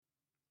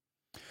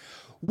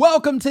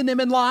Welcome to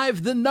Nimmin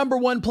Live, the number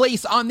one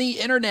place on the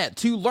internet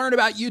to learn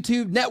about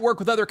YouTube, network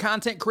with other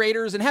content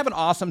creators, and have an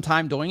awesome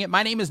time doing it.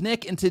 My name is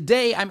Nick, and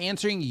today I'm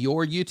answering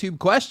your YouTube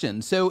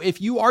questions. So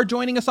if you are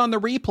joining us on the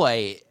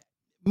replay,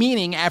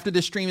 meaning after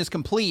this stream is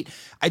complete,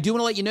 I do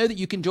want to let you know that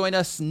you can join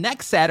us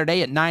next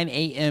Saturday at 9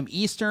 a.m.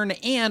 Eastern,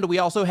 and we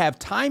also have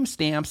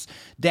timestamps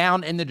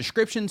down in the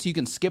description so you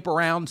can skip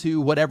around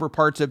to whatever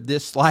parts of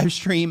this live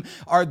stream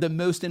are the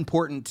most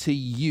important to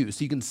you,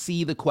 so you can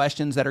see the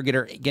questions that are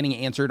getting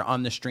answered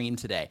on the stream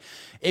today.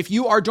 If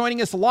you are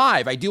joining us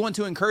live, I do want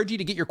to encourage you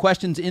to get your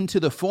questions into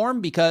the form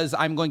because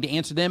I'm going to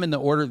answer them in the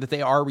order that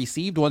they are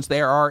received once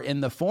they are in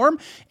the form,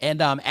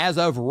 and as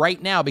of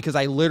right now, because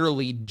I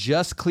literally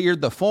just cleared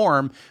the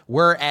form,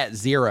 we're at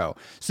 0.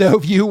 So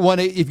if you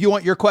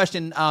want your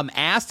question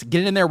asked,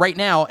 get it in there right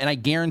now, and I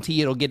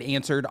guarantee it'll get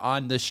answered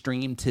on the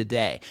stream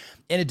today.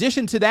 In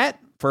addition to that,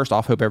 first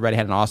off, hope everybody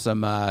had an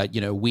awesome,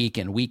 week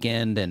and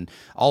weekend and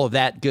all of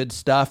that good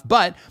stuff.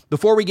 But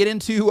before we get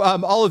into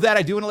all of that,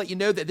 I do want to let you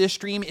know that this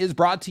stream is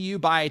brought to you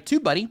by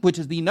TubeBuddy, which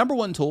is the number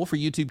one tool for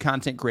YouTube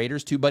content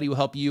creators. TubeBuddy will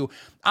help you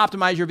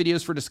optimize your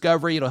videos for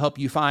discovery. It'll help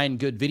you find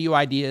good video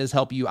ideas,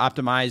 help you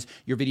optimize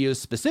your videos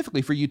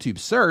specifically for YouTube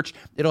search.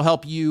 It'll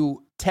help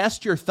you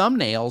test your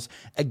thumbnails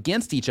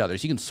against each other.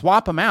 So you can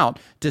swap them out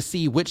to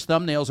see which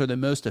thumbnails are the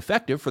most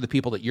effective for the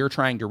people that you're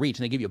trying to reach.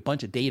 And they give you a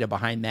bunch of data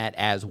behind that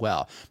as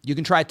well. You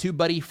can try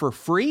TubeBuddy for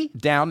free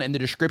down in the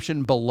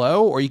description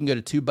below, or you can go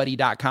to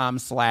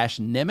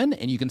tubebuddy.com/Nimmin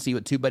and you can see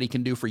what TubeBuddy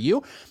can do for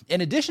you.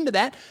 In addition to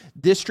that,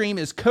 this stream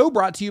is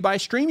co-brought to you by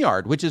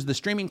StreamYard, which is the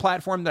streaming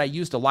platform that I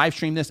use to live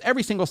stream this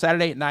every single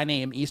Saturday at 9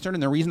 a.m. Eastern.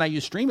 And the reason I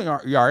use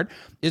StreamYard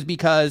is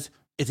because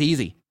it's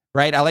easy.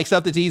 Right? I like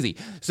stuff that's easy.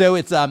 So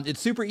it's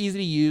super easy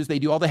to use. They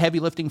do all the heavy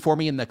lifting for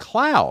me in the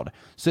cloud.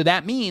 So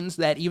that means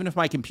that even if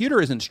my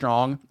computer isn't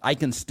strong, I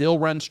can still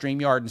run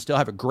StreamYard and still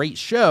have a great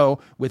show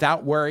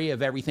without worry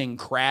of everything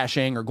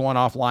crashing or going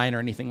offline or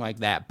anything like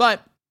that.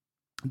 But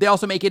they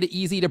also make it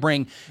easy to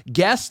bring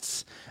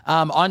guests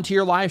onto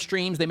your live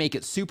streams. They make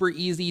it super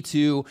easy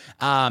to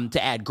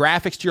add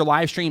graphics to your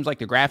live streams, like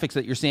the graphics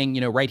that you're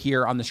seeing, right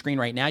here on the screen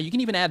right now. You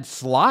can even add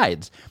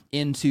slides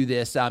into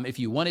this if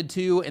you wanted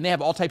to, and they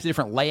have all types of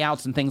different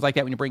layouts and things like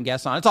that when you bring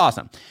guests on. It's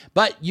awesome.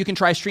 But you can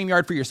try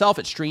StreamYard for yourself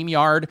at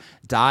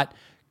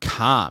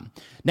StreamYard.com.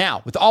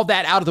 Now, with all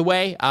that out of the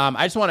way,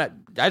 I just want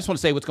to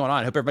say what's going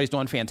on. I hope everybody's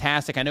doing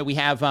fantastic. I know we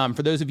have,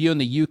 for those of you in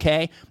the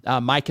UK,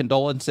 my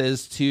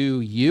condolences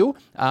to you.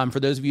 For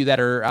those of you that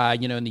are,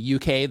 in the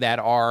UK that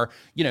are,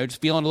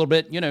 just feeling a little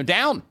bit,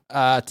 down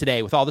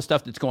today with all the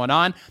stuff that's going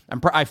on.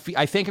 I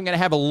think I'm going to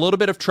have a little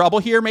bit of trouble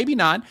here, maybe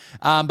not.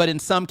 But in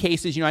some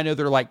cases, I know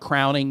they're like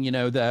crowning,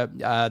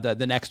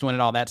 the next one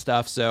and all that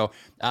stuff. So,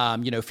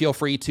 feel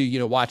free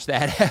to, watch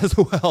that as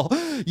well.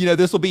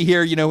 This will be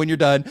here, when you're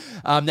done.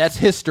 That's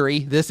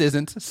history. This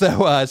isn't.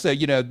 So,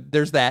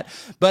 there's that.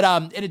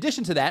 But in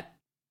addition to that,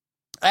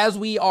 as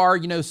we are,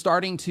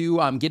 starting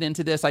to get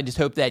into this, I just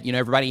hope that,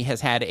 everybody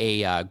has had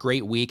a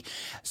great week.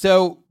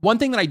 So one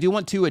thing that I do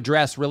want to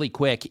address really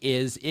quick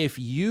is if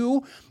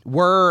you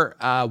were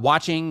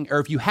watching,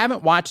 or if you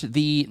haven't watched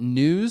the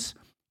news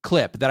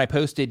clip that I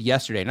posted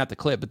yesterday, not the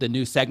clip, but the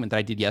new segment that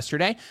I did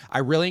yesterday, I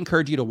really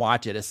encourage you to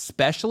watch it,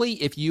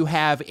 especially if you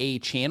have a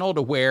channel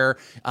to where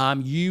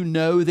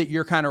that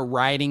you're kind of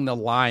riding the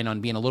line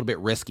on being a little bit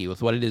risky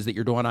with what it is that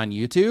you're doing on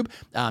YouTube,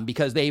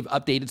 because they've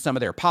updated some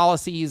of their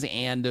policies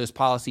and those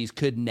policies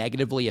could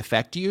negatively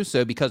affect you.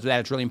 So because of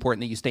that, it's really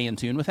important that you stay in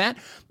tune with that.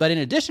 But in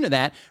addition to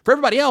that, for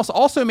everybody else,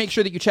 also make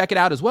sure that you check it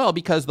out as well,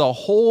 because the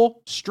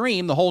whole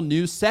stream, the whole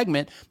news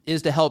segment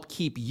is to help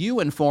keep you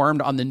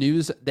informed on the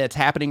news that's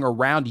happening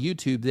around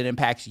YouTube that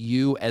impacts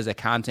you as a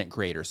content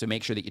creator. So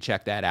make sure that you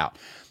check that out.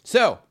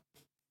 So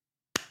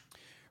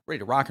ready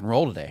to rock and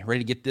roll today.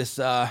 Ready to get this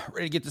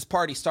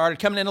party started.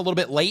 Coming in a little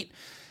bit late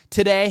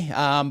today.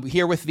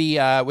 Here with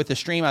the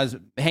stream, I was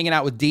hanging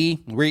out with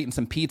D. We're eating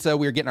some pizza.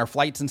 We were getting our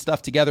flights and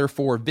stuff together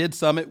for Vid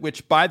Summit,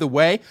 which, by the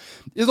way,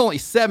 is only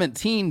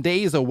 17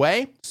 days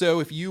away. So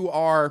if you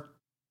are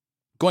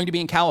going to be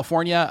in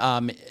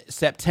California,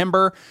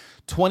 September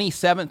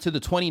 27th to the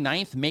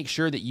 29th, make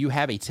sure that you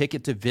have a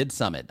ticket to Vid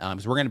Summit.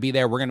 So we're going to be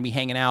there. We're going to be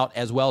hanging out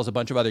as well as a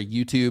bunch of other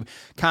YouTube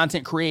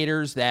content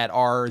creators that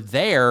are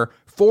there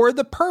for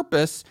the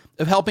purpose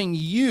of helping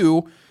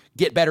you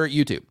get better at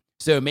YouTube.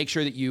 So make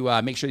sure that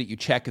you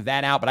check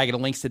that out. But I get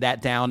links to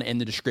that down in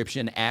the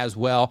description as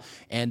well.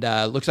 And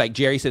looks like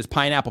Jerry says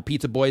pineapple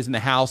pizza boys in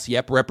the house.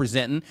 Yep,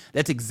 representing.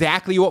 That's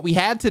exactly what we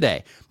had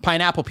today.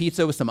 Pineapple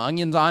pizza with some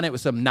onions on it, with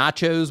some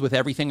nachos, with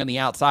everything on the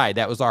outside.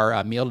 That was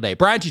our meal today.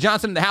 Brian G.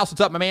 Johnson in the house. What's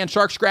up, my man?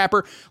 Shark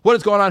Scrapper. What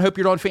is going on? Hope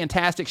you're doing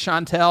fantastic.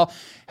 Chantel.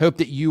 Hope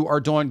that you are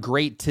doing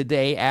great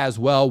today as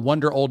well.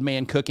 Wonder Old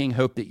Man Cooking.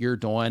 Hope that you're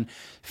doing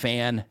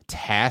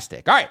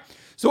fantastic. All right.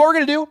 So what we're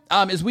going to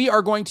do is we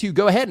are going to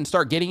go ahead and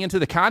start getting into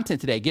the content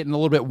today, getting a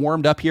little bit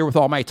warmed up here with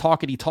all my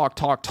talkity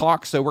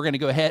talk. So we're going to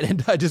go ahead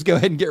and just go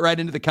ahead and get right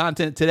into the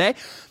content today.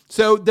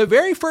 So the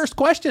very first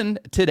question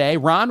today,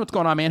 Ron, what's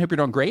going on, man? Hope you're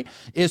doing great,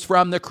 is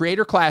from the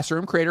Creator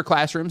Classroom. Creator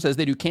Classroom says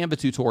they do Canva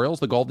tutorials.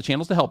 The goal of the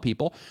channel is to help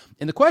people.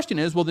 And the question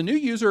is, will the new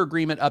user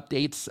agreement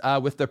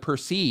updates with the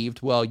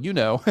perceived, well,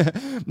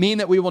 mean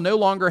that we will no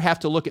longer have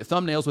to look at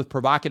thumbnails with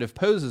provocative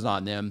poses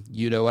on them?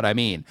 You know what I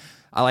mean.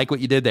 I like what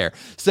you did there.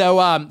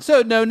 So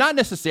no, not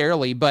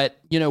necessarily, but,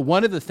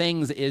 one of the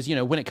things is,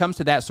 when it comes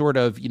to that sort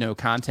of,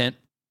 content,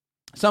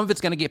 some of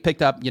it's going to get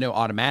picked up,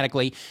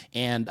 automatically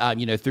and,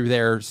 through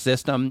their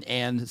system.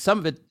 And some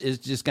of it is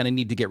just going to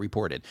need to get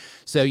reported.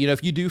 So,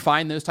 if you do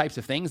find those types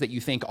of things that you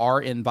think are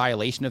in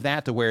violation of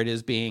that, to where it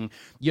is being,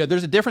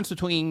 there's a difference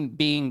between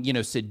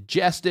being,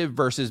 suggestive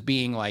versus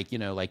being like,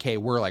 hey,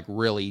 we're like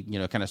really,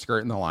 kind of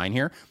skirting the line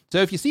here. So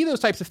if you see those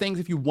types of things,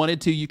 if you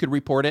wanted to, you could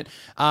report it.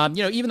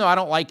 Even though I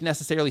don't like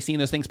necessarily seeing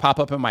those things pop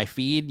up in my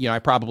feed, I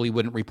probably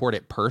wouldn't report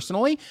it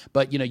personally,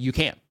 but, you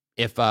can.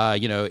 If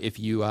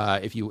you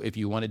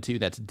wanted to,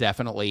 that's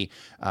definitely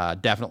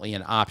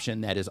an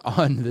option that is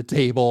on the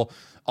table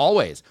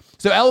always.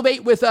 So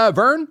Elevate with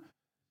Vern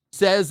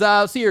says,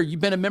 Seer,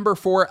 you've been a member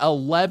for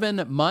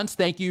 11 months.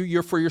 Thank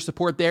you for your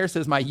support there,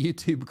 says my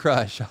YouTube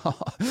crush.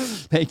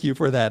 Thank you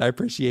for that. I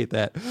appreciate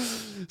that.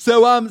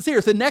 So,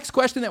 Seer, the next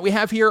question that we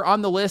have here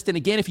on the list, and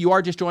again, if you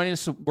are just joining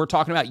us, we're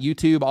talking about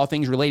YouTube, all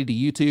things related to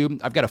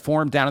YouTube. I've got a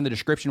form down in the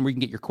description where you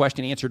can get your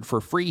question answered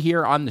for free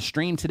here on the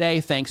stream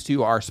today, thanks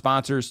to our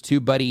sponsors,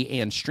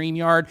 TubeBuddy and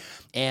StreamYard,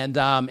 and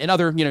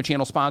other,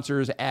 channel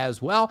sponsors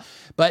as well.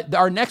 But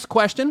our next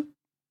question,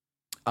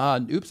 I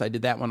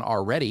did that one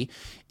already,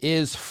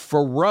 is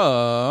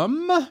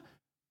from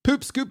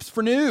Poop Scoops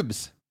for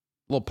Noobs. A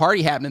little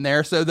party happening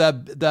there. So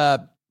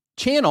the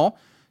channel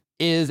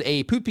is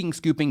a pooping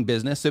scooping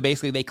business. So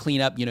basically they clean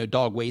up,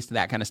 dog waste,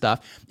 that kind of stuff.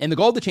 And the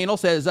goal of the channel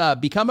says,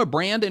 become a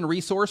brand and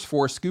resource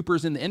for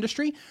scoopers in the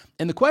industry.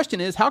 And the question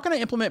is, how can I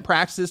implement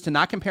practices to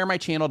not compare my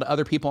channel to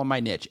other people in my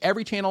niche?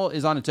 Every channel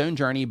is on its own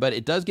journey, but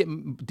it does get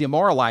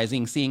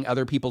demoralizing seeing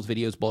other people's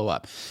videos blow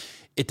up.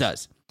 It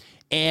does.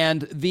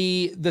 And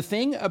the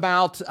thing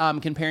about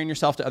comparing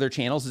yourself to other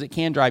channels is it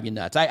can drive you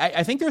nuts.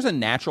 I think there's a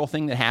natural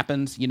thing that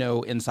happens,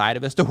 inside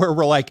of us to where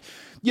we're like,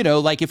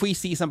 like if we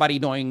see somebody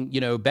doing,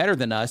 better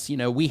than us,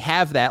 we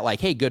have that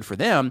like, hey, good for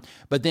them.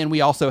 But then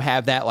we also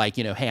have that like,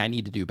 hey, I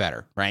need to do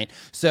better, right?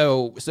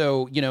 So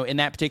in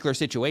that particular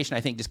situation, I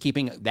think just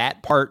keeping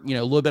that part, a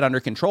little bit under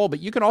control,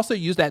 but you can also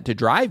use that to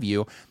drive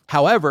you.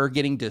 However,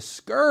 getting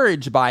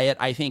discouraged by it,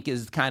 I think,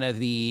 is kind of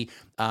the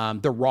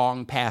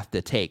wrong path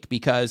to take,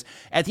 because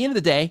at the end of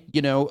the day,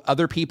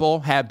 other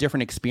people have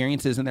different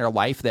experiences in their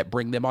life that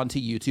bring them onto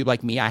YouTube.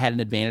 Like me, I had an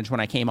advantage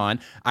when I came on.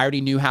 I already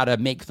knew how to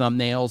make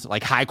thumbnails,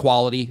 like high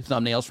quality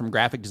thumbnails from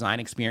graphic design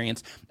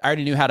experience. I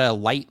already knew how to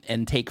light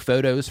and take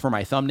photos for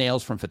my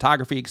thumbnails from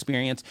photography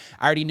experience.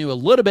 I already knew a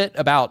little bit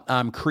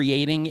about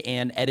creating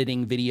and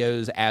editing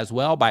videos as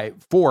well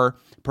for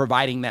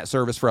providing that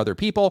service for other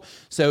people.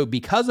 So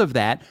because of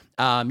that,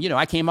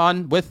 I came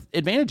on with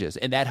advantages,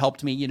 and that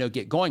helped me,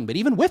 get going. But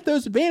even with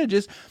those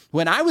advantages,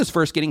 when I was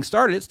first getting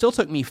started, it still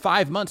took me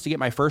 5 months to get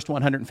my first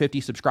 150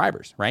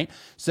 subscribers, right?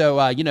 So,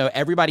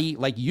 everybody,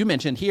 like you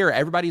mentioned here,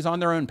 everybody's on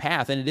their own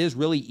path, and it is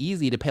really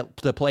easy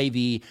to play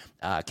the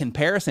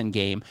comparison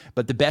game.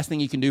 But the best thing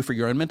you can do for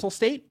your own mental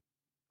state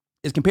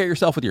is compare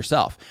yourself with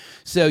yourself.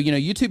 So,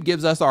 YouTube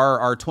gives us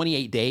our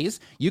 28 days.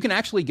 You can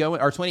actually go,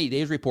 our 28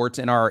 days reports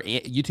in our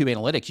YouTube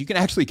analytics, you can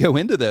actually go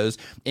into those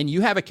and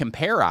you have a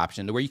compare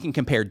option to where you can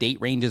compare date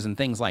ranges and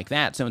things like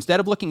that. So instead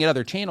of looking at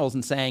other channels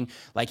and saying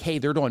like, hey,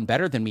 they're doing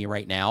better than me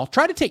right now,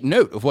 try to take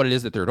note of what it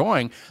is that they're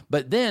doing,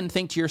 but then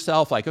think to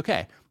yourself like,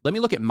 okay, let me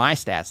look at my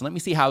stats and let me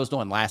see how I was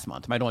doing last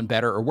month. Am I doing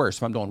better or worse?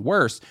 If I'm doing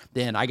worse,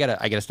 then I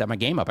gotta step my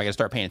game up. I gotta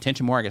start paying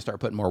attention more. I gotta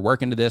start putting more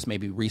work into this,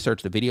 maybe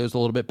research the videos a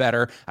little bit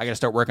better. I gotta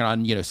start working on,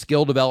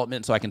 skill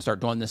development so I can start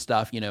doing this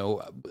stuff,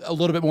 a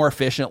little bit more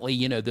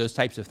efficiently, those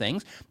types of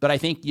things. But I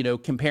think,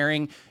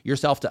 comparing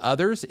yourself to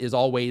others is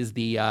always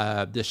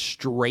the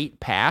straight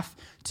path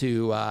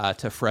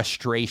to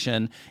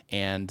frustration,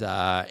 and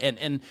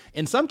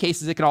in some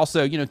cases it can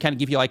also kind of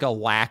give you like a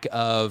lack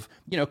of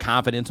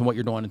confidence in what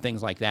you're doing and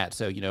things like that.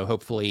 So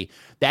hopefully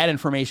that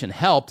information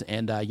helped,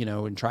 and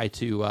and try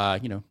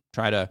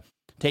to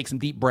take some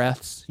deep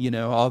breaths,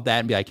 all of that,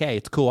 and be like, hey,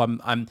 it's cool.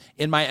 I'm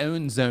in my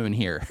own zone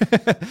here,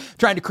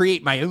 trying to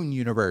create my own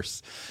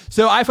universe.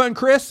 So iPhone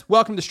Chris,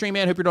 welcome to Stream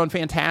Man. Hope you're doing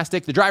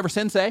fantastic. The Driver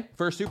Sensei,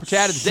 first super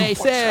chat of the day,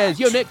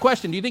 says, yo, Nick,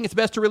 question. Do you think it's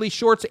best to release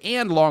shorts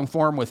and long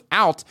form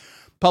without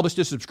publish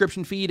a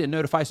subscription feed and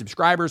notify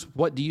subscribers?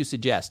 What do you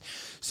suggest?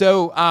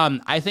 So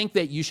I think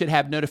that you should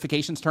have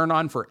notifications turned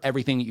on for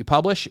everything that you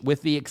publish,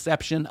 with the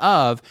exception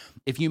of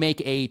if you make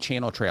a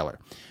channel trailer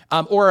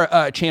or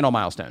a channel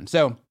milestone.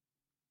 So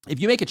if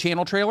you make a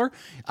channel trailer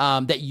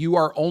that you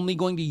are only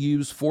going to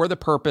use for the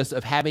purpose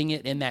of having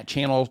it in that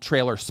channel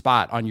trailer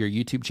spot on your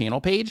YouTube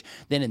channel page,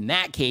 then in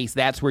that case,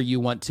 that's where you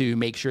want to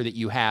make sure that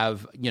you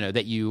have,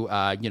 that you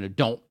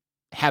don't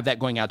have that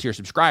going out to your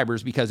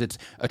subscribers because it's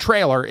a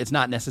trailer. It's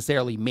not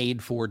necessarily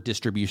made for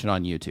distribution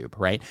on YouTube,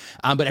 right?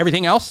 But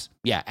everything else,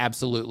 yeah,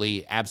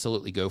 absolutely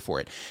go for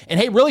it. And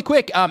hey, really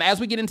quick, as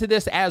we get into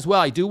this as well,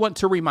 I do want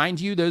to remind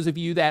you, those of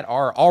you that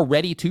are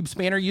already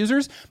TubeSpanner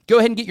users, go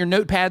ahead and get your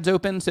notepads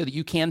open so that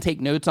you can take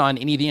notes on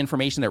any of the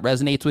information that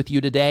resonates with you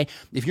today.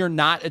 If you're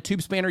not a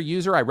TubeSpanner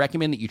user, I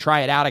recommend that you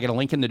try it out. I got a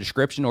link in the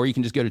description, or you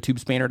can just go to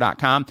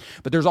tubespanner.com.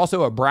 But there's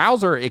also a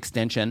browser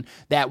extension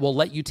that will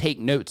let you take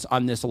notes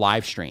on this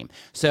live stream.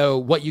 So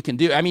what you can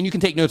do, I mean, you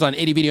can take notes on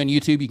any video on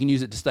YouTube. You can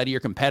use it to study your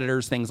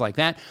competitors, things like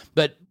that.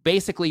 But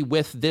basically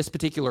with this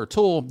particular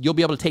tool, you'll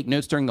be able to take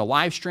notes during the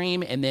live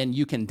stream, and then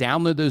you can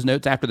download those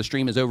notes after the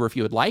stream is over if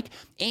you would like.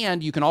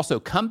 And you can also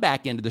come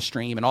back into the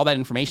stream, and all that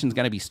information is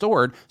going to be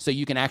stored so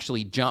you can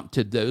actually jump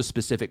to those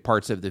specific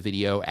parts of the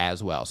video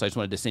as well. So I just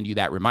wanted to send you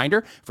that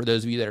reminder for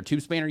those of you that are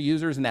TubeSpanner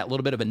users, and that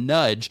little bit of a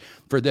nudge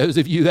for those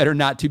of you that are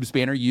not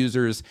TubeSpanner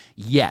users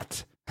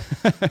yet.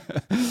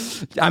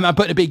 I'm not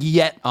putting a big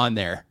yet on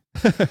there.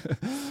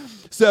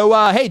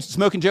 So, hey,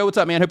 Smoking Joe, what's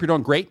up, man? Hope you're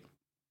doing great.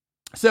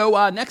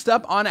 So next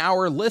up on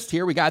our list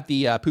here, we got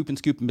the poop and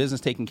scoop and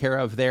business taken care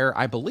of there,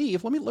 I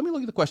believe. Let me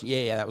look at the question.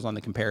 Yeah, that was on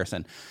the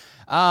comparison.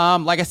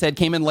 Like I said,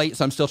 came in late,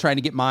 so I'm still trying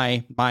to get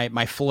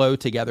my flow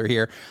together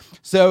here.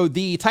 So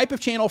the type of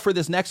channel for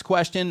this next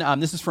question,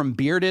 this is from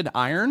Bearded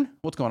Iron.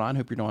 What's going on?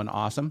 Hope you're doing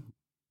awesome.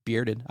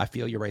 Bearded, I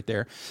feel you right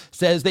there.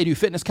 Says they do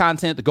fitness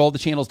content. The goal of the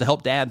channel is to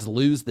help dads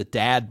lose the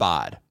dad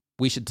bod.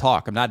 We should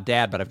talk. I'm not a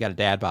dad, but I've got a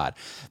dad bod.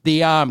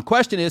 The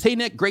question is, hey,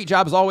 Nick, great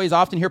job as always.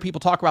 Often hear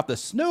people talk about the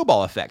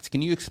snowball effect.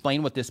 Can you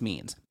explain what this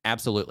means?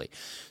 Absolutely.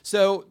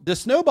 So the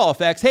snowball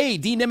effects, hey,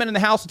 D. Nimmin in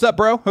the house. What's up,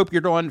 bro? Hope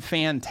you're doing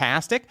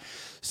fantastic.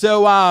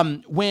 So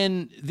I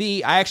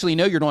actually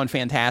know you're doing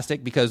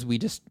fantastic because we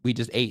just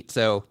ate.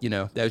 So,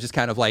 that was just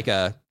kind of like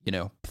a,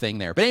 thing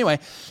there. But anyway,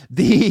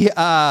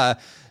 the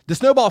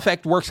snowball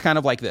effect works kind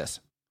of like this.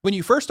 When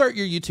you first start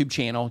your YouTube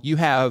channel, you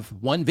have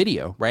one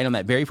video, right? On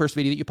that very first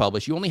video that you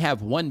publish, you only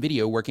have one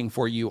video working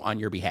for you on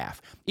your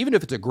behalf. Even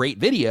if it's a great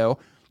video,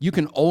 you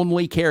can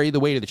only carry the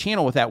weight of the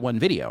channel with that one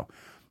video.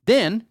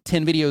 Then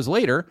 10 videos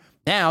later,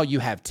 now you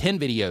have 10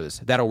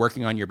 videos that are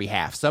working on your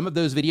behalf. Some of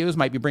those videos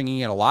might be bringing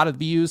in a lot of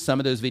views. Some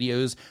of those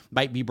videos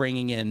might be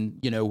bringing in,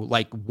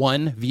 like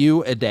 1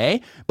 view a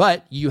day,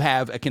 but you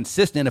have a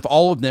consistent, if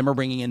all of them are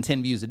bringing in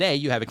 10 views a day,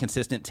 you have a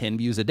consistent 10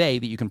 views a day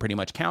that you can pretty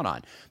much count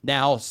on.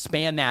 Now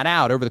span that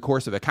out over the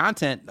course of a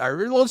content,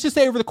 or let's just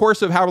say over the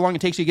course of however long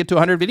it takes you to get to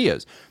 100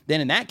 videos. Then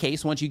in that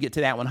case, once you get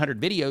to that 100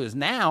 videos,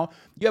 now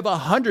you have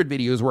 100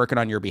 videos working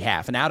on your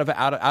behalf. And out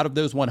of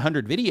those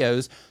 100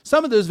 videos,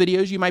 some of those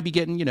videos you might be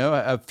getting,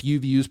 a few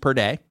views per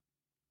day.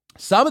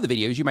 Some of the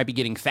videos you might be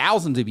getting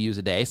thousands of views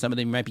a day. Some of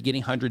them you might be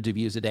getting hundreds of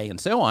views a day, and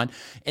so on.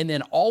 And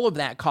then all of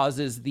that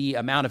causes the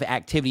amount of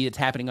activity that's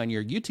happening on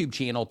your YouTube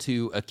channel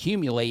to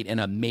accumulate in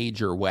a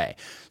major way.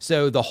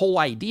 So the whole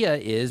idea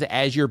is,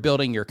 as you're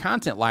building your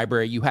content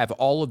library, you have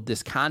all of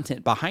this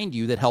content behind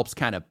you that helps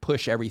kind of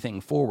push everything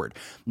forward.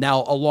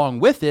 Now, along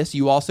with this,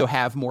 you also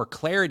have more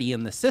clarity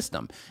in the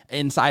system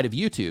inside of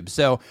YouTube.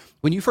 So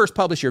when you first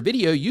publish your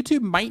video,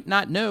 YouTube might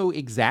not know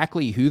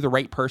exactly who the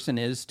right person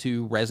is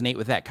to resonate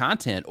with that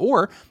content.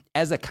 Or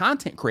as a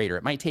content creator,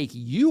 it might take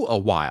you a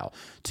while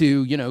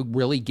to,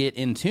 really get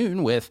in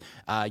tune with,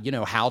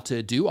 how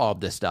to do all of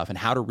this stuff and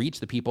how to reach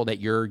the people that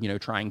you're,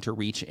 trying to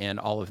reach and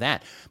all of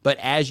that. But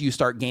as you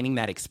start gaining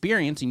that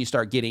experience and you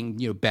start getting,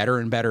 better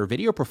and better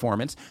video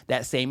performance,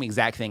 that same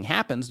exact thing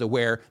happens to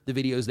where the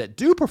videos that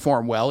do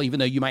perform well, even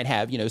though you might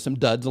have, some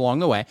duds along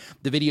the way,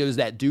 the videos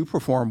that do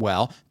perform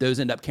well, those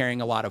end up carrying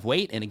a lot of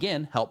weight and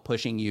again, help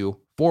pushing you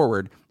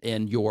forward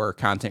in your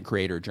content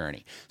creator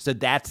journey. So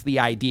that's the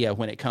idea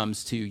when it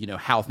comes to,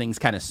 how things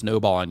kind of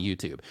snowball on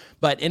YouTube.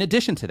 But in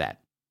addition to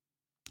that,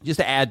 just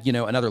to add,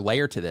 another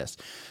layer to this.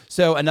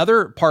 So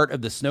another part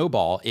of the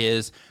snowball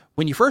is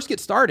when you first get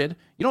started,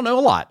 you don't know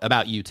a lot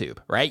about YouTube,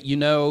 right?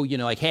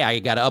 Like, hey, I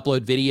got to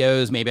upload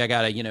videos. Maybe I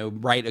got to,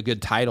 write a good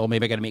title.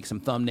 Maybe I got to make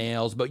some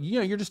thumbnails, but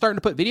you're just starting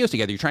to put videos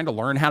together. You're trying to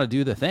learn how to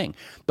do the thing.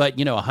 But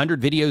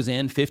 100 videos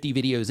in, 50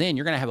 videos in,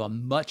 you're going to have a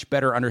much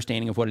better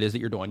understanding of what it is that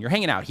you're doing. You're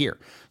hanging out here.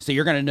 So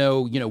you're going to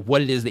know,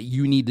 what it is that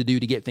you need to do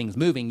to get things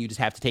moving. You just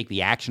have to take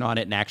the action on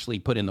it and actually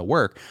put in the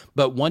work.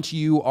 But once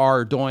you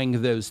are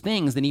doing those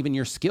things, then even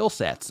your skill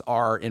sets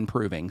are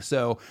improving.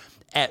 So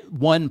at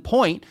one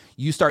point,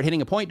 you start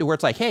hitting a point to where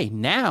it's like, hey,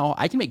 now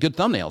I can make good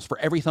thumbnails for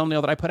every thumbnail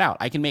that I put out.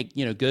 I can make,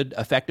 good,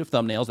 effective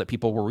thumbnails that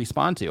people will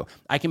respond to.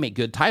 I can make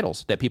good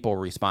titles that people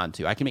will respond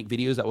to. I can make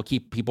videos that will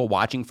keep people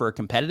watching for a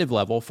competitive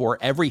level for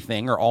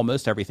everything or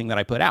almost everything that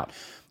I put out.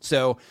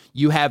 So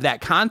you have that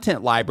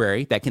content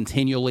library that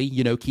continually,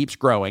 keeps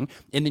growing,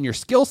 and then your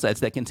skill sets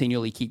that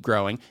continually keep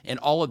growing, and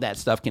all of that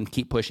stuff can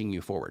keep pushing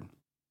you forward.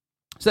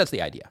 So that's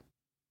the idea.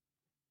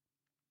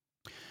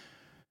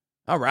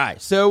 All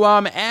right. So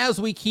as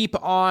we keep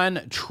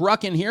on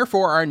trucking here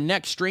for our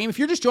next stream, if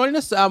you're just joining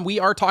us, we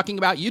are talking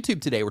about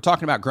YouTube today. We're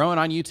talking about growing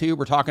on YouTube.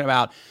 We're talking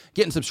about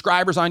getting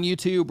subscribers on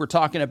YouTube. We're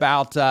talking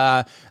about,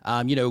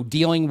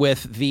 dealing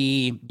with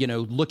the,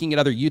 looking at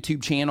other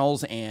YouTube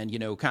channels and,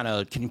 kind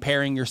of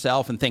comparing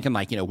yourself and thinking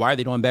like, why are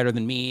they doing better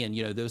than me?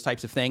 And, those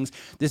types of things.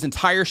 This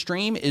entire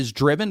stream is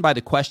driven by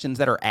the questions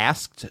that are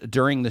asked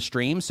during the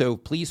stream. So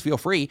please feel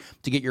free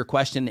to get your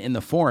question in the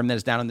form that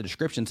is down in the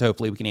description. So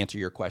hopefully we can answer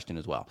your question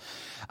as well.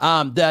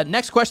 The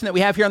next question that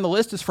we have here on the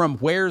list is from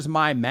Where's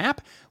My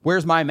Map?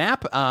 Where's My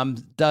Map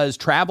does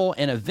travel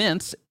and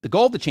events. The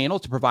goal of the channel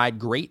is to provide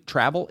great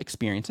travel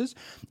experiences.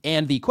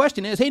 And the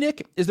question is, hey,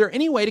 Nick, is there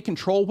any way to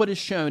control what is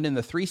shown in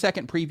the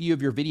 3-second preview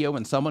of your video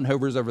when someone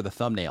hovers over the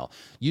thumbnail?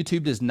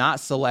 YouTube does not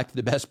select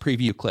the best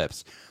preview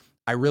clips.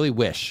 I really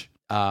wish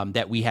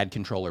that we had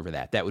control over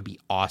that. That would be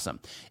awesome.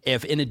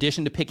 If in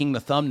addition to picking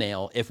the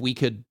thumbnail, if we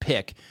could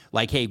pick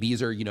like, hey,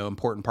 these are,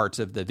 important parts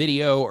of the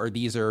video, or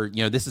these are,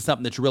 this is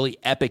something that's really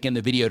epic in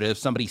the video to if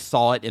somebody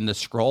saw it in the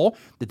scroll,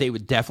 that they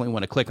would definitely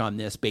want to click on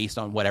this based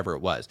on whatever it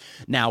was.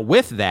 Now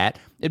with that,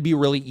 it'd be a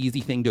really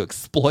easy thing to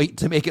exploit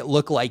to make it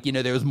look like,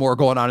 there was more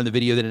going on in the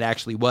video than it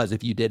actually was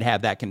if you did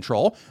have that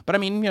control. But I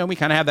mean, we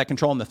kind of have that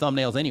control in the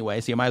thumbnails anyway,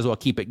 so you might as well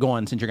keep it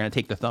going since you're going to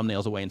take the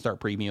thumbnails away and start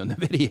previewing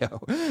the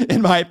video,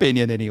 in my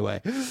opinion anyway.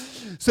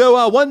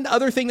 So one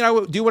other thing that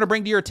I do want to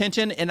bring to your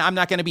attention, and I'm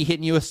not going to be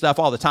hitting you with stuff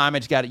all the time. I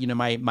just got,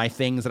 my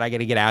things that I got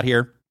to get out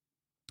here.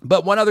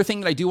 But one other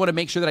thing that I do want to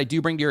make sure that I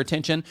do bring to your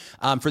attention,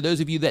 for those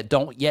of you that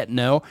don't yet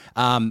know,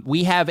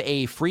 we have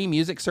a free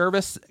music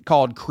service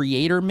called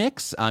Creator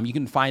Mix. You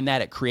can find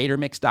that at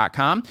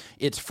creatormix.com.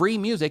 It's free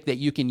music that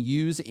you can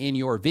use in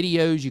your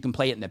videos. You can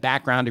play it in the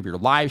background of your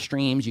live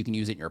streams. You can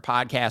use it in your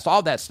podcast,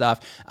 all that stuff.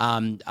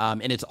 And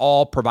it's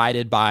all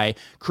provided by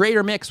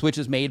Creator Mix, which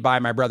is made by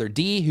my brother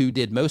D, who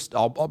did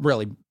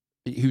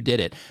who did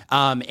it,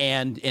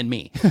 and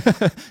me,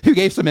 who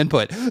gave some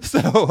input.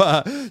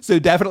 So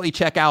definitely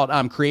check out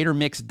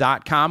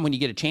creatormix.com when you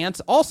get a chance.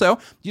 Also,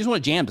 if you just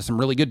want to jam to some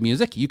really good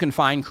music, you can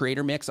find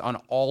Creator Mix on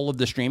all of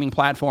the streaming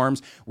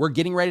platforms. We're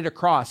getting ready to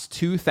cross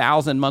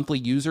 2,000 monthly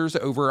users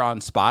over on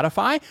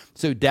Spotify.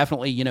 So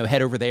definitely,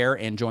 head over there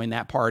and join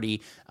that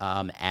party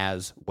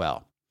as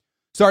well.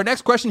 So our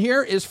next question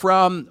here is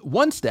from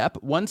One Step.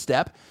 One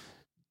Step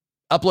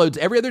uploads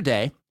every other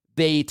day.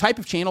 The type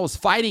of channel is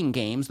fighting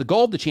games. The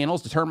goal of the channel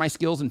is to turn my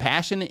skills and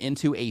passion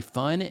into a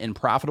fun and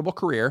profitable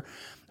career.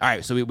 All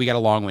right, so we got a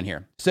long one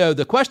here. So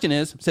the question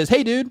says,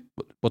 hey, dude,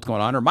 what's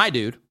going on? Or my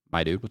dude,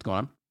 what's going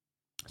on?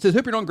 Says,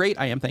 hope you're doing great.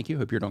 I am, thank you.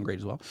 Hope you're doing great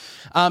as well.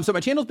 So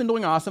my channel's been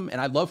doing awesome, and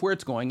I love where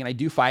it's going, and I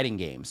do fighting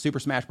games, Super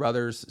Smash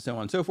Brothers, so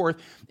on and so forth.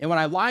 And when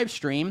I live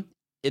stream,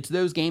 it's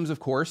those games, of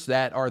course,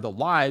 that are the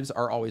lives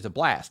are always a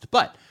blast.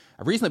 But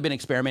I've recently been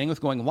experimenting with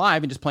going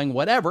live and just playing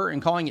whatever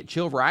and calling it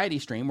Chill Variety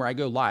Stream, where I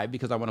go live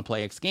because I want to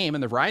play X game.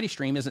 And the variety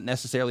stream isn't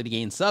necessarily to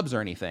gain subs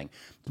or anything.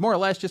 It's more or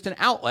less just an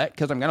outlet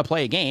because I'm going to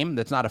play a game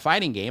that's not a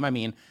fighting game. I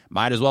mean,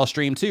 might as well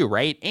stream too,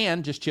 right?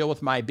 And just chill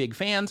with my big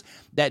fans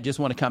that just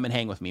want to come and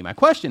hang with me. My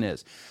question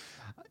is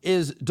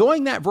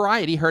doing that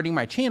variety hurting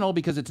my channel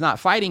because it's not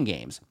fighting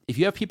games? If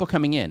you have people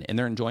coming in and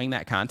they're enjoying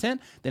that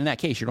content, then in that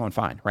case, you're doing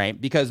fine, right?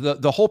 Because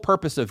the whole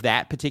purpose of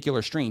that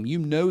particular stream,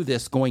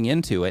 this going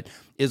into it,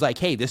 is like,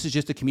 hey, this is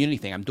just a community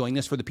thing. I'm doing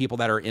this for the people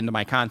that are into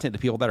my content, the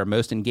people that are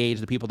most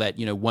engaged, the people that,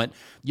 want,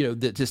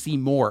 to see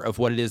more of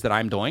what it is that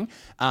I'm doing.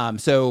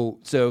 So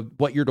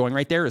what you're doing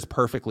right there is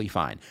perfectly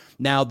fine.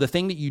 Now, the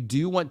thing that you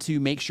do want to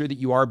make sure that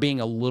you are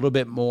being a little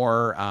bit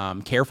more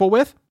careful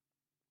with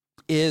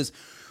is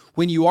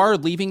when you are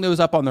leaving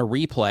those up on the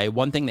replay,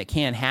 one thing that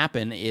can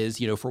happen is,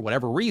 for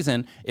whatever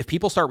reason, if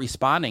people start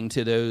responding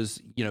to those,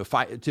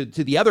 to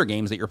the other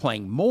games that you're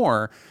playing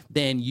more,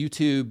 then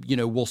YouTube,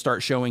 will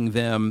start showing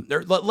them.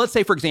 Let's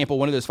say, for example,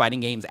 one of those fighting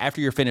games, after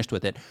you're finished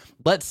with it,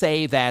 let's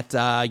say that,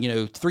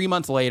 3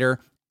 months later,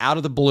 out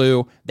of the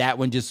blue, that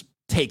one just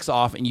takes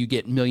off and you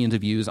get millions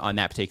of views on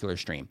that particular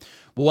stream.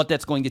 Well, what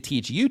that's going to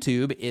teach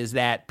YouTube is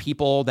that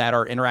people that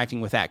are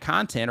interacting with that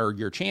content or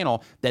your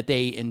channel, that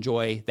they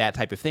enjoy that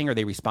type of thing or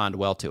they respond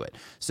well to it.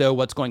 So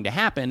what's going to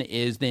happen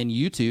is then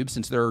YouTube,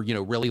 since they're,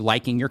 really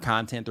liking your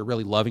content, they're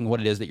really loving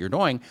what it is that you're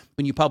doing,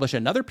 when you publish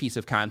another piece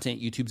of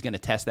content, YouTube's going to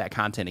test that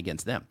content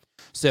against them.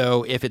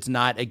 So if it's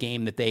not a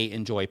game that they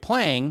enjoy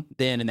playing,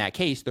 then in that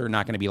case, they're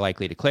not going to be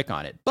likely to click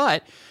on it.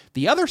 But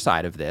the other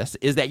side of this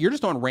is that you're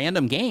just on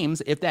random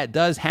games. If that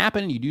does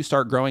happen, you do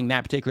start growing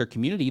that particular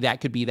community,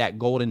 that could be that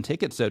golden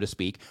ticket, so to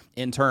speak,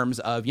 in terms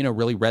of,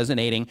 really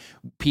resonating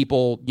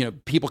people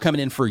coming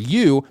in for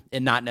you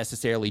and not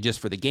necessarily just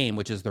for the game,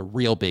 which is the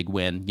real big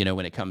win,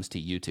 when it comes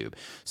to YouTube.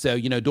 So,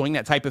 doing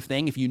that type of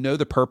thing, if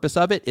the purpose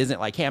of it isn't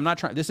like, hey,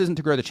 this isn't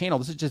to grow the channel,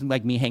 this is just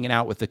like me hanging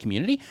out with the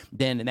community,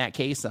 then in that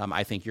case,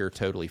 I think you're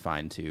totally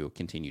fine to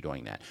continue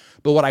doing that.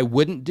 But what I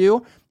wouldn't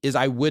do is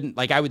I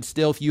would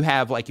still, if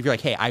you're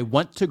like, hey, I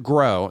want to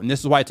grow, and this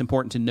is why it's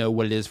important to know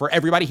what it is for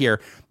everybody here.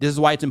 This is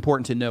why it's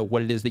important to know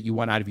what it is that you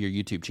want out of your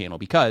YouTube channel,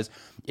 because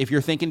if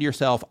you're thinking to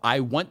yourself, I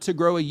want to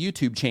grow a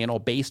YouTube channel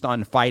based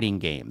on fighting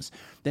games,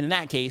 then in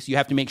that case, you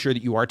have to make sure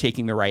that you are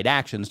taking the right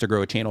actions to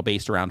grow a channel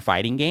based around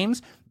fighting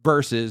games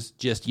versus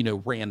just,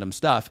 random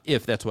stuff,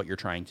 if that's what you're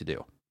trying to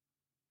do.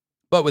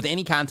 But with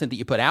any content that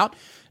you put out,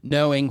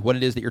 knowing what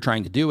it is that you're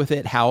trying to do with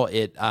it, how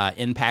it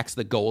impacts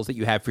the goals that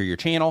you have for your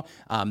channel,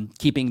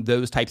 keeping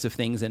those types of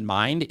things in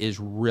mind is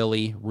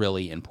really,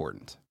 really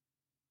important.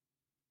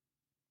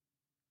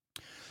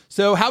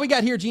 So how we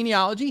got here,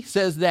 Genealogy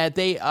says that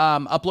they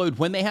upload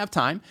when they have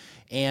time.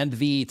 And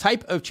the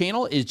type of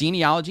channel is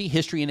genealogy,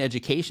 history, and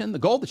education. The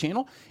goal of the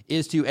channel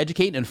is to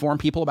educate and inform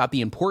people about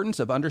the importance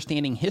of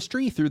understanding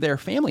history through their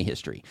family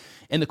history.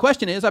 And the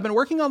question is, I've been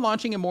working on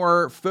launching a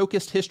more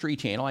focused history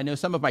channel. I know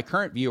some of my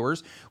current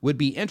viewers would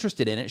be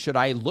interested in it. Should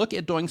I look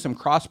at doing some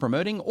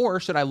cross-promoting, or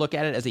should I look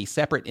at it as a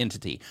separate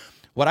entity?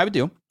 What I would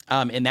do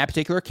in that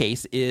particular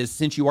case is,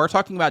 since you are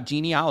talking about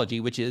genealogy,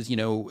 which is,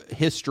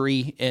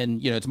 history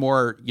and, it's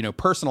more,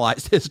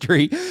 personalized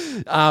history.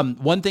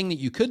 One thing that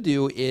you could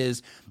do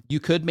is you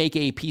could make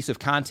a piece of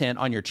content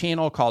on your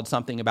channel called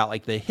something about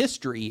like the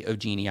history of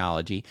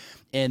genealogy.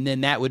 And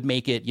then that would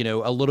make it,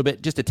 a little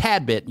bit, just a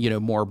tad bit,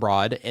 more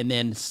broad. And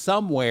then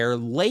somewhere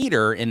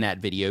later in that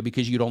video,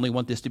 because you'd only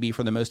want this to be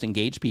for the most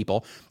engaged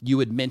people, you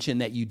would mention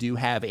that you do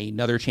have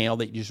another channel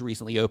that you just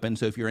recently opened.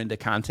 So if you're into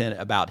content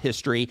about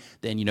history,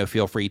 then,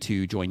 feel free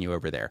to join you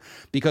over there.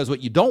 Because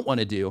what you don't want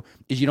to do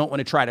is you don't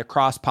want to try to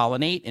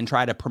cross-pollinate and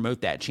try to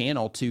promote that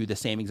channel to the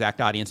same exact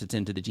audience that's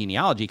into the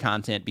genealogy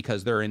content,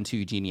 because they're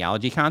into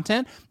genealogy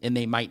content and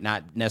they might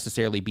not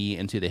necessarily be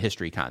into the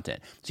history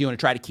content. So you want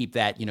to try to keep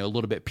that, a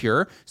little bit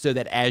pure, so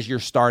that as you're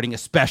starting,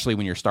 especially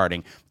when you're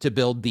starting to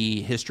build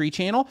the history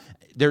channel,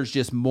 there's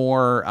just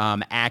more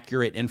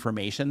accurate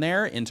information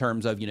there in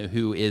terms of,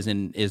 who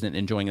isn't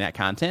enjoying that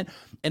content.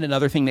 And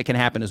another thing that can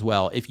happen as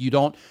well, if you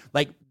don't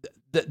like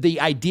the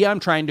idea I'm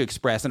trying to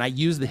express, and I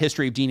use the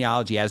history of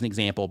genealogy as an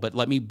example, but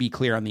let me be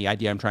clear on the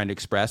idea I'm trying to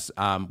express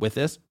with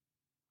this.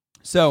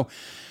 So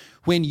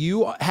when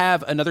you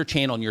have another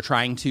channel and you're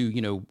trying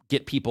to,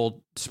 get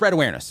people to spread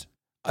awareness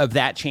of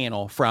that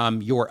channel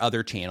from your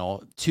other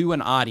channel to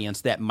an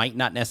audience that might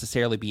not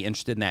necessarily be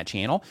interested in that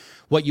channel,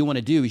 what you want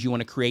to do is you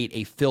want to create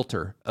a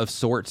filter of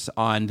sorts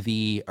on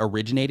the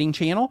originating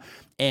channel.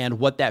 And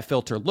what that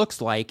filter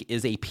looks like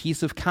is a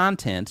piece of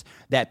content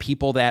that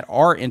people that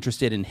are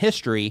interested in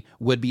history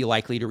would be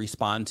likely to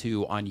respond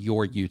to on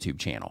your YouTube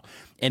channel.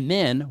 And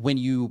then when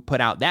you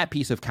put out that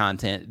piece of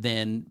content,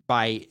 then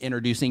by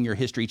introducing your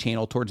history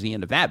channel towards the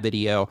end of that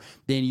video,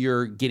 then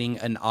you're getting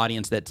an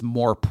audience that's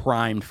more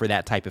primed for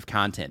that type of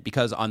content.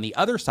 Because on the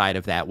other side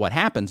of that, what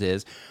happens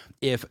is,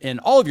 if in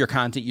all of your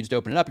content, you just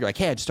open it up, you're like,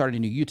 hey, I just started a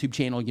new YouTube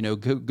channel,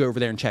 go over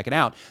there and check it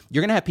out.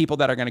 You're going to have people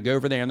that are going to go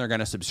over there and they're going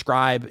to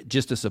subscribe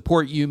just to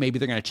support you. Maybe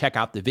they're going to check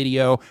out the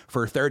video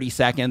for 30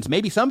 seconds.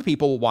 Maybe some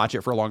people will watch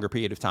it for a longer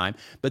period of time,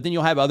 but then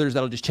you'll have others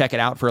that'll just check it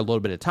out for a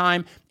little bit of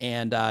time.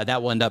 And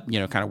that will end up,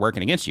 kind of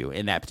working against you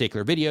in that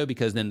particular video,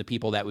 because then the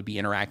people that would be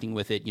interacting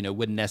with it,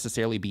 wouldn't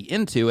necessarily be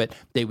into it.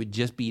 They would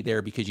just be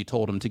there because you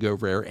told them to go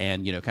over there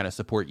and, kind of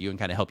support you and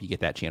kind of help you get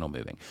that channel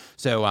moving.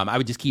 So I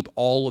would just keep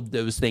all of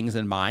those things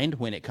in mind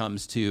when it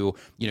comes to,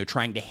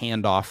 trying to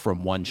hand off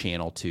from one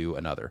channel to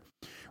another.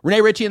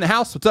 Renee Ritchie in the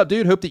house. What's up,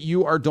 dude? Hope that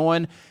you are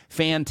doing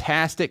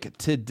fantastic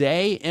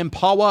today.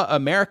 Impawa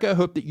America.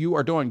 Hope that you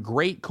are doing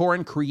great.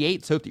 Corin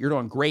Creates. Hope that you're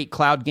doing great.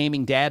 Cloud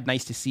Gaming Dad.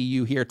 Nice to see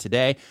you here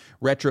today.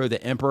 Retro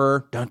the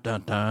Emperor. Dun,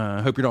 dun,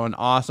 dun. Hope you're doing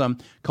awesome.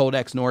 Cold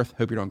X North.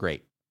 Hope you're doing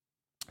great.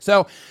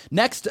 So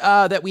next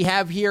that we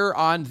have here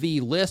on the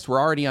list, we're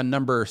already on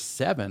number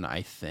 7,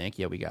 I think.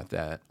 Yeah, we got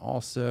that.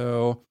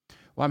 Also,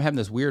 well, I'm having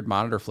this weird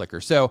monitor flicker.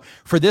 So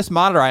for this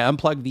monitor, I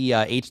unplugged the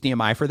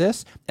HDMI for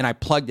this, and I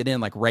plugged it in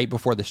like right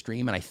before the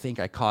stream, and I think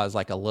I caused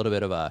like a little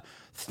bit of a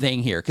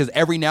thing here, because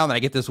every now and then I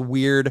get this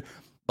weird,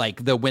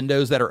 like the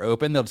windows that are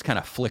open, they'll just kind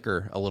of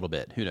flicker a little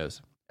bit. Who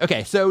knows?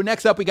 Okay, so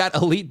next up, we got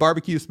Elite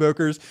Barbecue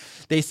Smokers.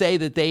 They say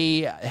that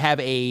they have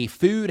a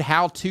food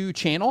how-to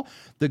channel.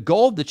 The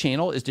goal of the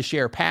channel is to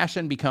share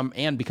passion, become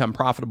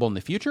profitable in the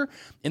future.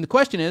 And the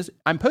question is,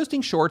 I'm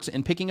posting shorts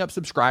and picking up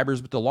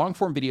subscribers, but the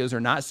long-form videos are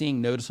not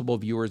seeing noticeable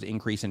viewers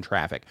increase in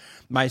traffic.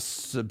 My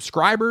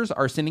subscribers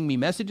are sending me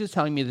messages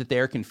telling me that they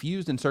are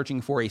confused and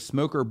searching for a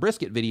smoker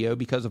brisket video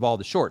because of all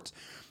the shorts.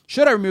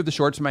 Should I remove the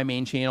shorts from my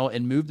main channel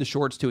and move the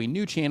shorts to a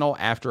new channel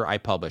after I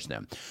publish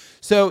them?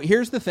 So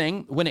here's the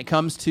thing when it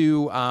comes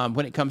to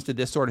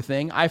this sort of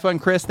thing. iPhone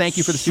Chris, thank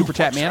you for the super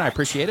chat, man. I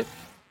appreciate it.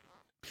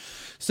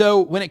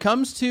 So when it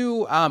comes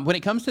to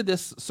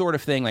this sort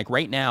of thing, like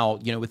right now,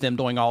 with them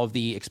doing all of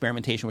the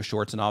experimentation with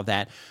shorts and all of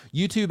that,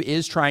 YouTube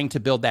is trying to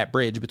build that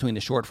bridge between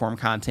the short form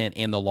content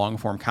and the long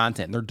form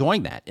content. And they're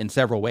doing that in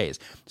several ways.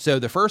 So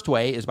the first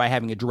way is by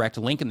having a direct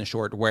link in the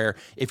short, where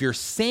if you're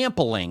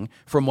sampling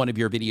from one of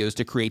your videos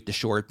to create the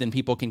short, then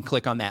people can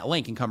click on that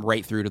link and come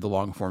right through to the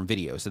long form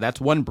video. So that's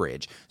one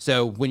bridge.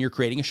 So when you're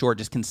creating a short,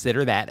 just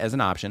consider that as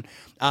an option.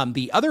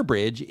 The other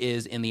bridge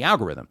is in the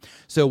algorithm.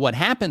 So what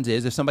happens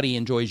is if somebody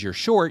enjoys your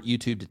short,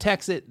 YouTube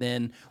detects it,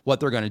 then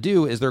what they're going to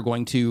do is they're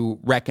going to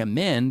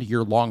recommend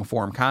your long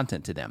form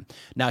content to them.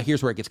 Now,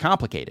 here's where it gets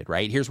complicated,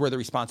 right? Here's where the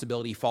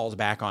responsibility falls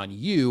back on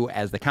you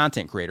as the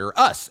content creator,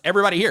 us,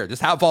 everybody here. This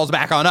is how it falls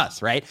back on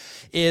us, right?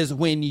 Is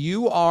when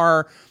you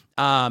are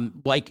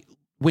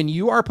when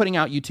you are putting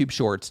out YouTube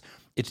shorts,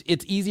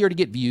 it's easier to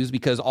get views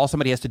because all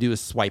somebody has to do is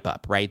swipe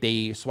up, right?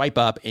 They swipe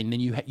up and then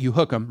you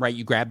hook them, right?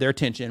 You grab their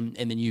attention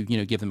and then you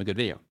give them a good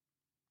video.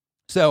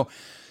 So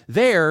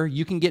there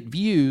you can get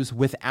views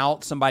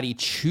without somebody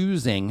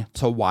choosing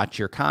to watch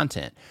your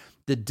content.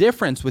 The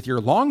difference with your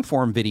long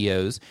form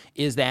videos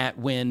is that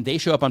when they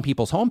show up on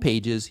people's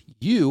homepages,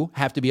 you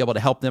have to be able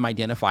to help them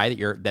identify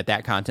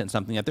that content is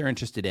something that they're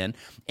interested in.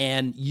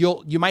 And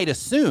you might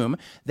assume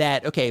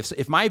that, okay,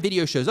 if my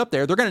video shows up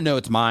there, they're going to know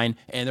it's mine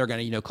and they're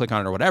going to click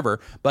on it or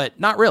whatever, but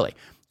not really.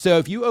 So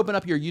if you open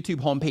up your YouTube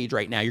homepage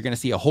right now, you're going to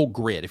see a whole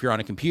grid. If you're on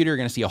a computer, you're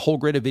going to see a whole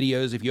grid of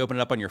videos. If you open it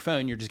up on your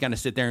phone, you're just going to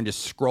sit there and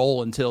just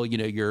scroll until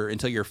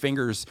your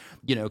fingers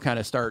kind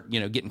of start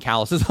getting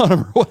calluses on them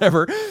or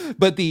whatever.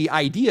 But the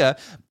idea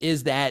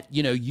is that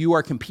you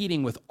are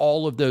competing with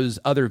all of those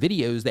other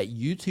videos that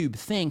YouTube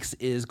thinks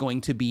is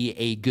going to be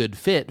a good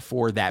fit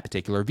for that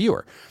particular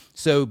viewer.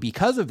 So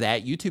because of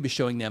that, YouTube is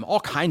showing them all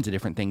kinds of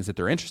different things that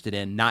they're interested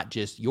in, not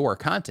just your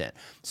content.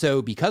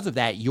 So because of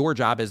that, your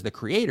job as the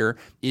creator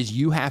is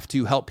you have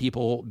to help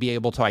people be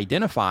able to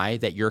identify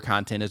that your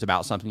content is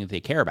about something that they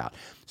care about.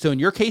 So in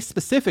your case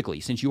specifically,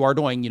 since you are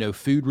doing,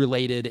 food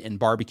related and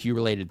barbecue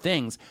related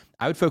things,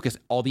 I would focus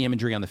all the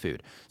imagery on the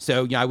food.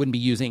 So, I wouldn't be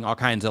using all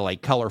kinds of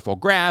like colorful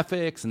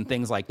graphics and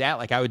things like that.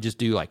 Like I would just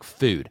do like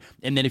food.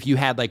 And then if you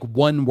had like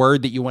one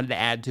word that you wanted to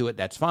add to it,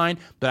 that's fine.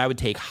 But I would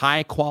take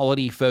high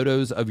quality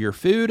photos of your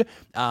food.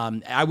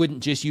 I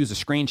wouldn't just use a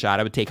screenshot.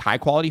 I would take high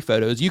quality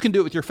photos. You can do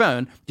it with your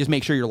phone. Just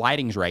make sure your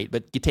lighting's right.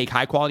 But you take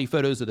high quality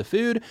photos of the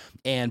food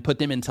and put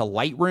them into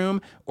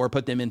Lightroom or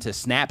put them into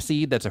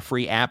Snapseed. That's a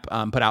free app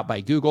put out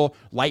by Google.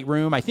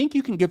 Lightroom, I think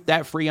you can get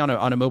that free on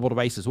a mobile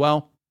device as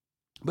well.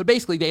 But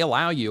basically, they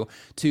allow you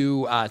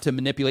to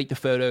manipulate the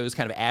photos,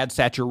 kind of add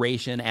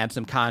saturation, add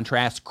some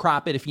contrast,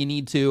 crop it if you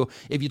need to.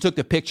 If you took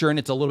the picture and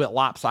it's a little bit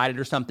lopsided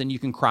or something, you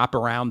can crop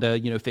around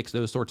to fix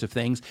those sorts of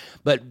things.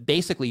 But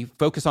basically,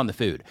 focus on the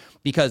food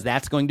because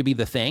that's going to be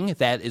the thing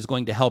that is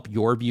going to help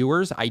your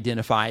viewers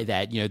identify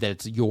that that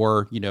it's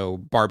your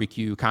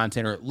barbecue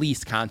content or at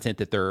least content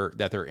that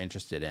they're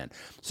interested in.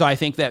 So I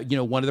think that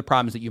one of the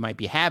problems that you might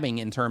be having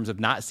in terms of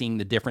not seeing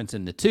the difference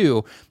in the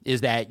two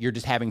is that you're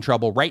just having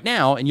trouble right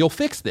now, and you'll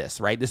fix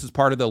this, right? This is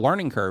part of the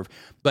learning curve.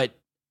 But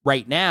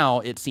right now,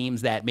 it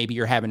seems that maybe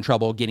you're having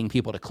trouble getting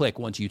people to click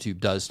once YouTube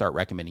does start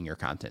recommending your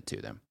content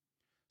to them.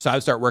 So I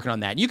would start working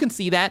on that. You can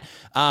see that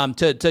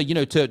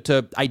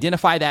to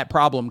identify that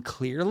problem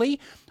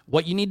clearly.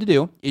 What you need to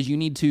do is you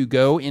need to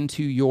go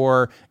into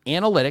your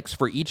analytics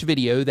for each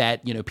video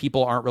that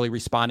people aren't really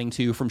responding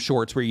to from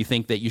shorts where you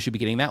think that you should be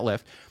getting that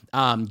lift.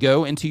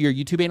 Go into your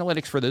YouTube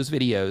analytics for those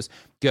videos,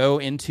 go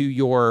into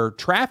your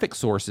traffic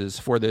sources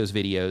for those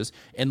videos,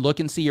 and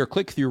look and see your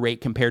click-through rate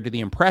compared to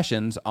the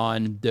impressions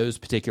on those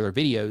particular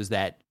videos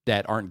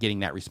that aren't getting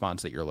that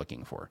response that you're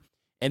looking for.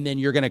 And then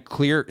you're going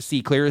to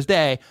see clear as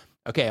day,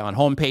 okay, on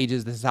home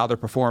pages, this is how they're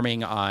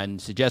performing. On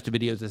suggested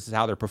videos, this is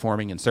how they're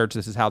performing. In search,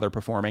 this is how they're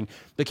performing.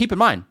 But keep in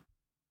mind,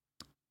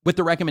 with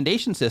the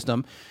recommendation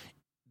system,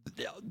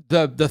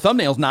 the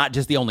thumbnail's not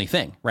just the only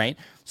thing, right?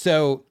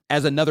 So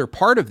as another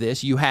part of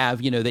this, you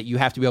have, that you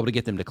have to be able to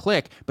get them to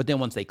click, but then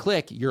once they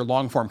click, your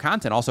long form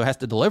content also has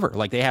to deliver.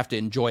 Like they have to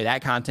enjoy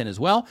that content as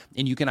well.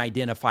 And you can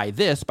identify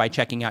this by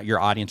checking out your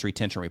audience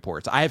retention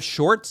reports. I have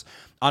shorts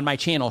on my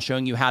channel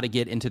showing you how to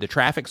get into the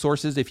traffic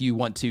sources. If you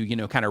want to,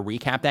 kind of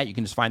recap that, you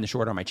can just find the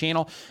short on my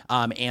channel.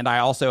 And I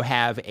also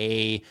have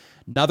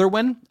another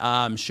one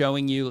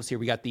showing you, let's see,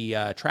 we got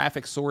the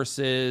traffic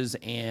sources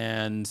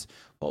and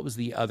what was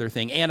the other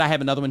thing? And I have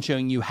another one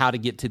showing you how to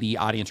get to the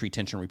audience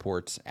retention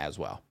reports as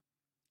well.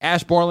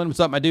 Ash Borland, what's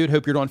up, my dude?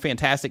 Hope you're doing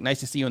fantastic. Nice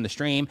to see you in the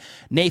stream.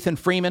 Nathan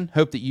Freeman,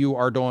 hope that you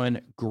are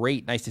doing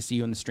great. Nice to see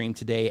you in the stream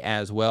today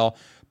as well.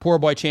 Poor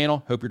Boy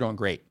Channel, hope you're doing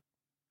great.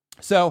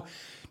 So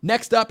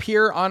next up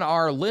here on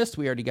our list,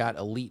 we already got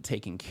Elite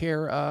taken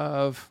care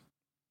of.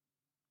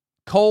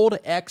 Cold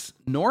X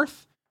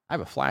North. I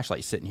have a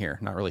flashlight sitting here.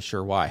 Not really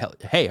sure why.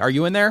 Hey, are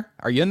you in there?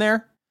 Are you in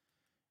there?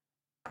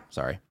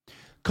 Sorry.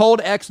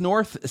 Cold X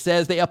North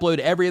says they upload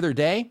every other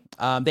day.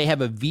 They have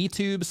a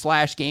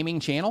VTube/gaming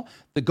channel.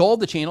 The goal of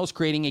the channel is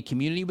creating a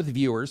community with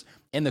viewers.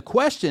 And the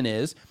question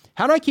is,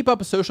 How do I keep up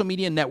with social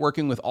media and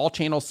networking with all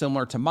channels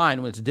similar to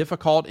mine when it's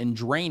difficult and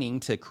draining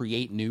to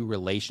create new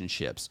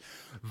relationships?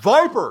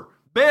 Viper,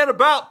 man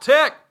about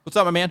tech. What's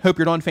up, my man? Hope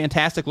you're doing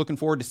fantastic. Looking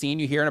forward to seeing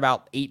you here in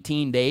about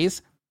 18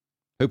 days.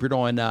 Hope you're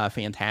doing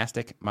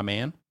fantastic, my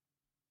man.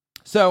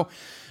 So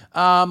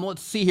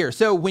let's see here.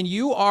 So when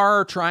you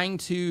are trying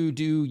to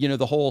do,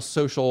 the whole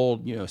social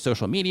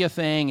media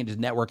thing and just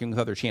networking with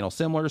other channels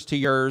similar to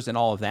yours and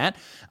all of that,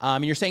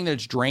 and you're saying that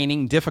it's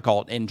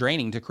difficult and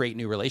draining to create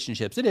new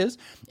relationships, it is.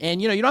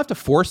 And, you don't have to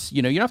force,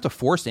 you don't have to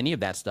force any of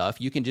that stuff.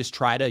 You can just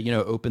try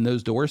to, open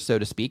those doors, so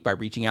to speak, by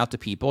reaching out to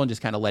people and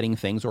just kind of letting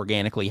things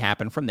organically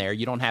happen from there.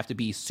 You don't have to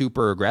be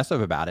super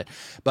aggressive about it.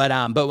 But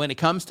when it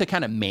comes to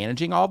kind of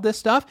managing all of this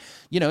stuff,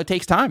 it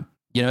takes time.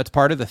 It's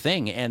part of the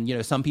thing.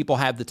 And, some people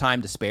have the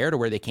time to spare to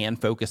where they can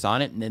focus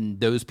on it. And then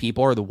those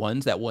people are the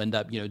ones that will end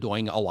up,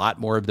 doing a lot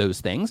more of those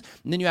things.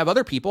 And then you have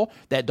other people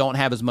that don't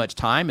have as much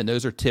time. And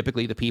those are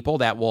typically the people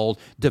that will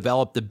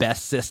develop the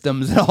best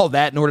systems and all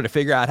that in order to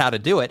figure out how to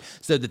do it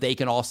so that they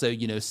can also,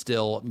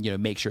 still,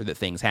 make sure that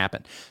things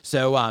happen.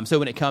 So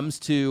when it comes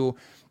to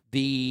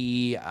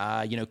the,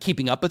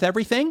 keeping up with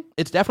everything,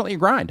 it's definitely a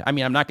grind. I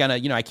mean, I'm not gonna,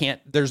 I can't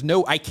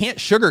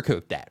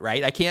sugarcoat that,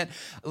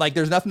 right?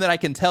 There's nothing that I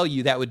can tell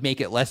you that would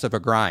make it less of a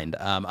grind,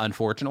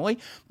 unfortunately.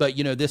 But,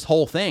 this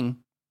whole thing,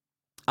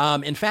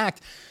 in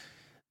fact,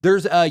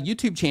 there's a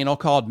YouTube channel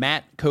called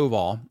Matt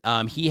Koval.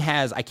 He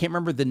has, I can't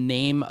remember the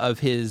name of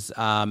his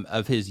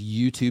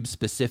YouTube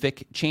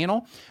specific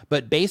channel,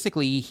 but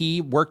basically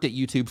he worked at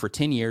YouTube for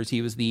 10 years.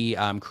 He was the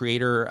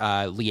creator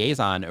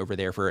liaison over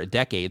there for a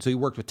decade. So he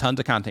worked with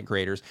tons of content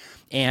creators.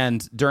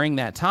 And during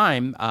that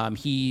time,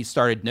 he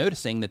started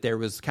noticing that there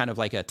was kind of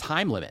like a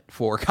time limit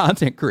for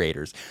content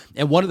creators.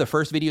 And one of the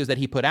first videos that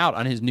he put out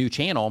on his new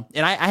channel,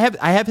 and I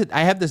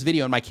have this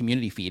video in my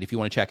community feed if you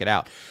want to check it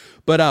out.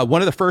 But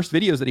one of the first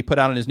videos that he put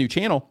out on his new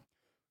channel,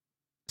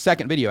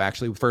 second video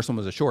actually, the first one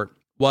was a short,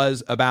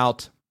 was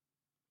about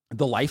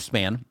the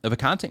lifespan of a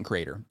content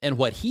creator. And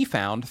what he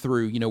found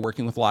through,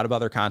 working with a lot of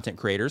other content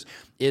creators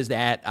is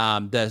that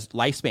the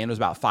lifespan was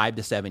about 5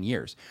 to 7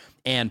 years.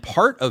 And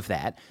part of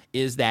that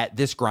is that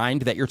this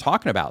grind that you're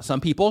talking about.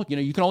 Some people,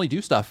 you can only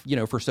do stuff,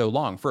 for so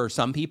long. For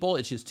some people,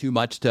 it's just too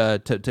much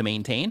to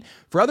maintain.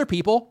 For other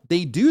people,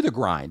 they do the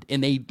grind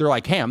and they're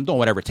like, hey, I'm doing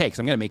whatever it takes.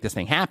 I'm going to make this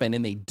thing happen.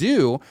 And they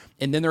do.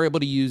 And then they're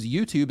able to use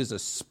YouTube as a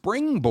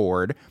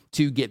springboard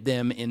to get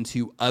them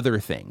into other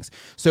things.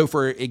 So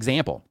for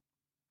example,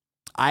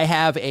 I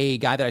have a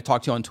guy that I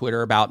talked to on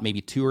Twitter about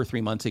maybe 2 or 3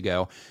 months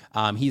ago.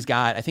 He's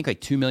got, I think, like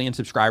 2 million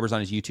subscribers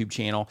on his YouTube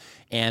channel.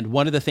 And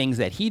one of the things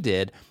that he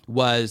did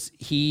was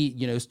he,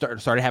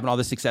 started having all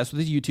this success with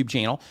his YouTube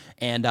channel.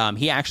 And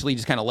he actually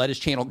just kind of let his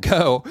channel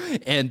go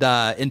and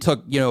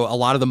took, a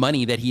lot of the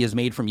money that he has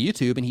made from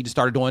YouTube and he just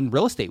started doing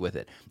real estate with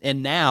it.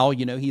 And now,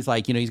 he's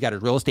like, he's got a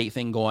real estate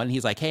thing going. And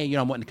he's like, hey,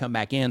 I'm wanting to come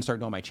back in,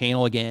 start doing my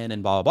channel again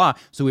and blah, blah,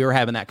 blah. So we were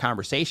having that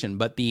conversation.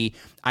 But the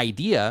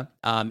idea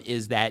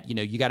is that,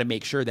 you got to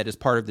make sure that as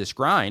part of this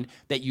grind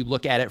that you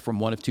look at it from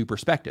one of two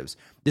perspectives.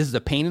 This is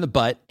a pain in the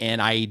butt and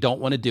I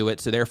don't want to do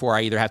it. So therefore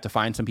I either have to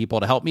find some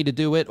people to help me to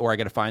do it, or I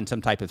got to find some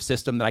type of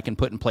system that I can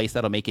put in place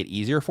that'll make it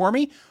easier for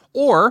me,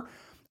 or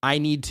I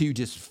need to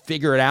just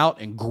figure it out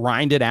and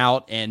grind it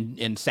out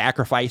and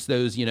sacrifice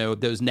those,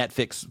 those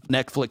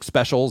Netflix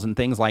specials and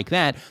things like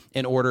that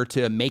in order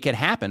to make it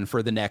happen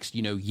for the next,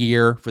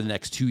 year, for the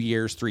next 2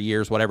 years, 3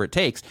 years, whatever it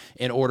takes,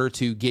 in order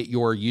to get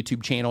your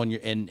YouTube channel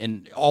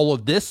and all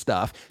of this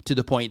stuff to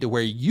the point to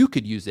where you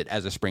could use it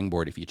as a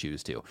springboard if you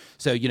choose to.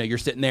 So, you're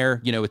sitting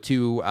there, with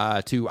two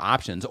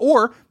options,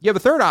 or you have a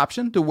third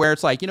option to where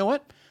it's like, you know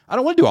what? I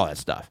don't want to do all that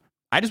stuff.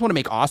 I just want to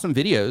make awesome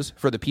videos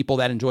for the people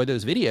that enjoy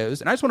those videos,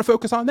 and I just want to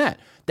focus on that.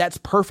 That's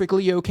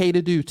perfectly okay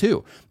to do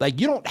too.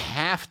 Like, you don't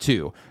have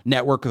to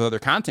network with other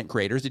content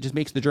creators. It just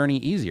makes the journey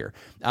easier.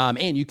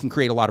 And you can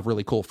create a lot of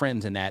really cool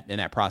friends in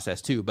that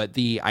process too. But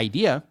the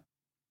idea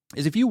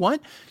is, if you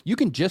want, you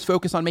can just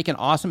focus on making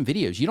awesome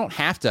videos. You don't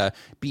have to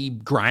be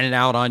grinding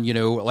out on,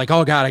 like,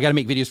 oh God, I got to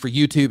make videos for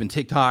YouTube and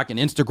TikTok and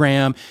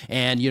Instagram.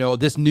 And,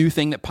 this new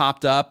thing that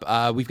popped up,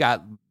 we've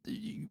got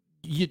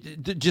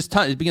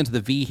it begins with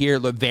a V here,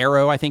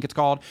 Vero, I think it's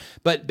called.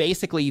 But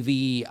basically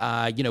we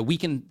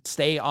can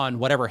stay on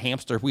whatever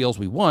hamster wheels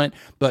we want,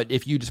 but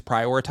if you just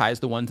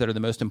prioritize the ones that are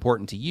the most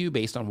important to you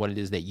based on what it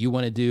is that you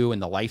want to do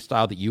and the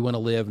lifestyle that you want to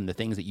live and the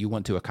things that you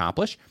want to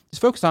accomplish,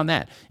 just focus on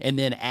that. And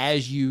then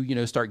as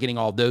you start getting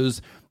all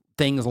those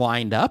things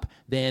lined up,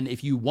 then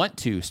if you want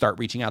to start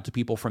reaching out to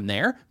people from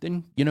there,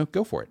 then,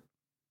 go for it.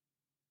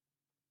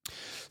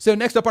 So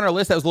next up on our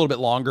list, that was a little bit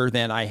longer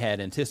than I had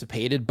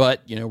anticipated,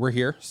 but we're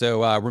here,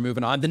 so we're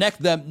moving on. The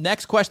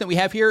next question that we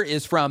have here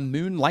is from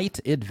Moonlight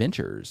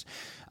Adventures.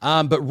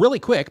 But really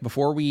quick,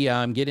 before we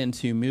get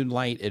into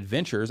Moonlight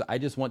Adventures, I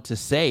just want to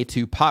say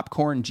to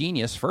Popcorn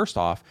Genius, first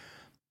off,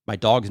 my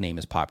dog's name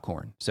is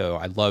Popcorn, so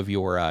I love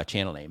your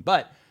channel name.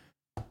 But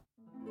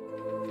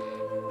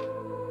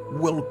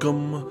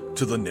welcome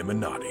to the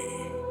Niminati.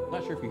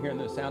 Not sure if you're hearing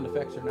those sound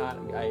effects or not.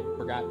 I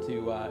forgot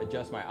to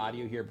adjust my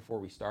audio here before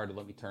we started.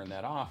 Let me turn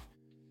that off.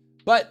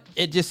 But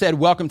it just said,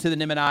 welcome to the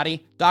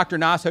Nimminati. Dr.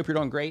 Nas, hope you're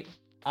doing great.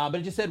 But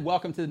it just said,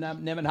 welcome to the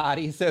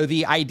Nimminati. So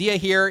the idea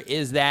here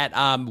is that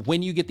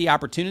when you get the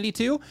opportunity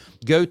to,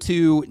 go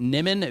to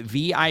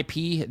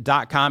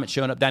nimminvip.com. It's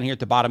showing up down here at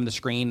the bottom of the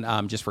screen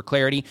just for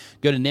clarity.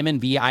 Go to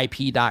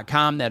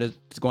nimminvip.com. That is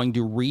going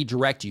to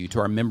redirect you to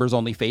our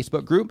members-only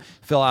Facebook group.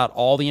 Fill out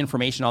all the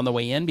information on the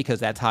way in because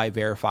that's how I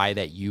verify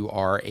that you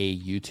are a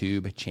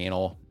YouTube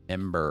channel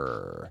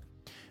member.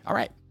 All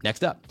right,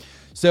 next up.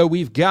 So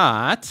we've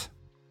got...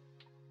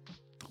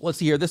 Let's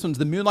see here. This one's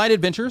the Moonlight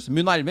Adventures.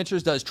 Moonlight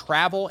Adventures does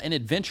travel and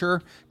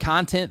adventure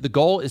content. The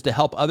goal is to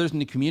help others in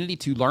the community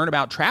to learn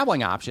about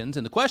traveling options.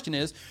 And the question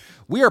is,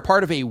 we are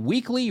part of a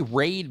weekly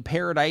Raid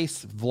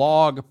Paradise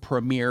vlog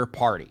premiere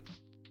party.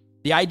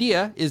 The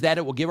idea is that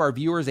it will give our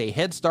viewers a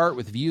head start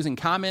with views and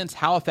comments.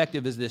 How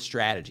effective is this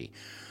strategy?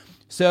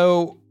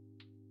 So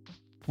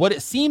what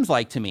it seems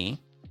like to me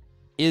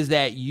is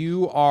that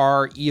you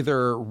are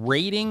either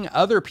raiding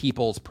other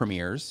people's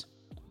premieres,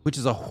 which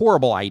is a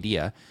horrible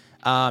idea.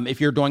 If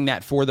you're doing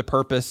that for the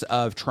purpose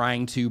of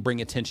trying to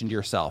bring attention to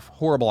yourself,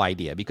 horrible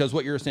idea, because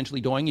what you're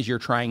essentially doing is you're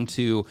trying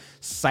to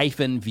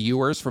siphon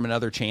viewers from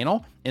another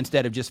channel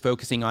instead of just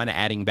focusing on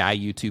adding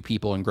value to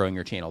people and growing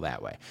your channel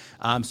that way.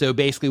 So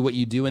basically what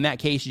you do in that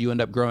case, you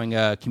end up growing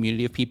a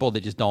community of people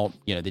that just don't,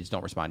 they just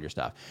don't respond to your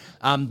stuff.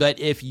 But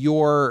if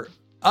your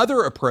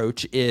other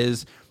approach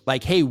is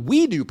like, hey,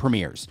 we do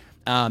premieres,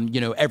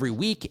 every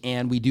week.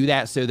 And we do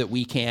that so that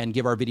we can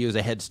give our videos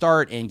a head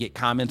start and get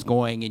comments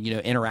going and,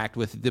 interact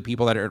with the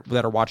people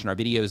that are watching our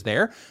videos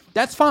there.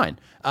 That's fine.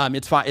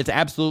 It's fine. It's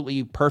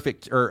absolutely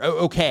perfect or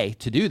okay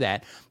to do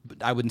that.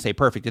 I wouldn't say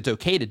perfect. It's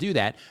okay to do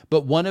that.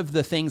 But one of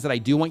the things that I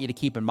do want you to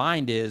keep in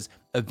mind is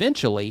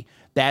eventually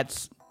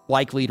that's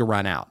likely to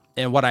run out.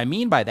 And what I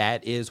mean by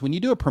that is when you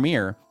do a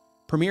premieres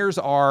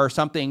are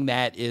something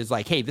that is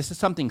like, hey, this is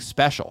something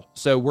special.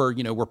 So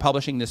we're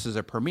publishing this as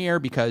a premiere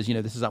because,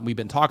 this is something we've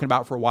been talking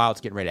about for a while. It's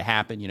getting ready to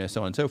happen,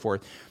 so on and so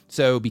forth.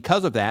 So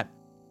because of that,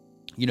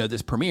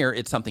 this premiere,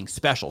 it's something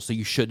special. So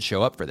you should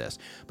show up for this.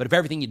 But if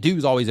everything you do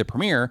is always a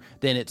premiere,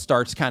 then it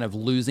starts kind of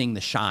losing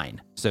the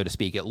shine, so to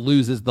speak. It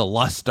loses the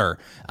luster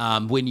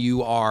when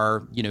you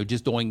are,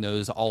 just doing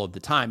those all of the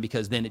time,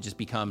 because then it just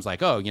becomes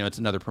like, oh, it's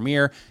another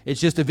premiere.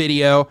 It's just a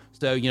video.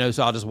 So,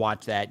 so I'll just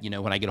watch that,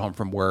 when I get home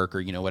from work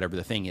or, whatever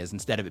the thing is,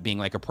 instead of it being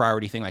like a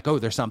priority thing, like, oh,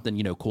 there's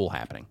something, cool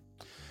happening.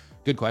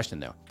 Good question,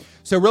 though.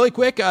 So really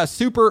quick,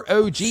 Super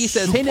OG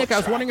says, hey, Nick, I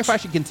was wondering if I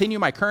should continue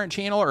my current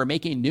channel or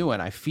make a new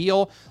one. I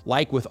feel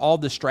like with all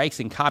the strikes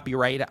and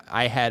copyright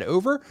I had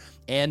over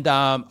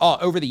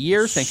the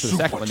years, thanks for the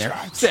second one there,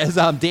 says,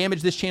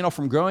 damage this channel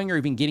from growing or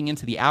even getting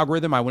into the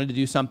algorithm. I wanted to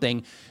do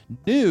something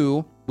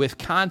new with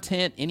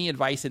content. Any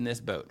advice in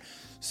this boat?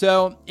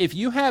 So if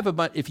you've had a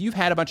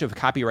bunch of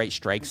copyright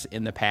strikes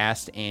in the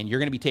past and you're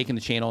going to be taking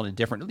the channel in a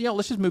different,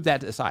 let's just move that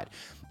to the side.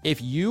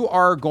 If you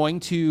are going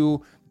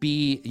to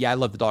I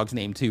love the dog's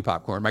name too,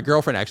 Popcorn. My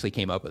girlfriend actually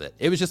came up with it.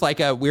 It was just like,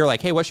 we were like,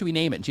 hey, what should we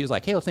name it? And she was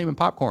like, hey, let's name him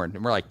Popcorn.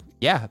 And we're like,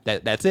 yeah,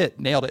 that's it.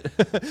 Nailed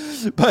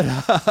it.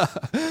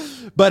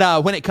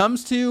 But when it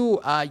comes to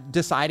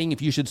deciding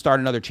if you should start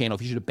another channel,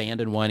 if you should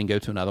abandon one and go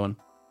to another one,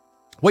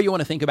 what you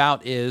want to think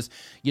about is,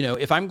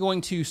 if I'm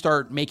going to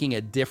start making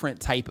a different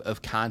type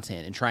of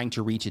content and trying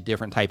to reach a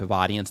different type of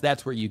audience,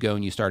 that's where you go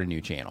and you start a new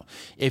channel.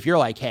 If you're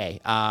like,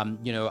 hey,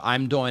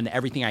 I'm doing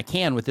everything I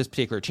can with this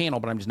particular channel,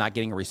 but I'm just not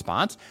getting a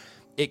response,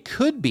 it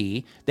could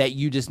be that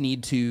you just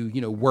need to,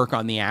 work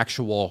on the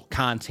actual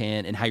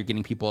content and how you're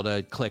getting people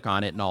to click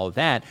on it and all of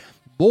that,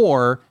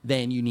 more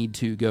than you need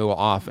to go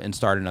off and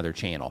start another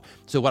channel.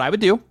 So what I would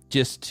do,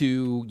 just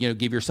to,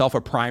 give yourself a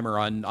primer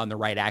on the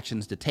right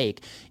actions to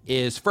take,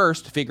 is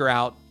first figure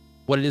out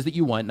what it is that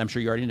you want. And I'm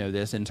sure you already know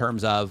this in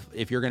terms of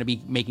if you're going to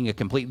be making a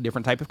completely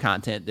different type of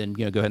content, then,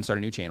 go ahead and start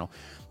a new channel.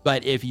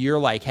 But if you're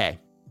like, hey,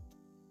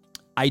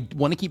 I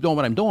want to keep doing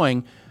what I'm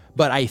doing,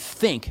 but I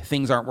think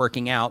things aren't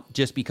working out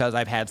just because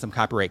I've had some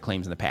copyright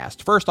claims in the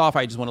past. First off,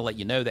 I just want to let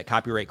you know that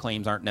copyright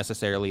claims aren't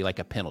necessarily like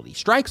a penalty.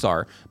 Strikes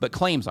are, but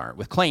claims aren't.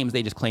 With claims,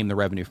 they just claim the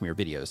revenue from your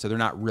videos, so they're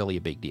not really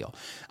a big deal.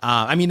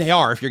 They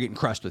are if you're getting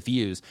crushed with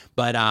views,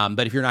 but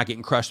if you're not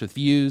getting crushed with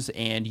views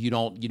and you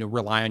don't,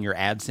 rely on your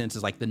AdSense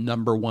as like the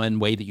number one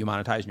way that you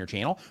monetize in your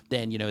channel,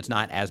 then, it's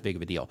not as big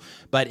of a deal.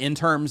 But in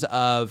terms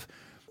of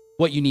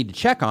what you need to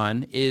check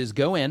on is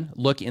go in,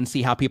 look and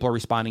see how people are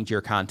responding to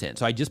your content.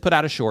 So I just put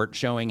out a short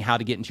showing how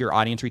to get into your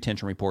audience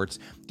retention reports.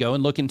 Go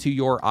and look into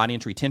your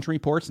audience retention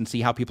reports and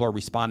see how people are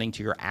responding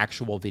to your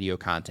actual video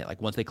content.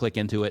 Like once they click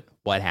into it,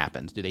 what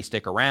happens? Do they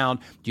stick around?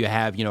 Do you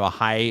have, a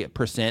high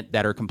percent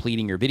that are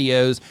completing your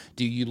videos?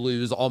 Do you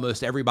lose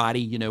almost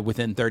everybody,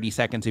 within 30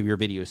 seconds of your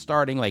video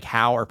starting? Like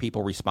how are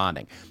people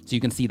responding? So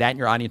you can see that in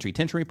your audience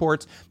retention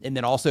reports, and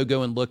then also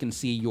go and look and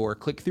see your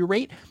click-through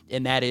rate.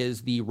 And that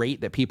is the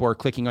rate that people are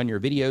clicking on your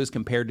videos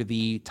compared to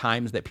the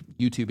times that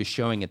YouTube is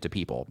showing it to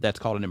people. That's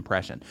called an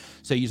impression.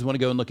 So you just want to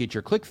go and look at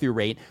your click-through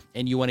rate,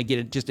 and you want to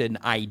get just an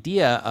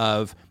idea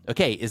of,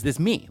 okay, is this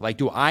me? Like,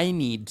 do I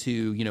need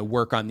to,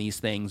 work on these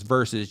things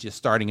versus just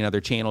starting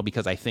another channel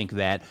because I think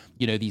that,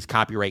 these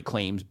copyright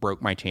claims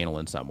broke my channel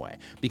in some way?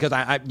 Because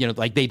I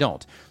they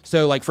don't.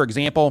 So like, for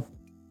example,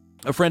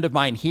 a friend of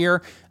mine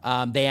here,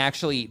 they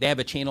have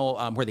a channel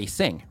where they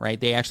sing, right?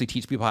 They actually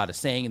teach people how to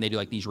sing, and they do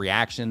like these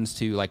reactions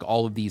to like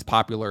all of these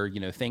popular,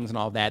 things and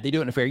all of that. They do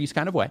it in a fair use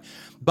kind of way,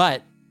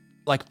 but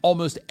like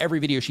almost every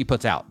video she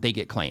puts out, they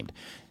get claimed.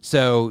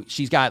 So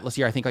she's got, let's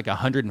see, I think like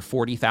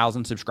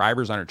 140,000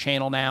 subscribers on her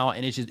channel now,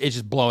 and it's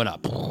just blowing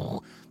up,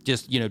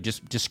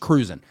 just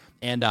cruising.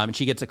 And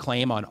she gets a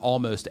claim on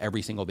almost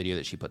every single video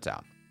that she puts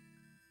out.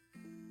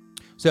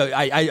 So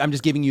I'm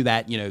just giving you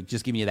that,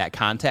 that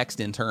context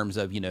in terms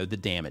of, the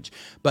damage.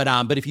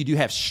 But if you do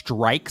have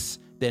strikes,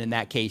 then in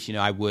that case,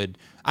 I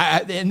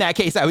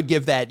would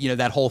give that,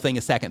 that whole thing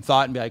a second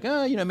thought and be like,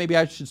 maybe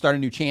I should start a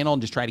new channel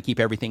and just try to keep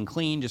everything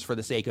clean just for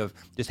the sake of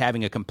just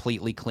having a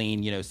completely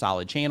clean,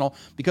 solid channel,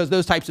 because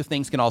those types of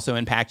things can also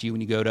impact you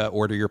when you go to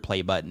order your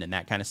play button and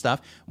that kind of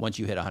stuff once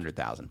you hit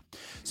 100,000.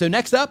 So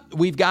next up,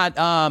 we've got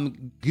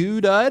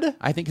Goodud,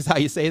 I think is how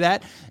you say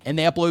that, and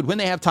they upload when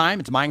they have time.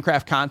 It's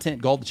Minecraft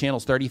content. Goal of the channel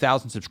is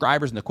 30,000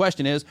 subscribers, and the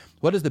question is,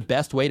 what is the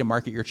best way to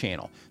market your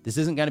channel? This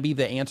isn't going to be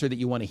the answer that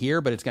you want to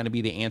hear, but it's going to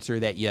be the answer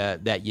that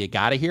you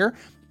got to hear.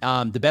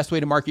 The best way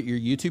to market your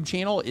YouTube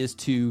channel is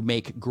to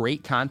make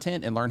great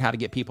content and learn how to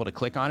get people to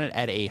click on it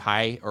at a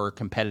high or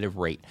competitive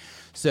rate.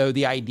 So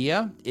the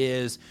idea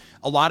is,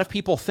 a lot of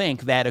people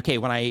think that, okay,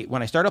 when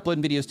I start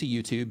uploading videos to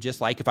YouTube,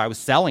 just like if I was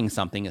selling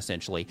something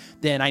essentially,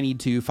 then I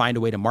need to find a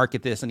way to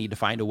market this. I need to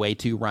find a way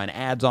to run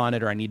ads on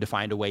it, or I need to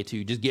find a way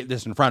to just get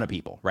this in front of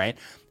people, right?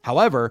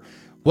 However,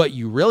 what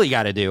you really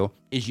got to do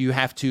is you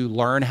have to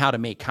learn how to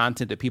make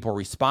content that people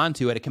respond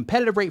to at a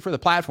competitive rate for the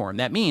platform.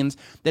 That means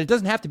that it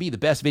doesn't have to be the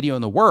best video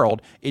in the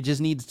world. It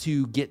just needs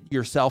to get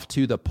yourself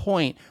to the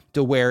point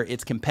to where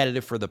it's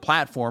competitive for the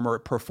platform, or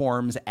it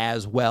performs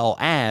as well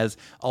as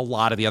a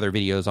lot of the other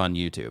videos on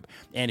YouTube.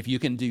 And if you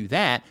can do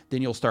that,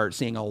 then you'll start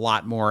seeing a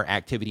lot more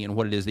activity in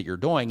what it is that you're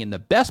doing. And the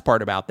best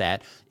part about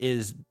that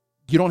is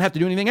you don't have to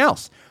do anything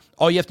else.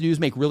 All you have to do is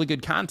make really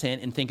good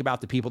content and think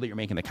about the people that you're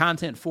making the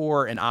content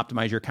for, and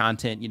optimize your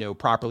content,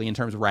 properly in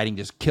terms of writing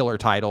just killer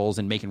titles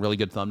and making really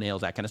good thumbnails,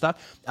 that kind of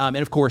stuff. And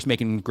of course,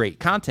 making great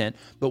content.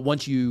 But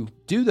once you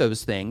do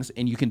those things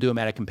and you can do them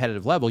at a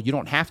competitive level, you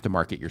don't have to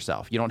market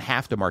yourself. You don't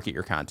have to market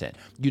your content.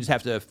 You just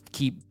have to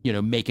keep,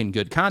 making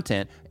good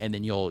content, and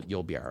then you'll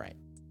be all right.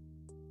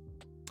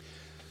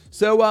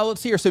 So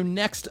let's see here. So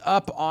next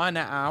up on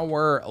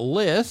our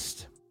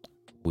list,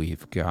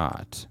 we've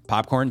got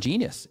Popcorn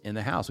Genius in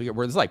the house.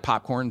 There's like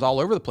popcorns all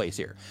over the place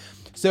here.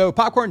 So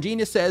Popcorn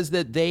Genius says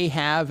that they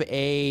have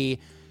a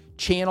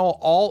channel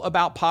all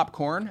about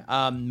popcorn.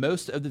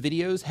 Most of the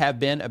videos have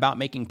been about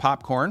making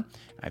popcorn.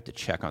 I have to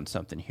check on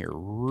something here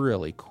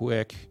really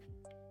quick.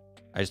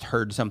 I just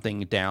heard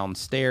something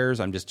downstairs.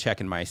 I'm just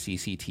checking my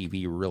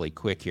CCTV really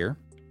quick here.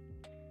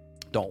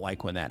 Don't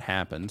like when that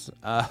happens.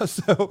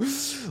 So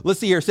let's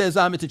see here. It says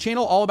it's a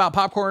channel all about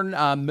popcorn.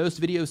 Most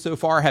videos so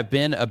far have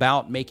been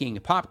about making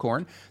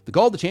popcorn. The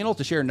goal of the channel is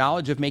to share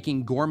knowledge of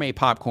making gourmet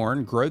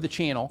popcorn, grow the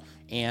channel,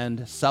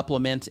 and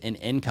supplement an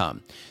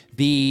income.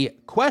 The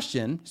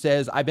question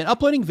says, I've been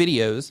uploading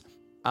videos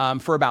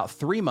for about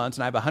 3 months,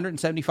 and I have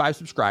 175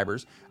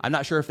 subscribers. I'm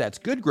not sure if that's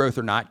good growth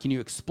or not. Can you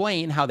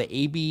explain how the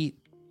A/B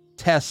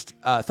test,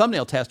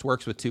 thumbnail test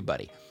works with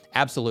TubeBuddy?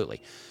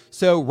 Absolutely.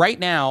 So right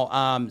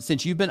now,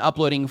 since you've been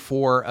uploading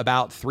for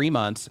about 3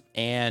 months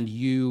and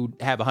you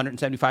have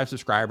 175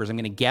 subscribers, I'm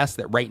going to guess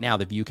that right now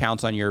the view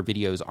counts on your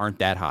videos aren't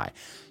that high.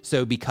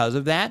 So because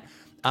of that,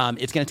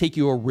 it's going to take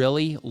you a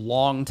really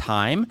long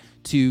time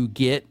to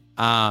get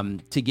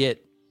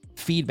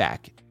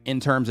feedback in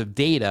terms of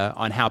data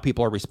on how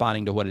people are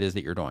responding to what it is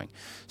that you're doing.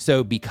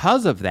 So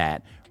because of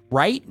that,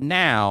 right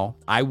now,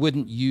 I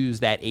wouldn't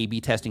use that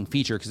A/B testing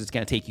feature because it's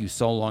going to take you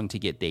so long to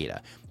get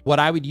data. What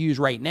I would use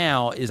right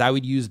now is I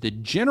would use the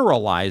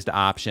generalized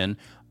option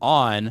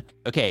on,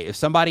 okay, if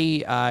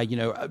somebody,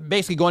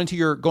 basically going into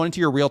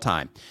your real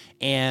time,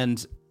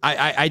 and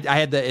I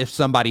had the if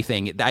somebody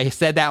thing. I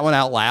said that one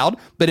out loud,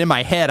 but in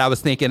my head, I was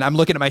thinking, I'm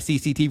looking at my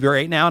CCTV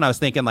right now, and I was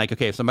thinking like,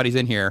 okay, if somebody's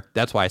in here,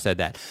 that's why I said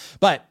that.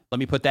 But let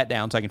me put that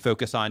down so I can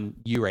focus on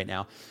you right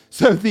now.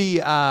 So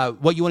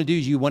what you want to do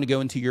is you want to go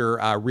into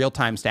your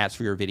real-time stats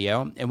for your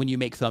video, and when you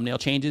make thumbnail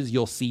changes,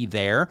 you'll see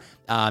there,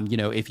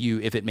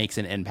 if it makes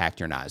an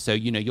impact or not. So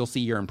you'll see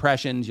your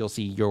impressions, you'll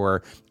see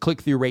your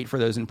click-through rate for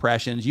those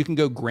impressions. You can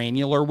go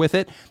granular with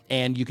it,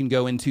 and you can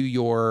go into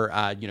your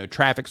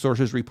traffic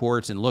sources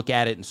reports and look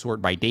at it and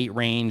sort by date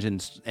range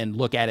and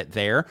look at it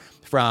there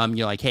from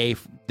like, hey,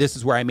 this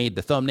is where I made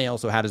the thumbnail,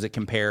 so how does it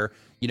compare?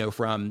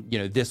 From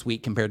this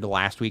week compared to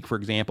last week, for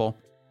example.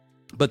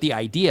 But the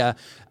idea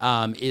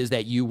is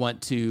that you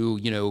want to,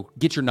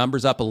 get your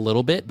numbers up a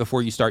little bit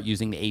before you start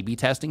using the A/B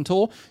testing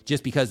tool,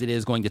 just because it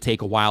is going to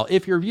take a while.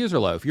 If your views are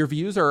low, if your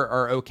views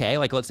are okay,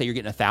 like let's say you're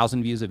getting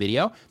 1,000 views a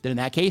video, then in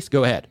that case,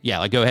 go ahead. Yeah,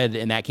 like go ahead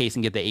in that case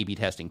and get the A/B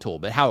testing tool.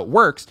 But how it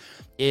works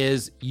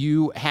is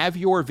you have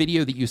your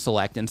video that you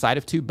select inside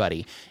of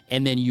TubeBuddy,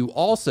 and then you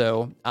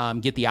also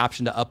get the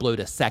option to upload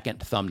a second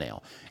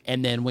thumbnail.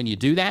 And then when you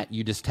do that,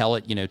 you just tell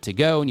it, to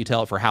go, and you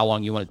tell it for how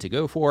long you want it to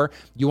go for.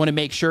 You want to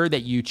make sure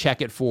that you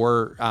check it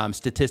for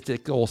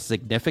statistical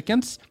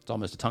significance. It's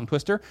almost a tongue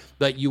twister,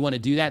 but you want to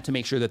do that to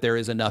make sure that there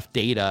is enough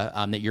data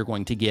that you're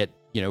going to get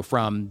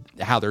from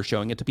how they're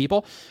showing it to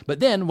people. But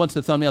then once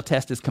the thumbnail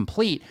test is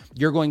complete,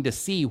 you're going to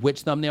see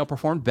which thumbnail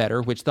performed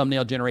better, which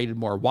thumbnail generated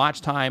more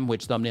watch time,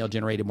 which thumbnail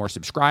generated more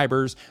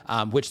subscribers,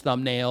 which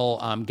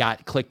thumbnail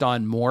got clicked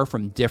on more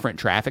from different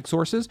traffic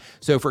sources.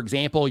 So for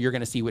example, you're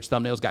going to see which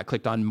thumbnails got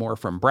clicked on more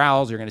from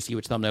browse. You're going to see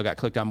which thumbnail got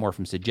clicked on more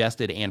from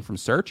suggested and from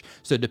search.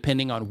 So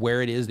depending on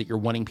where it is that you're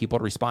wanting people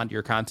to respond to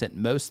your content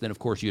most, then of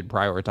course you'd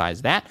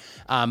prioritize that.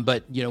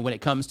 But when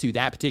it comes to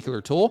that particular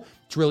tool,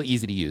 it's really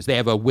easy to use. They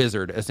have a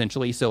wizard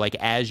essentially. So like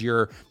as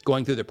you're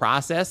going through the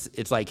process,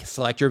 it's like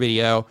select your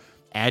video,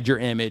 add your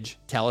image,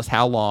 tell us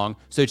how long.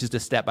 So it's just a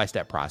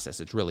step-by-step process.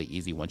 It's really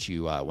easy once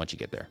you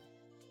get there.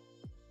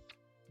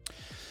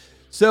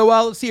 So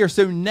let's see here.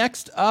 So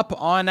next up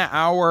on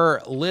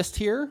our list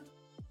here.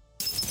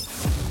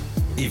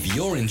 If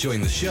you're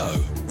enjoying the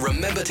show,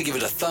 remember to give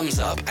it a thumbs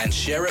up and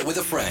share it with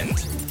a friend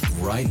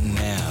right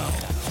now.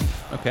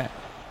 Okay.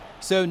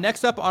 So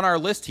next up on our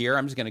list here,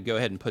 I'm just going to go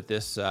ahead and put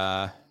this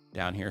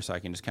down here so I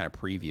can just kind of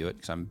preview it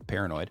because I'm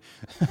paranoid.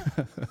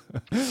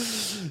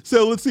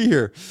 So let's see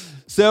here.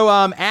 So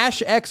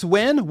Ash X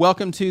Win,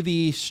 welcome to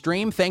the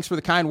stream. Thanks for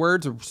the kind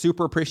words.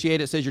 Super appreciate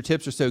it. Says your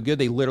tips are so good.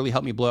 They literally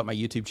help me blow up my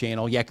YouTube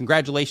channel. Yeah,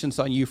 congratulations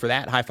on you for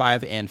that. High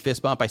five and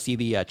fist bump. I see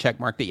the check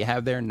mark that you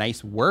have there.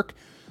 Nice work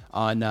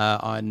on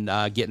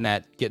getting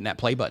that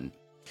play button.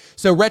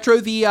 So Retro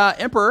the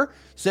Emperor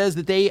says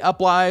that they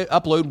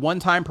upload one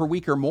time per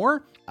week or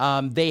more.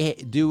 They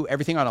do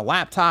everything on a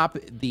laptop.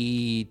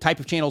 The type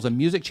of channel is a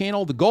music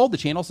channel. The goal of the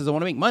channel says I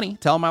want to make money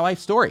telling my life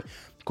story.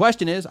 The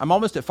question is, I'm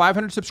almost at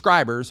 500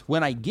 subscribers.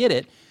 When I get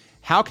it,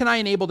 how can I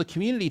enable the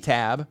community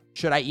tab?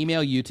 Should I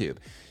email YouTube?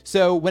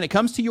 So when it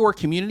comes to your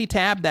community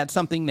tab, that's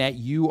something that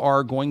you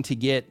are going to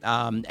get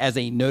as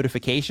a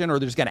notification, or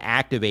they're just going to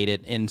activate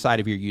it inside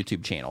of your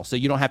YouTube channel. So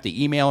you don't have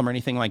to email them or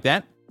anything like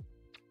that.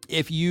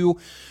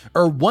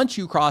 Once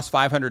you cross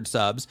 500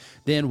 subs,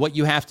 then what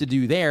you have to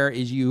do there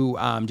is you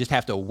just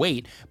have to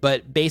wait.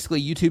 But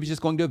basically, YouTube is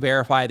just going to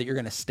verify that you're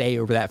going to stay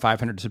over that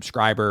 500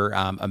 subscriber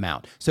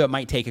amount. So it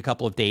might take a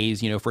couple of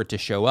days, for it to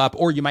show up,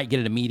 or you might get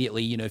it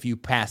immediately, if you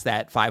pass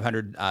that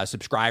 500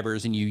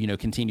 subscribers and you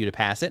continue to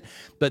pass it.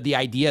 But the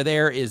idea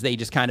there is they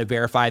just kind of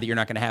verify that you're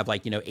not going to have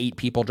 8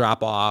 people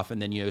drop off,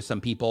 and then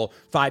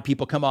 5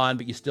 people come on,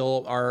 but you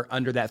still are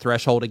under that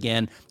threshold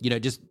again.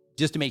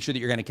 Just to make sure that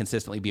you're going to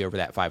consistently be over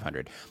that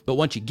 500. But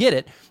once you get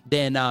it,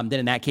 then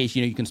in that case,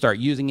 you can start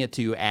using it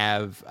to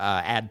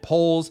add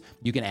polls.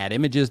 You can add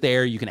images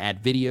there. You can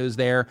add videos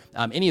there.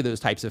 Any of those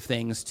types of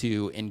things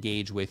to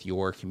engage with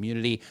your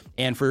community.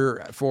 And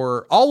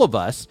for all of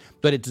us,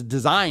 but it's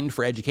designed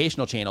for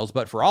educational channels.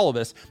 But for all of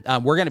us,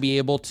 we're going to be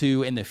able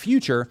to in the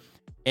future.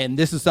 And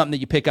this is something that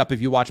you pick up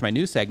if you watch my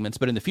news segments.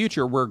 But in the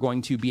future, we're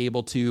going to be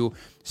able to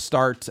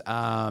start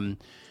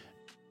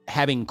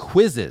having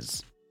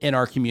quizzes in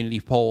our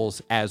community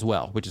polls as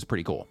well, which is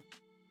pretty cool.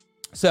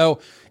 So,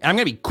 and I'm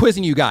going to be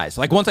quizzing you guys.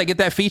 Once I get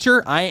that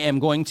feature, I am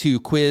going to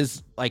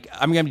quiz, I'm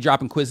going to be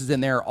dropping quizzes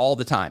in there all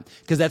the time,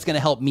 because that's going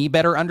to help me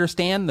better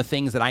understand the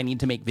things that I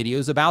need to make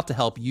videos about to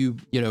help you,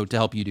 to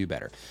help you do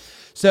better.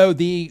 So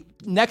the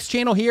next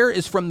channel here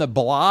is from the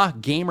Blah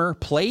Gamer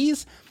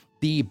Plays.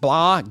 The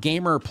Blah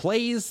Gamer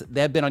Plays,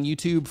 they've been on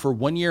YouTube for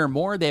 1 year or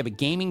more. They have a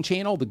gaming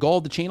channel. The goal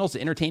of the channel is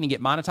to entertain and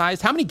get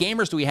monetized. How many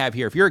gamers do we have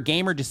here? If you're a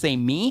gamer, just say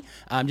me,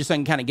 just so I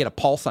can kind of get a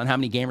pulse on how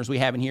many gamers we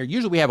have in here.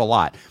 Usually we have a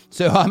lot.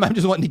 So I'm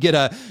just wanting to get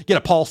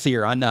a pulse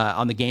here on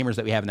the gamers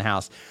that we have in the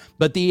house.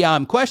 But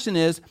the question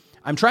is,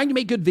 I'm trying to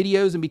make good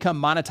videos and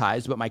become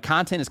monetized, but my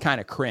content is kind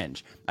of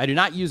cringe. I do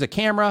not use a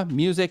camera,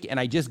 music,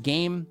 and I just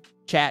game,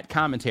 chat,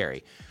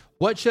 commentary.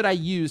 What should I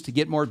use to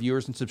get more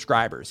viewers and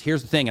subscribers?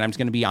 Here's the thing, and I'm just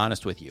going to be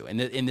honest with you. And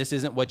this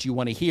isn't what you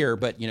want to hear,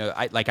 but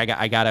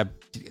I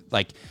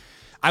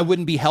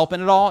wouldn't be helping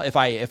at all if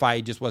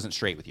I just wasn't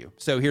straight with you.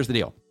 So here's the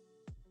deal.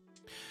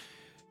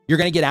 You're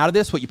going to get out of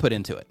this what you put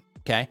into it.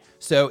 Okay.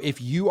 So if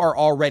you are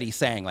already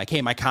saying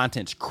hey, my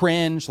content's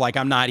cringe,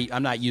 I'm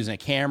not using a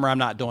camera, I'm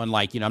not doing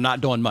I'm not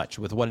doing much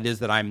with what it is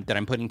that I'm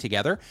putting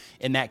together.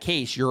 In that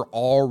case, you're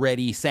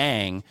already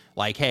saying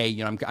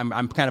hey,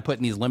 I'm kind of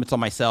putting these limits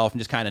on myself and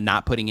just kind of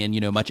not putting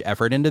in, much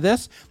effort into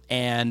this.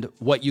 And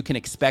what you can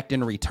expect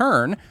in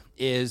return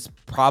is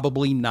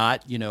probably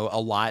not, a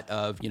lot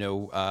of,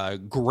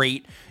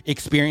 great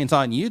experience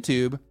on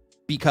YouTube,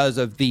 because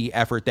of the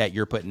effort that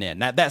you're putting in.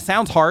 That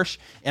sounds harsh,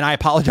 and I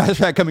apologize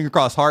for that coming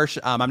across harsh.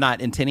 I'm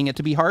not intending it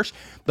to be harsh,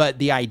 but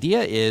the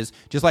idea is,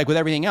 just like with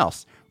everything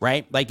else,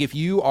 right? Like if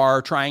you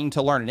are trying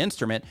to learn an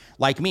instrument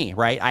like me,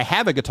 right? I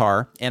have a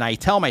guitar and I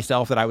tell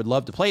myself that I would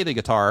love to play the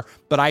guitar,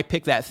 but I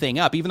pick that thing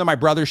up, even though my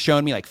brother's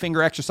shown me like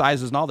finger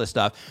exercises and all this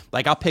stuff,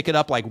 like I'll pick it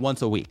up like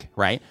once a week,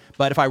 right?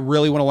 But if I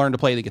really want to learn to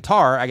play the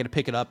guitar, I got to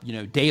pick it up,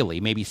 daily,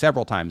 maybe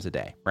several times a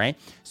day, right?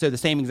 So the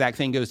same exact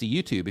thing goes to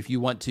YouTube. If you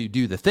want to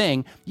do the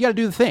thing, you got to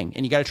do the thing,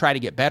 and you got to try to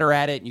get better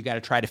at it. And you got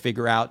to try to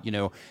figure out,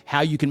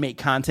 how you can make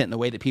content in the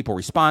way that people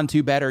respond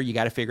to better. You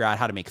got to figure out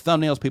how to make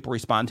thumbnails people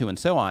respond to and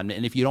so on.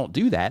 And if you don't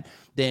do that,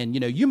 then,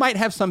 you might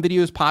have some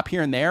videos pop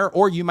here and there,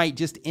 or you might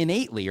just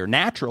innately or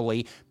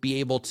naturally be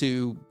able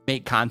to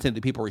make content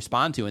that people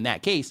respond to. In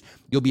that case,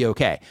 you'll be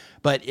okay.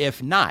 But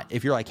if not,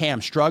 if you're like, hey,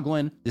 I'm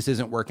struggling, this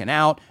isn't working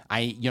out,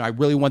 I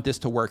really want this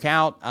to work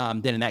out,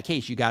 then in that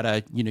case, you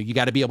gotta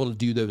be able to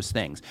do those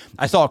things.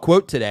 I saw a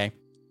quote today.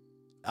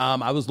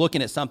 I was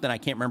looking at something, I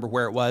can't remember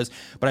where it was,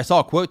 but I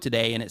saw a quote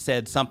today and it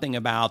said something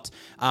about,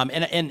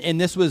 and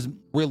this was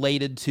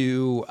related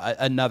to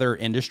another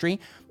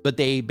industry, but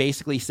they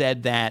basically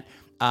said that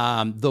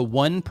the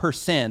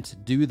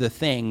 1% do the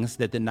things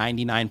that the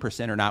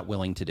 99% are not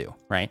willing to do,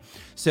 right?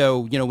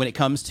 So, when it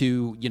comes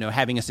to,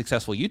 having a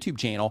successful YouTube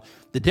channel,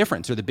 the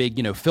difference, or the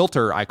big,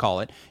 filter, I call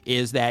it,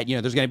 is that,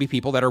 there's going to be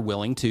people that are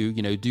willing to,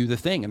 do the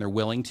thing, and they're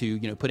willing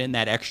to, put in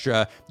that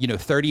extra,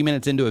 30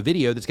 minutes into a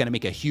video that's going to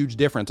make a huge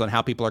difference on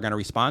how people are going to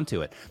respond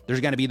to it.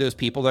 There's going to be those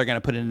people that are going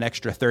to put in an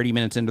extra 30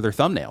 minutes into their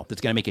thumbnail that's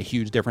going to make a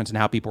huge difference in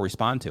how people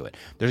respond to it.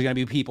 There's going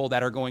to be people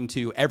that are going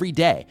to every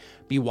day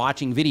be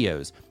watching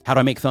videos. How do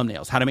I make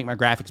thumbnails? How to make my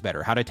graphics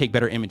better? How do I take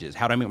better images?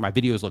 How do I make my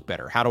videos look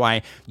better? How do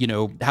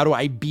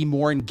I be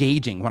more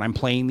engaging when I'm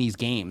playing these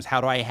games? How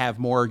do I have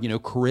more,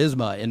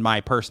 charisma in my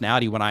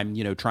personality when I'm,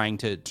 trying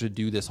to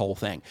do this whole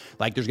thing?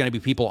 Like there's going to be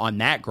people on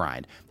that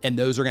grind, and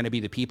those are going to be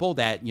the people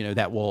that,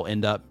 that will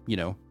end up,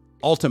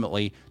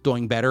 ultimately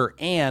doing better,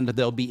 and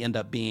they'll end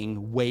up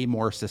being way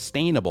more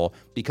sustainable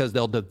because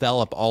they'll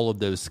develop all of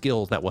those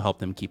skills that will help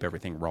them keep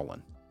everything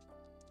rolling.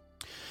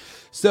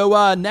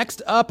 So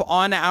next up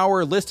on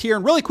our list here,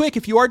 and really quick,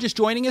 if you are just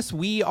joining us,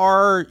 we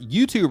are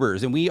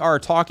YouTubers, and we are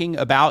talking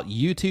about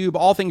YouTube,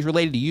 all things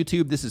related to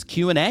YouTube. This is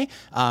Q&A,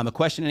 a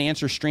question and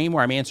answer stream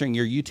where I'm answering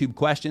your YouTube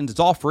questions. It's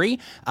all free.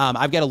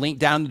 I've got a link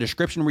down in the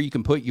description where you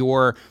can put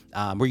your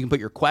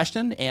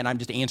question, and I'm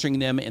just answering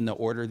them in the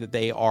order that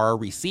they are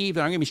received.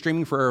 And I'm going to be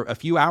streaming for a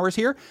few hours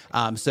here,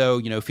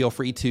 so feel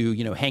free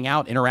to hang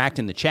out, interact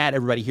in the chat.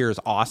 Everybody here is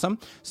awesome.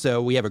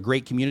 So we have a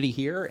great community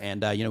here,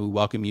 and we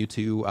welcome you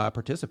to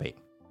participate.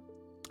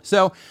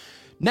 So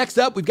next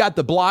up, we've got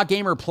the Blog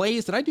Gamer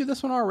Plays. Did I do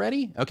this one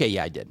already? Okay,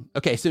 yeah, I did.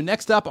 Okay, so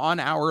next up on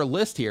our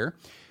list here,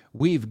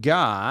 we've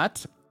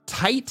got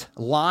Tight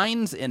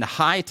Lines and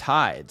High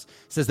Tides.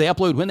 It says they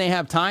upload when they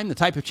have time. The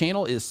type of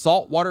channel is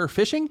saltwater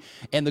fishing,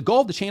 and the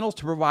goal of the channel is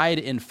to provide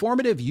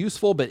informative,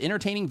 useful, but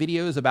entertaining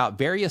videos about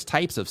various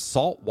types of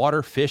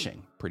saltwater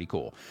fishing. Pretty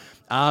cool.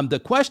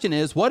 The question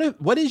is,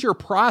 what is your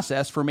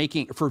process for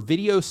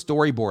video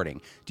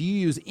storyboarding? Do you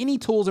use any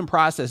tools and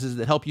processes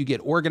that help you get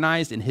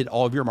organized and hit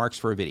all of your marks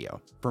for a video?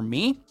 For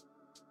me,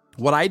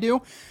 what I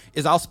do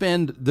is I'll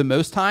spend the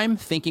most time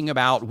thinking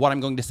about what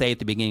I'm going to say at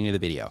the beginning of the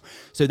video.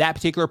 So that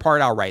particular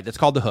part I'll write. That's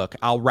called the hook.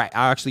 I'll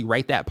actually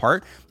write that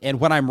part. And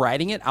when I'm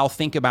writing it, I'll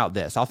think about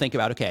this. I'll think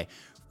about, okay,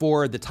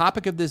 for the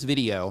topic of this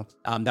video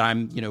that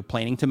I'm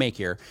planning to make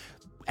here,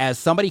 as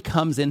somebody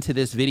comes into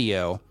this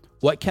video,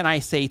 what can I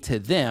say to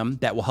them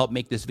that will help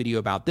make this video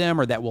about them,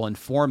 or that will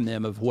inform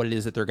them of what it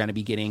is that they're going to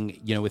be getting,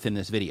 within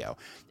this video?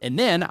 And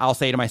then I'll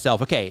say to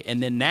myself, okay,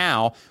 and then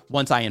now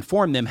once I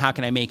inform them, how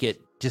can I make it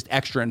just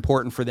extra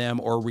important for them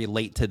or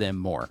relate to them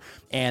more?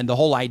 And the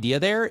whole idea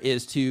there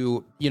is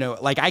to,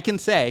 like I can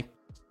say,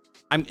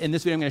 in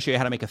this video, I'm going to show you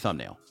how to make a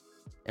thumbnail.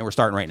 And we're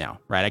starting right now,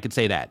 right? I could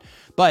say that.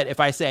 But if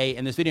I say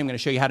in this video, I'm going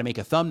to show you how to make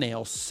a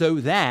thumbnail so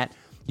that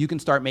you can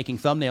start making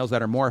thumbnails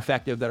that are more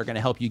effective, that are going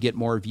to help you get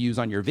more views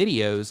on your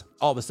videos,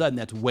 all of a sudden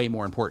that's way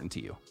more important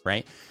to you,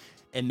 right?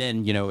 And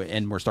then,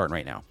 and we're starting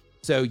right now.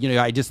 So,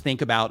 I just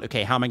think about,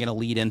 okay, how am I going to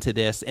lead into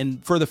this?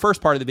 And for the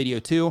first part of the video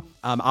too,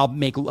 I'll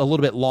make a little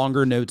bit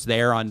longer notes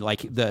there on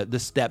like the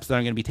steps that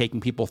I'm going to be taking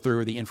people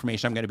through, the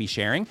information I'm going to be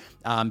sharing,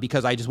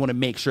 because I just want to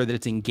make sure that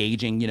it's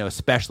engaging,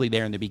 especially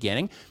there in the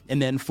beginning.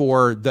 And then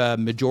for the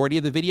majority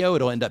of the video,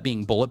 it'll end up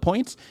being bullet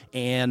points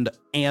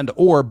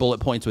or bullet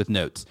points with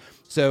notes.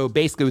 So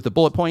basically with the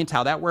bullet points,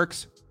 how that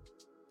works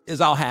is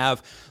I'll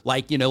have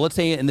let's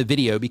say in the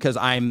video, because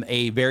I'm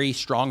a very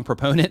strong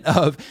proponent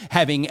of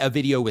having a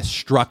video with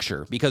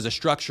structure, because a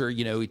structure,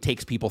 it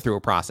takes people through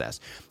a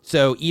process.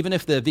 So even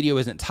if the video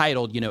isn't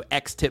titled,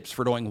 X tips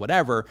for doing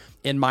whatever,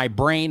 in my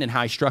brain and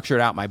how I structured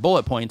out my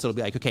bullet points, it'll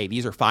be like, okay,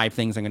 these are 5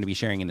 things I'm going to be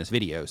sharing in this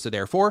video. So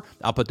therefore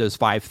I'll put those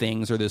 5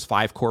 things or those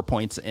 5 core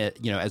points,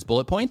 as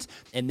bullet points.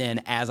 And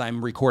then as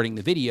I'm recording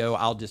the video,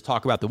 I'll just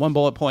talk about the one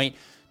bullet point,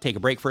 take a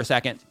break for a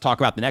second, talk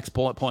about the next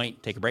bullet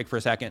point, take a break for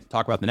a second,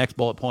 talk about the next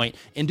bullet point,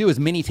 and do as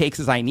many takes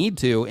as I need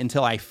to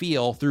until I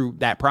feel through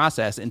that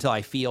process, until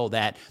I feel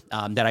that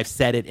that I've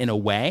said it in a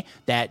way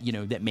that,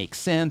 that makes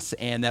sense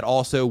and that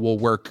also will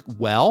work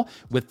well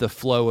with the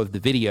flow of the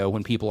video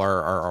when people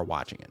are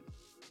watching it.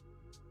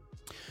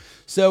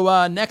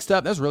 So next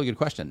up, that's a really good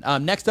question.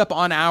 Next up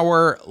on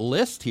our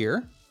list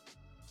here,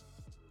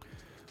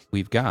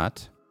 we've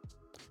got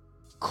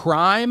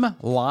crime,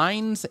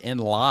 lines, and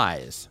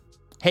lies.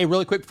 Hey,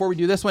 really quick before we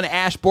do this one,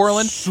 Ash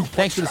Borland,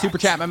 thanks for the super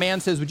chat, my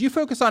man, says, would you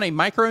focus on a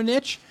micro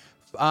niche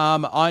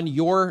on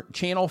your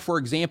channel, for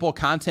example,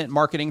 content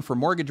marketing for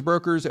mortgage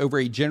brokers over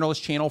a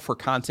generalist channel for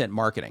content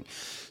marketing?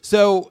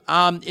 So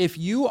if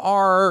you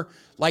are,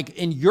 like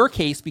in your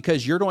case,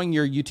 because you're doing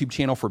your YouTube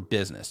channel for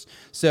business.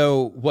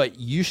 So what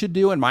you should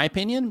do, in my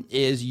opinion,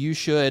 is you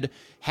should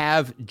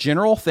have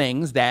general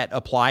things that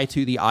apply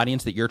to the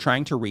audience that you're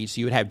trying to reach. So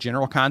you would have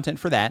general content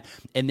for that.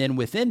 And then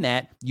within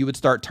that, you would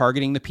start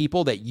targeting the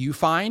people that you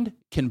find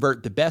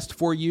convert the best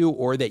for you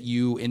or that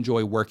you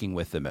enjoy working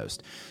with the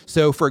most.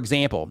 So for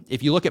example,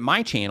 if you look at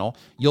my channel,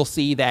 you'll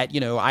see that,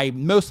 I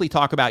mostly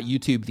talk about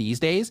YouTube these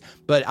days,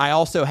 but I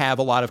also have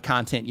a lot of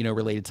content,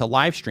 related to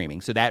live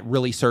streaming. So that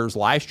really serves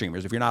live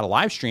streamers. If you're not a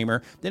live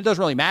streamer, then it doesn't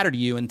really matter to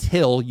you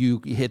until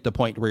you hit the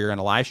point where you're going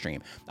to live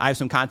stream. I have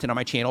some content on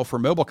my channel for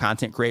mobile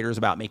content creators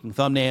about making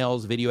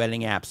thumbnails, video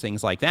editing apps,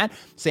 things like that.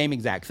 Same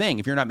exact thing.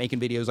 If you're not making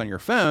videos on your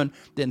phone,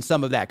 then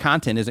some of that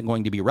content isn't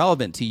going to be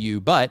relevant to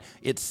you, but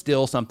it's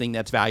still something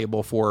that's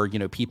valuable for,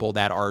 people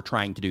that are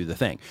trying to do the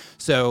thing.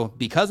 So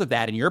because of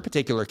that, in your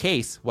particular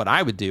case, what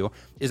I would do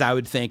is I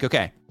would think,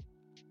 okay,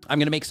 I'm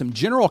going to make some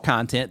general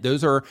content.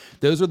 Those are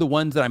the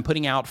ones that I'm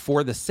putting out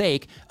for the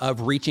sake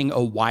of reaching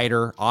a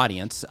wider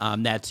audience.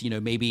 That's,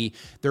 maybe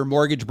they're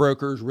mortgage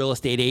brokers, real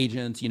estate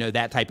agents,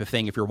 that type of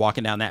thing, if you're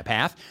walking down that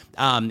path.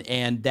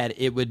 And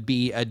that it would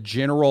be a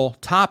general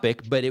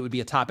topic, but it would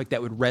be a topic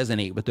that would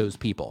resonate with those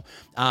people.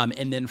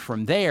 And then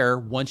from there,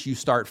 once you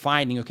start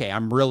finding, okay,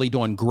 I'm really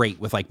doing great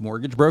with like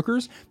mortgage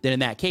brokers, then in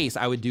that case,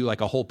 I would do like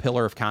a whole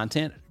pillar of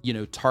content,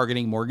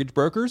 targeting mortgage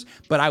brokers,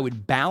 but I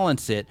would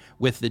balance it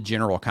with the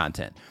general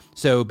content.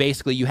 So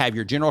basically you have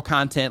your general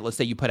content. Let's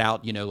say you put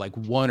out, like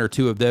one or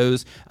two of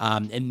those,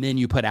 and then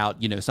you put out,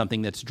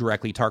 something that's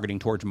directly targeting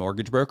towards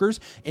mortgage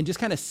brokers, and just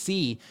kind of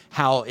see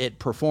how it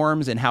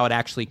performs and how it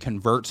actually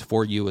converts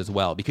for you as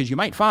well. Because you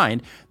might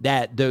find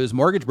that those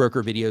mortgage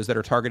broker videos that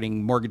are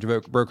targeting mortgage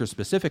brokers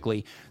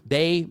specifically,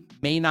 they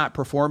may not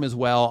perform as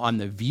well on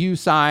the view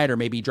side or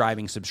maybe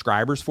driving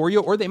subscribers for you,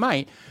 or they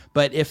might.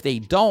 But if they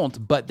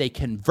don't, but they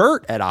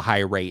convert at a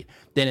high rate,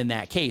 then in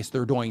that case,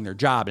 they're doing their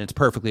job, and it's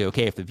perfectly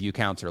okay if the view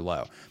counts are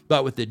low.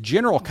 But with the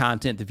general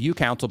content, the view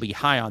counts will be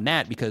high on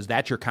that because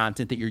that's your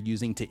content that you're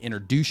using to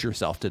introduce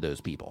yourself to those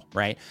people,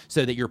 right?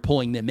 So that you're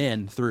pulling them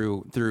in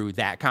through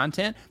that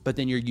content, but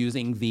then you're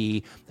using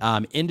the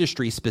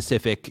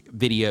industry-specific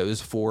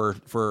videos for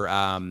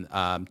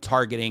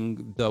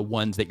targeting the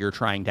ones that you're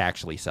trying to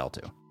actually sell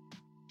to.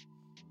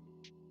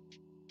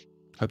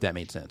 Hope that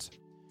made sense.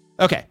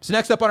 Okay, so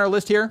next up on our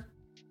list here,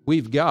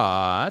 we've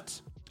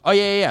got,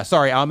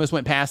 sorry, I almost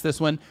went past this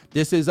one.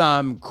 This is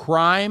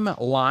Crime,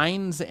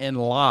 Lines,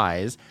 and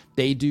Lies.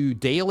 They do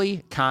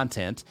daily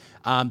content.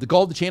 The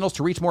goal of the channel is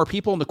to reach more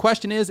people, and the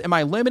question is, am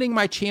I limiting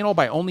my channel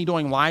by only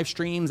doing live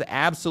streams?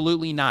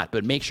 Absolutely not,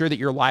 but make sure that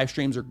your live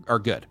streams are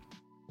good.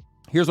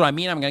 Here's what I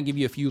mean. I'm going to give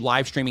you a few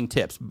live streaming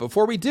tips.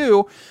 Before we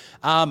do,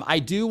 I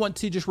do want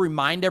to just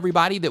remind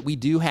everybody that we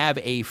do have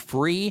a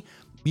free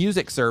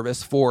music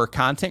service for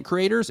content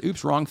creators.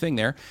 Oops, wrong thing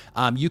there.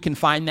 You can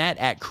find that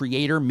at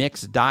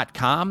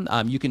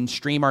creatormix.com. You can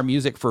stream our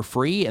music for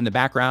free in the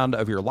background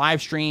of your live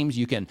streams.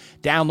 You can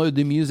download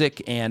the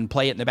music and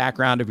play it in the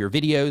background of your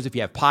videos. If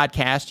you have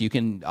podcasts, you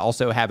can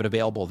also have it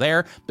available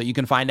there, but you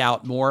can find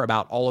out more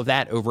about all of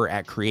that over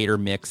at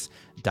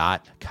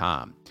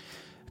creatormix.com.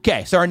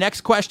 Okay, so our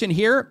next question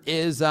here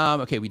is,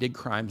 we did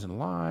crimes and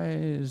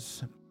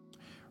lies.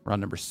 We're on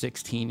number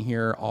 16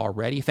 here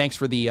already. Thanks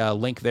for the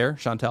link there,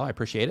 Chantel. I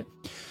appreciate it.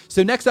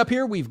 So next up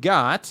here, we've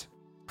got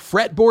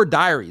Fretboard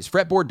Diaries.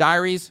 Fretboard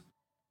Diaries,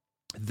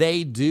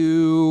 they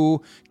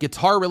do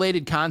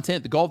guitar-related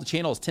content. The goal of the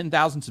channel is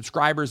 10,000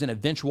 subscribers and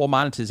eventual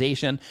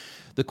monetization.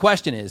 The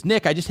question is,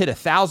 Nick, I just hit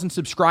 1,000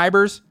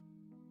 subscribers.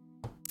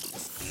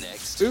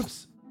 Next.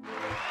 Oops.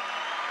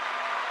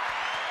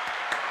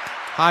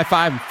 High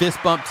five and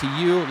fist bump to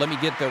you. Let me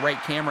get the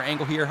right camera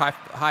angle here. High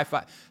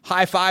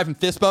five and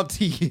fist bump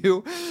to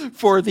you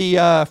for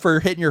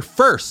hitting your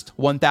first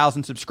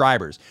 1,000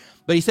 subscribers.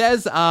 But he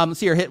says, let's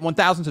see here, hit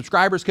 1,000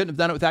 subscribers. Couldn't have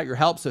done it without your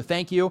help, so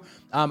thank you.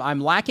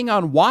 I'm lacking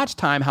on watch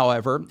time,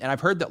 however, and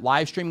I've heard that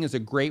live streaming is a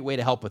great way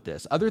to help with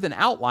this. Other than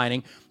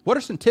outlining, what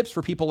are some tips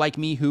for people like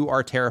me who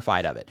are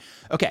terrified of it?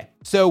 Okay,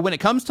 so when it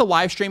comes to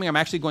live streaming, I'm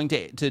actually going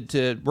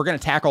to we're going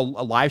to tackle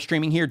a live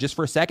streaming here just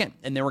for a second,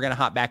 and then we're going to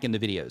hop back into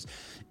videos,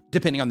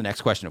 depending on the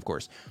next question, of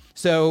course.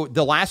 So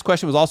the last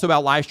question was also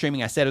about live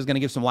streaming. I said I was going to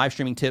give some live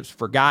streaming tips,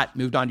 forgot,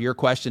 moved on to your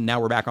question. Now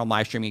we're back on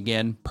live streaming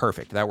again.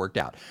 Perfect. That worked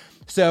out.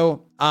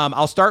 So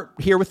I'll start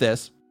here with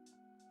this.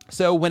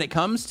 So when it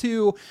comes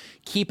to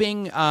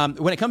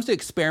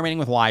experimenting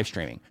with live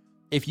streaming,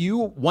 if you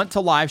want to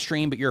live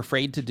stream, but you're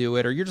afraid to do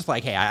it, or you're just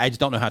like, hey, I just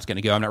don't know how it's going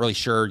to go. I'm not really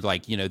sure,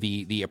 like,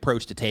 the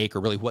approach to take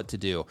or really what to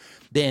do.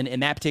 Then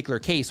in that particular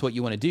case, what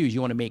you want to do is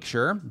you want to make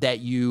sure that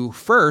you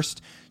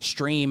first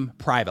stream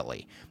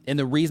privately. And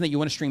the reason that you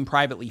want to stream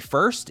privately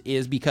first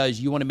is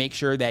because you want to make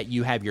sure that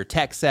you have your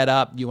tech set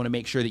up. You want to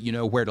make sure that you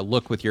know where to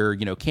look with your,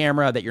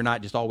 camera, that you're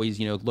not just always,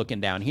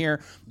 looking down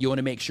here. You want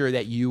to make sure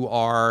that you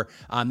are,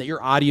 that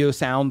your audio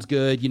sounds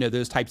good,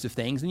 those types of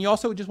things. And you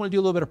also just want to do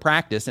a little bit of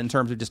practice in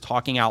terms of just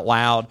talking out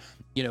loud,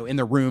 in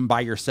the room by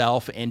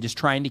yourself, and just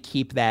trying to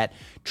keep that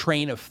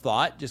train of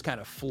thought just kind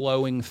of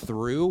flowing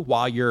through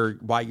while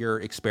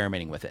you're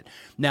experimenting with it.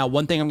 Now,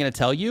 one thing I'm going to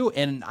tell you,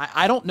 and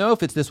I don't know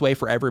if it's this way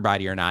for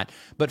everybody or not,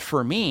 but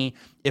for me,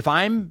 if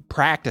I'm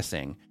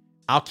practicing,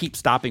 I'll keep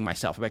stopping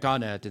myself. I'm like, oh,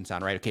 no, it didn't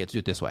sound right. Okay, let's do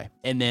it this way.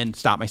 And then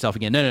stop myself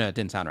again. No, it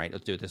didn't sound right.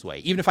 Let's do it this way.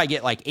 Even if I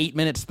get like 8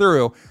 minutes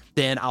through,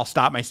 then I'll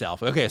stop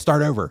myself. Okay,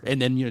 start over, and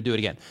then, do it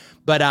again.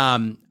 But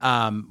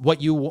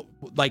what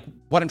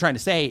I'm trying to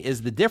say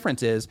is the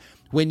difference is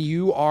when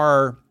you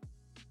are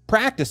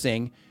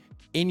practicing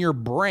in your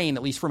brain,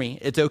 at least for me,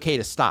 it's okay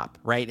to stop,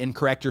 right? And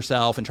correct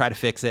yourself and try to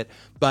fix it.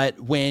 But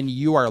when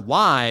you are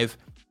live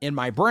in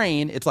my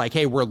brain, it's like,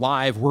 hey, we're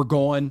live, we're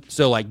going.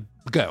 So like,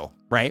 go.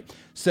 Right.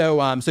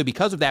 So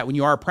because of that, when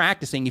you are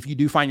practicing, if you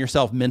do find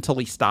yourself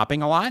mentally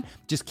stopping a lot,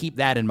 just keep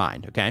that in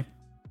mind. Okay.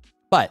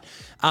 But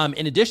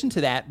in addition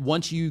to that,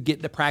 once you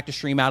get the practice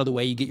stream out of the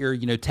way, you get your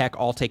tech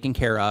all taken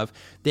care of,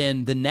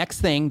 then the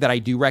next thing that I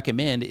do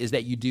recommend is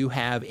that you do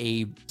have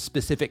a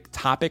specific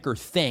topic or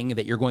thing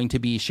that you're going to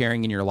be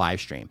sharing in your live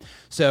stream.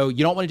 So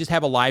you don't want to just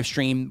have a live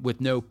stream with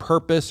no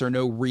purpose or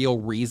no real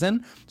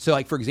reason. So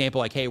like, for example,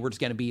 like, hey, we're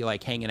just going to be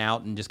like hanging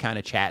out and just kind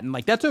of chatting.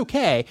 Like, that's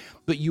okay,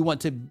 but you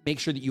want to make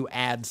sure that you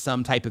add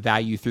some type of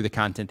value through the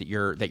content that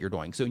you're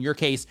doing. So in your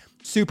case,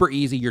 super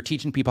easy. You're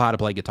teaching people how to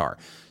play guitar.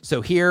 So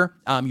here,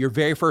 your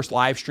very first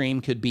live stream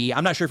could be,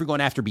 I'm not sure if you're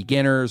going after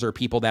beginners or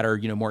people that are,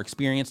 more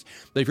experienced,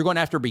 but if you're going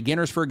after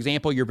beginners, for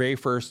example, your very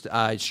first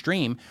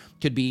stream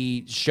could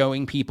be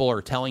showing people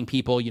or telling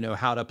people,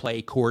 how to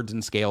play chords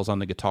and scales on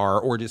the guitar,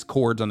 or just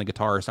chords on the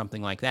guitar or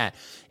something like that.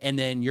 And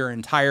then your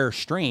entire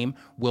stream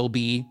will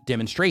be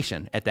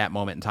demonstration at that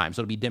moment in time.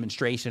 So it'll be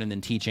demonstration and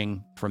then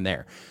teaching from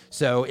there.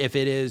 So if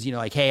it is,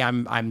 like, hey,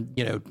 I'm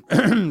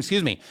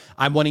excuse me,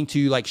 I'm wanting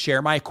to like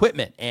share my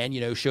equipment and,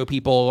 show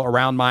people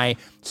around my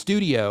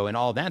studio and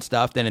all of that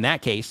stuff, then in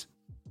that case,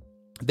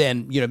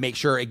 then, make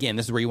sure, again,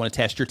 this is where you want to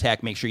test your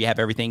tech, make sure you have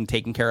everything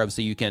taken care of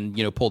so you can,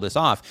 pull this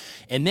off,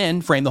 and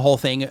then frame the whole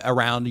thing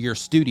around your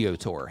studio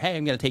tour. Hey,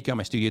 I'm going to take you on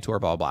my studio tour,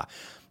 blah, blah, blah.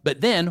 But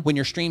then when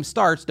your stream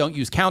starts, don't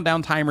use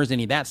countdown timers,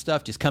 any of that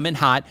stuff. Just come in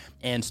hot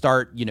and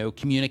start,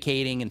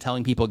 communicating and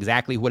telling people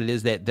exactly what it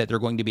is that they're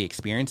going to be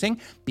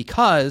experiencing,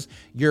 because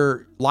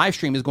your live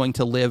stream is going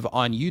to live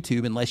on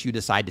YouTube unless you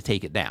decide to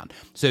take it down.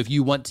 So if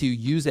you want to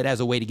use it as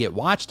a way to get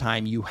watch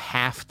time, you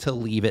have to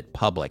leave it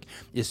public.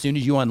 As soon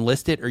as you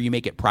unlist it or you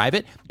make it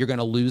private, you're going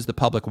to lose the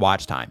public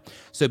watch time.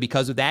 So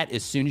because of that,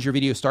 as soon as your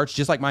video starts,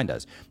 just like mine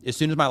does, as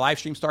soon as my live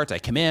stream starts, I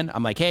come in,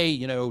 I'm like,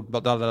 hey, blah, blah,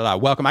 blah, blah,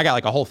 welcome. I got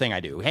like a whole thing I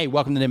do. Hey,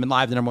 welcome to Nim and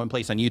Live, the number one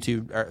place on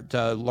YouTube, or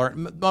to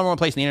learn, number one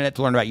place on the internet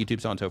to learn about YouTube,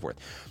 so on and so forth.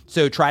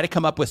 So try to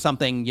come up with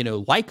something,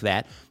 like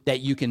that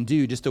you can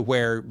do just to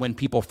where when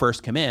people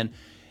first come in,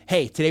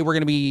 hey, today we're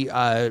going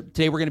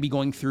to be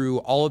going through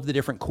all of the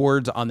different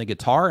chords on the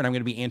guitar, and I'm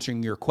going to be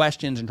answering your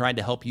questions and trying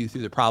to help you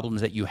through the problems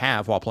that you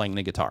have while playing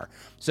the guitar.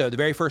 So the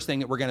very first thing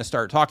that we're going to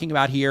start talking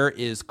about here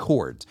is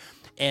chords.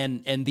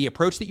 And the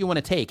approach that you want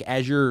to take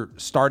as you're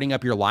starting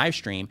up your live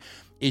stream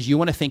is you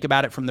want to think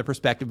about it from the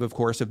perspective, of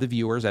course, of the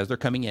viewers as they're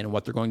coming in and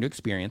what they're going to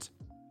experience.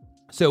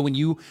 So when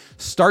you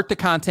start the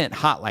content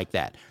hot like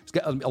that,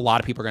 a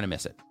lot of people are going to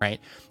miss it, right?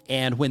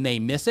 And when they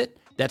miss it,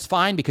 that's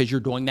fine, because you're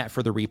doing that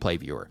for the replay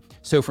viewer.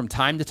 So from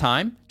time to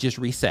time, just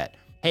reset.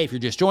 Hey, if you're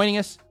just joining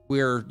us,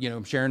 we're,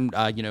 sharing,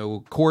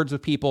 chords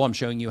with people. I'm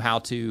showing you how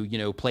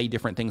to, play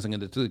different things on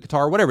the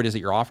guitar, whatever it is that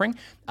you're offering.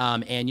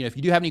 And, if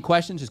you do have any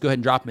questions, just go ahead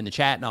and drop them in the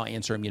chat and I'll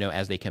answer them,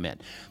 as they come in.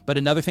 But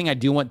another thing I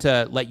do want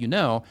to let you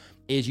know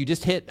is you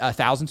just hit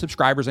 1,000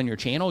 subscribers on your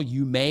channel.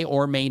 You may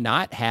or may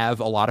not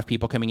have a lot of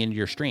people coming into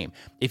your stream.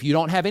 If you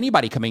don't have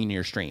anybody coming into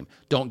your stream,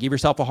 don't give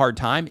yourself a hard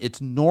time. It's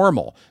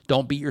normal.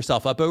 Don't beat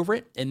yourself up over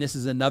it. And this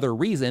is another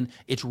reason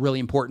it's really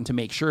important to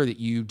make sure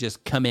that you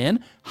just come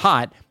in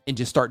hot and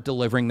just start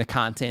delivering the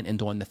content and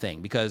doing the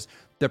thing, because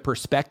the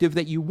perspective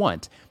that you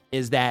want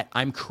is that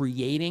I'm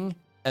creating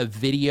a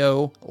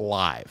video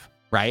live,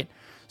 right?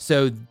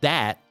 So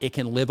that it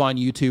can live on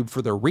YouTube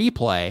for the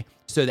replay,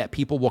 so that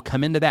people will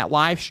come into that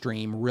live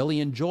stream, really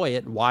enjoy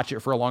it, watch it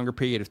for a longer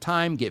period of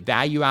time, get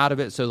value out of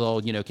it, so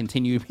they'll,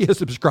 continue to be a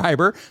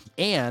subscriber,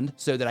 and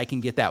so that I can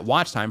get that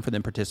watch time for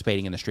them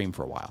participating in the stream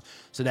for a while.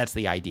 So that's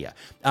the idea.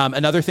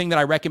 Another thing that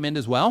I recommend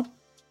as well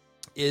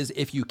is,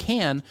 if you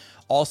can,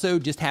 also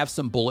just have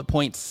some bullet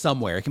points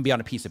somewhere. It can be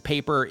on a piece of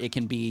paper. It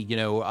can be,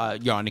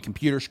 you're on a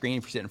computer screen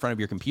if you sit in front of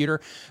your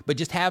computer, but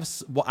just have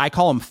what I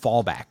call them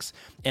fallbacks.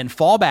 And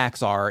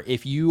fallbacks are,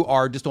 if you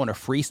are just on a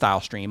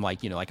freestyle stream,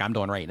 like I'm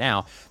doing right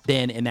now,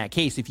 then in that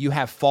case, if you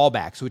have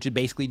fallbacks, which would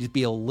basically just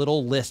be a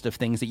little list of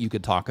things that you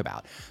could talk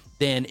about,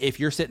 then if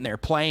you're sitting there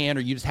playing,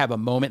 or you just have a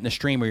moment in the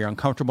stream where you're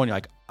uncomfortable and you're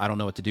like, I don't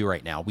know what to do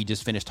right now. We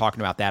just finished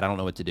talking about that. I don't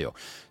know what to do.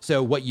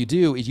 So what you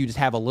do is you just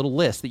have a little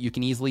list that you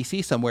can easily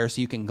see somewhere,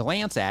 so you can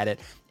glance at it,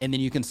 and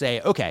then you can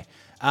say, okay,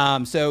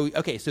 so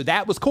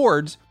that was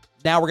chords.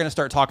 Now we're going to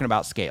start talking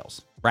about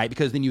scales, right?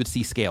 Because then you would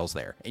see scales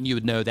there, and you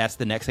would know that's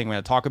the next thing we're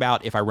going to talk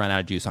about if I run out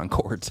of juice on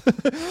chords.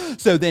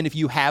 So then if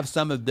you have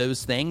some of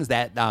those things,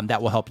 that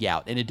will help you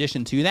out. In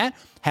addition to that,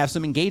 have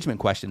some engagement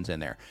questions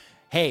in there.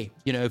 Hey,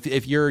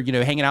 if you're,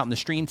 hanging out in the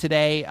stream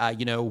today,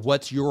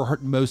 what's your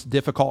most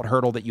difficult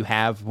hurdle that you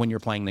have when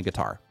you're playing the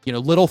guitar?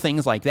 Little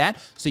things like that.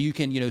 So you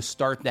can,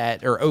 start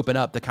that or open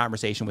up the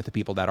conversation with the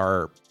people that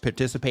are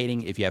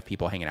participating if you have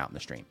people hanging out in the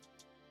stream.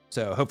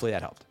 So hopefully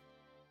that helped.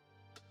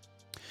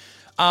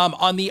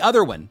 On the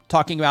other one,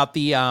 talking about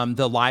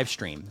the live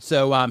stream.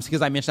 So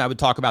because I mentioned I would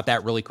talk about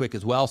that really quick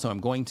as well, so I'm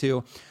going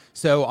to.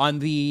 So on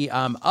the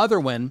other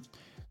one,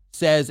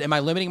 says, am I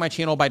limiting my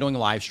channel by doing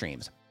live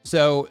streams?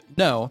 So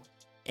no.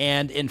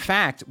 And in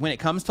fact, when it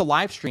comes to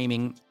live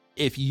streaming,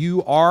 if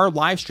you are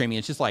live streaming,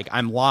 it's just like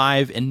I'm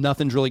live and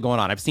nothing's really going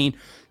on. I've seen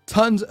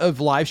tons of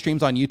live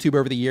streams on YouTube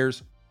over the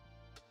years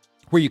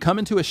where you come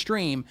into a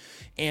stream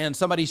and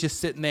somebody's just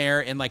sitting there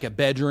in like a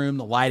bedroom,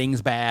 the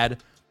lighting's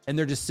bad, and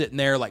they're just sitting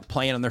there like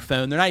playing on their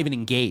phone. They're not even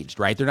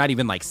engaged, right? They're not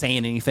even like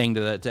saying anything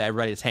to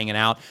everybody that's hanging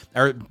out.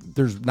 Or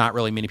there's not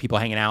really many people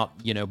hanging out,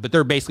 but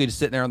they're basically just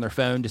sitting there on their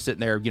phone, just sitting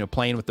there,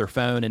 playing with their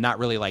phone and not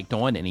really like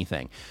doing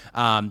anything.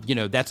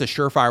 That's a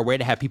surefire way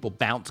to have people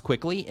bounce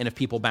quickly. And if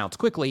people bounce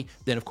quickly,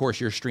 then of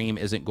course your stream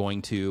isn't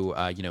going to,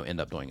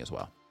 end up doing as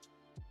well.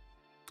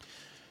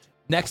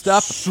 Next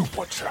up,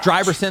 Super Chat.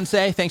 Driver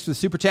Sensei, thanks for the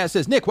Super Chat,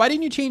 says, Nick, why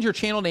didn't you change your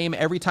channel name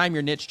every time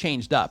your niche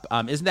changed up?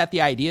 Isn't that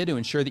the idea, to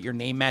ensure that your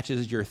name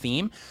matches your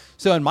theme?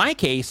 So in my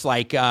case,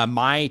 like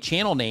my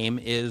channel name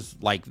is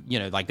like,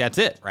 like that's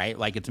it, right?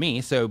 Like it's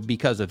me. So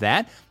because of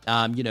that,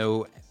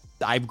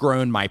 I've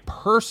grown my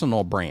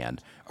personal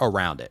brand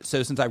around it.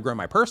 So since I've grown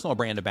my personal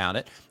brand about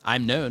it,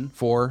 I'm known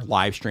for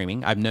live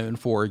streaming. I'm known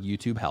for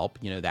YouTube help,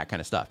 that kind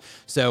of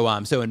stuff.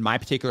 So, so in my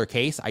particular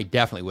case, I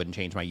definitely wouldn't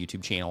change my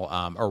YouTube channel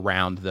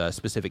around the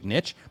specific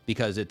niche,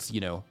 because it's,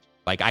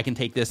 like I can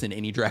take this in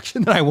any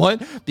direction that I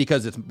want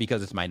because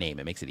it's my name.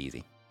 It makes it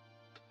easy.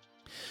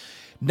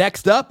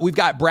 Next up, we've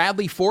got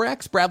Bradley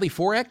 4X. Bradley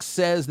 4X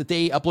says that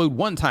they upload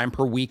one time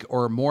per week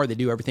or more. They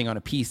do everything on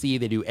a PC.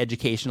 They do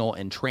education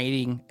in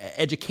trading.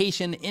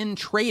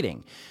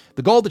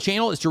 The goal of the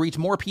channel is to reach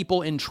more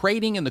people in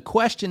trading. And the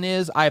question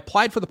is, I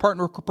applied for the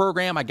partner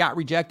program. I got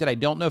rejected. I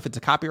don't know if it's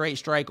a copyright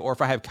strike or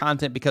if I have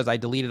content because I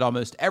deleted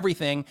almost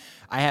everything.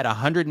 I had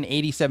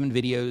 187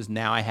 videos.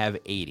 Now I have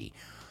 80.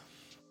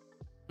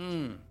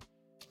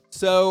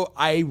 So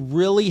I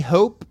really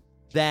hope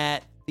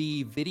that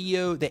the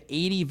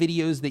 80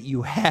 videos that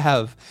you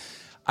have,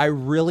 I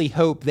really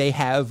hope they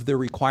have the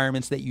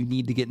requirements that you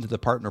need to get into the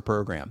partner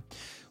program.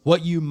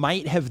 What you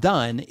might have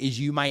done is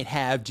you might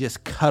have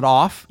just cut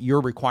off your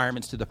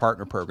requirements to the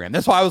partner program.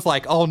 That's why I was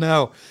like, oh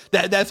no,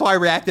 that's why I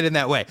reacted in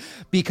that way,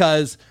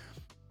 because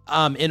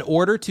in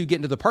order to get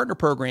into the partner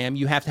program,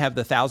 you have to have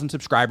the 1,000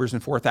 subscribers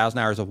and 4,000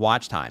 hours of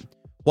watch time.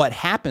 What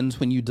happens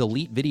when you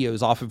delete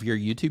videos off of your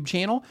YouTube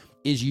channel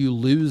is you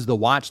lose the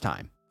watch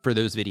time for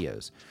those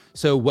videos.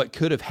 So what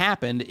could have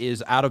happened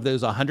is, out of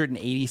those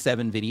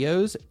 187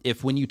 videos,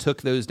 if when you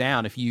took those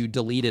down, if you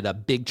deleted a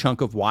big chunk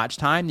of watch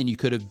time, then you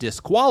could have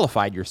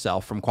disqualified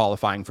yourself from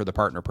qualifying for the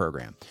partner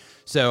program.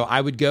 So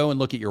I would go and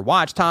look at your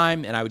watch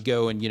time, and I would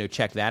go and,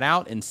 check that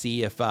out and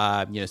see if,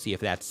 see if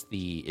that's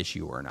the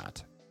issue or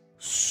not.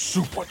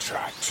 Super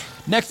Chat.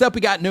 Next up,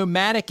 we got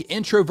Nomadic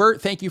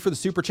Introvert. Thank you for the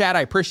Super Chat.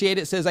 I appreciate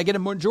it. It says, I get a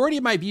majority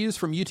of my views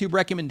from YouTube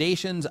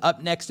recommendations,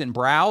 up next in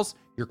browse.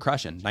 You're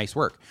crushing. Nice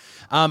work.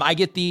 I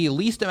get the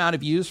least amount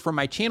of views from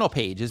my channel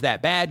page. Is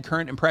that bad?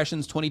 Current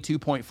impressions,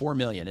 22.4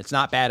 million. It's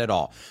not bad at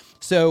all.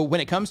 So when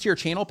it comes to your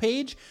channel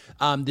page,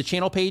 the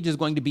channel page is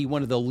going to be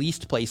one of the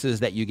least places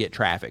that you get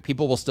traffic.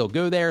 People will still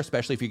go there,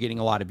 especially if you're getting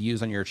a lot of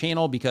views on your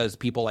channel, because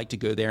people like to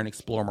go there and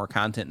explore more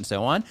content and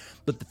so on.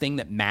 But the thing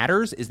that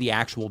matters is the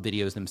actual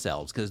videos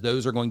themselves, because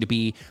those are going to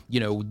be,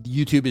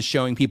 YouTube is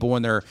showing people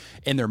when they're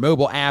in their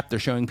mobile app. They're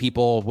showing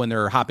people when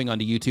they're hopping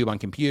onto YouTube on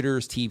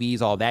computers,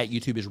 TVs, all that.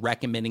 YouTube is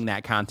recommending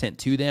that content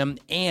to them,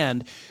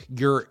 and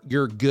you're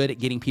good at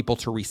getting people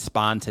to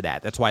respond to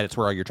that. That's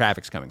where all your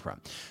traffic's coming from.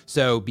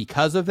 So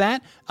because of that,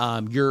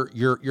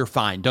 you're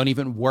fine. Don't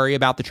even worry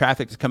about the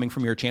traffic that's coming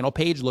from your channel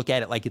page. Look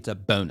at it like it's a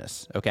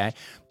bonus, okay?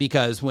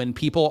 Because when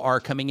people are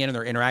coming in and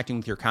they're interacting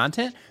with your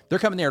content, they're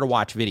coming there to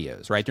watch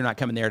videos, right? They're not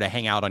coming there to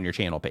hang out on your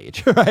channel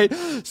page, right?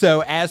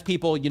 So as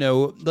people,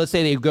 let's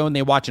say they go and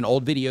they watch an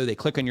old video, they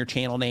click on your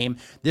channel name.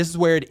 This is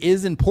where it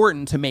is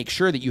important to make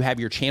sure that you have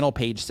your channel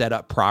page set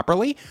up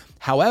properly.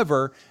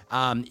 However,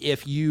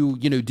 if you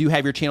do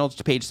have your channel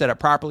page set up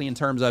properly in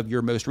terms of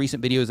your most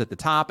recent videos at the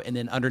top, and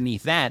then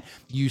underneath that,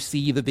 you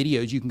see the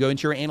videos, you can go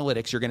into your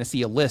analytics, you're going to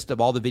see a list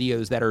of all the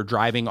videos that are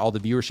driving all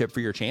the viewership for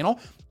your channel.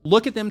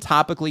 Look at them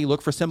topically,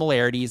 look for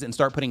similarities, and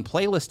start putting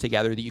playlists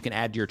together that you can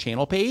add to your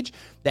channel page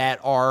that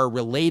are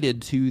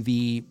related to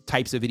the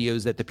types of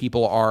videos that the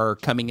people are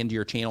coming into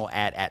your channel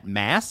at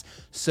mass,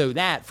 so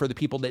that for the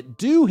people that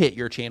do hit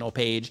your channel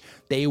page,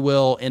 they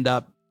will end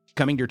up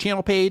coming to your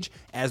channel page.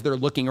 As they're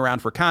looking around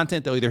for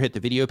content, they'll either hit the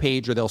video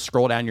page or they'll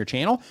scroll down your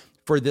channel.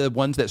 For the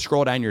ones that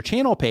scroll down your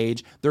channel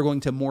page, they're going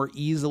to more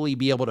easily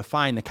be able to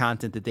find the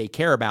content that they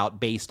care about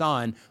based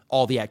on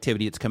all the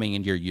activity that's coming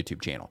into your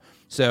YouTube channel.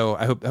 So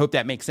I hope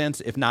that makes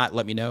sense. If not,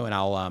 let me know and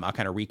I'll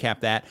kind of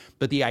recap that.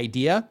 But the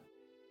idea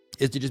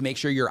is to just make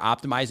sure you're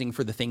optimizing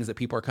for the things that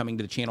people are coming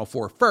to the channel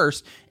for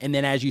first. And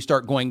then as you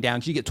start going down,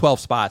 because you get 12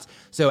 spots.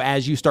 So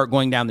as you start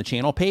going down the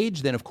channel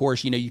page, then of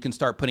course, you can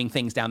start putting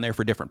things down there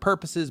for different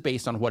purposes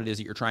based on what it is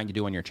that you're trying to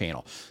do on your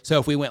channel. So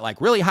if we went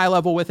like really high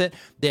level with it,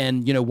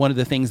 then, one of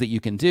the things that you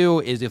can do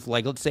is if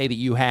let's say that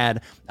you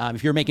had,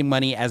 if you're making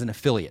money as an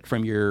affiliate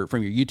from your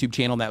YouTube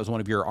channel, and that was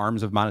one of your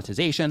arms of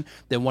monetization,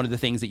 then one of the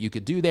things that you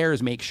could do there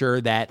is make sure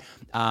that,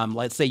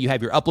 let's say you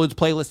have your uploads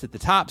playlist at the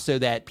top so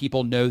that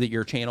people know that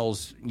your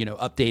channel's,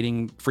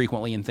 updating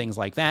frequently and things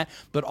like that,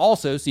 but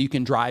also so you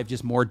can drive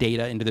just more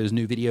data into those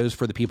new videos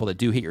for the people that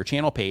do hit your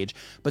channel page.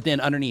 But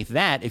then underneath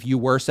that, if you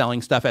were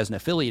selling stuff as an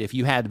affiliate, if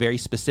you had very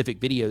specific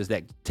videos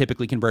that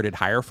typically converted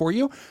higher for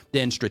you,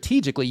 then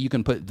strategically you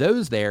can put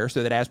those there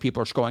so that as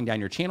people are scrolling down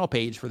your channel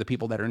page, for the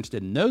people that are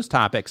interested in those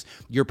topics,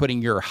 you're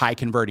putting your high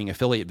converting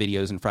affiliate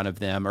videos in front of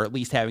them, or at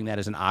least having that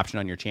as an option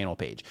on your channel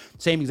page.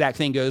 Same exact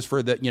thing goes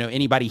for the,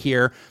 anybody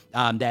here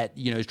that,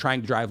 is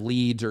trying to drive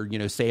leads or,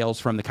 sales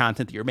from the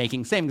content that you're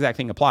making. Same exact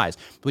thing applies.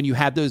 When you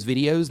have those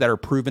videos that are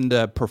proven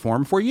to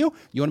perform for you,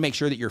 you want to make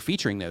sure that you're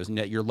featuring those and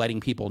that you're letting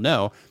people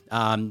know,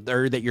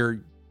 or that you're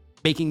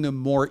making them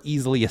more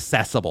easily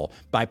accessible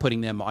by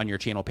putting them on your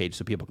channel page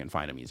so people can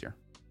find them easier.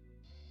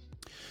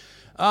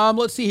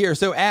 Let's see here.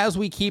 So as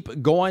we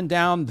keep going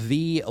down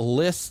the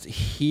list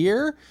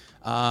here,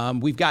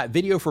 we've got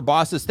Video for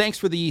Bosses. Thanks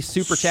for the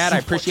super chat. I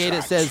appreciate it.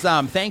 It says,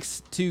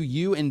 thanks to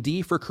you and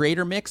D for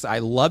Creator Mix. I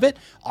love it.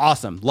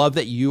 Awesome. Love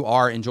that you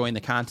are enjoying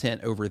the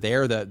content over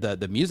there,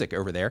 the music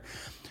over there.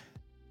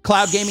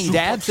 Cloud Gaming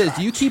Dad says,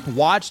 do you keep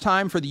watch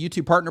time for the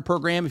YouTube Partner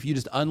Program if you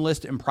just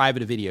unlist and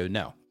private a video?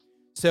 No.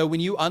 So when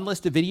you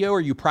unlist a video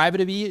or you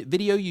private a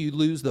video, you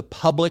lose the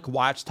public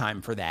watch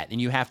time for that. And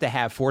you have to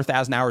have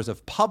 4,000 hours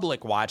of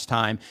public watch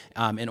time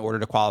in order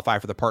to qualify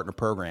for the partner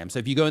program. So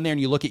if you go in there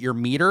and you look at your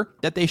meter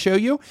that they show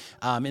you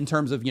in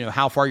terms of,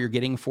 how far you're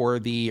getting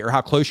or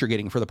how close you're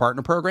getting for the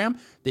partner program,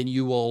 then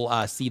you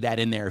will see that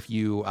in there if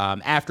you,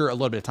 after a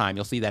little bit of time,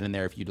 you'll see that in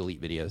there if you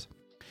delete videos.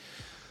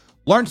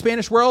 Learn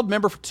Spanish World,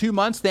 member for 2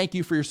 months. Thank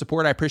you for your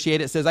support. I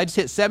appreciate it. It says, I just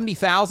hit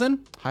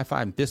 70,000. High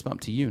five and fist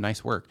bump to you.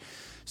 Nice work.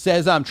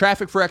 Says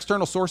traffic for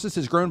external sources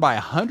has grown by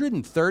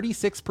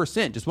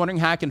 136%. Just wondering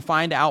how I can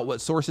find out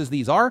what sources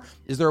these are.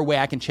 Is there a way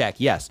I can check?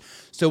 Yes.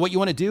 So what you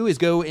want to do is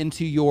go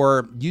into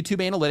your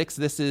YouTube analytics.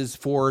 This is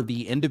for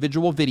the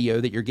individual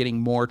video that you're getting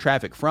more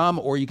traffic from,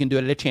 or you can do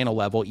it at a channel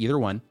level, either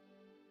one.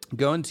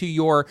 Go into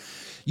your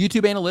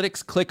YouTube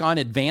analytics, click on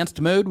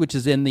advanced mode, which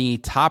is in the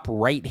top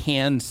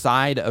right-hand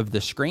side of the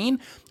screen.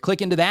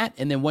 Click into that.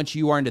 And then once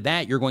you are into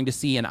that, you're going to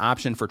see an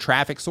option for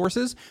traffic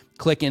sources.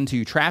 Click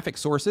into traffic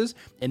sources,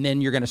 and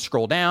then you're going to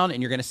scroll down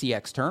and you're going to see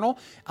external.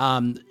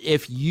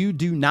 If you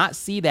do not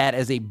see that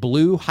as a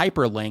blue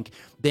hyperlink,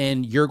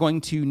 then you're going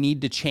to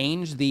need to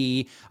change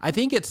I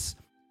think it's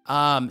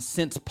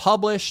since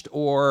published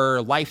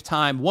or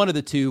lifetime, one of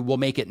the two will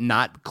make it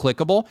not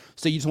clickable.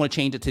 So you just want to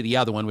change it to the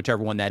other one,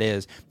 whichever one that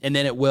is. And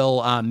then it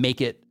will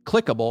make it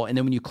clickable. And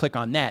then when you click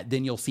on that,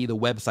 then you'll see the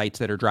websites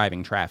that are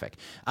driving traffic.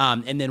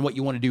 And then what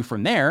you want to do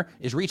from there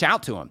is reach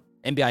out to them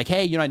and be like,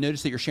 hey, I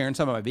noticed that you're sharing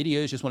some of my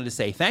videos. Just wanted to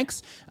say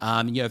thanks.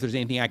 If there's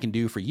anything I can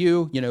do for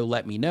you,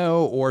 let me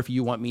know. Or if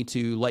you want me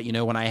to let you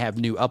know when I have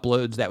new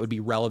uploads that would be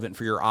relevant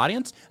for your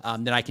audience,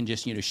 then I can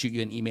just, shoot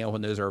you an email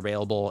when those are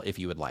available if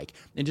you would like.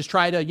 And just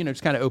try to,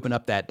 just kind of open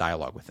up that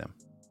dialogue with them.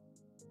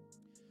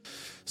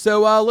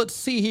 So let's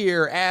see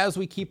here as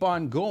we keep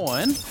on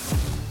going.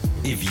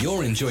 If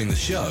you're enjoying the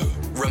show,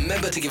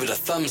 remember to give it a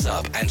thumbs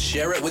up and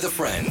share it with a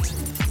friend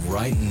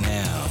right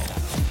now.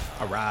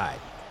 All right.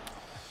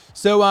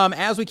 So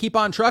as we keep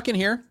on trucking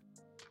here,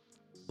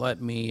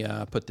 let me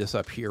put this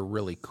up here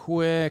really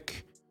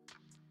quick.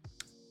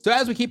 So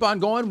as we keep on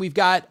going, we've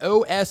got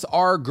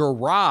OSR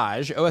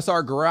Garage.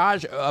 OSR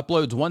Garage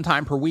uploads 1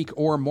 time per week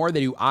or more.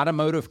 They do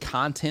automotive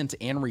content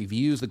and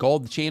reviews. The goal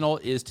of the channel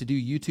is to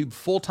do YouTube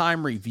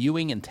full-time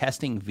reviewing and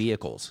testing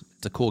vehicles.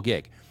 It's a cool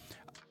gig.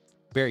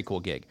 Very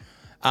cool gig.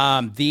 Oops,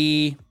 I'm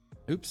going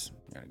to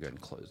go ahead and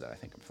close that. I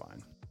think I'm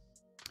fine.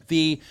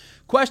 The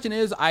question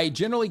is, I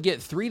generally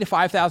get 3,000 to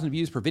 5,000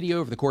 views per video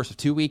over the course of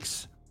 2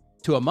 weeks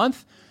to a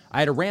month. I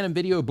had a random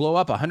video blow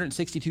up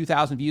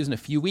 162,000 views in a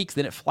few weeks,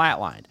 then it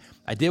flatlined.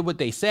 I did what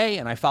they say,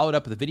 and I followed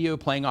up with a video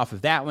playing off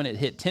of that one. It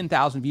hit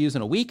 10,000 views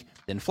in a week,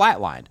 then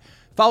flatlined.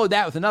 Followed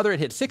that with another, it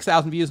hit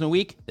 6,000 views in a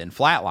week, then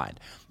flatlined.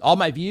 All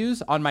my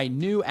views on my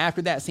new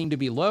after that seemed to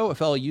be low. A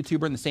fellow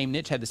YouTuber in the same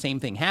niche had the same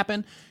thing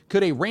happen.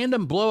 Could a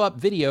random blow up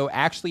video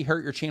actually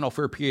hurt your channel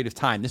for a period of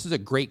time? This is a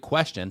great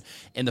question.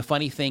 And the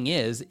funny thing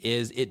is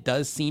it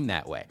does seem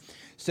that way.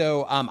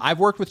 So I've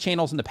worked with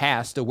channels in the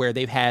past where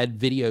they've had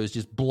videos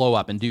just blow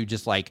up and do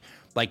just like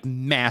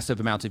massive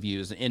amounts of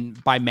views.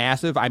 And by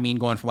massive, I mean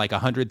going from like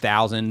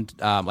 100,000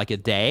 like a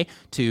day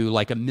to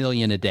like 1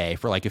 million a day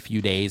for like a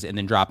few days and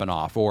then dropping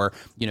off. Or,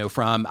 you know,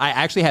 I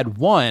actually had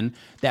one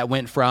that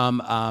went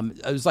from,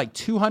 it was like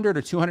 200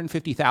 or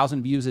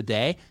 250,000 views a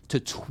day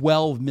to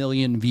 12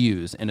 million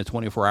views in a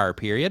 24-hour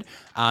period.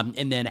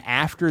 And then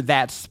after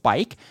that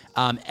spike,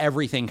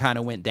 everything kind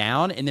of went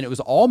down. And then it was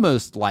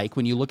almost like,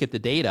 when you look at the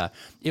data,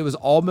 it was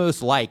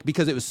almost like,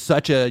 because it was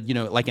such a, you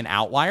know, like an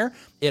outlier,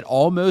 it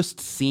almost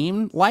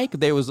seemed like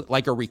there was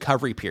like a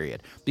recovery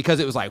period, because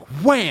it was like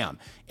wham.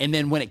 And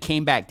then when it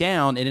came back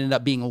down, it ended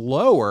up being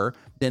lower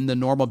than the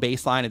normal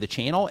baseline of the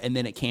channel. And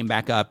then it came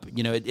back up.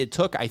 You know, it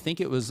took, I think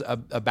it was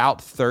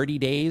about 30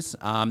 days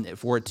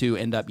for it to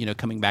end up, you know,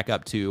 coming back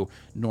up to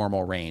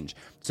normal range.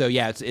 So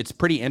yeah, it's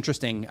pretty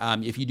interesting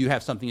if you do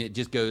have something that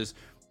just goes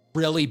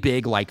really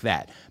big like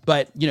that.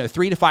 But, you know,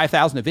 3,000 to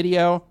 5,000 a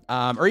video,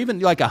 or even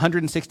like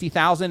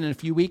 160,000 in a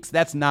few weeks,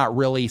 that's not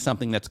really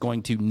something that's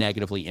going to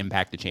negatively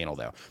impact the channel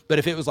though. But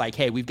if it was like,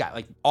 hey, we've got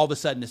like all of a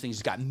sudden this thing's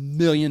just got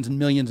millions and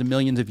millions and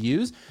millions of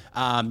views,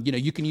 you know,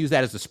 you can use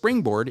that as a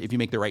springboard if you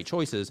make the right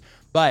choices.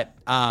 But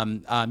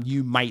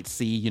you might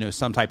see, you know,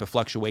 some type of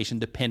fluctuation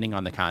depending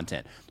on the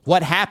content.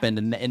 What happened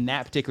in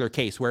that particular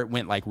case where it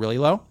went like really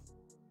low?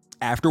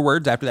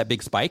 Afterwards, after that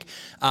big spike,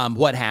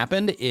 what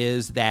happened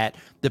is that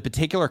the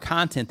particular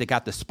content that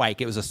got the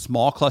spike, it was a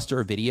small cluster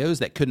of videos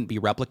that couldn't be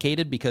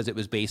replicated because it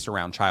was based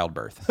around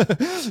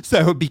childbirth.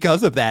 So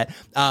because of that,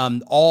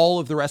 all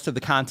of the rest of the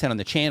content on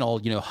the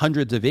channel, you know,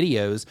 hundreds of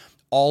videos,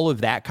 all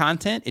of that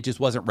content, it just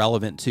wasn't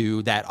relevant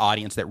to that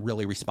audience that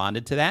really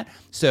responded to that.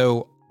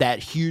 So that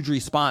huge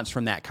response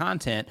from that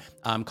content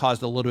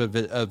caused a little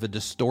bit of a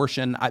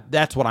distortion.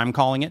 That's what I'm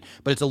calling it,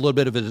 but it's a little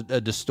bit of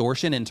a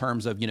distortion in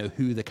terms of, you know,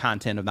 who the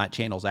content of that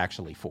channel is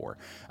actually for.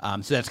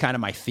 So that's kind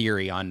of my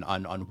theory on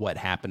what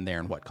happened there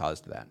and what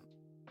caused that.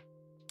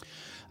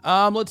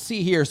 Let's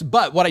see here.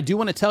 But what I do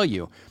want to tell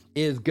you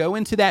is go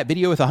into that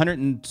video with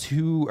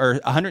 102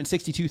 or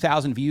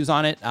 162,000 views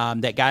on it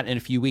that got in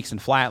a few weeks and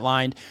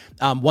flatlined.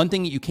 One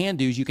thing that you can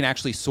do is you can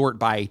actually sort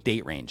by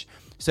date range.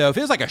 So if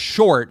it was like a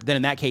short, then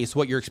in that case,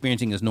 what you're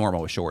experiencing is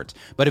normal with shorts.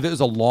 But if it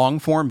was a long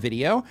form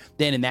video,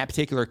 then in that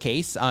particular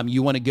case,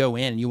 you want to go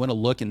in and you want to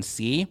look and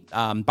see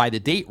by the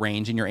date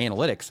range in your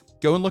analytics,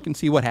 go and look and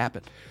see what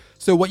happened.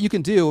 So what you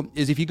can do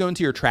is if you go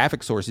into your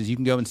traffic sources, you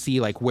can go and see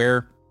like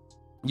where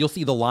you'll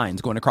see the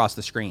lines going across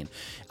the screen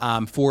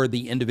for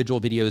the individual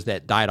videos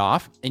that died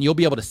off. And you'll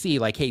be able to see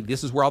like, hey,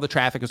 this is where all the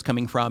traffic was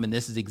coming from. And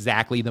this is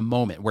exactly the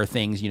moment where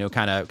things, you know,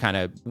 kind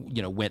of,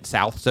 you know, went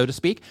south, so to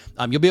speak.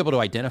 You'll be able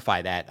to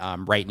identify that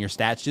right in your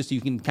stats, just so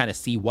you can kind of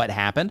see what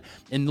happened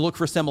and look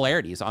for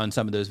similarities on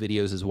some of those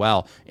videos as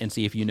well. And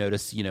see if you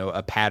notice, you know,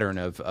 a pattern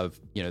of,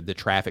 you know, the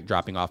traffic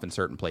dropping off in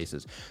certain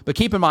places. But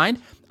keep in mind,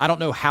 I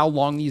don't know how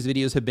long these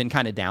videos have been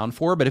kind of down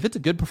for, but if it's a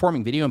good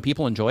performing video and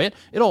people enjoy it,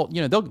 it'll,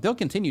 you know, they'll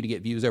continue to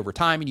get views over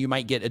time, and you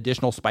might get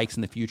additional spikes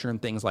in the future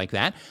and things like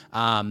that.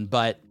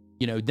 But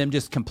you know, them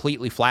just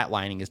completely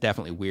flatlining is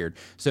definitely weird.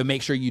 So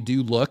make sure you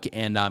do look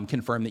and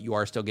confirm that you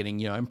are still getting,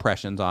 you know,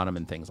 impressions on them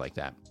and things like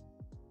that.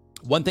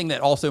 One thing that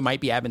also might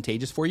be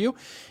advantageous for you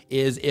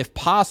is, if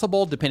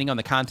possible, depending on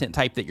the content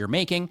type that you're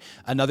making,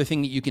 another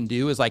thing that you can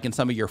do is, like in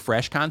some of your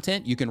fresh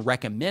content, you can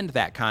recommend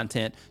that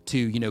content to,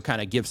 you know,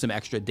 kind of give some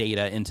extra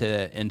data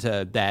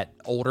into that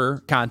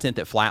older content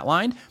that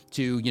flatlined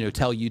to, you know,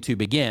 tell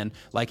YouTube again,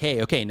 like,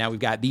 hey, okay, now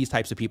we've got these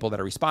types of people that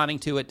are responding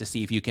to it, to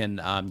see if you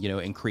can, you know,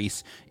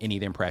 increase any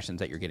of the impressions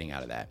that you're getting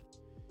out of that.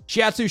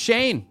 Shiatsu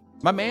Shane,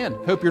 my man,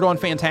 hope you're doing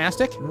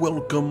fantastic.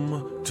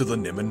 Welcome to the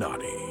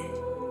Niminati.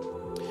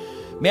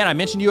 Man, I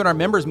mentioned you in our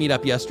members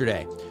meetup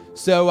yesterday.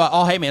 So,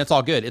 oh, hey, man, it's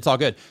all good. It's all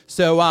good.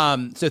 So,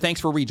 so thanks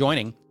for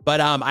rejoining.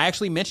 But I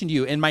actually mentioned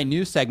you in my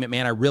news segment,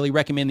 man. I really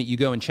recommend that you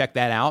go and check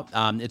that out.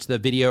 It's the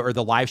video or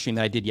the live stream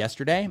that I did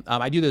yesterday.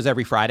 I do those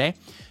every Friday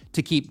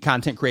to keep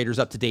content creators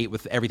up to date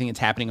with everything that's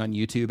happening on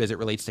YouTube as it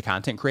relates to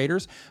content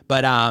creators.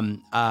 But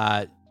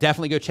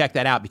definitely go check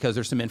that out, because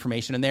there's some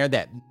information in there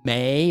that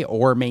may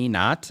or may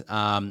not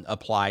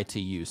apply to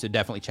you. So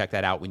definitely check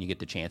that out when you get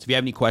the chance. If you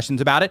have any questions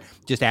about it,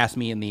 just ask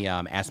me in the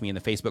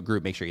Facebook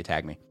group. Make sure you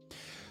tag me.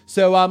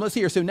 So let's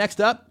see here. So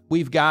next up,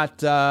 we've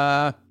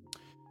got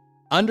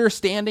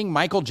Understanding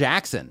Michael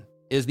Jackson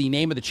is the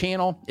name of the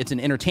channel. It's an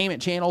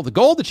entertainment channel. The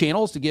goal of the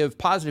channel is to give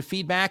positive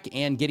feedback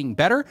and getting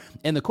better.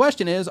 And the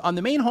question is, on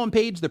the main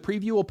homepage, the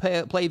preview will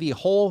play the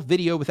whole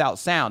video without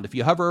sound. If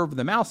you hover over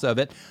the mouse of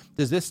it,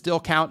 does this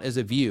still count as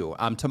a view?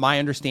 To my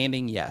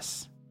understanding,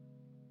 yes.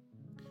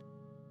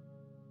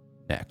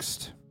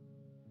 Next.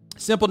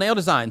 Simple Nail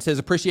Design says,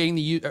 appreciating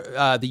the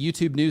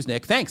YouTube news,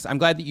 Nick. Thanks. I'm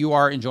glad that you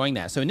are enjoying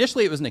that. So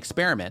initially it was an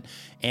experiment,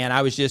 and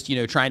I was just,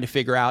 trying to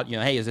figure out,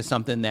 hey, is this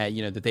something that,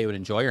 that they would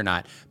enjoy or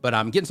not? But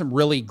I'm getting some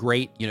really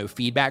great,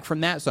 feedback from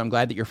that. So I'm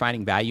glad that you're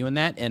finding value in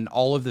that. And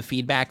all of the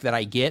feedback that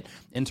I get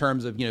in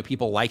terms of,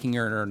 people liking it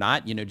or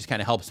not, just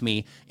kind of helps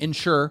me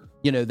ensure,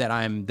 that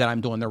I'm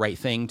doing the right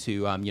thing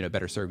to,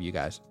 better serve you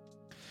guys.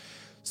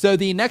 So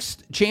the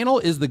next channel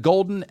is the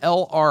Golden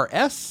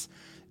LRS.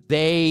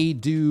 They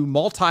do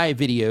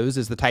multi-videos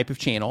as the type of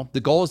channel.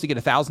 The goal is to get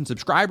 1,000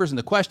 subscribers, and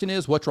the question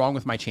is, what's wrong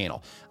with my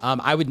channel?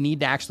 I would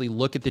need to actually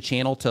look at the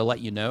channel to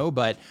let you know,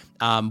 but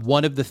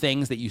one of the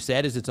things that you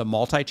said is it's a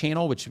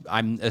multi-channel, which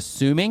I'm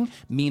assuming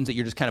means that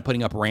you're just kind of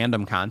putting up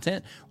random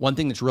content. One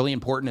thing that's really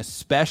important,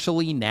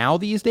 especially now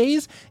these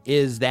days,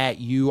 is that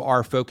you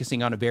are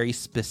focusing on a very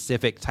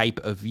specific type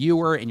of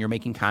viewer, and you're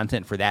making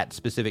content for that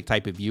specific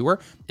type of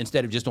viewer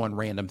instead of just on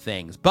random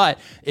things. But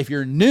if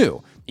you're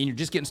new and you're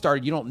just getting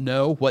started, you don't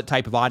know what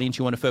type of audience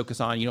you want to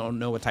focus on, you don't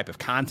know what type of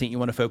content you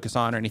want to focus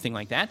on or anything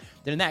like that,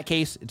 then in that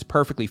case, it's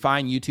perfectly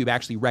fine. YouTube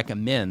actually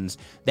recommends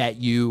that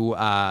you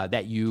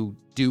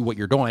do what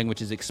you're doing,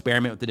 which is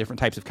experiment with the different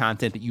types of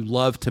content that you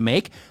love to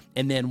make.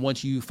 And then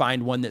once you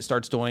find one that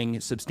starts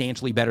doing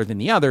substantially better than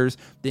the others,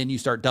 then you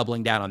start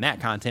doubling down on that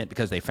content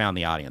because they found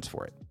the audience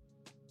for it.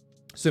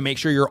 So make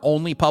sure you're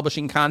only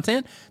publishing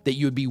content that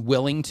you would be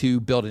willing to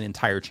build an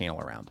entire channel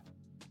around.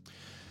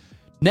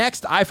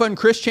 Next, iFund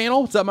Chris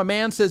channel. What's up, my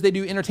man? Says they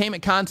do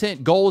entertainment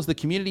content. Goal is the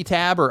community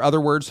tab, or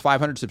other words,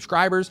 500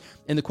 subscribers.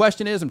 And the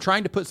question is, I'm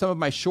trying to put some of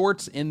my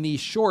shorts in these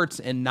shorts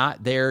and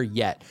not there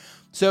yet.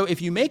 So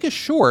if you make a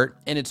short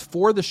and it's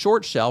for the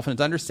short shelf and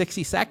it's under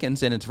 60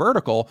 seconds and it's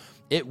vertical,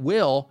 it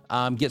will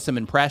get some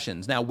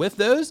impressions. Now with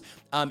those,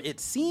 it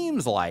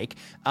seems like,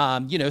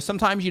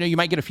 sometimes, you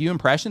might get a few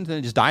impressions and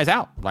it just dies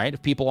out, right?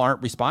 If people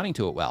aren't responding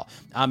to it well.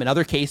 In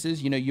other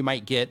cases, you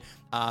might get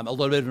a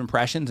little bit of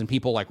impressions and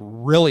people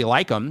really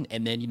like them.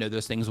 And then,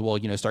 those things will,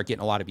 start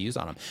getting a lot of views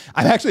on them.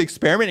 I'm actually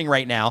experimenting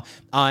right now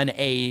on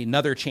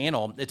another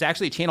channel. It's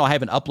actually a channel I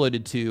haven't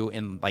uploaded to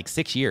in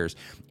 6 years.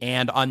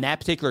 And on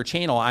that particular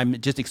channel, I'm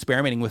just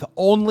experimenting with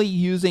only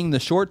using the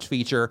shorts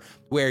feature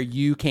where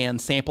you can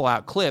sample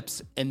out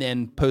clips and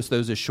then post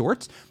those as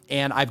shorts.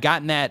 And I've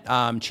gotten that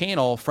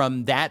channel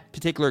from that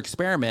particular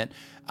experiment.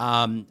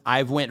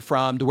 I've went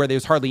from to where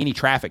there's hardly any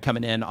traffic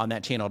coming in on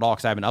that channel at all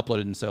because I haven't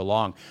uploaded in so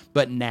long.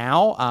 But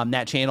now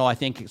that channel, I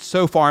think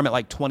so far I'm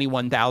at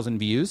 21,000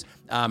 views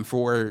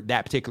for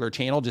that particular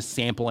channel, just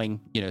sampling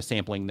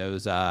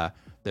those out.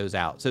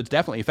 So it's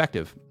definitely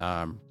effective,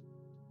 that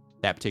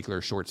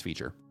particular shorts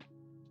feature.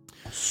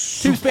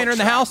 Tube Spanner in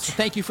the house.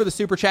 Thank you for the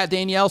super chat.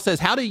 Danielle says,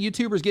 how do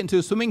YouTubers get into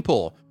a swimming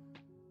pool?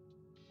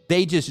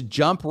 They just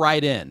jump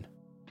right in.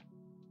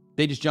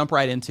 They just jump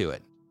right into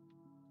it.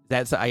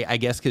 That's, I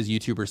guess, because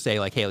YouTubers say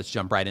hey, let's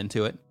jump right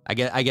into it. I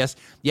guess,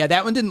 yeah,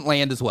 that one didn't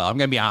land as well. I'm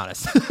going to be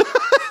honest.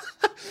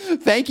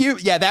 Thank you.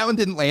 Yeah, that one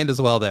didn't land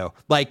as well, though.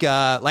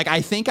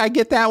 I think I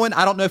get that one.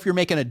 I don't know if you're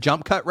making a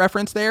jump cut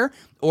reference there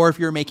or if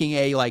you're making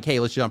a, hey,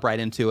 let's jump right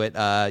into it,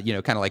 kind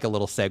of like a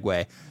little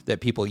segue that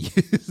people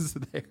use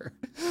there.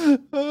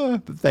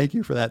 Thank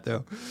you for that,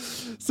 though.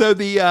 So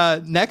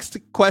the next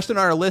question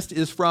on our list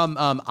is from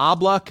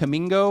Habla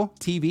Camingo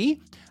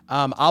TV.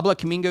 Habla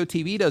Camingo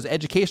TV does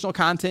educational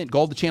content.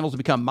 Goal of the channel is to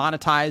become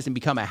monetized and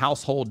become a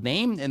household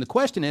name. And the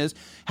question is,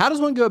 how does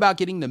one go about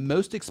getting the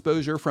most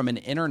exposure from an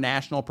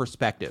international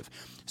perspective?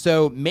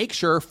 So make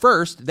sure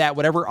first that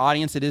whatever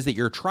audience it is that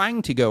you're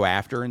trying to go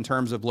after in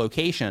terms of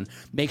location,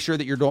 make sure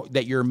that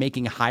you're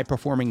making high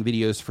performing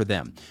videos for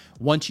them.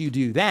 Once you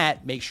do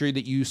that, make sure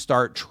that you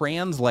start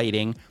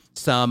translating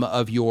some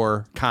of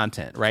your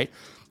content, right?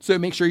 So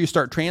make sure you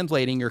start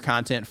translating your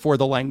content for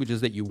the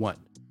languages that you want.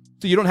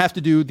 So you don't have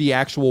to do the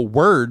actual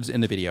words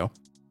in the video,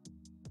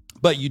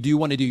 but you do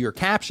want to do your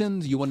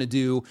captions. You want to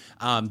do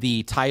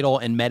the title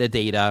and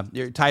metadata,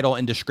 your title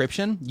and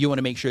description. You want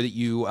to make sure that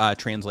you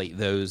translate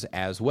those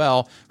as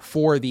well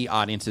for the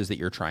audiences that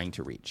you're trying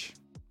to reach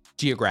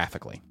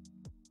geographically.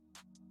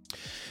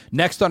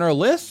 Next on our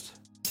list.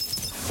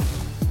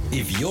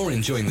 If you're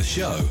enjoying the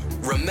show,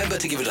 remember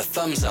to give it a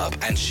thumbs up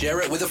and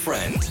share it with a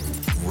friend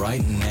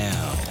right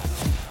now.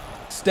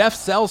 Steph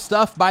sells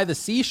stuff by the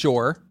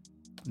seashore.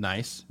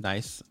 Nice.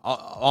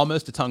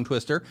 Almost a tongue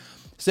twister.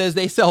 Says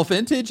they sell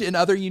vintage and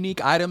other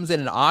unique items in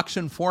an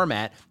auction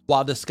format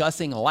while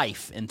discussing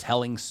life and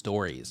telling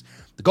stories.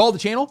 The goal of the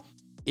channel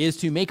is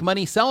to make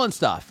money selling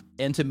stuff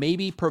and to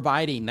maybe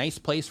provide a nice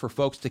place for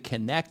folks to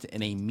connect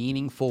in a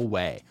meaningful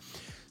way.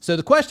 So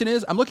the question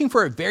is, I'm looking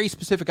for a very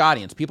specific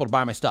audience, people to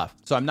buy my stuff.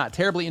 So I'm not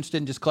terribly interested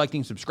in just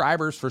collecting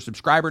subscribers for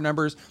subscriber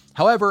numbers.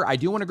 However, I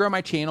do want to grow my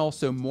channel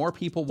so more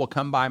people will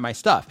come buy my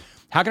stuff.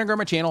 How can I grow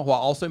my channel while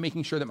also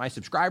making sure that my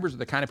subscribers are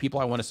the kind of people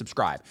I want to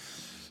subscribe?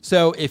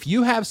 So if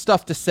you have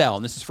stuff to sell,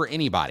 and this is for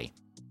anybody,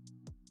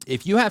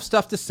 if you have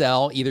stuff to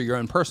sell, either your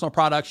own personal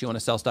products, you want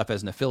to sell stuff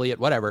as an affiliate,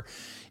 whatever,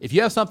 if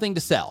you have something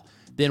to sell,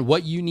 then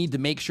what you need to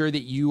make sure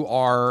that you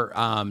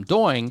are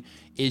doing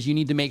is you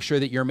need to make sure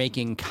that you're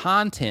making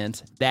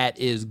content that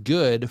is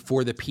good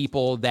for the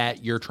people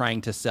that you're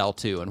trying to sell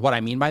to. And what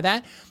I mean by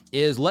that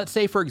is, let's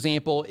say, for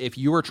example, if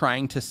you were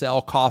trying to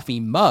sell coffee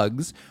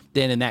mugs,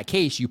 then in that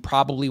case, you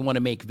probably want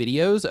to make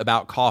videos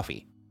about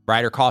coffee,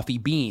 right? Or coffee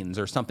beans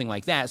or something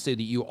like that, so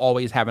that you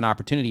always have an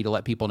opportunity to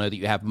let people know that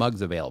you have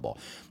mugs available.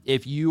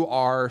 If you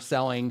are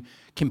selling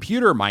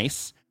computer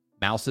mice,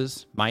 I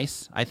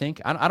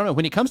think. I don't know.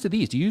 When it comes to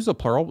these, do you use a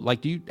plural?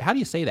 Like, how do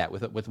you say that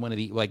with one of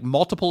the, like,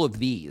 multiple of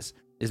these?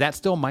 Is that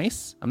still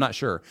mice? I'm not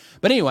sure.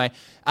 But anyway,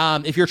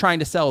 if you're trying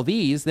to sell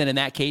these, then in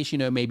that case,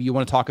 maybe you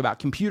want to talk about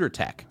computer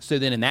tech. So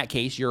then in that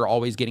case, you're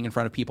always getting in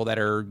front of people that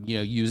are,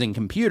 using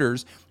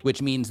computers,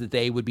 which means that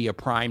they would be a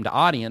primed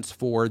audience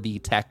for the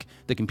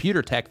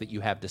computer tech that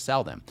you have to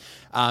sell them.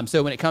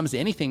 So when it comes to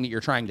anything that you're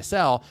trying to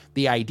sell,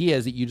 the idea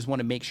is that you just want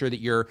to make sure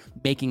that you're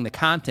making the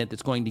content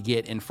that's going to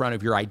get in front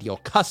of your ideal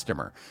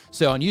customer.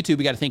 So on YouTube,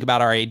 we got to think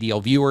about our ideal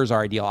viewers,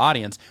 our ideal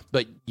audience.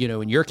 But,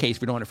 in your case,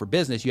 if you're doing it for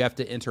business, you have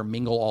to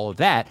intermingle all of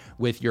that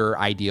with your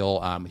ideal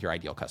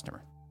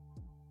customer.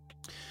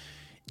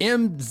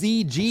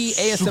 MZG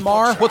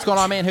ASMR, what's going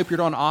on, man? Hope you're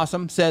doing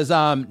awesome. Says,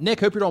 Nick,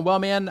 hope you're doing well,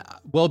 man.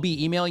 We'll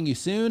be emailing you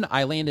soon.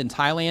 I land in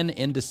Thailand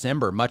in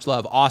December. Much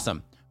love.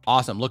 Awesome.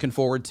 Looking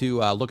forward to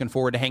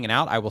hanging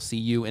out. I will see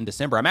you in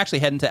December. I'm actually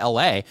heading to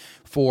LA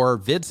for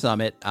Vid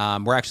Summit.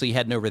 We're actually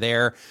heading over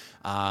there.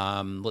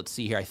 Let's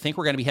see here. I think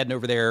we're going to be heading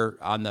over there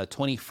on the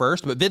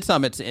 21st, but Vid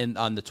Summit's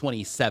on the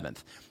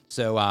 27th.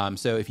 So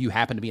if you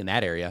happen to be in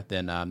that area,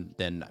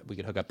 then we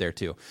could hook up there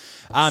too.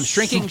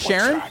 Shrinking super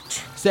Sharon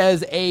chat.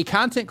 Says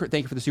thank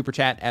you for the super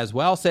chat as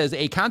well. Says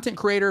a content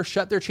creator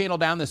shut their channel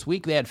down this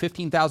week. They had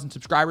 15,000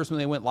 subscribers when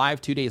they went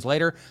live. 2 days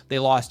later, they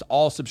lost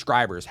all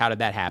subscribers. How did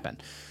that happen?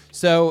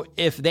 So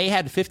if they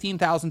had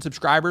 15,000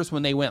 subscribers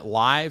when they went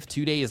live,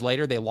 2 days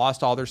later, they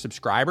lost all their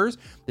subscribers,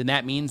 then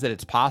that means that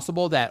it's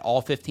possible that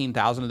all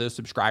 15,000 of those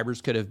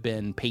subscribers could have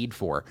been paid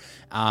for.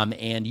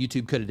 And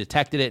YouTube could have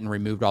detected it and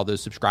removed all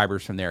those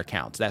subscribers from their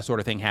accounts. That sort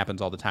of thing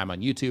happens all the time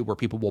on YouTube, where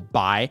people will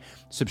buy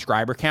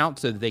subscriber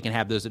counts so that they can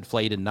have those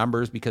inflated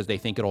numbers because they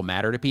think it'll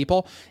matter to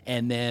people.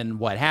 And then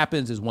what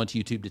happens is, once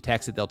YouTube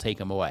detects it, they'll take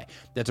them away.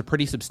 That's a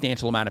pretty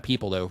substantial amount of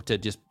people, though, to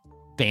just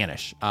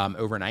vanish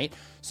overnight.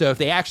 So if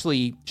they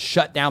actually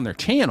shut down their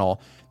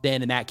channel,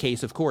 then in that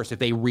case, of course, if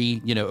they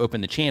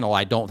open the channel,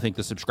 I don't think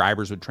the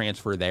subscribers would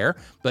transfer there.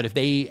 But if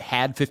they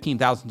had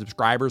 15,000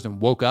 subscribers and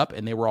woke up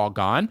and they were all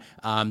gone,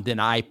 then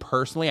I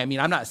personally,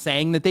 I'm not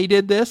saying that they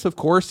did this, of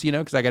course,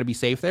 because I got to be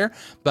safe there.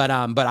 But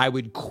I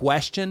would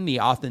question the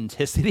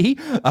authenticity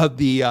of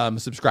the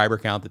subscriber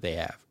count that they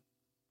have.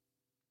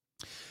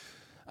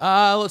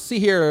 Let's see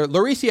here.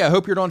 Lauricia, I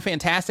hope you're doing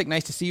fantastic.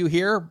 Nice to see you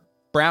here.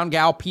 Brown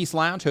Gal Peace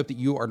Lounge, hope that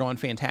you are doing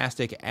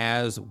fantastic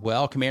as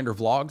well. Commander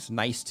Vlogs,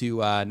 nice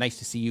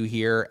to see you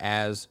here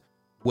as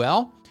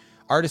well.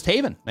 Artist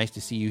Haven, nice to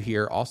see you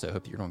here also.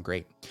 Hope that you're doing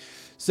great.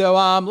 So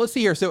let's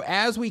see here. So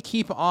as we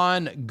keep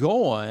on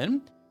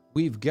going,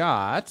 we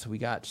got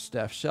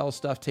Shell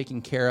stuff taken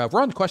care of.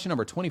 We're on to question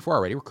number 24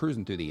 already. We're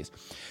cruising through these.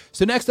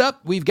 So next up,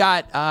 we've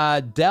got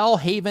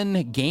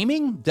Delhaven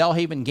Gaming.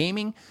 Delhaven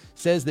Gaming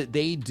says that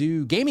they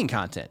do gaming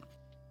content.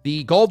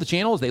 The goal of the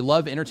channel is they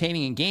love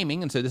entertaining and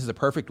gaming, and so this is a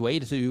perfect way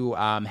to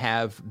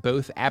have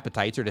both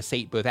appetites, or to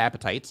sate both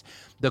appetites.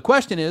 The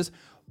question is,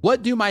 why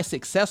do my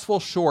successful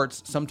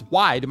shorts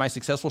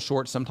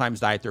sometimes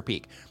die at their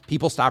peak?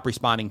 People stop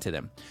responding to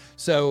them.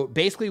 So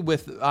basically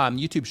with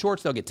YouTube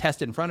Shorts, they'll get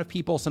tested in front of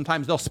people.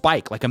 Sometimes they'll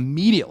spike like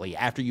immediately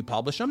after you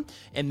publish them.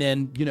 And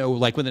then,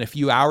 like within a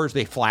few hours,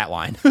 they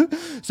flatline.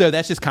 So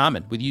that's just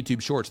common with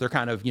YouTube Shorts. They're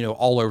kind of,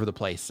 all over the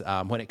place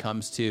when it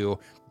comes to,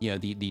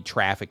 the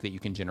traffic that you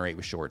can generate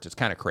with Shorts. It's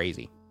kind of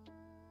crazy.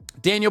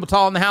 Daniel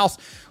Batal in the house.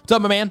 What's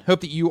up, my man? Hope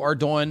that you are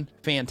doing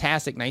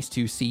fantastic. Nice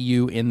to see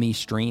you in the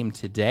stream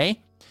today.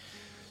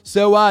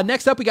 So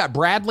next up, we got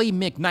Bradley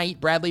McKnight.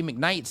 Bradley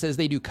McKnight says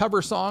they do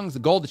cover songs. The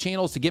goal of the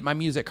channel is to get my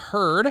music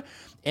heard.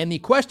 And the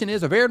question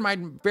is, I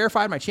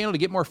verified my channel to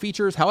get more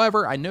features.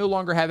 However, I no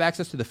longer have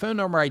access to the phone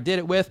number I did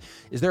it with.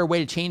 Is there a way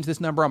to change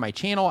this number on my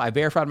channel? I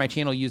verified my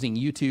channel using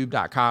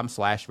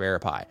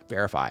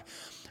youtube.com/verify.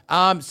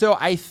 So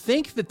I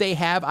think that they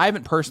have. I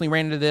haven't personally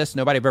ran into this.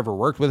 Nobody I've ever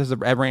worked with has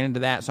ever ran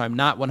into that. So I'm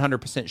not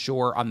 100%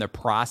 sure on the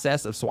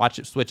process of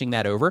switching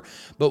that over.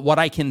 But what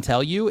I can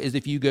tell you is,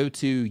 if you go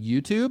to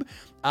YouTube,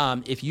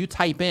 if you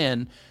type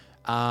in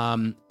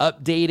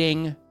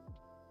updating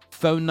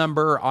phone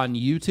number on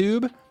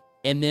YouTube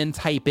and then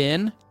type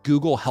in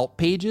Google help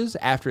pages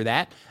after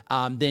that,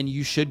 then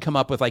you should come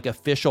up with like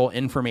official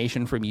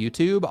information from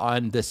YouTube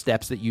on the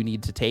steps that you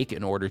need to take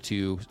in order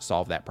to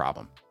solve that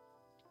problem.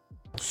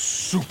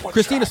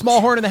 Christina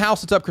Smallhorn in the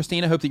house. What's up,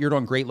 Christina? Hope that you're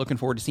doing great. Looking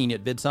forward to seeing you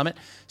at Vid Summit.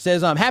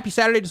 Says, happy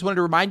Saturday. Just wanted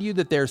to remind you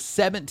that there's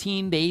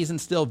 17 days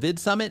until Vid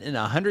Summit and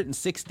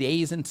 106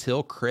 days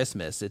until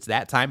Christmas. It's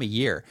that time of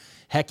year.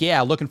 Heck yeah.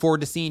 Looking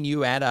forward to seeing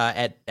you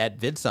at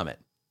Vid Summit.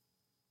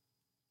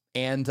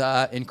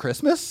 and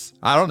Christmas.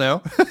 I don't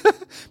know.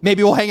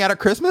 Maybe we'll hang out at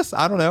Christmas.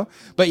 I don't know.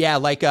 But yeah,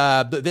 like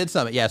the Vid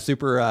Summit. Yeah,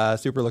 super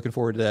looking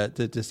forward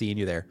to seeing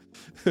you there.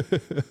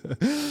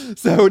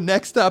 So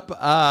next up,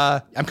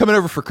 I'm coming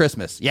over for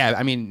Christmas. Yeah,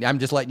 I mean, I'm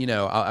just letting you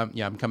know.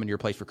 I'm coming to your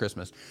place for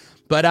Christmas.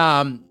 But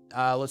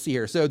let's see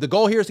here. So the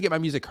goal here is to get my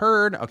music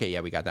heard. Okay,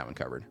 yeah, we got that one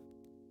covered.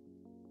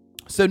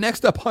 So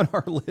next up on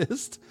our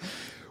list,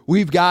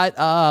 we've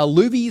got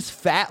Luvy's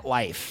Fat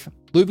Life.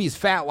 Luvy's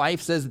Fat Life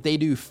says that they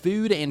do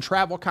food and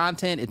travel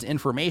content. It's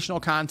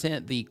informational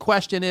content. The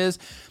question is,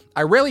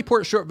 I rarely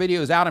put short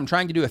videos out. I'm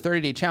trying to do a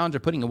 30-day challenge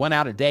of putting one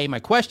out a day. My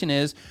question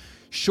is,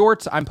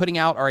 shorts I'm putting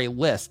out are a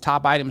list,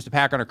 top items to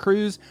pack on a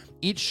cruise.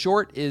 Each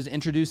short is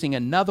introducing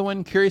another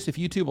one. Curious if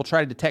YouTube will try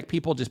to detect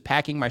people just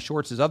packing my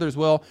shorts as others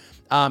will.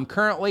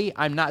 Currently,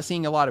 I'm not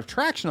seeing a lot of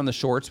traction on the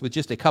shorts with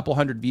just a couple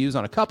hundred views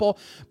on a couple,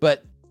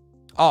 but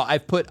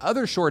I've put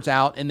other shorts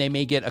out and they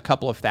may get a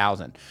couple of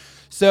thousand.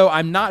 So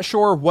I'm not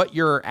sure what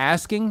you're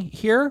asking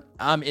here.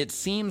 It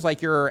seems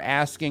like you're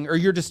asking, or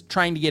you're just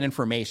trying to get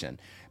information.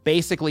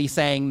 Basically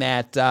saying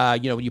that,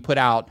 when you put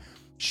out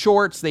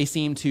shorts, they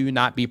seem to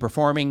not be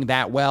performing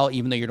that well,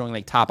 even though you're doing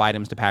like top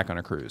items to pack on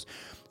a cruise.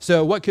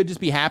 So what could just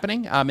be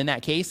happening in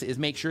that case is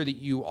make sure that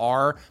you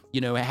are,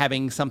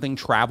 having something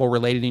travel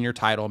related in your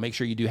title. Make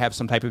sure you do have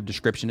some type of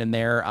description in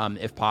there,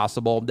 if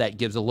possible, that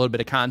gives a little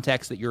bit of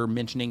context that you're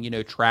mentioning,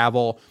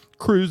 travel,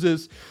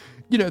 cruises,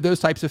 those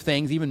types of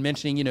things, even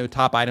mentioning,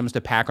 top items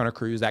to pack on a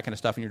cruise, that kind of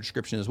stuff in your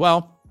description as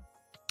well,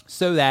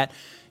 so that,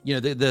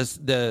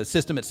 the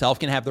system itself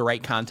can have the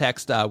right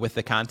context with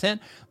the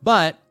content.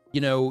 But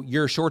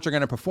your shorts are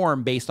going to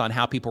perform based on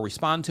how people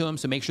respond to them.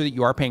 So make sure that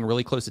you are paying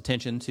really close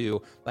attention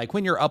to like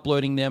when you're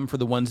uploading them for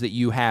the ones that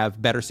you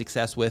have better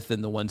success with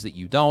than the ones that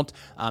you don't,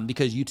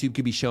 because YouTube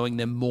could be showing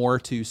them more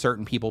to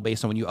certain people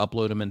based on when you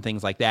upload them and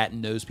things like that.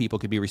 And those people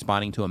could be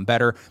responding to them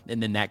better.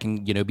 And then that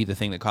can, be the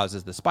thing that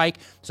causes the spike.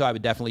 So I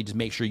would definitely just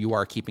make sure you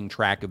are keeping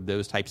track of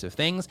those types of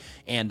things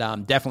and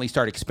definitely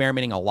start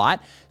experimenting a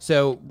lot.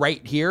 So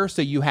right here,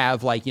 so you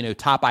have like,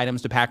 top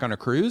items to pack on a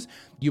cruise.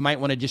 You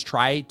might want to just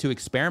try to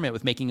experiment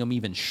with making them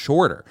even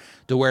shorter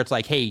to where it's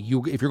like, hey,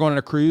 if you're going on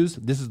a cruise,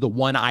 this is the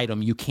one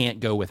item you can't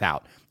go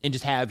without. And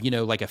just have,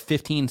 like a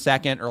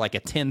 15-second or like a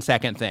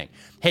 10-second thing.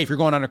 Hey, if you're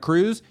going on a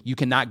cruise, you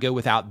cannot go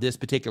without this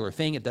particular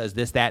thing. It does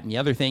this, that, and the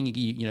other thing.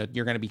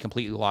 You're going to be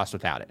completely lost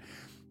without it.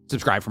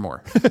 Subscribe for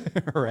more.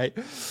 All right.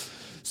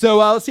 So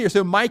let's see here.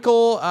 So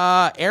Michael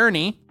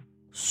Arney,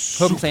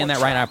 hope I'm saying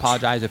that right. I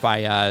apologize if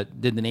I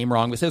did the name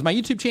wrong. But it says, my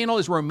YouTube channel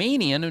is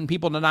Romanian and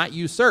people do not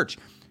use search.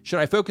 Should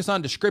I focus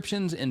on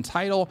descriptions and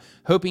title,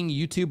 hoping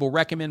YouTube will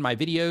recommend my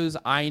videos?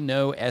 I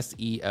know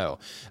SEO.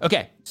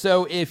 Okay,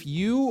 so if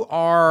you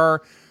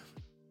are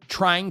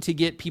trying to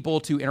get people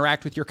to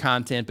interact with your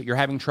content, but you're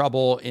having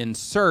trouble in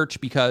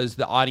search because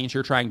the audience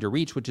you're trying to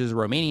reach, which is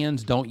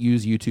Romanians, don't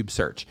use YouTube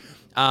search.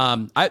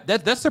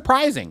 That's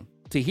surprising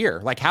to hear.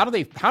 Like, how do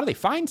they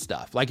find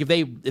stuff? Like, if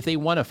they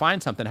want to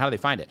find something, how do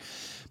they find it?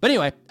 But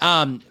anyway,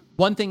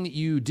 one thing that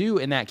you do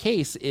in that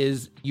case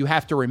is you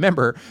have to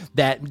remember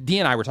that Dee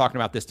and I were talking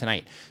about this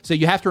tonight. So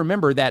you have to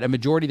remember that a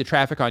majority of the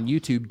traffic on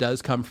YouTube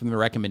does come from the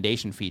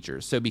recommendation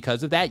features. So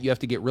because of that, you have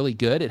to get really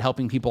good at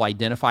helping people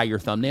identify your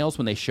thumbnails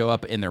when they show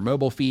up in their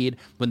mobile feed,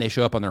 when they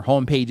show up on their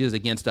home pages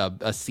against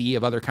a sea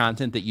of other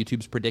content that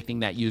YouTube's predicting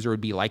that user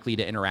would be likely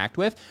to interact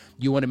with.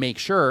 You want to make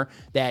sure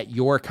that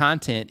your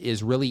content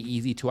is really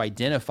easy to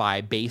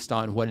identify based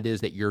on what it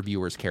is that your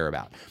viewers care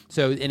about.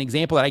 So an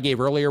example that I gave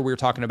earlier, we were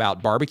talking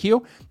about barbecue.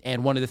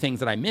 And one of the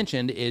things that I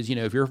mentioned is,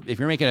 if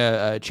you're making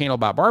a channel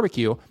about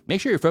barbecue, make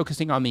sure you're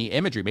focusing on the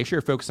imagery. Make sure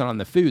you're focusing on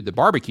the food, the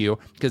barbecue,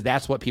 because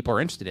that's what people are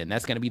interested in.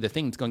 That's going to be the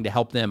thing that's going to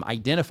help them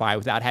identify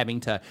without having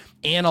to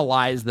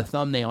analyze the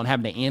thumbnail and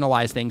having to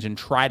analyze things and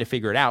try to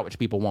figure it out, which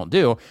people won't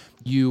do.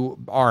 You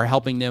are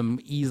helping them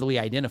easily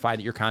identify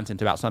that your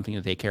content's about something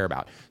that they care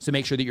about. So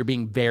make sure that you're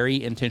being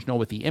very intentional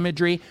with the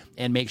imagery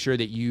and make sure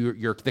that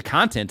the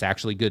content's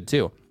actually good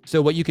too.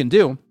 So what you can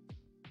do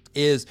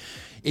is,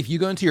 if you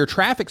go into your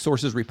traffic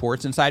sources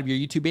reports inside of your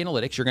YouTube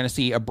analytics, you're going to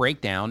see a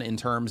breakdown in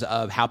terms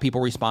of how people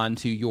respond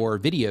to your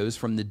videos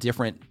from the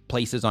different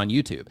places on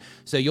YouTube.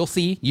 So you'll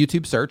see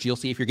YouTube search, you'll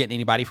see if you're getting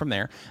anybody from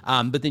there,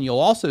 but then you'll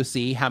also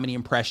see how many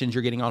impressions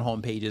you're getting on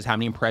home pages, how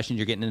many impressions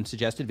you're getting in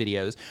suggested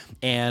videos.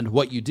 And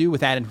what you do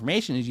with that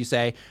information is you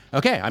say,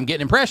 okay, I'm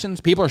getting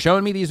impressions, people are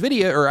showing me these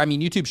videos,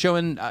 YouTube's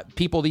showing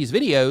people these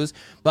videos,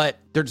 but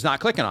they're just not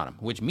clicking on them,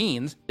 which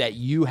means that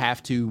you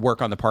have to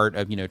work on the part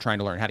of, trying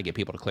to learn how to get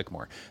people to click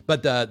more.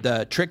 But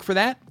the trick for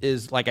that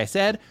is, like I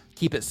said,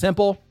 keep it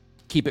simple,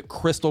 keep it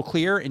crystal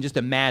clear, and just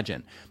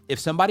imagine if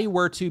somebody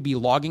were to be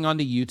logging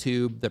onto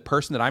YouTube, the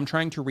person that I'm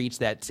trying to reach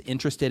that's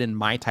interested in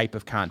my type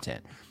of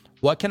content,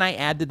 what can I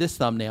add to this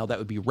thumbnail that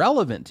would be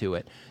relevant to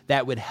it,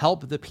 that would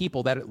help the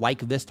people that like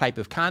this type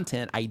of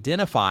content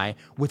identify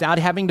without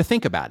having to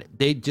think about it?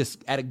 They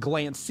just at a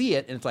glance see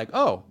it and it's like,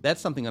 oh, that's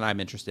something that I'm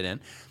interested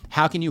in.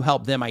 How can you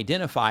help them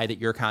identify that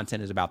your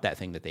content is about that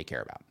thing that they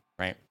care about,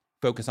 right?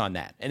 focus on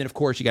that. And then of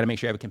course you got to make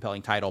sure you have a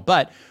compelling title.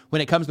 But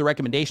when it comes to the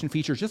recommendation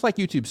features, just like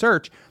YouTube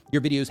search,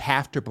 your videos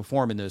have to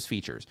perform in those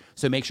features.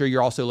 So make sure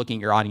you're also looking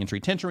at your audience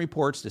retention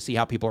reports to see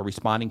how people are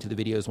responding to the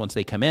videos once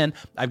they come in.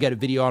 I've got a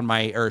video on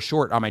my, or a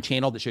short on my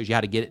channel that shows you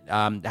how to get,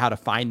 how to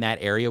find that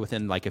area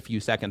within like a few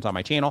seconds on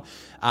my channel.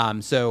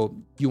 So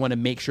you want to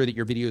make sure that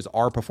your videos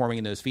are performing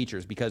in those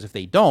features, because if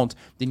they don't,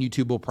 then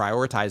YouTube will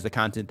prioritize the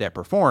content that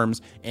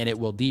performs and it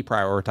will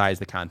deprioritize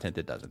the content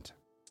that doesn't.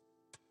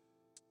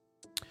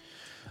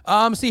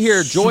 See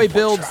here, Joy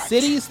Builds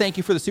Cities. Thank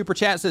you for the super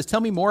chat. It says,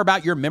 tell me more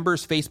about your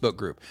members Facebook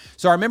group.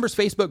 So our members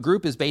Facebook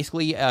group is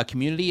basically a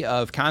community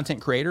of content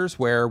creators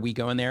where we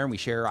go in there and we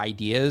share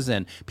ideas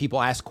and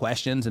people ask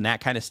questions and that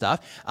kind of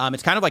stuff.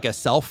 It's kind of like a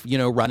self,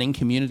 running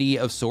community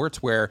of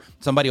sorts where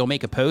somebody will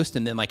make a post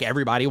and then like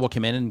everybody will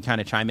come in and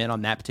kind of chime in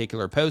on that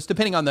particular post,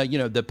 depending on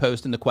the, the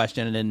post and the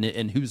question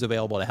and who's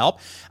available to help.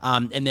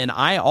 And then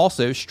I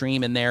also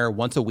stream in there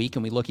once a week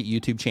and we look at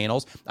YouTube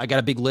channels. I got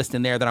a big list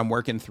in there that I'm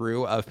working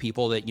through of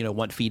people that,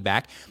 want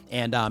feedback,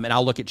 and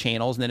I'll look at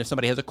channels, and then if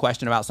somebody has a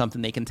question about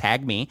something, they can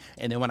tag me,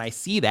 and then when I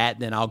see that,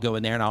 then I'll go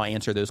in there and I'll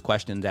answer those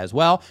questions as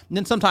well. And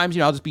then sometimes,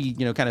 I'll just be,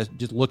 kind of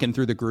just looking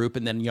through the group,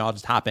 and then, I'll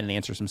just hop in and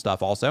answer some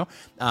stuff also.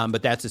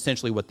 But that's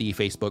essentially what the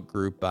Facebook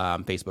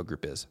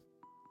group is.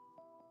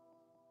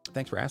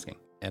 Thanks for asking,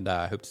 and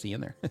I hope to see you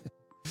in there.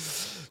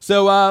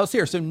 So let's see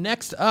here. So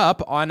next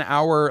up on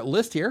our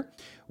list here,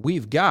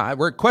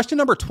 we're at question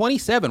number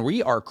 27.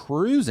 We are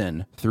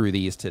cruising through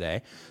these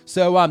today.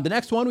 So the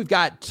next one, we've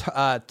got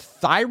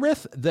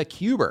Thyrith the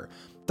Cuber.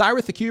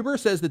 Thyrith the Cuber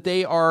says that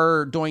they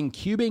are doing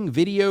cubing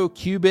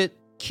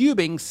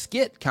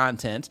skit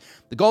content.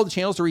 The goal of the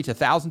channel is to reach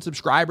 1,000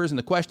 subscribers. And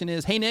the question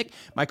is, hey, Nick,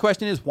 my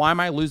question is, why am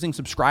I losing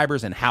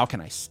subscribers and how can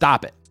I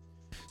stop it?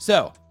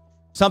 So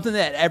something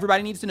that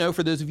everybody needs to know,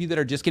 for those of you that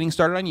are just getting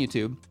started on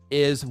YouTube,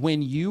 is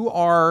when you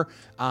are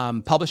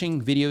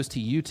publishing videos to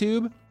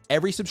YouTube,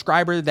 every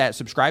subscriber that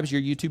subscribes to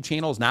your YouTube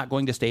channel is not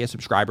going to stay a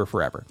subscriber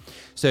forever.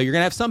 So you're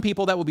going to have some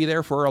people that will be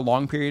there for a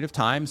long period of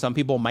time. Some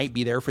people might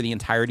be there for the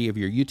entirety of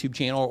your YouTube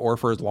channel or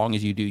for as long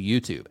as you do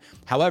YouTube.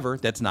 However,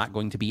 that's not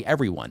going to be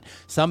everyone.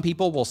 Some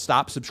people will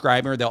stop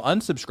subscribing or they'll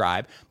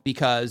unsubscribe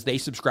because they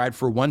subscribed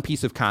for one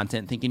piece of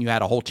content thinking you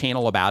had a whole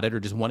channel about it or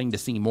just wanting to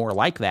see more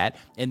like that.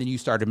 And then you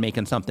started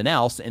making something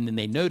else and then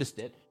they noticed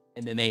it.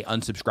 And then they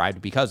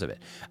unsubscribed because of it.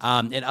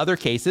 In other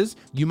cases,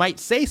 you might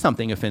say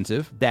something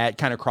offensive that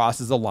kind of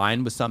crosses a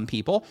line with some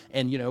people.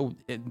 And,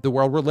 the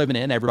world we're living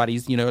in,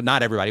 everybody's,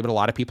 not everybody, but a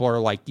lot of people are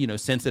like,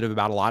 sensitive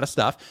about a lot of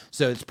stuff.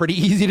 So it's pretty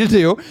easy to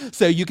do.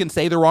 So you can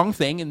say the wrong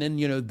thing. And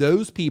then,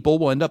 those people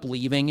will end up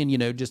leaving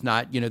and, just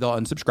not, they'll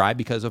unsubscribe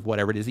because of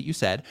whatever it is that you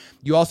said.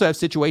 You also have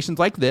situations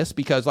like this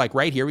because like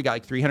right here, we got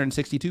like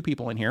 362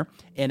 people in here.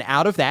 And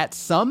out of that,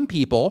 some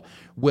people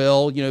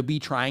will, be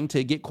trying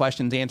to get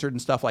questions answered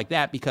and stuff like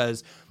that because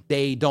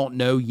they don't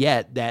know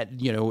yet that,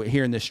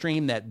 here in the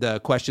stream that the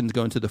questions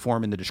go into the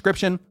form in the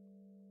description.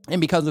 And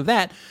because of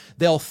that,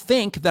 they'll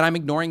think that I'm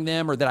ignoring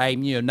them or that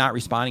I'm, not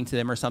responding to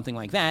them or something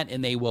like that,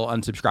 and they will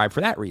unsubscribe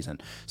for that reason.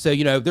 So,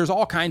 there's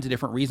all kinds of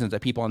different reasons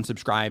that people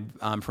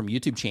unsubscribe from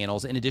YouTube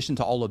channels. In addition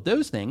to all of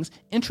those things,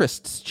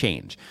 interests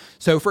change.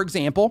 So, for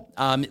example,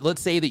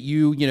 let's say that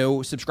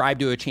you subscribe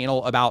to a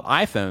channel about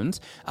iPhones,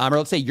 or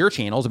let's say your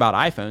channel is about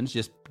iPhones,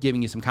 just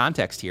giving you some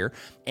context here.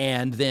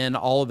 And then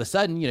all of a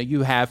sudden,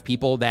 you have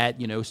people that,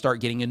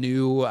 start getting a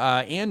new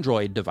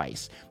Android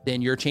device.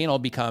 Then your channel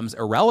becomes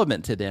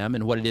irrelevant to them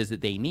and what it is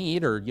that they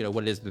need or,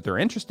 what it is that they're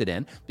interested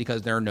in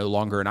because they're no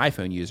longer an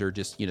iPhone user.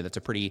 Just, that's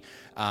a pretty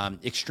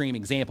extreme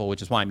example,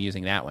 which is why I'm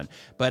using that one.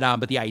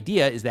 But the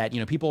idea is that,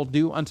 people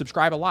do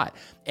unsubscribe a lot.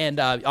 And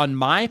on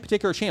my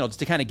particular channel, just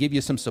to kind of give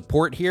you some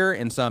support here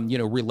and some,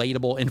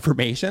 relatable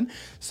information.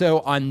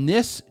 So on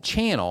this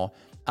channel,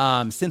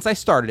 since I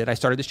started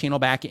this channel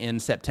back in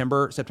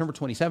September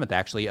 27th,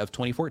 actually, of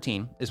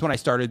 2014 is when I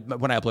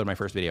uploaded my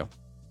first video.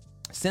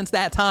 Since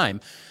that time,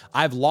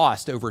 I've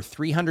lost over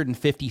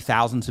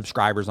 350,000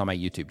 subscribers on my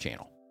YouTube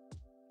channel.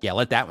 Yeah,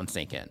 let that one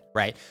sink in,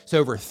 right? So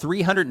over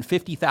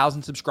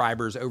 350,000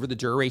 subscribers over the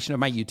duration of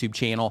my YouTube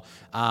channel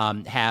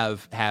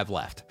have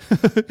left.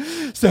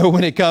 So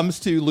when it comes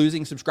to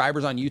losing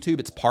subscribers on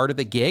YouTube, it's part of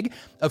the gig.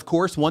 Of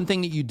course, one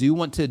thing that you do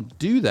want to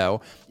do,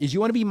 though, is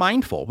you want to be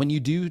mindful when you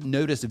do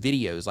notice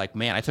videos like,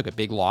 man, I took a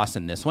big loss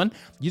in this one.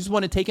 You just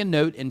want to take a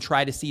note and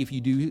try to see if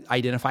you do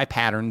identify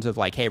patterns of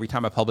like, hey, every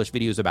time I publish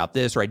videos about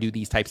this or I do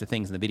these types of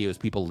things in the videos,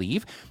 people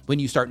leave. When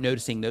you start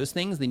noticing those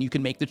things, then you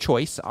can make the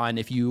choice on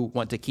if you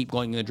want to keep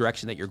going in the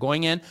direction that you're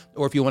going in,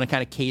 or if you want to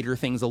kind of cater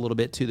things a little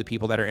bit to the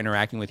people that are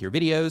interacting with your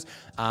videos.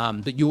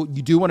 But you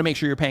do want to make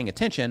sure you're paying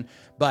attention,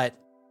 but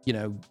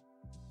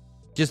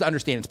just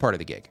understand it's part of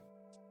the gig.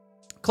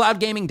 Cloud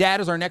Gaming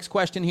Dad is our next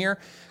question here.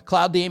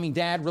 Cloud Gaming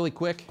Dad, really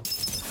quick.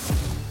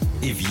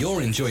 If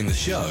you're enjoying the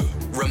show,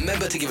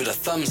 remember to give it a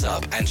thumbs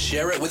up and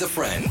share it with a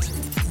friend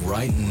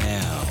right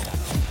now.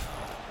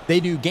 They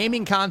do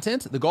gaming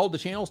content. The goal of the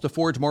channel is to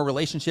forge more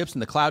relationships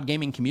in the cloud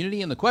gaming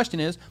community. And the question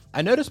is,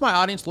 I noticed my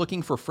audience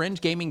looking for fringe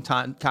gaming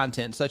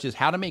content, such as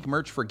how to make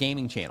merch for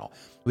gaming channel.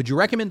 Would you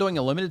recommend doing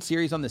a limited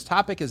series on this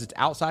topic, as it's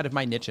outside of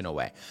my niche in a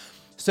way?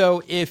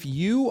 So if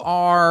you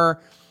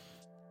are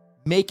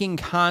making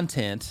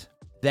content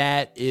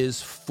that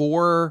is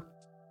for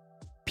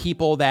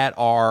people that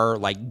are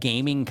like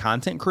gaming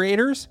content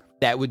creators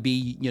that would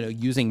be,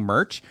 using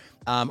merch,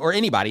 or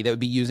anybody that would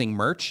be using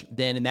merch,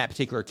 then in that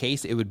particular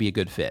case, it would be a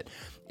good fit.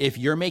 If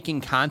you're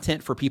making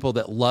content for people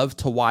that love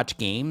to watch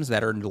games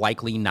that are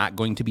likely not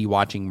going to be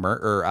watching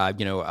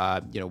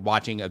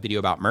watching a video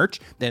about merch,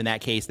 then in that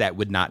case, that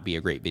would not be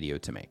a great video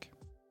to make.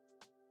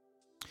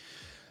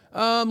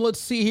 Let's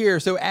see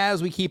here. So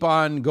as we keep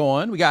on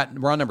going,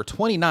 we're on number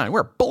 29.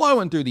 We're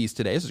blowing through these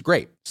today. This is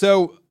great.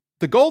 So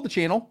the goal of the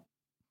channel,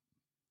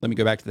 let me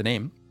go back to the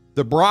name,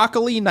 The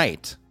Broccoli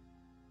Knight,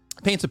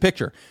 paints a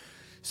picture.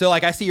 So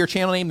like I see your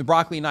channel name, The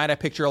Broccoli Knight. I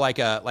picture like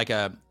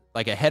a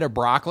head of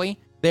broccoli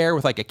there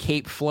with like a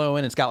cape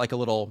flowing. It's got like a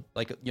little,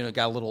 got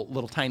a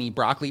little tiny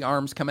broccoli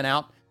arms coming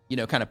out,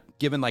 kind of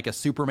giving like a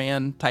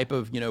Superman type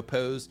of,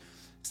 pose,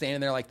 standing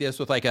there like this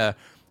with like a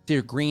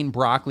green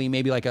broccoli,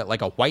 maybe like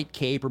a white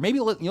cape, or maybe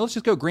let's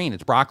just go green.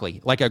 It's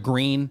broccoli, like a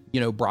green,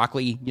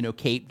 broccoli,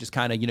 cape, just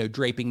kind of,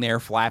 draping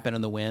there, flapping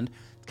in the wind.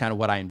 It's kind of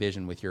what I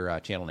envision with your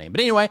channel name. But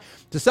anyway,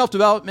 it's a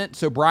self-development,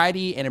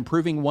 sobriety, and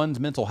improving one's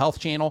mental health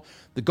channel.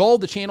 The goal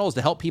of the channel is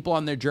to help people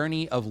on their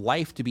journey of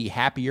life to be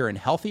happier and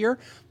healthier.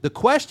 The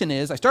question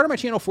is, I started my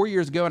channel 4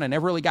 years ago and I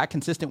never really got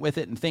consistent with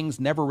it, and things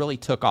never really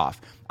took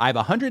off. I have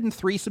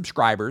 103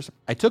 subscribers.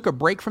 I took a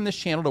break from this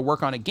channel to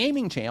work on a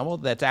gaming channel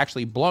that's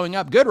actually blowing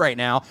up good right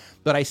now,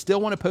 but I still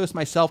want to post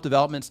my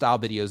self-development style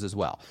videos as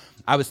well.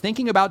 I was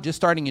thinking about just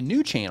starting a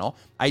new channel.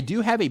 I do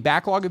have a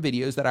backlog of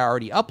videos that I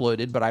already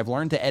uploaded, but I've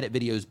learned to edit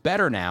videos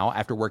better now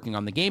after working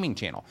on the gaming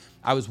channel.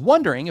 I was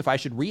wondering if I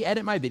should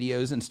re-edit my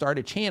videos and start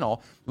a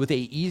channel with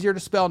a easier to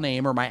spell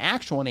name or my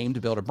actual name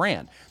to build a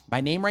brand. My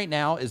name right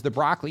now is The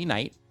Broccoli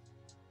Knight.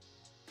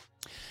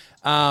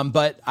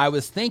 But I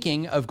was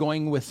thinking of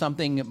going with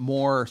something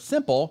more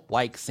simple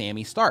like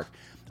Sammy Stark.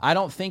 I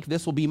don't think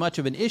this will be much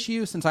of an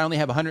issue since I only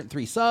have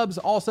 103 subs.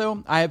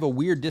 Also, I have a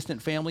weird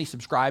distant family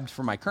subscribed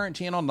for my current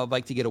channel, and I'd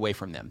like to get away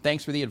from them.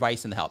 Thanks for the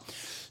advice and the help.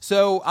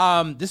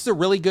 So this is a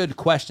really good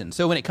question.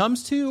 So when it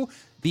comes to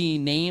the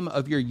name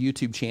of your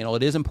YouTube channel,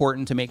 it is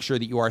important to make sure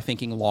that you are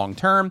thinking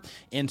long-term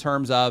in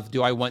terms of,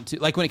 do I want to,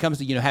 like when it comes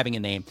to, having a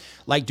name,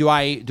 like, do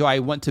I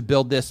want to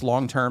build this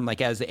long-term,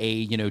 like as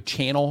a,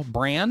 channel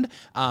brand,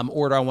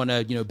 or do I want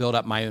to, build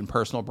up my own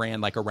personal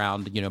brand, like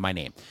around, my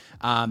name?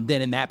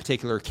 Then in that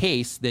particular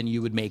case, then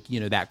you would make,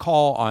 that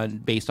call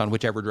based on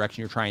whichever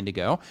direction you're trying to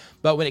go.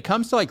 But when it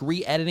comes to like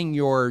re-editing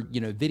your,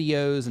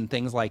 videos and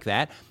things like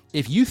that,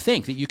 if you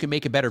think that you can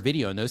make a better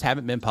video and those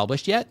haven't been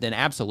published yet, then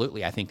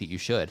absolutely, I think that you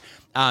should.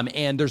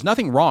 And there's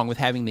nothing wrong with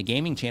having the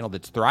gaming channel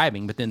that's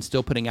thriving, but then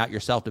still putting out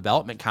your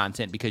self-development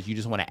content because you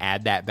just want to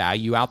add that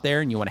value out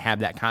there and you want to have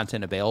that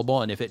content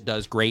available. And if it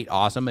does great,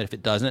 awesome. And if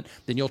it doesn't,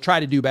 then you'll try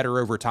to do better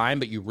over time,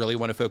 but you really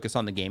want to focus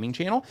on the gaming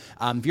channel.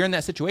 If you're in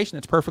that situation,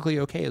 it's perfectly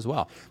okay as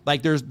well.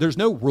 Like there's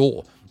no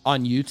rule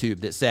on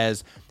YouTube that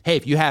says, hey,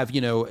 if you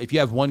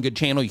have one good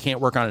channel, you can't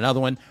work on another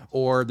one,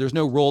 or there's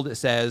no rule that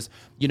says,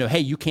 hey,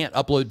 you can't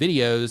upload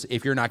videos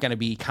if you're not going to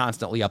be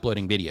constantly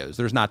uploading videos.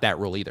 There's not that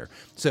rule either.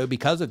 So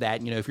because of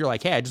that, if you're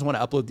like, hey, I just want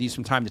to upload these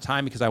from time to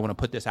time because I want to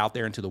put this out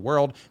there into the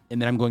world, and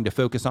then I'm going to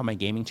focus on my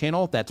gaming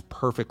channel, that's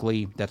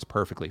perfectly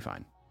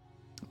fine.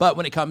 But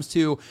when it comes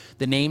to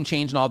the name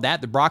change and all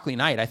that, the Broccoli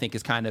Knight, I think,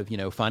 is kind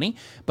of, funny.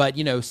 But,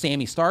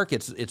 Sammy Stark,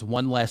 it's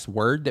one less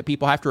word that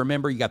people have to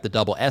remember. You got the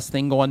double S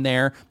thing going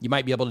there. You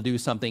might be able to do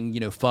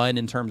something, fun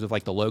in terms of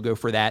like the logo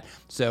for that.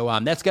 So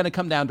that's going to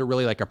come down to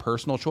really like a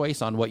personal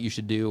choice on what you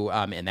should do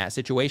in that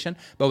situation.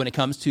 But when it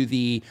comes to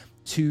the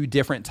two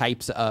different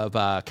types of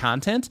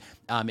content,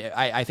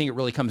 I think it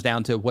really comes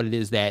down to what it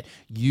is that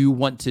you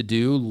want to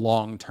do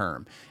long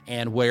term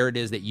and where it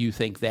is that you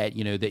think that,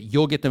 that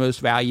you'll get the most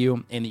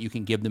value and that you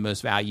can give the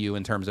most value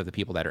in terms of the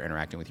people that are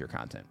interacting with your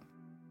content.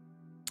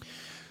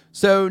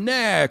 So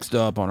next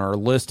up on our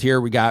list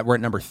here, we're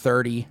at number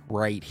 30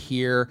 right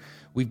here.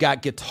 We've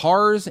got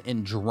guitars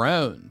and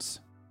drones.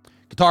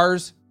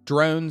 Guitars,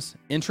 drones,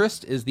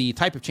 interest is the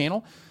type of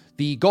channel.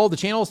 The goal of the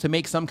channel is to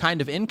make some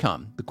kind of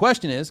income. The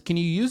question is, can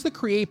you use the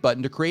create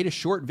button to create a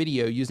short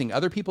video using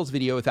other people's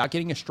video without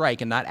getting a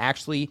strike and not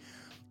actually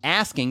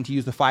asking to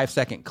use the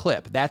 5-second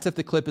clip? That's if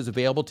the clip is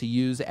available to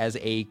use as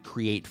a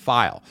create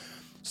file.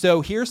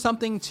 So here's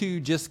something to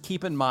just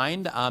keep in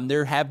mind.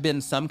 There have been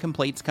some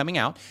complaints coming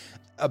out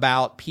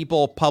about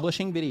people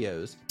publishing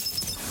videos.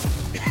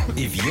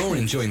 If you're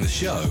enjoying the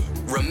show,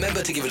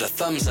 remember to give it a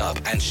thumbs up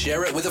and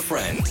share it with a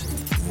friend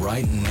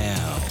right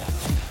now.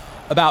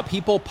 About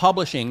people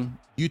publishing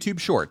YouTube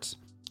shorts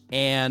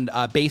and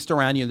based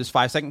around this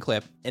 5-second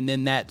clip, and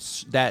then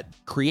that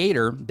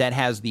creator that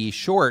has the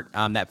short,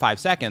 that 5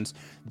 seconds,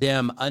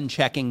 them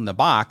unchecking the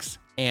box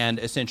and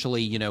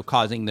essentially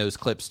causing those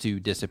clips to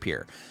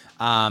disappear.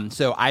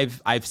 So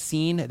I've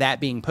seen that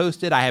being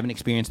posted. I haven't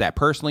experienced that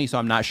personally, so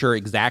I'm not sure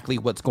exactly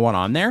what's going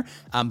on there.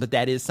 But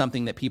that is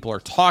something that people are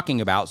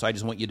talking about. So I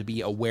just want you to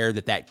be aware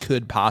that that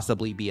could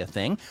possibly be a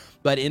thing.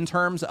 But in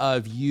terms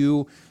of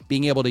you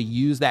being able to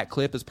use that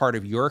clip as part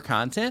of your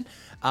content,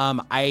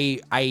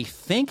 I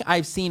think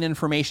I've seen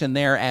information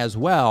there as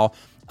well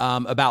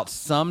about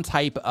some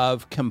type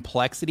of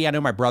complexity. I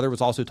know my brother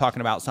was also talking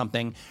about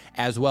something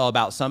as well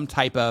about some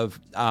type of,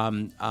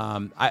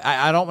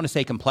 I don't want to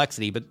say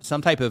complexity, but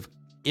some type of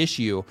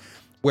issue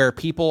where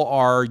people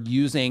are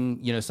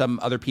using, some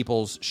other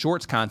people's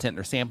shorts content,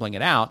 they're sampling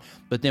it out,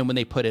 but then when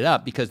they put it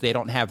up, because they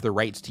don't have the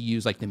rights to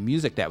use like the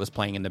music that was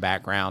playing in the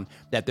background,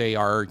 that they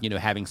are,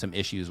 having some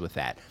issues with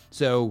that.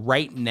 So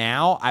right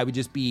now, I would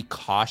just be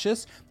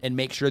cautious and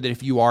make sure that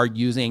if you are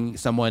using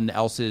someone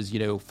else's,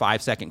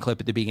 5-second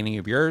clip at the beginning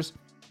of yours,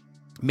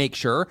 make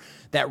sure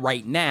that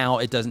right now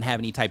it doesn't have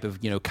any type of,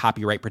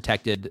 copyright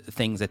protected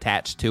things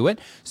attached to it.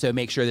 So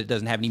make sure that it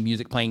doesn't have any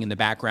music playing in the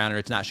background, or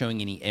it's not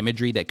showing any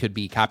imagery that could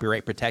be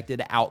copyright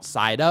protected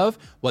outside of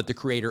what the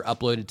creator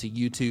uploaded to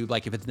YouTube,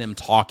 like if it's them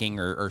talking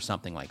or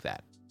something like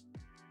that.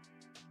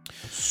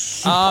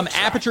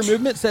 Aperture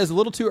Movement says a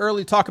little too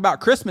early to talk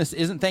about Christmas.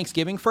 Isn't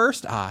Thanksgiving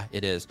first?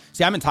 It is.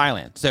 See, I'm in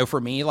Thailand. So for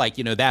me,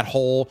 that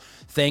whole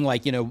thing,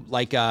 like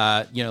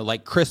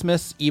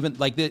Christmas, even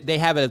like they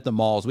have it at the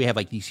malls. We have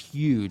like these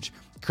huge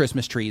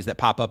Christmas trees that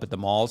pop up at the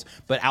malls.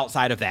 But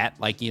outside of that,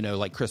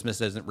 like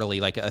Christmas isn't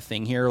really like a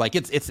thing here. Like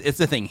it's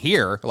a thing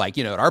here,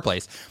 at our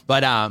place.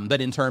 But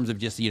in terms of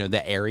just,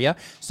 the area.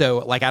 So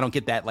like, I don't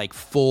get that like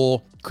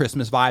full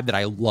Christmas vibe that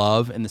I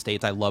love in the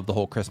States. I love the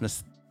whole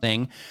Christmas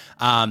thing.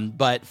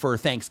 But for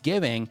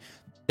Thanksgiving,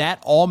 that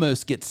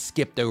almost gets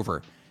skipped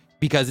over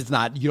because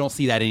you don't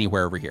see that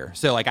anywhere over here.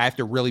 So like I have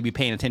to really be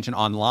paying attention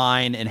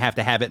online and have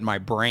to have it in my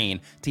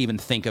brain to even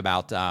think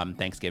about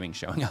Thanksgiving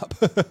showing up.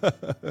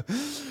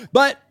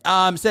 But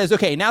says,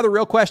 okay, now the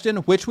real question,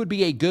 which would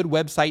be a good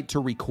website to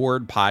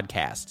record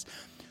podcasts?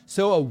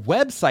 So a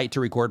website to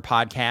record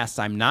podcasts,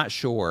 I'm not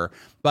sure.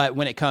 But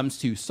when it comes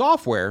to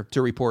software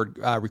to record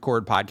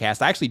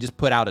podcasts, I actually just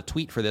put out a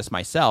tweet for this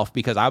myself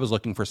because I was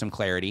looking for some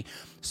clarity.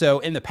 So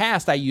in the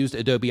past, I used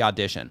Adobe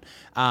Audition,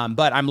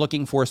 but I'm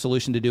looking for a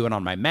solution to do it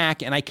on my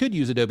Mac, and I could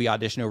use Adobe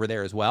Audition over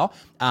there as well.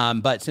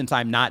 But since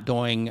I'm not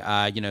doing,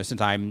 not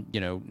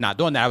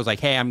doing that, I was like,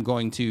 hey, I'm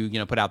going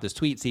to, put out this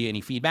tweet, see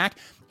any feedback.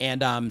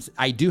 And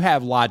I do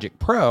have Logic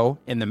Pro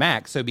in the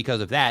Mac, so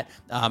because of that,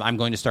 I'm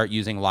going to start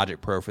using Logic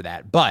Pro for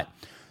that. But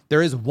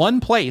there is one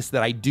place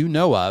that I do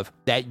know of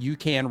that you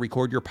can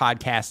record your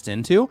podcasts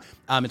into.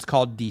 It's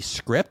called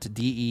Descript,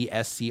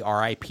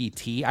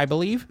 Descript, I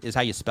believe is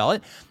how you spell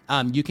it.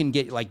 You can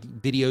get like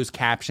videos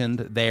captioned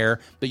there,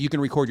 but you can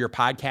record your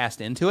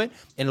podcast into it,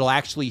 and it'll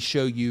actually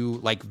show you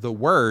like the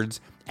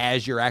words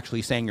as you're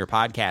actually saying your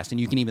podcast, and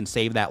you can even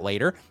save that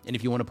later. And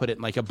if you want to put it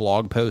in like a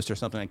blog post or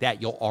something like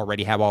that, you'll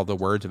already have all the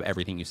words of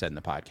everything you said in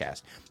the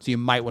podcast. So you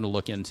might want to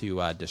look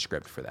into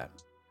Descript for that.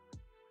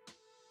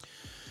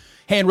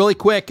 Hey, and really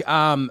quick,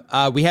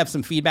 we have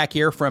some feedback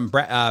here from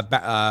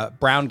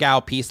Brown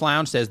Gal Peace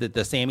Lounge. Says that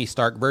the Sammy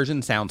Stark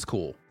version sounds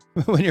cool.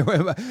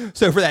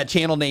 So for that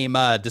channel name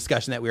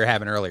discussion that we were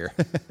having earlier.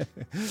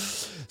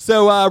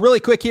 So really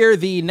quick here,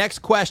 the next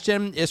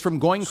question is from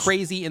Going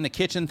Crazy in the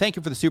Kitchen. Thank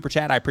you for the super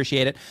chat. I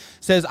appreciate it.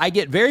 Says, I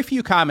get very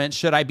few comments.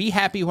 Should I be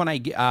happy when I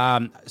get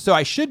so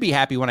I should be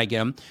happy when I get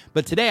them.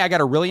 But today I got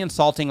a really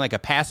insulting, like a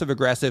passive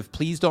aggressive,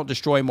 please don't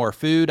destroy more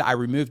food. I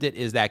removed it.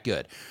 Is that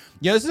good?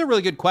 This is a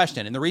really good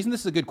question. And the reason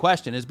this is a good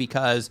question is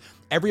because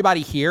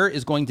everybody here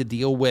is going to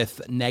deal with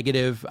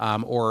negative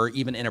or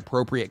even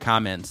inappropriate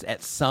comments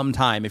at some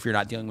time if you're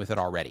not dealing with it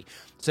already.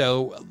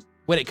 So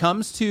when it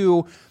comes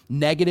to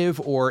negative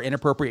or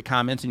inappropriate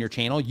comments in your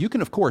channel, you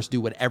can, of course,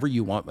 do whatever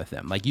you want with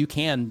them. Like you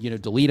can,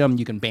 delete them.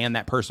 You can ban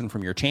that person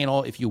from your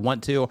channel if you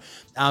want to.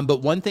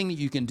 But one thing that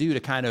you can do to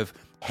kind of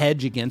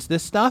hedge against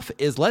this stuff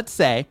is, let's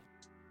say,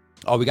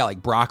 we got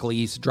like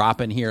broccolis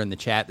dropping here in the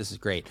chat. This is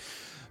great.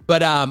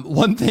 But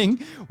one thing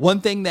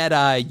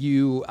that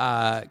you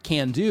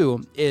can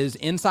do is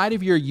inside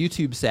of your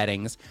YouTube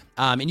settings,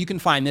 and you can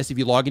find this if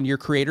you log into your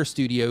Creator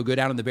Studio, go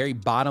down on the very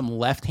bottom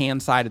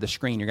left-hand side of the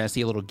screen. You're going to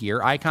see a little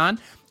gear icon.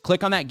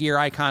 Click on that gear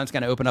icon. It's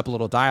going to open up a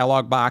little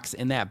dialog box.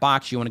 In that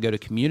box, you want to go to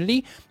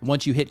Community.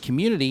 Once you hit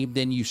Community,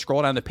 then you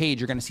scroll down the page,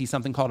 you're going to see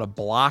something called a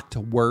blocked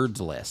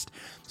words list.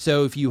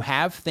 So if you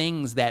have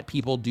things that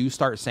people do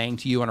start saying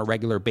to you on a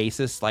regular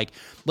basis, like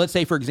let's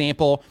say, for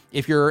example,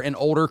 if you're an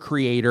older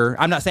creator,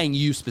 I'm not saying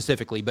you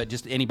specifically, but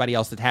just anybody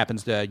else that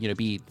happens to,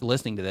 be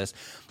listening to this.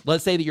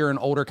 Let's say that you're an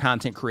older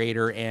content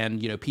creator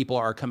and, people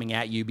are coming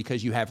at you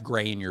because you have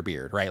gray in your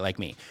beard, right? Like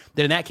me.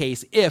 Then in that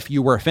case, if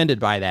you were offended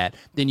by that,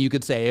 then you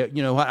could say,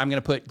 what, I'm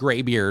going to put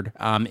Graybeard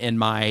in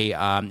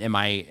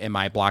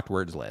my blocked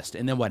words list.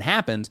 And then what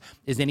happens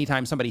is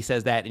anytime somebody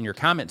says that in your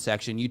comment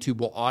section, YouTube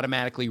will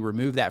automatically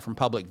remove that from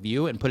public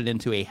view and put it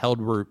into a held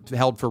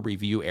for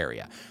review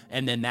area.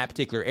 And then that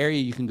particular area,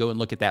 you can go and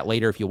look at that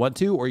later if you want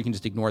to, or you can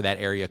just ignore that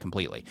area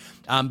completely.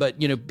 But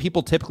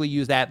people typically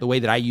use that. The way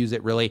that I use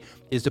it really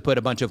is to put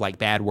a bunch of like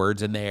bad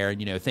words in there,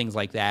 things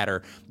like that,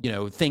 or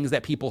things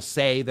that people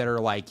say that are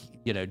like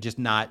just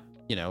not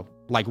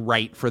like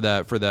right for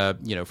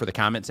the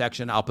comment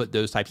section. I'll put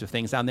those types of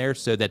things down there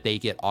so that they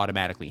get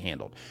automatically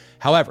handled.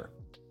 However,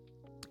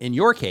 in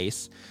your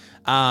case,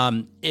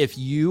 if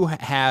you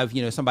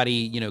have,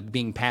 somebody,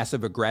 being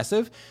passive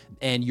aggressive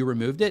and you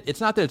removed it, it's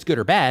not that it's good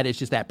or bad. It's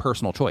just that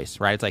personal choice,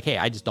 right? It's like, hey,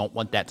 I just don't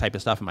want that type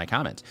of stuff in my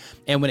comments.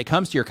 And when it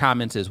comes to your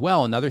comments as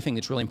well, another thing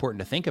that's really important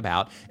to think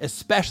about,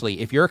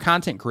 especially if you're a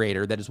content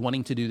creator that is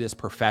wanting to do this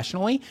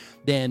professionally,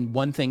 then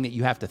one thing that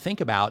you have to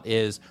think about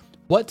is,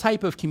 what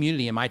type of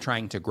community am I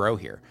trying to grow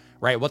here,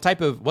 right? What type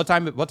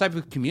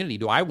of community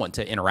do I want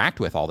to interact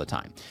with all the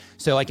time?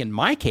 So like in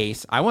my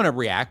case, I want to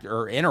react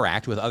or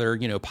interact with other,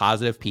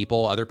 positive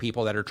people, other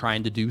people that are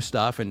trying to do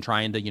stuff and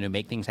trying to,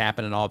 make things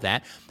happen and all of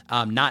that.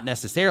 Not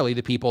necessarily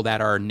the people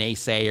that are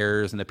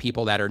naysayers and the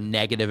people that are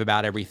negative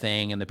about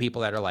everything and the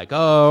people that are like,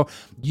 oh,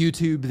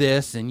 YouTube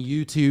this and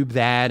YouTube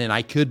that, and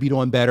I could be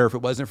doing better if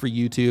it wasn't for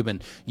YouTube,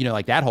 and,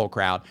 like that whole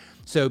crowd.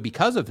 So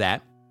because of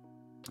that,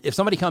 if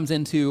somebody comes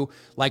into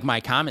like my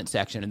comment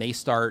section and they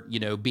start,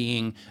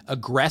 being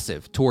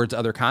aggressive towards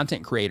other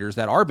content creators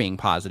that are being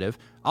positive,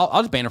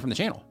 I'll just ban them from the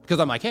channel, because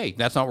I'm like, hey,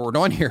 that's not what we're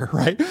doing here,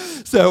 right?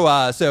 So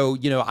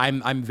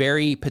I'm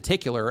very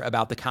particular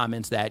about the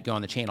comments that go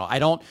on the channel. I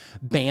don't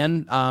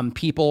ban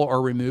people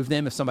or remove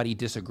them if somebody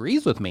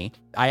disagrees with me.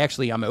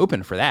 I'm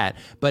open for that.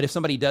 But if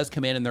somebody does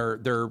come in and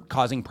they're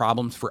causing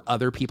problems for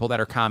other people that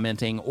are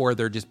commenting, or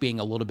they're just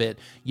being a little bit,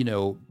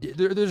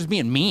 they're just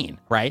being mean,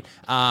 right?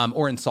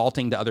 Or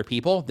insulting to other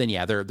people, then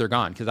yeah, they're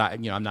gone, because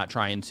I'm not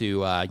trying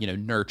to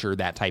nurture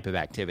that type of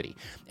activity.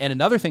 And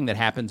another thing that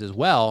happens as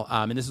well,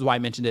 and this is why I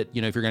mentioned it,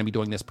 if you're going to be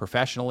doing this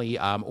professionally,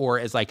 or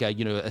as like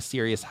a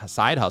serious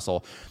side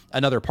hustle,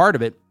 another part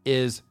of it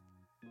is,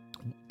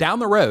 down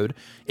the road,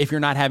 if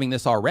you're not having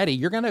this already,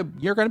 you're gonna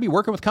be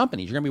working with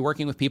companies. You're gonna be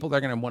working with people that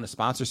are gonna want to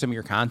sponsor some of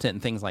your content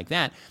and things like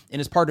that.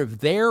 And as part of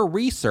their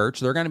research,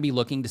 they're gonna be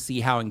looking to see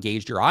how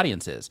engaged your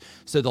audience is.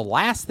 So the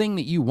last thing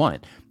that you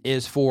want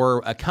is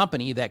for a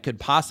company that could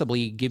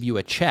possibly give you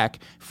a check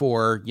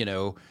for,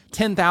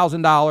 $10,000,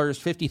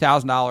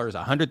 $50,000,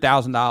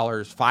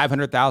 $100,000,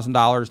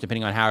 $500,000,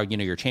 depending on how,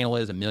 your channel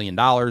is, $1 million,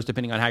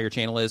 depending on how your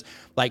channel is.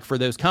 Like for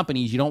those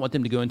companies, you don't want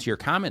them to go into your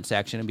comment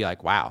section and be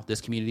like, wow,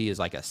 this community is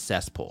like a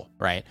cesspool,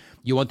 right?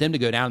 You want them to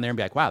go down there and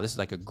be like, wow, this is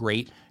like a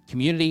great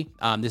community.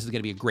 This is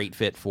going to be a great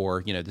fit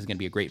for, this is going to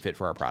be a great fit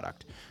for our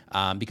product.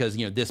 Because,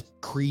 this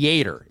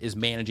creator is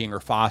managing or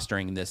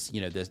fostering this,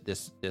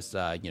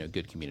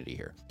 good community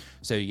here.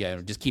 So,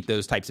 just keep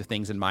those types of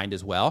things in mind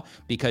as well,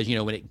 because,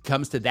 when it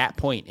comes to that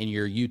point in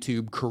your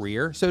YouTube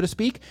career, so to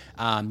speak,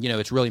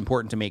 it's really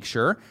important to make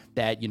sure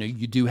that,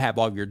 you do have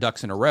all of your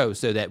ducks in a row,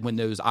 so that when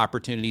those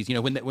opportunities,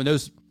 when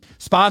those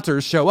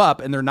sponsors show up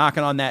and they're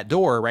knocking on that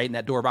door, right, and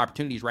that door of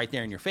opportunities right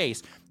there in your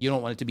face, you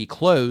don't want it to be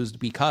closed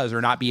because,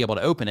 or not be able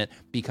to open it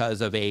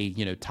because of a,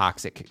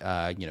 toxic,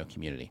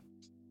 community.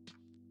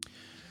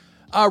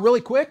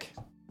 Really quick.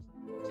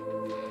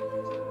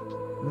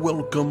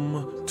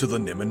 Welcome to the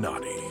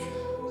Nimminati.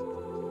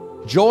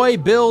 Joy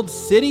builds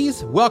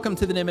cities. Welcome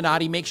to the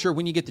Nimminati. Make sure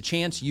when you get the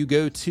chance, you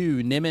go to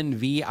Nimmin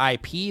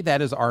VIP.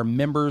 That is our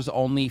members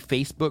only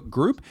Facebook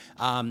group.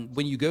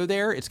 When you go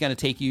there, it's going to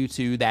take you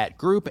to that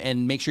group,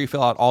 and make sure you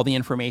fill out all the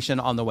information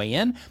on the way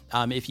in.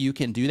 If you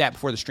can do that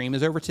before the stream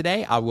is over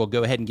today, I will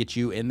go ahead and get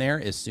you in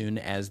there as soon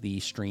as the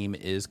stream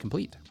is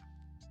complete.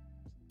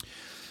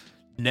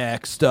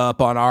 Next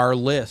up on our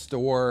list,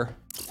 or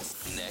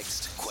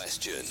next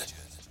question.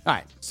 All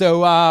right,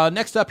 so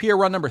next up here,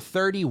 run number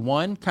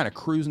 31, kind of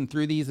cruising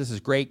through these. This is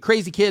great.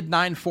 Crazy Kid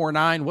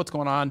 949, what's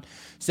going on?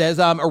 Says,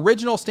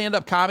 original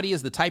stand-up comedy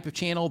is the type of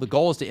channel. The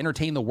goal is to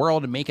entertain the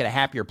world and make it a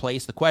happier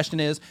place. The question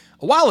is,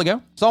 a while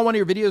ago, saw one of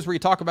your videos where you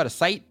talk about a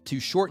site to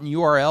shorten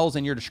URLs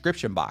in your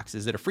description box.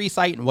 Is it a free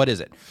site, and what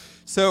is it?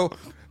 So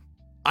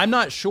I'm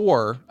not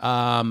sure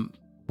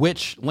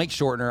which link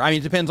shortener. I mean,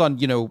 it depends on,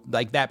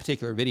 like that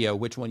particular video,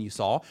 which one you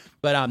saw.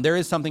 But there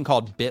is something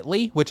called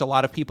Bitly, which a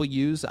lot of people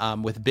use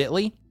with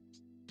Bitly.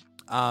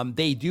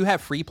 They do have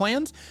free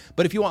plans,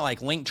 but if you want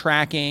like link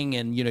tracking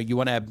and, you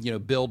want to,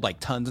 build like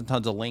tons and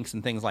tons of links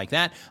and things like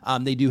that,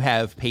 they do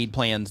have paid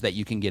plans that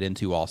you can get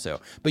into also.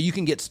 But you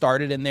can get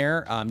started in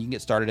there. You can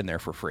get started in there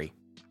for free.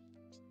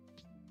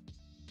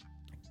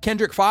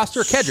 Kedrick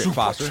Foster,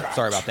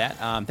 sorry about that.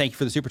 Thank you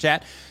for the super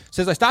chat.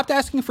 Says, I stopped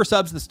asking for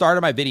subs at the start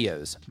of my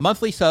videos.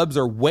 Monthly subs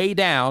are way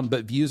down,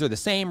 but views are the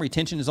same.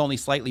 Retention is only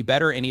slightly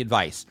better. Any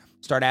advice?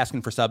 Start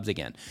asking for subs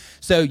again.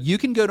 So you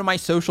can go to my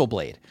Social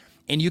Blade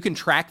and you can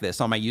track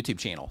this on my YouTube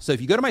channel. So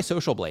if you go to my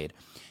Social Blade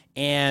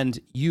and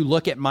you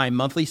look at my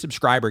monthly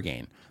subscriber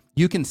gain,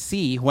 you can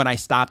see when I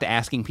stopped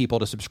asking people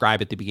to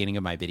subscribe at the beginning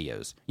of my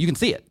videos. You can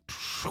see it.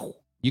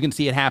 You can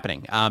see it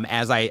happening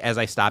as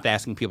I stopped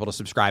asking people to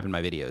subscribe in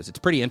my videos. It's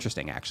pretty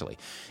interesting, actually.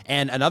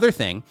 And another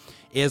thing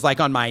is, like,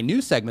 on my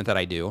news segment that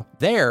I do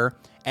there,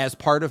 as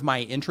part of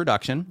my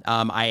introduction,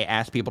 I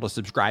asked people to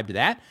subscribe to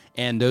that,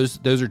 and those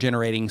are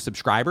generating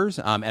subscribers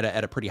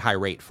at a pretty high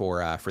rate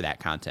for that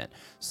content.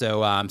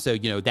 So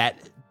that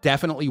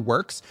definitely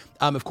works.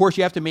 Of course,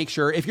 you have to make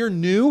sure, if you're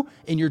new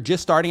and you're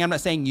just starting, I'm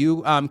not saying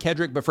you,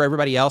 Kedrick, but for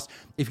everybody else,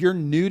 if you're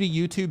new to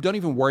YouTube, don't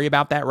even worry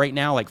about that right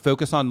now. Like,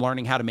 focus on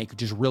learning how to make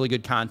just really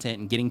good content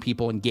and getting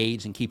people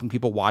engaged and keeping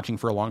people watching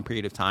for a long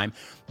period of time.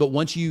 But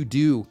once you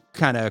do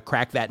kind of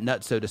crack that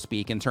nut, so to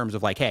speak, in terms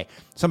of like, hey,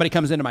 somebody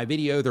comes into my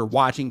video, they're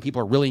watching,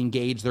 people are really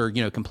engaged, they're,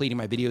 completing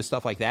my videos,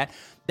 stuff like that.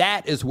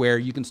 That is where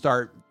you can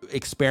start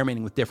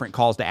experimenting with different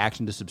calls to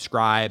action to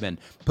subscribe and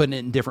putting it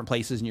in different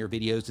places in your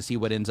videos to see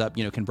what ends up,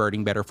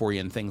 converting better for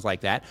you and things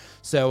like that.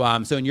 So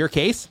in your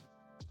case,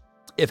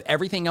 if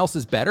everything else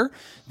is better,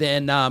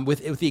 then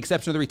with the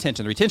exception of the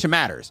retention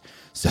matters.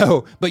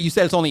 So, but you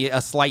said it's only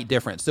a slight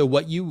difference. So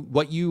what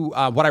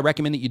I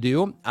recommend that you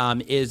do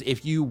is,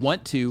 if you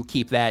want to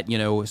keep that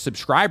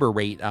subscriber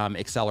rate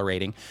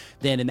accelerating,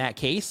 then in that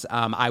case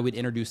I would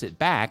introduce it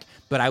back,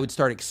 but I would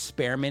start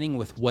experimenting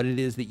with what it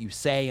is that you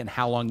say and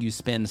how long you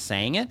spend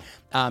saying it,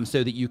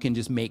 so that you can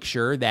just make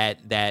sure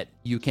that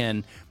you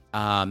can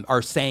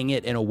are saying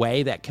it in a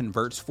way that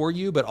converts for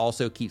you, but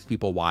also keeps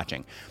people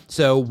watching.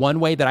 So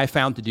one way that I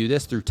found to do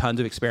this through tons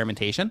of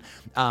experimentation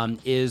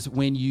is,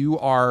 when you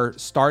are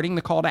starting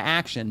the call to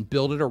action,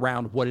 build it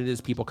around what it is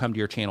people come to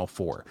your channel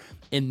for,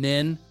 and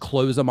then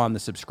close them on the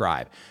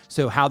subscribe.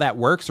 So how that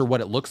works, or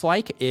what it looks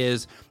like,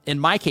 is, in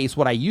my case,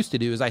 what I used to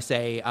do is I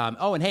say,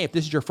 and hey, if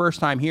this is your first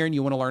time here and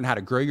you want to learn how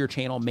to grow your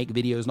channel, make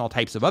videos, and all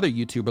types of other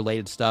YouTube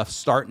related stuff,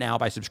 start now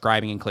by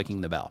subscribing and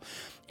clicking the bell.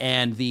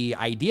 And the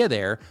idea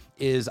there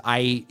is,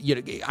 I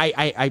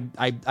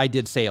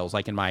did sales,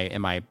 like in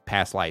my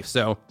past life.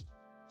 So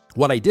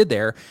what I did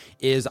there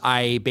is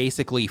I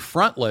basically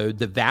front load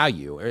the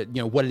value, or,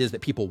 what it is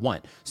that people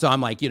want. So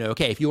I'm like,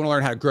 okay, if you want to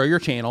learn how to grow your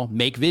channel,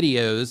 make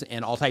videos,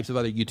 and all types of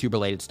other YouTube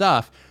related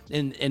stuff,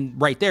 and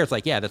right there, it's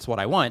like, yeah, that's what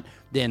I want.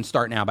 Then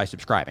start now by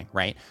subscribing,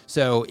 right?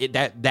 So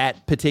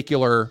that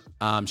particular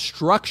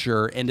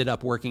structure ended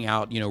up working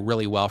out,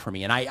 really well for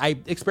me. And I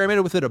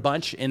experimented with it a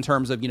bunch in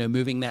terms of,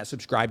 moving that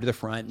subscribe to the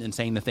front and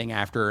saying the thing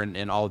after,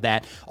 and all of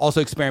that.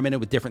 Also experimented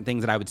with different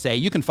things that I would say.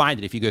 You can find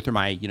it if you go through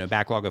my,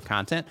 backlog of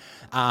content.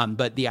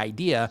 But the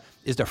idea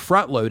is to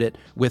front load it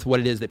with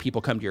what it is that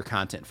people come to your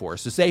content for.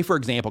 So say, for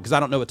example, because I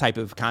don't know what type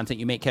of content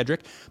you make,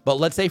 Kedrick, but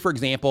let's say, for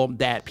example,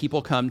 that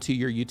people come to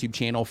your YouTube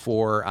channel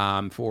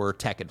for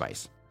tech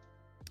advice.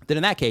 Then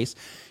in that case,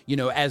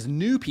 as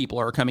new people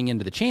are coming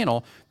into the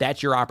channel,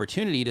 that's your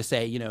opportunity to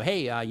say,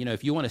 hey,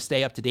 if you want to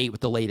stay up to date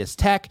with the latest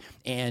tech,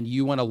 and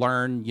you want to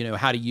learn,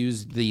 how to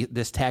use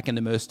this tech in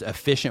the most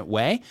efficient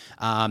way,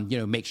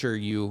 make sure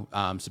you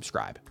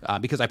subscribe,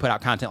 because I put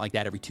out content like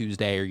that every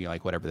Tuesday, or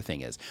like whatever the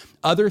thing is.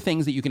 Other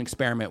things that you can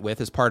experiment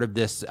with as part of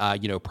this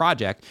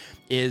project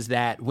is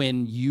that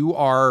when you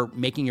are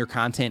making your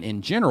content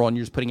in general and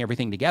you're just putting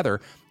everything together,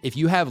 if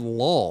you have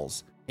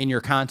lulls in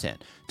your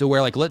content, to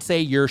where, like, let's say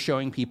you're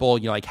showing people,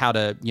 like how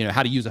to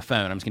use a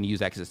phone. I'm just going to use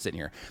that because it's sitting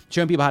here.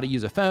 Showing people how to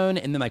use a phone,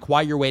 and then, like,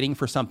 while you're waiting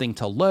for something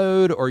to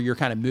load, or you're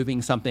kind of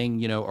moving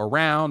something,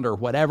 around or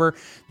whatever,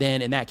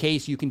 then in that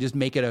case, you can just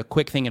make it a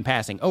quick thing in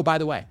passing. Oh, by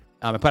the way,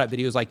 I put out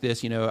videos like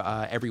this,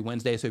 every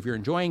Wednesday. So if you're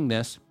enjoying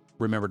this,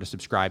 remember to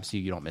subscribe so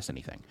you don't miss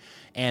anything.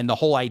 And the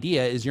whole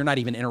idea is, you're not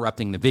even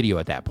interrupting the video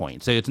at that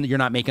point. So you're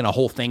not making a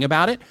whole thing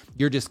about it.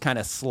 You're just kind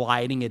of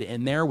sliding it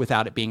in there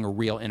without it being a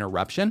real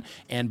interruption.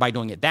 And by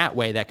doing it that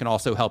way, that can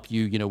also help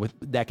you,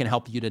 that can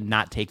help you to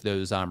not take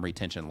those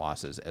retention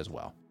losses as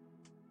well.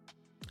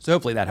 So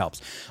hopefully that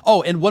helps.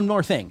 Oh, and one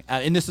more thing,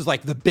 and this is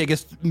like the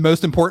biggest,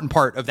 most important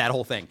part of that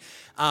whole thing.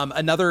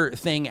 Another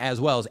thing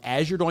as well is,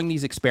 as you're doing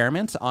these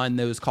experiments on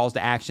those calls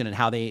to action and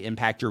how they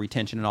impact your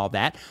retention and all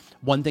that,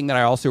 one thing that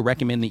I also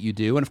recommend that you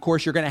do, and of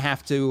course you're going to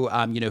have to,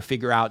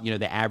 figure out,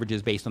 the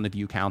averages based on the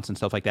view counts and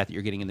stuff like that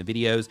you're getting in the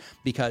videos,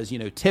 because,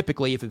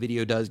 typically if a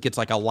video gets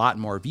like a lot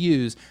more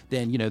views,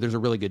 then, there's a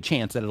really good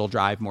chance that it'll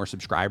drive more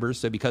subscribers.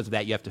 So because of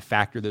that, you have to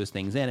factor those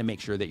things in and make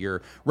sure that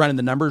you're running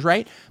the numbers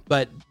right.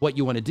 But what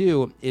you want to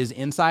do is,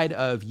 inside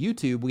of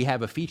YouTube, we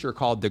have a feature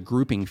called the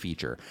grouping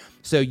feature.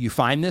 So you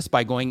find this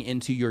by going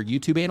into your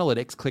YouTube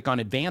analytics, click on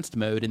advanced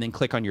mode, and then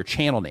click on your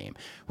channel name.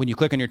 When you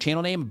click on your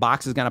channel name, a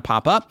box is going to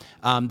pop up.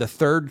 The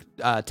third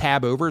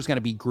tab over is going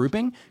to be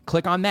grouping.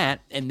 Click on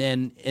that, and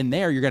then in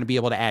there, you're going to be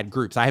able to add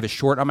groups. I have a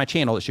short on my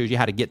channel that shows you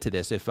how to get to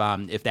this if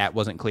that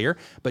wasn't clear,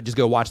 but just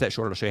go watch that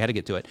short. It'll show you how to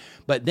get to it.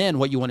 But then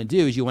what you want to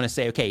do is, you want to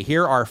say, okay,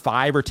 here are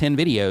 5 or 10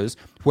 videos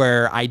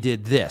where I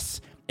did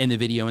this in the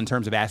video in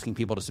terms of asking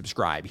people to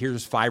subscribe.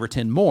 Here's 5 or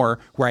 10 more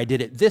where I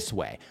did it this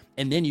way.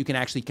 And then you can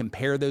actually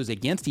compare those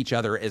against each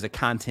other as a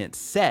content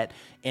set.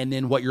 And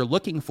then what you're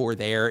looking for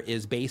there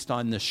is, based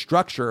on the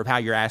structure of how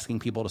you're asking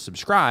people to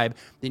subscribe,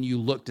 then you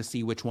look to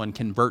see which one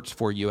converts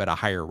for you at a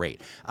higher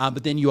rate.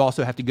 But then you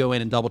also have to go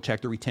in and double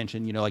check the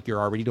retention, like you're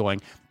already doing,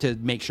 to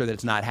make sure that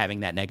it's not having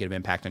that negative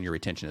impact on your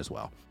retention as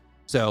well.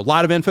 So a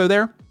lot of info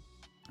there.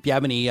 If you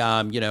have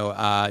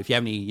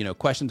any,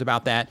 questions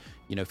about that,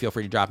 feel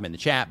free to drop them in the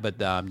chat. But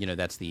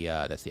that's the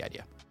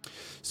idea.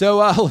 So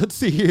let's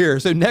see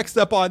here. So next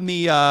up on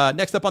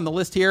the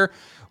list here,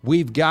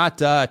 we've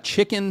got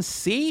Chicken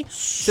C.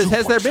 Says,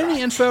 has there been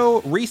any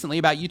info recently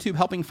about YouTube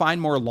helping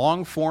find more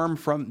long form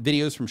from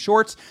videos from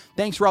shorts?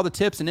 Thanks for all the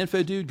tips and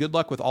info, dude. Good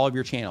luck with all of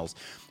your channels.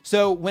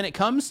 So when it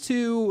comes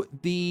to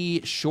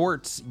the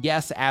shorts,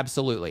 yes,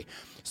 absolutely.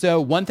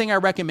 So one thing I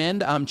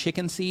recommend,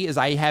 Chicken C, is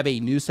I have a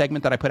news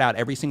segment that I put out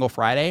every single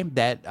Friday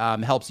that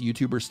helps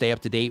YouTubers stay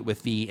up to date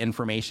with the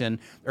information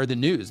or the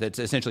news that's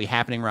essentially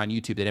happening around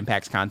YouTube that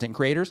impacts content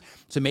creators.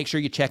 So make sure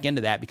you check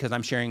into that because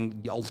I'm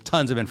sharing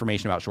tons of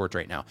information about shorts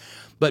right now.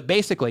 But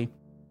basically,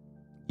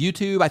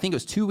 YouTube, I think it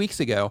was 2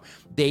 weeks ago,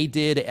 they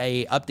did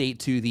a update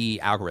to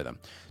the algorithm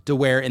to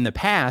where in the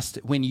past,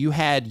 when you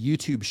had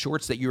YouTube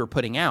shorts that you were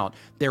putting out,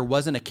 there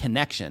wasn't a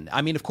connection.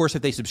 I mean, of course,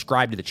 if they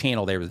subscribed to the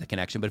channel, there was a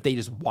connection, but if they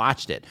just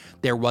watched it,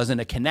 there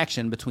wasn't a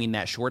connection between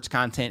that shorts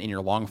content and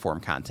your long form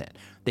content.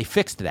 They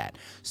fixed that.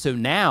 So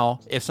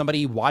now if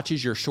somebody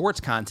watches your shorts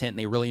content and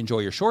they really enjoy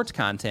your shorts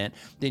content,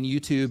 then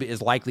YouTube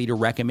is likely to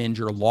recommend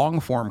your long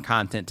form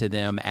content to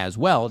them as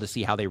well to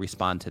see how they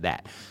respond to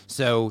that.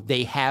 So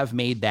they have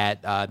made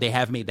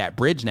that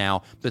bridge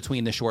now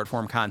between the short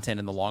form content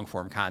and the long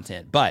form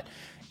content. But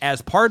as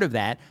part of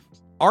that,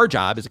 our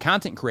job as a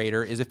content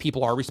creator is if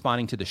people are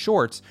responding to the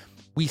shorts,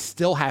 we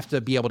still have to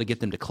be able to get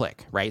them to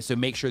click, right? So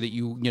make sure that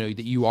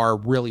you are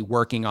really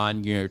working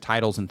on your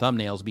titles and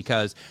thumbnails,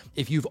 because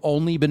if you've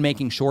only been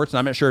making shorts, and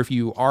I'm not sure if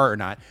you are or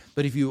not,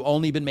 but if you've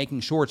only been making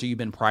shorts or you've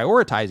been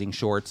prioritizing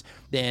shorts,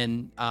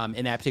 then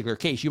in that particular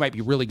case, you might be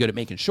really good at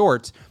making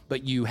shorts,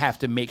 but you have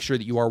to make sure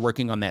that you are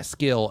working on that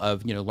skill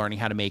of, learning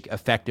how to make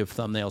effective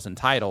thumbnails and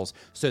titles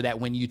so that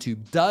when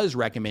YouTube does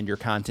recommend your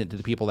content to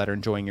the people that are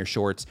enjoying your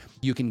shorts,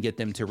 you can get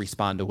them to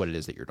respond to what it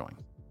is that you're doing.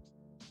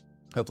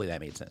 Hopefully that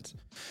made sense.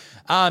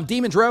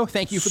 Demons Row,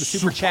 thank you for the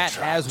super chat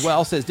as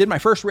well. Says, did my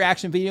first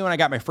reaction video and I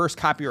got my first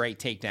copyright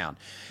takedown.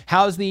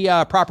 How's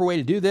the proper way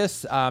to do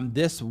this?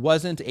 This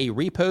wasn't a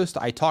repost.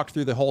 I talked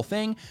through the whole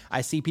thing.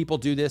 I see people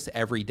do this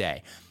every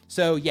day.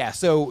 So yeah,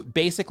 so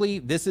basically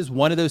this is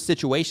one of those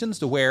situations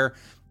to where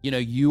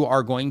you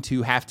are going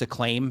to have to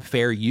claim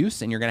fair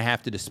use and you're going to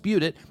have to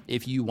dispute it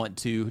if you want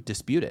to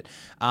dispute it.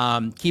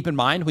 Keep in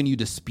mind when you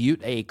dispute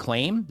a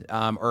claim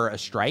or a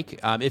strike,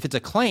 if it's a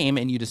claim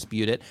and you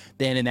dispute it,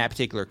 then in that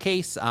particular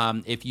case,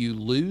 if you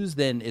lose,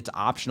 then it's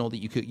optional that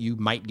you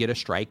might get a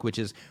strike, which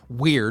is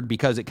weird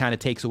because it kind of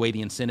takes away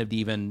the incentive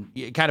to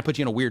it kind of puts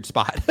you in a weird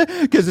spot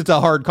because it's a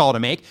hard call to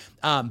make.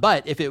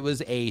 But if it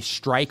was a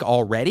strike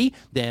already,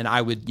 then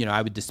I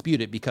would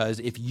dispute it, because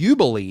if you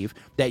believe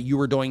that you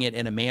were doing it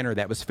in a manner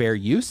that was fair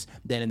use,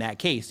 then in that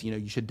case,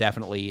 you should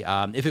definitely,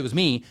 if it was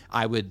me,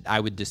 I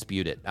would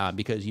dispute it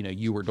because,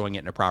 you were doing it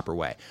in a proper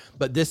way.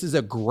 But this is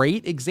a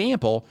great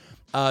example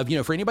of,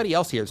 for anybody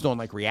else here that's doing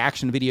like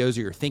reaction videos,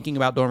 or you're thinking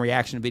about doing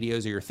reaction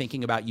videos, or you're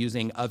thinking about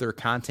using other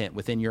content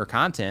within your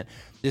content.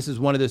 This is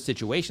one of those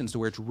situations to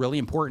where it's really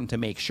important to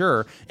make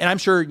sure, and I'm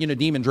sure,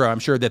 Demons Row, I'm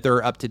sure that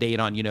they're up to date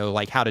on,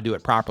 like how to do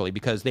it properly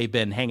because they've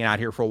been hanging out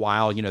here for a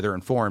while, they're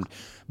informed.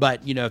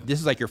 But, if this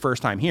is like your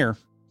first time here,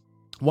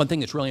 one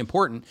thing that's really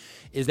important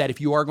is that if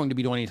you are going to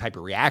be doing any type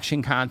of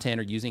reaction content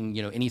or using,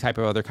 any type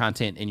of other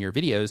content in your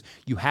videos,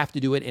 you have to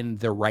do it in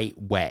the right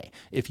way.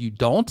 If you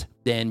don't,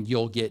 then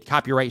you'll get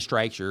copyright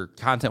strikes, your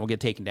content will get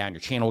taken down,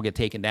 your channel will get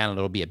taken down, and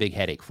it'll be a big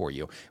headache for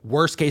you.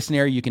 Worst case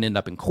scenario, you can end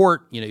up in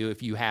court,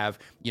 if you have,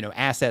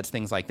 assets,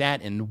 things like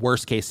that. In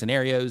worst case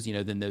scenarios,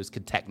 then those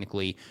could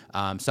technically,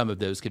 some of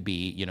those could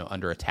be,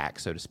 under attack,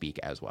 so to speak,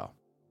 as well.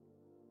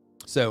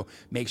 So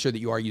make sure that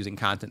you are using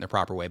content in the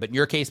proper way. But in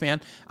your case,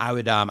 man, I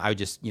would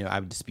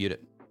dispute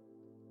it.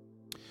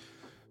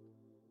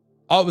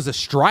 Oh, it was a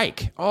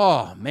strike.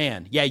 Oh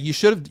man. Yeah, you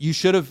should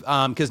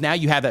have, because now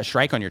you have that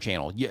strike on your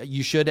channel.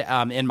 You should,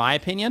 in my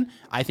opinion,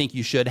 I think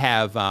you should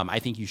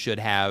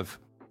have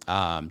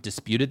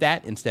disputed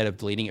that instead of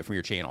deleting it from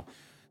your channel.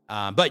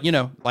 But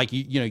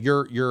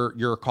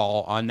your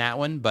call on that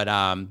one.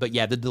 But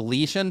yeah, the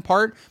deletion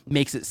part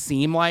makes it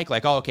seem like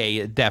oh,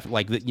 okay,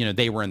 definitely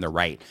they were in the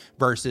right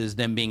versus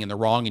them being in the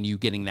wrong and you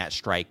getting that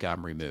strike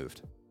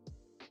removed.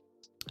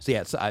 So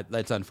yeah,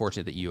 that's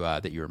unfortunate that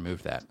you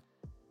removed that.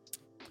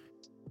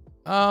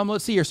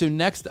 Let's see here. So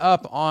next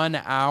up on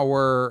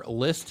our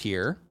list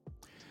here,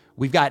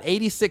 we've got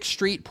 86th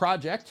Street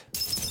Project.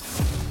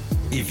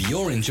 If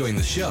you're enjoying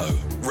the show,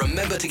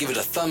 remember to give it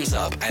a thumbs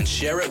up and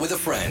share it with a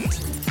friend.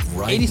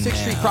 86th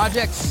Street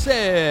Project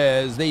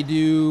says they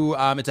do,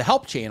 it's a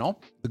help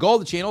channel. The goal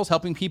of the channel is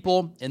helping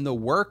people in the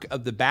work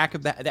of the back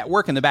of that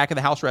work in the back of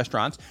the house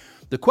restaurants.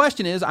 The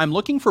question is, I'm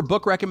looking for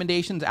book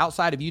recommendations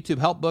outside of YouTube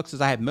help books,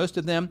 as I have most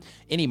of them.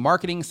 Any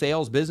marketing,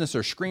 sales, business,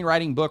 or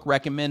screenwriting book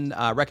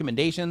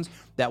recommendations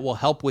that will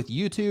help with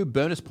YouTube.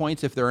 Bonus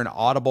points if they're in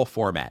Audible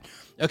format.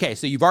 Okay,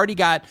 so you've already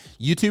got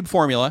YouTube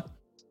Formula.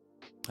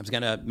 I'm just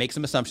going to make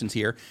some assumptions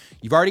here.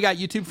 You've already got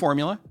YouTube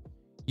Formula.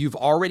 you've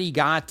already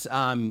got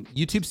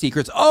YouTube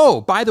Secrets.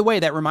 Oh, by the way,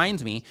 that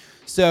reminds me.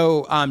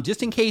 So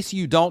just in case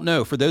you don't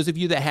know, for those of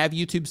you that have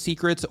YouTube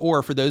Secrets,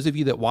 or for those of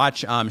you that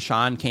watch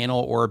Sean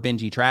Cannell or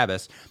Benji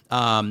Travis,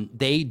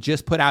 they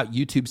just put out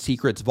YouTube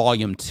Secrets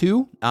Volume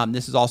 2.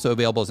 This is also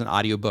available as an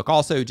audiobook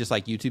also, just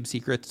like YouTube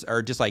Secrets,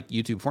 or just like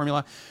YouTube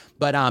Formula.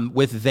 But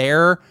with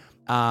their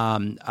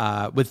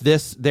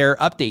their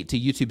update to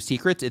YouTube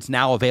Secrets, it's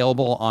now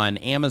available on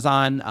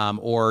Amazon,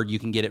 or you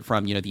can get it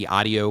from, the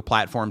audio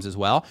platforms as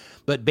well.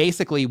 But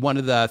basically, one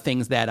of the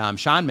things that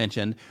Sean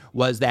mentioned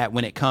was that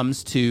when it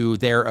comes to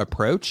their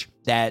approach,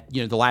 that,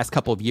 the last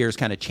couple of years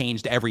kind of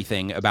changed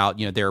everything about,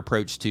 their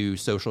approach to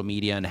social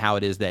media and how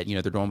it is that,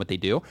 they're doing what they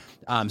do.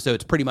 So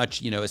it's pretty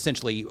much,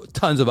 essentially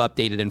tons of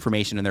updated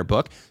information in their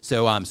book.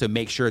 So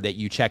make sure that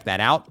you check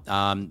that out.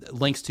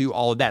 Links to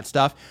all of that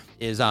stuff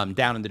is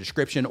down in the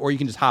description, or you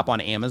can just hop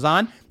on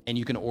Amazon and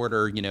you can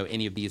order,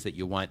 any of these that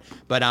you want.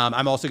 But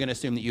I'm also going to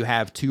assume that you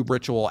have Tube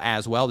Ritual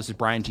as well. This is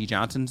Brian G.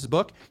 Johnson's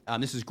book.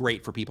 This is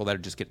great for people that are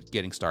just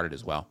getting started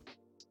as well.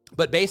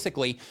 But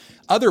basically,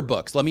 other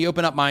books. Let me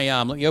open up my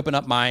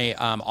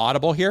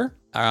Audible here,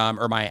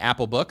 or my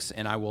Apple Books,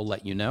 and I will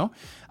let you know.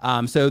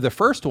 So the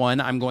first one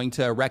I'm going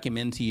to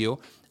recommend to you.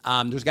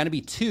 There's going to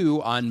be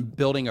 2 on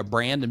building a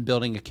brand and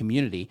building a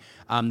community.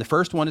 The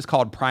first one is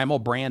called Primal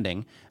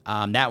Branding.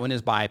 That one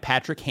is by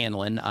Patrick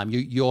Hanlon.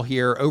 You'll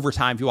hear over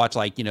time, if you watch a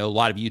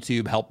lot of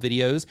YouTube help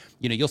videos,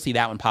 you'll see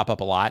that one pop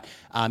up a lot.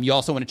 You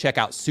also want to check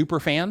out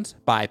Superfans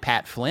by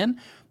Pat Flynn.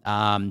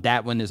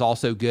 That one is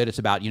also good. It's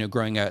about,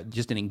 growing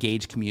just an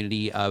engaged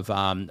community of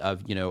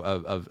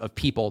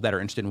people that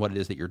are interested in what it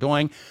is that you're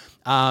doing.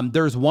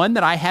 There's one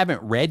that I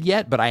haven't read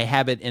yet, but I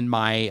have it in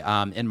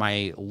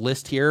my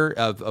list here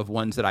of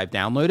ones that I've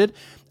downloaded.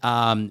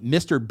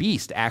 Mr.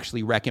 Beast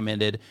actually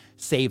recommended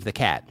Save the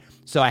Cat.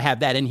 So I have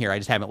that in here. I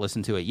just haven't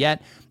listened to it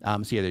yet.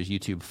 So yeah, there's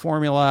YouTube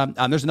Formula.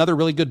 There's another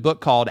really good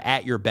book called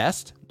At Your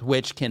Best,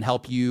 which can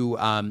help you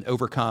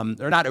overcome,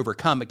 or not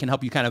overcome, but can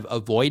help you kind of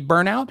avoid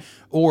burnout.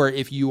 Or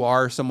if you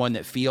are someone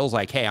that feels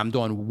like, hey, I'm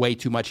doing way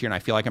too much here and I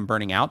feel like I'm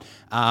burning out,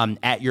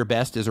 At Your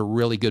Best is a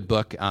really good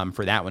book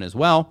for that one as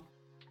well.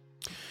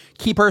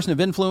 Key Person of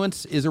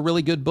Influence is a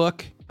really good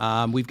book.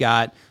 We've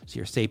got, so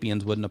your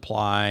Sapiens wouldn't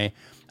apply.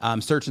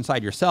 Search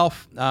Inside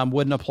Yourself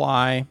wouldn't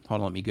apply.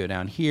 Hold on, let me go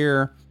down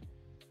here.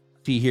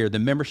 See here, The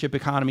Membership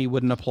Economy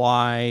wouldn't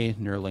apply.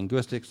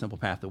 Neurolinguistics, Simple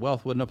Path to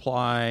Wealth wouldn't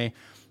apply.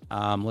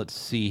 Let's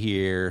see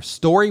here.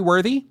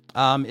 Storyworthy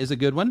is a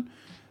good one.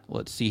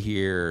 Let's see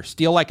here.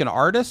 Steal Like an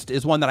Artist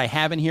is one that I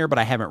have in here, but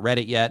I haven't read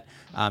it yet,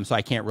 so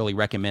I can't really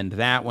recommend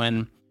that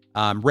one.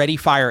 Ready,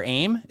 Fire,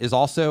 Aim is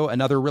also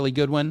another really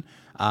good one.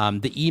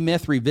 The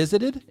E-Myth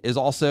Revisited is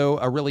also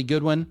a really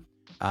good one.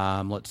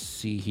 Let's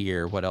see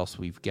here. What else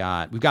we've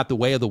got? We've got The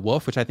Way of the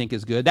Wolf, which I think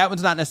is good. That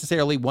one's not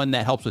necessarily one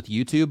that helps with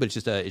YouTube, but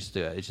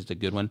it's just a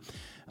good one.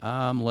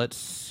 Let's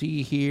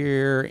see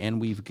here.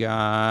 And we've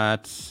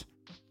got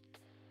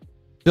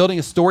Building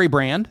a Story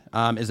Brand,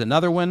 is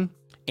another one.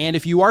 And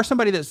if you are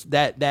somebody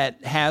that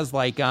has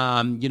like,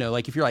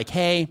 like if you're like,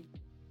 hey,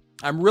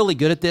 I'm really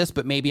good at this,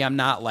 but maybe I'm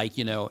not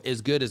as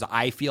good as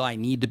I feel I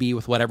need to be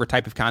with whatever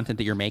type of content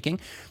that you're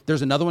making.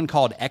 There's another one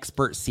called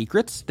Expert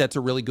Secrets. That's a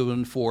really good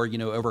one for,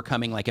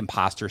 overcoming like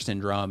imposter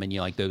syndrome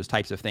and, those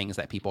types of things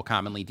that people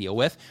commonly deal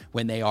with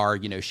when they are,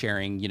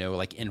 sharing,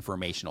 like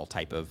informational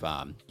type of,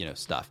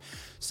 stuff.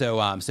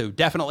 So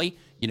definitely,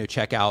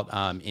 check out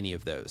any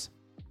of those.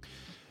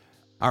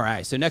 All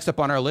right, so next up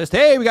on our list,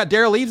 hey, we got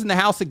Daryl Leaves in the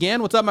house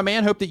again. What's up, my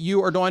man? Hope that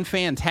you are doing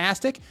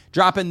fantastic.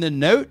 Dropping the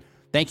note.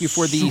 Thank you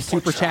for the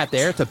super chat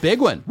there. It's a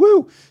big one.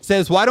 Woo!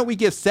 Says, why don't we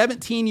give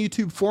 17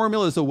 YouTube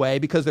formulas away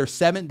because there's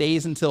 17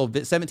 days until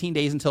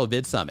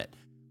Vid Summit.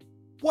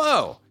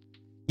 Whoa.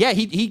 Yeah,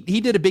 he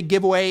did a big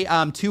giveaway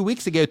 2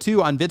 weeks ago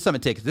too on Vid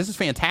Summit tickets. This is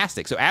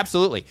fantastic. So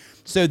absolutely.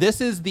 So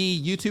this is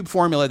the YouTube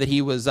formula that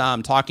he was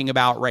talking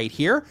about right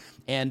here.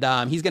 And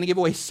he's going to give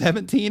away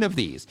 17 of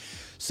these.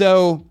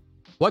 So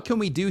what can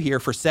we do here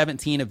for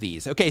 17 of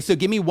these? Okay, so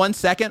give me 1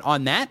 second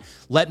on that.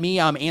 Let me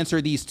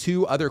answer these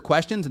 2 other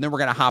questions, and then we're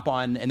gonna hop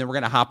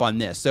on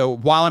this. So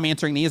while I'm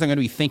answering these, I'm gonna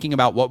be thinking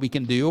about what we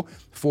can do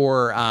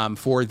for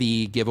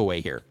the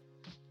giveaway here.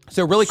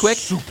 So really quick,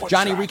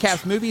 Johnny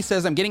Recaps Movie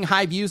says, I'm getting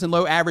high views and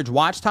low average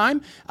watch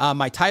time.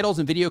 My titles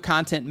and video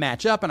content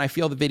match up, and I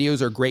feel the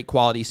videos are great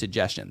quality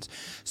suggestions.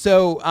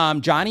 So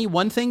Johnny,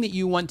 one thing that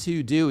you want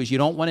to do is you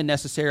don't want to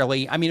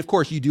necessarily, of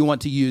course you do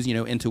want to use,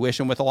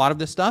 intuition with a lot of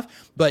this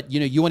stuff, but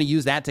you want to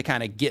use that to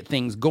kind of get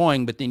things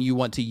going, but then you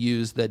want to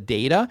use the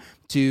data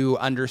to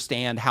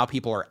understand how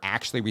people are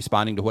actually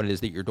responding to what it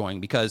is that you're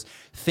doing, because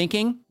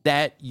thinking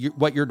that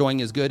what you're doing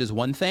is good is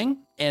one thing,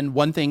 and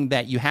one thing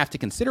that you have to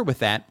consider with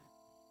that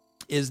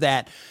is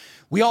that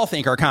we all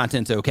think our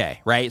content's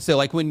okay, right? So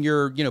like when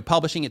you're,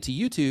 publishing it to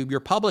YouTube, you're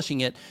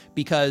publishing it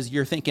because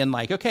you're thinking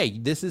like, okay,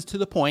 this is to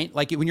the point,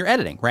 like when you're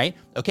editing, right?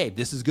 Okay,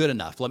 this is good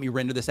enough. Let me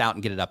render this out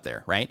and get it up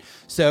there, right?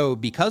 So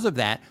because of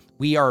that,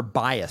 we are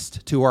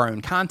biased to our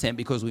own content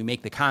because we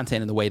make the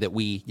content in the way that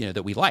we,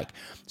 that we like.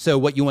 So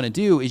what you want to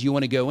do is you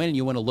want to go in and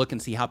you want to look and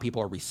see how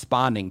people are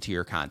responding to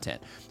your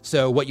content.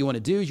 So what you want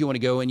to do is you want to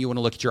go in, you want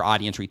to look at your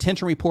audience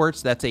retention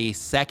reports. That's a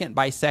second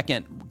by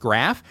second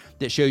graph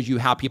that shows you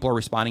how people are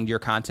responding to your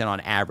content on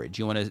average.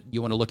 You want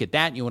to look at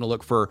that. You want to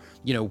look for,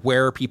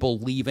 where are people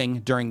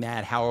leaving during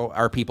that? How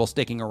are people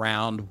sticking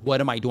around?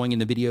 What am I doing in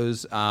the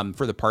videos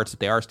for the parts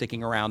that they are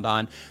sticking around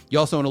on? You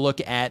also want to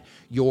look at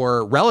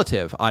your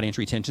relative audience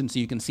retention so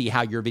you can see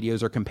how your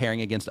videos are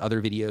comparing against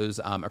other videos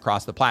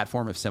across the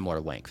platform of similar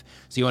length.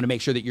 So you want to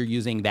make sure that you're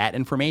using that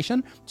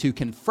information to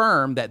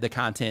confirm that the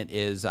content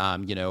is,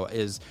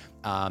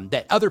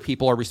 that other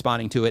people are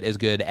responding to it as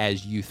good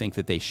as you think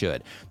that they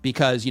should.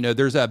 Because,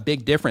 there's a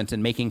big difference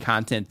in making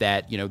content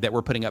that, that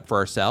we're putting up for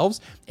ourselves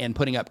and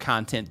putting up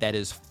content that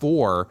is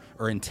for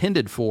or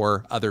intended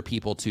for other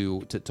people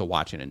to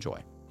watch and enjoy.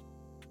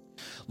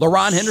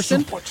 LaRon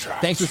Henderson,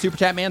 thanks for the super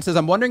chat, man, says,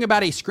 I'm wondering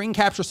about a screen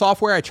capture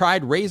software. I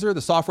tried Razer,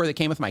 the software that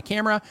came with my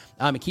camera.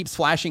 It keeps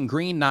flashing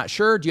green, not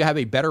sure. Do you have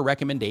a better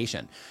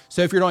recommendation?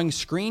 So if you're doing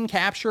screen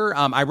capture,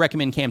 I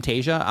recommend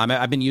Camtasia.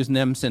 I've been using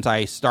them since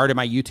I started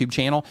my YouTube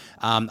channel.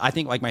 I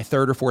think like my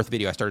third or fourth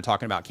video, I started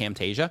talking about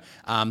Camtasia,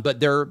 but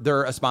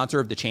they're a sponsor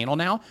of the channel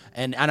now.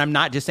 And I'm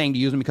not just saying to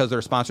use them because they're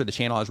a sponsor of the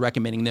channel. I was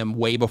recommending them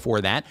way before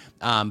that.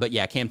 But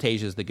yeah,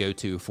 Camtasia is the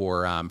go-to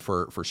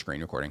for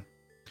screen recording.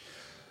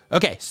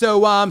 Okay, so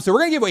we're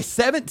going to give away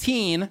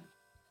 17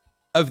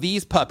 of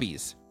these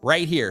puppies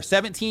right here.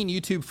 17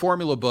 YouTube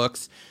formula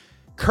books,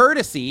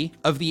 courtesy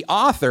of the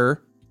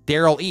author,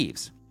 Daryl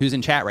Eves, who's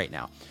in chat right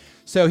now.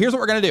 So here's what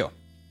we're going to do.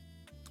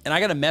 And I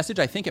got a message.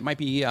 I think it might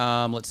be,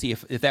 let's see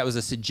if that was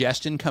a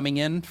suggestion coming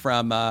in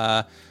from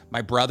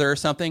my brother or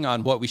something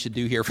on what we should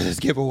do here for this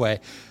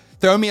giveaway.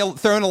 Throwing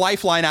a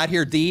lifeline out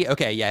here, D.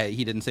 Okay, yeah,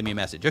 he didn't send me a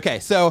message.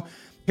 Okay, so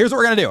here's what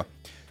we're going to do.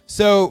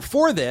 So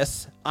for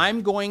this,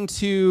 I'm going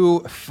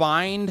to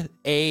find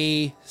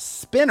a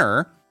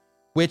spinner,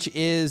 which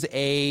is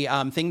a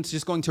thing that's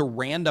just going to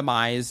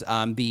randomize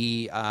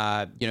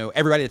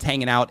everybody that's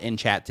hanging out in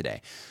chat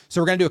today.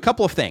 So we're going to do a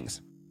couple of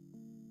things.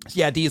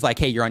 Yeah, D's like,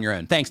 hey, you're on your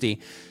own. Thanks, D.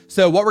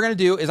 So what we're going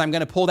to do is I'm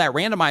going to pull that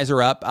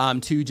randomizer up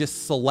to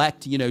just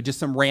select, just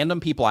some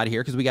random people out of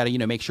here because we got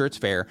to, make sure it's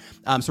fair.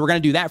 So we're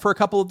going to do that for a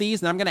couple of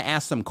these, and I'm going to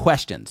ask some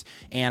questions,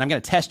 and I'm going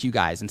to test you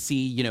guys and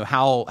see,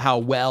 how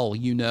well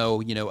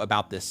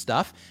about this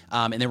stuff.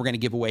 And then we're going to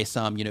give away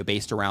some,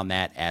 based around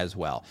that as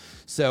well.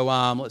 So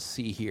let's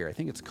see here. I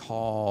think it's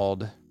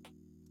called,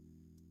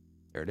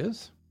 there it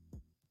is.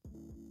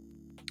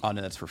 Oh,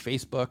 no, that's for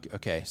Facebook.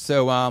 Okay,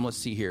 so let's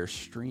see here.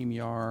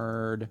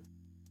 StreamYard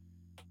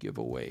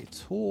giveaway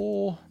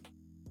tool.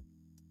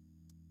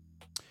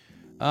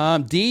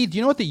 D, do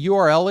you know what the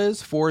URL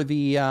is for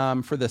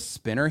the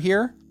spinner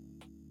here?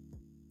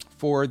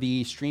 For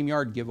the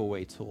StreamYard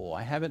giveaway tool.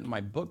 I have it in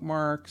my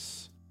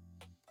bookmarks.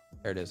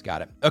 There it is.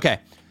 Got it. Okay,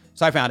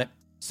 so I found it.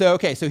 So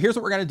here's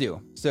what we're going to do.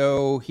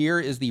 So here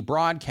is the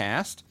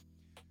broadcast.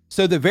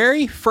 So the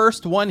very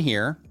first one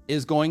here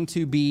is going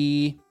to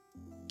be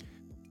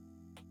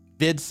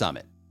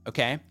VidSummit.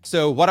 Okay.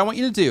 So what I want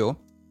you to do,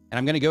 and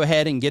I'm going to go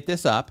ahead and get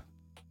this up,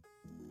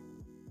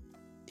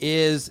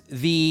 is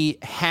the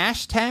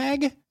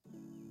hashtag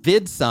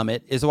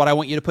VidSummit is what I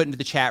want you to put into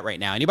the chat right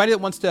now. Anybody that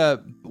wants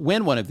to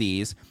win one of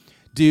these,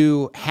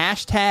 do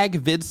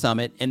hashtag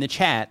VidSummit in the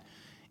chat.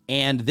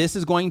 And this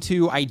is going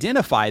to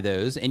identify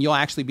those, and you'll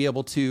actually be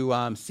able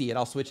to see it.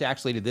 I'll switch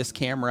actually to this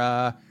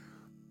camera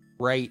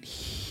right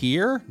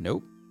here.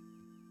 Nope.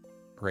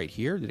 Right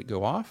here. Did it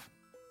go off?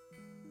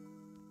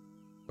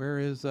 Where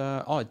is,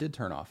 oh, it did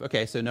turn off.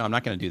 Okay, so no, I'm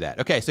not going to do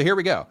that. Okay, so here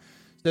we go.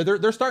 So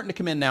they're starting to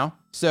come in now.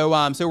 So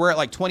we're at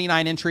like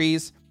 29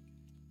 entries,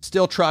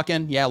 still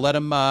trucking. Yeah, let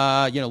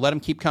them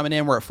keep coming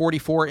in. We're at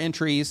 44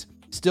 entries,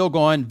 still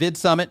going.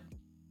 VidSummit.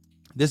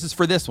 This is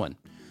for this one.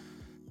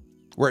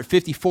 We're at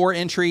 54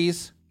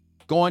 entries,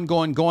 going.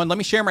 Let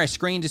me share my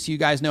screen just so you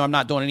guys know I'm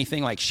not doing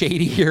anything like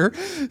shady here.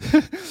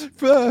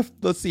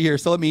 Let's see here.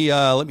 So let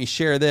me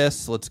share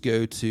this. Let's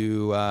go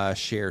to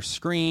share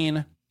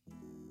screen.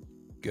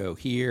 Go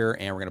here,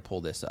 and we're going to pull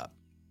this up.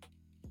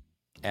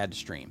 Add to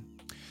stream.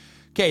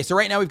 Okay, so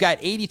right now we've got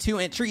 82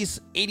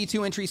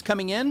 entries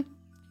coming in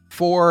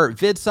for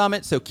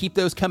VidSummit, so keep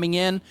those coming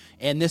in.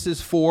 And this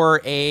is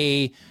for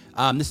this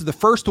is the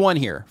first one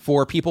here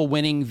for people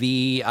winning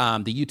the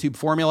YouTube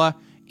formula.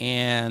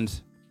 And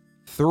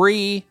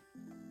 3,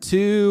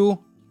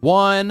 2,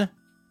 1,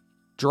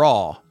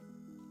 draw.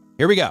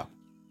 Here we go.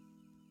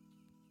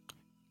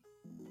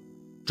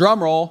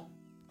 Drum roll.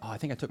 Oh, I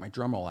think I took my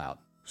drum roll out.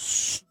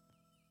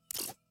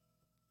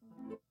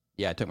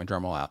 Yeah, I took my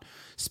drum roll out.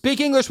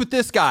 Speak English with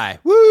this guy.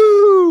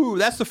 Woo!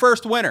 That's the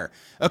first winner.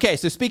 Okay,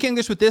 so Speak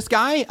English with this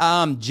guy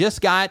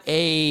just got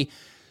a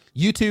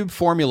YouTube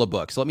formula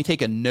book. So let me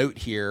take a note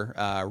here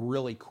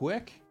really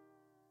quick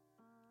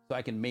so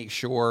I can make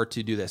sure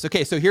to do this.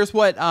 Okay, so here's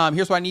what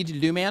I need you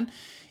to do, man,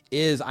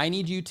 is I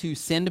need you to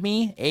send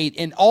me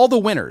and all the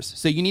winners.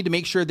 So you need to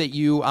make sure that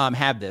you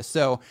have this.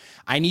 So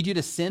I need you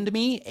to send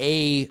me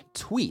a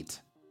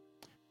tweet.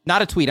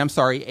 not a tweet, I'm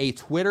sorry, a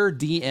Twitter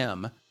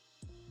DM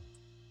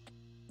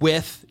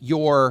with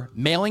your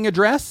mailing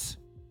address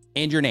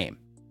and your name.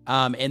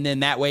 And then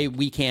that way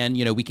we can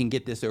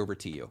get this over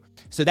to you.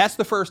 So that's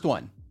the first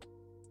one.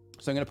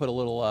 So I'm going to put a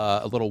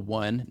little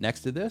one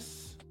next to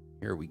this.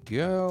 Here we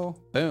go.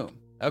 Boom.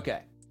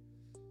 Okay.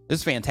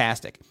 This is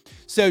fantastic.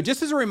 So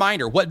just as a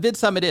reminder, what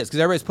VidSummit is,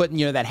 because everybody's putting,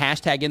 that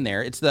hashtag in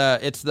there. It's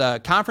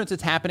the conference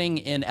that's happening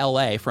in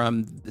LA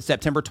from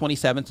September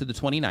 27th to the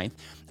 29th.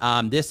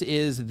 This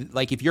is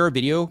like, if you're a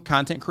video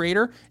content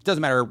creator, it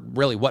doesn't matter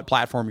really what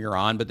platform you're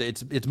on, but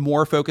it's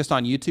more focused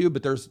on YouTube,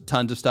 but there's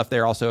tons of stuff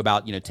there also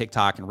about,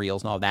 TikTok and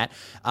Reels and all of that.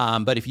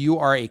 But if you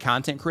are a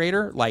content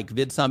creator, like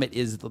VidSummit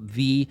is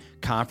the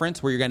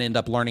conference where you're going to end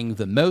up learning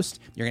the most.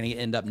 You're going to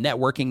end up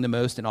networking the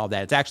most and all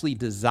that. It's actually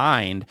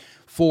designed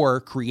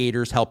for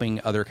creators helping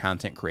other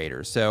content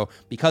creators. So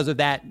because of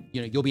that,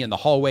 you'll be in the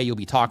hallway, you'll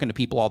be talking to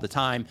people all the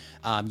time,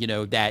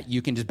 that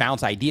you can just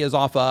bounce ideas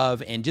off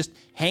of, and just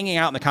hanging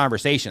out in the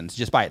conversations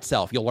just by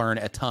itself, you'll learn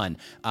a ton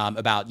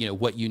about,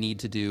 what you need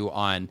to do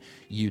on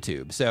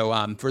YouTube.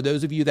 So for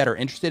those of you that are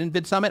interested in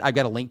VidSummit, I've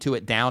got a link to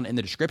it down in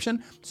the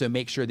description. So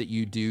make sure that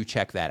you do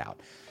check that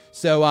out.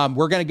 So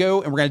we're going to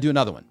go and we're going to do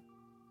another one.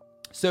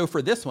 So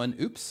for this one,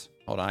 oops,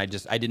 hold on. I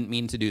didn't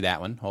mean to do that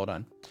one. Hold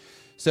on.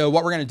 So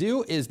what we're going to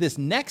do is this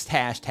next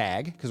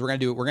hashtag, because we're going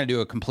to do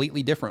a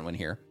completely different one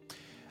here.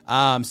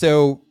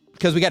 So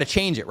because we got to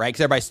change it, right? Because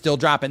everybody's still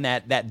dropping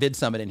that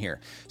VidSummit in here.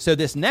 So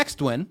this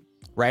next one,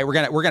 right?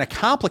 We're gonna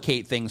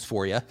complicate things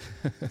for you.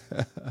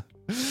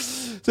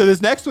 So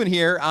this next one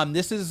here,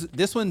 this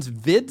one's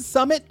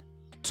VidSummit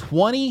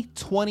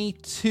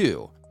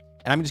 2022,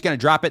 and I'm just going to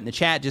drop it in the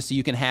chat just so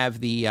you can have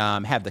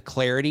the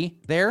clarity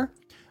there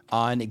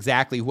on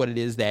exactly what it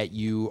is that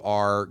you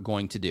are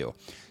going to do.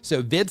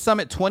 So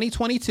VidSummit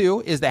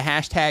 2022 is the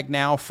hashtag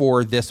now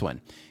for this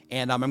one.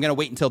 And I'm going to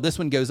wait until this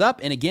one goes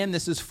up. And again,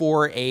 this is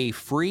for a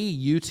free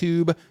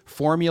YouTube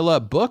formula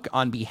book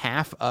on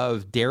behalf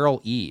of Daryl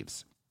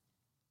Eves.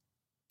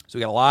 So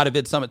we got a lot of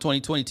VidSummit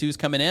 2022s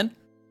coming in.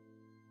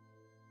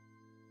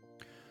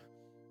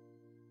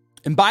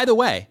 And by the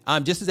way,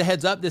 just as a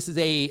heads up, this is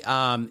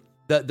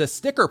the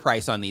sticker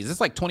price on these. This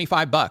is like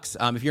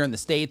 $25. If you're in the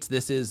States,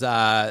 this is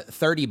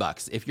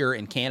 $30. If you're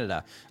in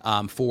Canada,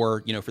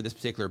 for this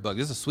particular book,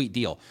 this is a sweet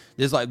deal.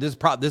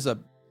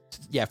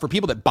 For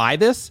people that buy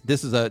this,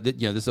 this is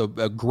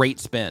a great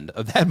spend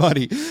of that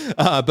money.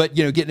 But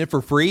getting it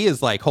for free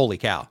is like, holy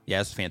cow. Yeah,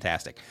 it's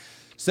fantastic.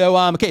 So,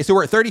 okay, so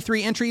we're at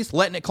 33 entries,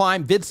 letting it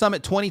climb.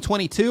 VidSummit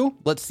 2022.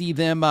 Let's see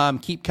them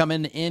keep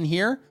coming in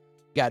here.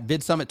 Got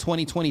VidSummit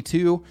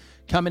 2022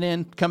 coming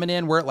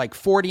in. We're at like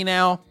 40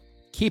 now.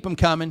 Keep them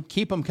coming.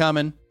 Keep them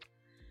coming.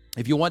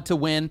 If you want to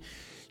win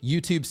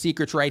YouTube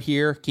secrets right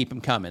here, keep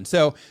them coming.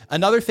 So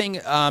another thing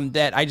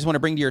that I just want to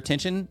bring to your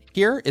attention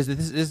here is that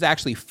this is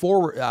actually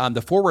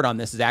the forward on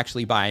this is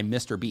actually by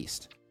Mr.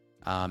 Beast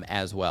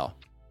as well.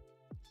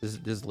 This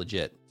is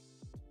legit.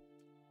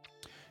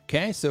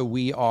 Okay, so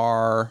we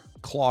are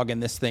clogging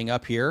this thing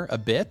up here a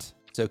bit.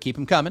 So keep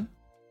them coming.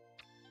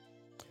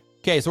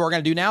 Okay, so what we're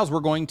going to do now is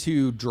we're going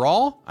to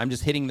draw. I'm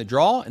just hitting the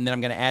draw, and then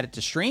I'm going to add it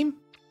to stream.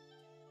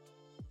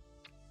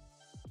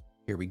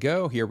 Here we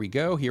go.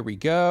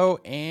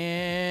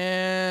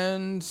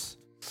 And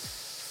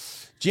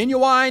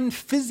Genuine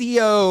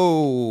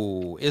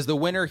Physio is the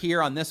winner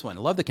here on this one. I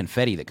love the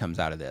confetti that comes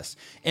out of this.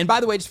 And by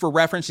the way, just for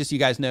reference, just so you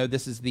guys know,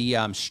 this is the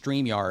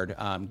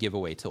StreamYard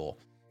giveaway tool.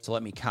 So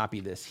let me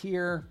copy this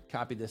here,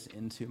 copy this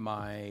into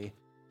my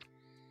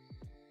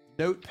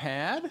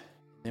notepad,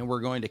 and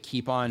we're going to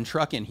keep on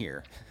trucking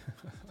here.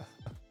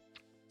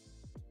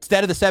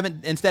 Instead of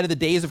the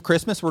days of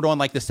Christmas, we're doing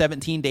like the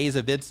 17 days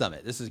of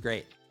VidSummit. This is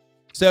great.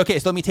 So, okay,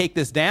 so let me take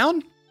this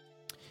down.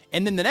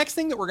 And then the next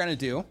thing that we're going to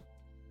do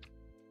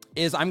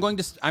is I'm going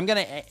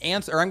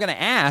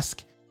to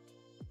ask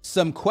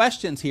some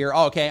questions here.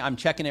 Oh, okay, I'm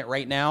checking it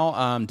right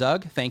now.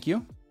 Doug, thank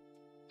you.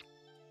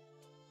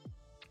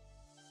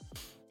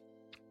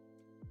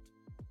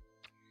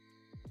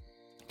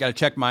 Got to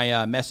check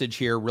my message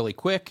here really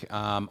quick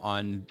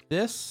on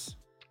this.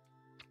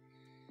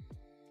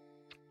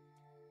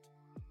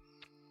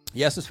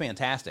 Yes, it's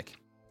fantastic.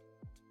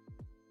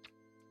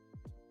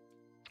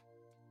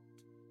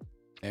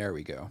 There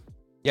we go.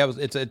 Yeah,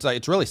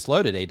 it's really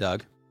slow today,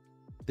 Doug.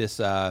 This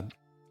the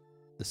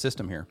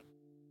system here.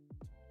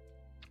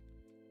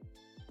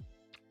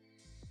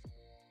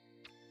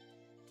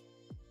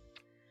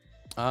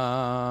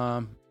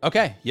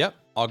 Okay, yep,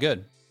 all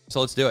good. So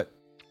let's do it.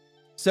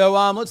 So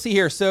let's see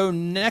here. So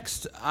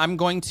next, I'm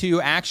going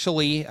to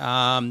actually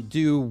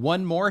do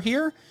one more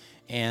here.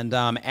 And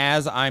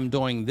as I'm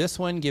doing this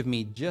one, give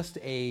me just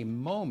a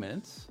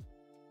moment.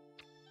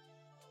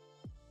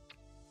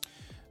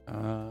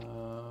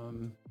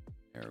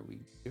 There we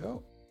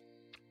go.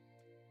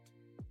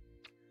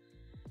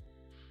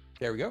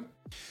 There we go.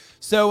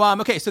 So,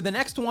 okay, so the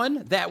next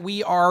one that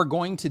we are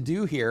going to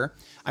do here,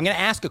 I'm going to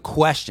ask a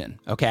question,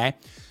 okay?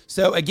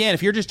 So again,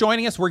 if you're just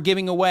joining us, we're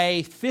giving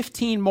away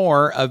 15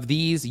 more of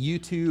these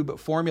YouTube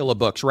formula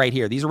books right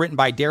here. These are written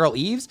by Derral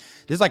Eves.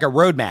 This is like a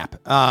roadmap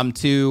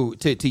to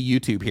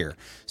YouTube here.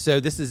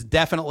 So this is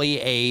definitely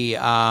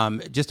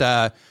just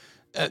a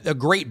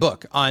great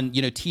book on,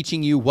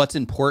 teaching you what's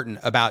important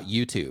about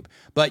YouTube.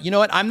 But you know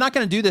what? I'm not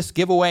going to do this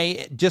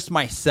giveaway just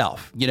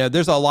myself.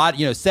 There's a lot,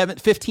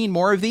 15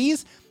 more of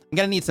these. I'm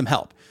going to need some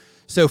help.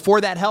 So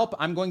for that help,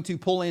 I'm going to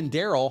pull in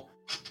Derral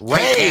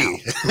right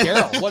now.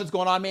 Derral, what is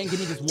going on, man? Give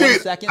me just 1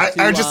 second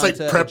to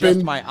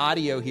adjust my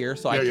audio here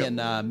so I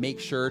can make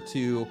sure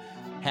to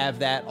have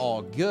that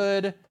all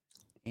good.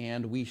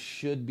 And we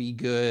should be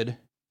good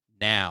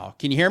now.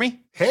 Can you hear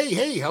me?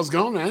 Hey, how's it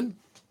going, man?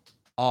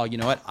 Oh, you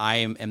know what? I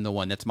am the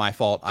one. That's my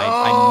fault.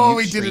 I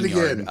we did it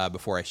again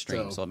before I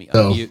stream. So let me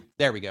unmute.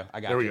 There we go.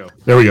 I got it.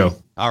 There we go.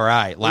 All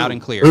right. Loud and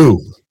clear.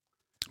 Ooh.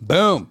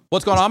 Boom.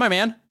 What's going on, my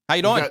man? How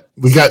you doing?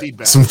 We got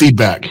some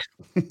feedback.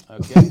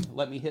 Okay.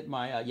 Let me hit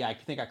my, I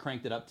think I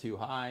cranked it up too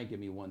high. Give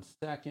me 1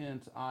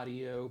 second.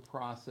 Audio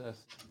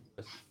process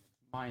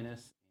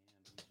minus.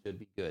 And should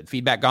be good.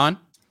 Feedback gone?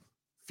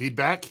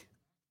 Feedback?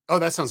 Oh,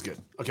 that sounds good.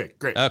 Okay,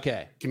 great.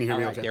 Okay. Can you hear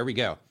me right, okay? There we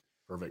go.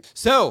 Perfect.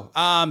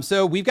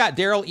 So we've got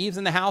Derral Eves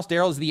in the house.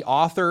 Derral is the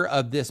author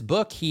of this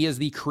book. He is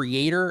the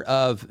creator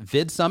of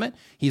VidSummit.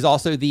 He's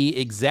also the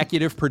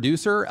executive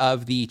producer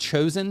of the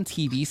Chosen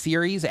TV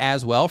series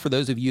as well, for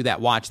those of you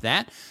that watch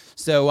that.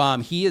 So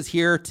he is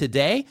here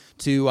today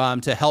to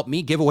help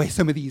me give away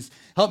some of these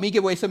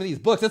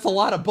books. That's a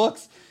lot of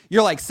books.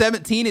 You're like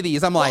 17 of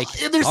these. I'm like,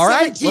 there's all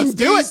right, let's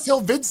do it.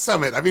 Till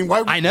VidSummit. I mean,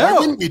 why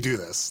wouldn't we do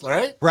this,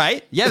 right?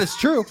 Right? Yeah, that's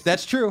true.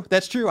 That's true.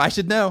 I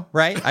should know,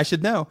 right? I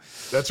should know.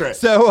 That's right.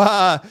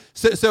 So,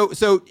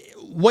 so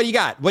what do you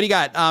got? What do you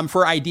got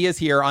for ideas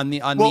here on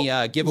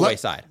the giveaway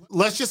side?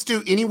 Let's just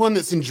do anyone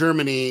that's in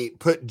Germany.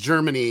 Put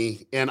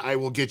Germany, and I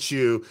will get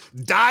you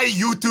Die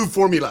YouTube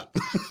formula.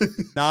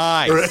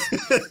 Nice.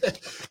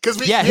 Because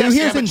who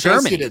here's in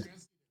Germany?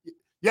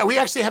 Yeah, we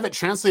actually have it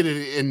translated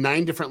in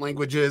 9 different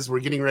languages. We're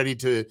getting ready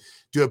to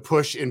do a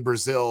push in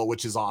Brazil,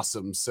 which is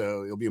awesome.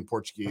 So it'll be in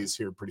Portuguese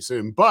here pretty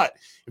soon. But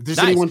if there's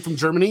anyone from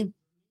Germany,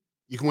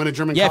 you can win a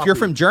German copy. If you're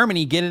from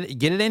Germany, get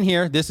it in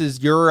here. This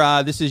is your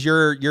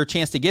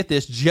chance to get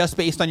this just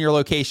based on your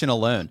location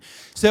alone.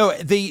 So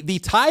the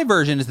Thai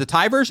version, is the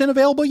Thai version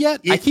available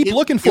yet? I keep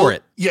looking for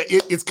it. Yeah,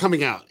 it's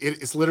coming out.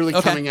 It's literally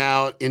coming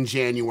out in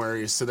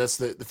January. So that's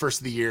the first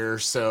of the year.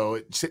 So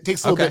it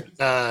takes a little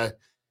bit.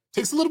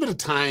 Takes a little bit of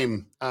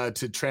time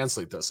to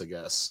translate this, I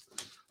guess.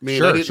 I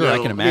mean, I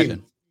can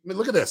imagine. I mean,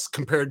 look at this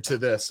compared to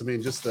this. I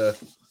mean, just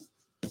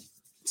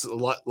it's a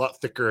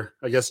lot thicker.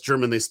 I guess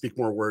German, they speak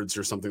more words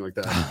or something like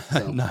that.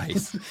 So.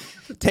 Nice.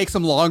 Takes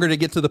them longer to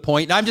get to the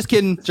point. No, I'm just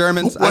kidding,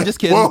 Germans. I'm just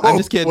kidding.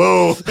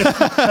 Whoa.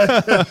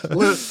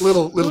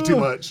 little too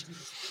much.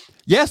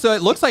 Yeah, so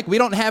it looks like we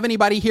don't have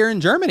anybody here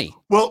in Germany.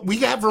 Well, we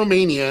have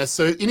Romania,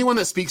 so anyone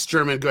that speaks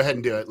German, go ahead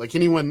and do it. Like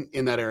anyone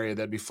in that area,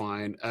 that'd be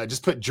fine.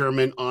 Just put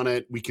German on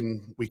it. We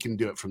can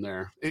do it from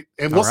there,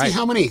 and we'll see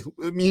how many.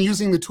 I mean,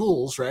 using the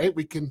tools, right?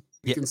 We can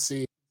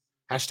see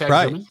hashtag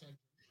German.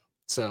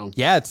 So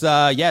it's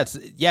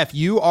if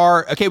you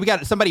are okay, we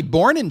got somebody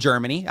born in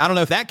Germany. I don't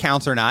know if that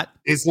counts or not.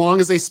 As long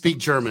as they speak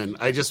German,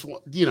 I just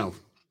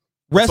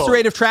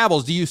Restorative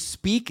Travels. Do you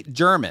speak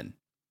German?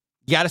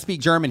 You got to speak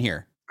German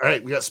here. All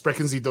right, we got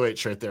Sprechen Sie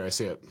Deutsch right there. I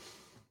see it.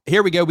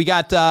 Here we go. We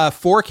got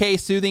 4K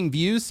Soothing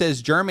Views,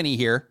 says Germany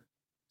here.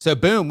 So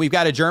boom, we've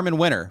got a German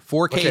winner.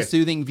 4K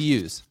Soothing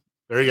Views.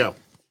 There you go.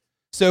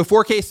 So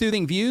 4K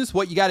Soothing Views,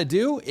 what you got to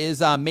do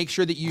is make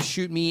sure that you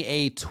shoot me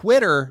a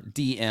Twitter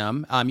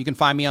DM. You can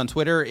find me on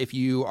Twitter if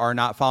you are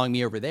not following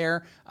me over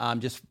there.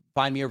 Just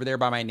find me over there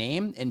by my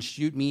name and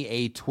shoot me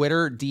a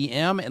Twitter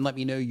DM and let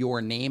me know your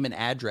name and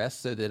address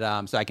so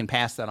that so I can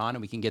pass that on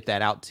and we can get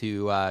that out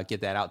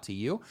to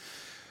you.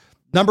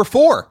 Number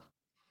 4.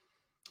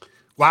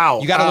 Wow.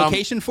 You got a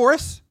location for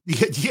us?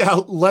 Yeah,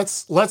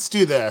 let's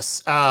do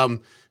this.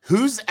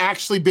 Who's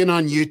actually been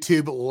on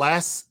YouTube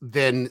less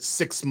than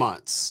 6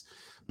 months?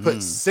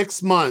 Put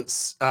 6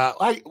 months.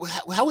 How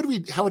would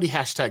he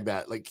hashtag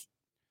that? Like,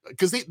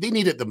 because they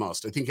need it the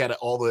most. I think out of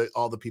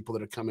all the people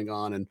that are coming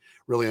on and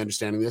really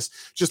understanding this,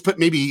 just put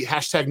maybe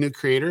hashtag new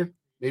creator,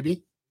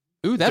 maybe.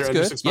 Ooh, that's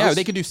good. Yeah,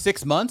 they could do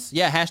 6 months.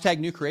 Yeah, hashtag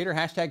new creator,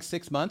 hashtag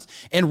 6 months.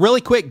 And really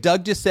quick,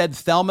 Doug just said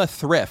Thelma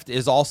Thrift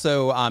is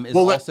also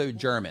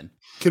German.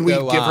 Can we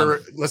give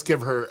her? Let's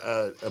give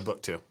her a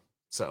book too.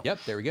 So yep,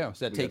 there we go.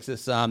 So that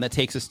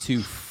takes us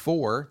to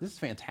 4. This is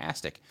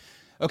fantastic.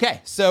 Okay,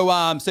 so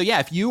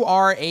if you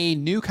are a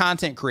new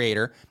content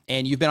creator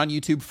and you've been on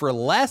YouTube for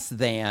less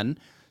than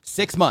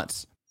 6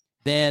 months,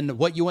 then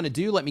what you want to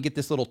do? Let me get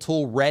this little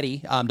tool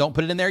ready. Don't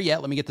put it in there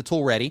yet. Let me get the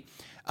tool ready.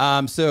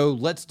 So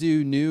let's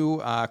do new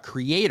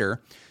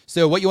creator.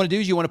 So what you want to do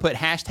is you want to put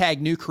hashtag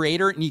new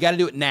creator, and you got to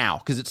do it now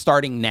because it's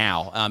starting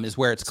now is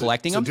where it's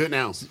collecting them. Do it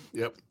now.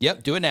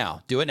 Yep. Do it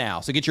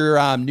now. So get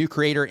your new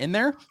creator in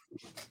there.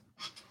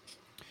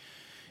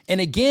 And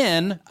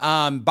again,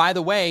 by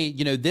the way,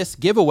 you know, this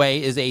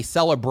giveaway is a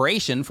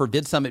celebration for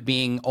VidSummit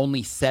being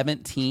only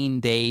 17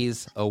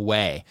 days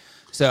away.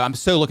 So I'm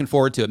so looking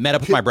forward to it. Met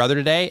up with my brother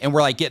today, and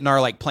we're like getting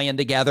our like plan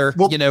together,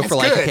 you know, for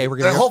like, okay, we're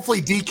gonna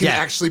hopefully D can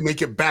actually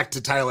make it back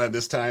to Thailand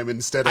this time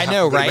instead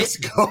of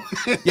Mexico.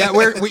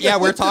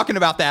 We're talking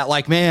about that.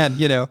 Like, man,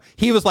 you know,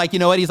 he was like, you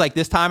know what? He's like,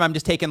 this time I'm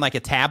just taking like a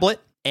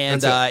tablet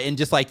and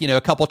just like, you know,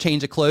 a couple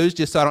change of clothes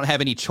just so I don't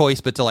have any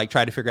choice but to like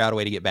try to figure out a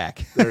way to get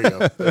back. There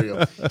you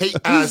go.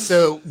 Hey,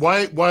 so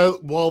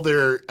while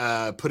they're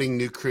putting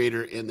new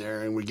creator in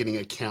there and we're getting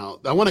a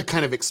count, I want to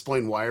kind of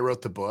explain why I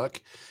wrote the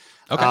book.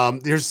 Okay.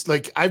 There's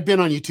like, I've been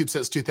on YouTube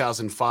since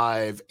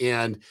 2005,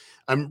 and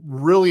I'm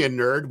really a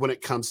nerd when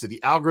it comes to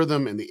the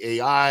algorithm and the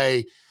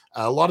AI.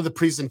 A lot of the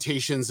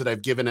presentations that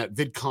I've given at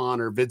VidCon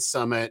or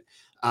VidSummit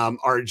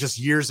are just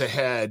years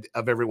ahead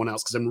of everyone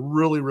else because I'm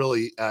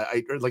really,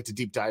 I like to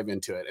deep dive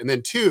into it. And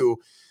then two,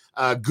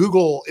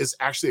 Google is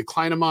actually a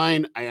client of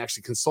mine. I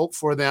actually consult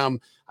for them.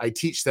 I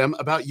teach them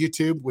about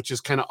YouTube, which is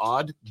kind of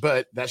odd,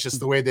 but that's just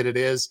the way that it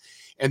is.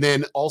 And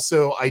then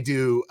also I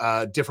do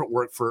different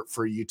work for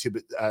YouTube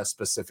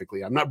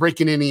specifically. I'm not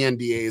breaking any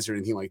NDAs or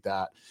anything like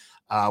that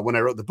when I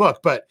wrote the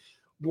book. But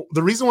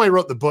the reason why I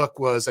wrote the book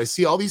was I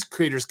see all these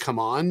creators come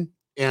on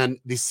and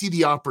they see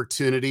the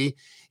opportunity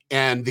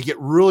and they get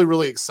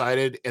really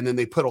excited. And then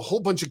they put a whole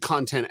bunch of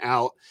content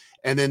out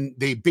and then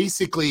they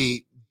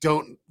basically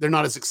they're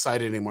not as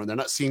excited anymore. They're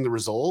not seeing the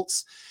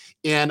results.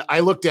 And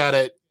I looked at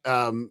it,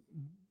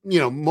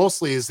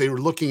 mostly as they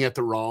were looking at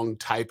the wrong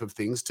type of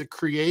things to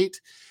create.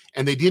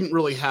 And they didn't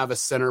really have a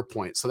center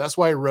point. So that's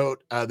why I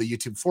wrote the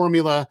YouTube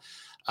formula,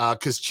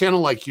 because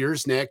channel like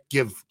yours, Nick,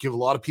 give a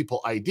lot of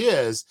people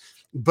ideas,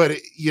 but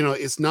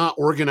it's not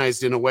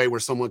organized in a way where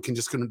someone can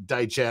just kind of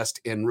digest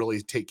and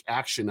really take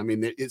action. I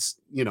mean, it's,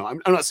 I'm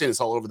not saying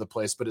it's all over the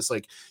place, but it's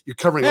like you're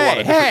covering a lot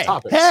of different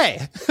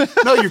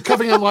topics. No, you're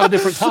covering a lot of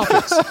different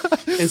topics.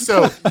 And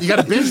so you got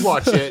to binge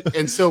watch it.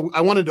 And so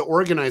I wanted to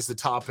organize the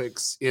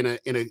topics in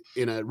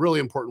a really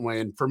important way.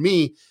 And for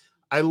me,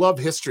 I love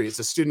history. It's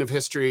a student of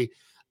history.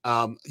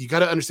 You got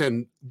to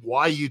understand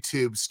why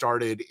YouTube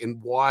started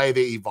and why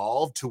they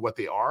evolved to what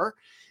they are.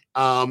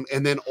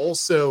 And then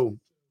also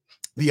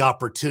the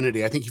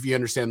opportunity. I think if you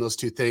understand those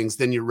two things,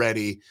 then you're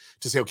ready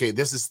to say, okay,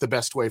 this is the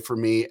best way for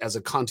me as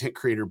a content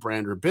creator,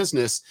 brand, or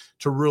business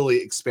to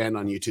really expand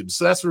on YouTube.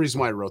 So that's the reason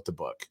why I wrote the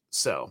book.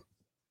 So.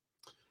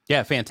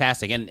 Yeah,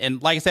 fantastic.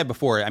 And like I said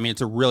before, I mean,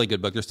 it's a really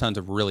good book. There's tons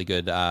of really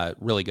good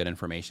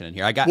information in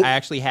here. I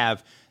actually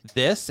have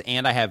this,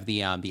 and I have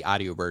the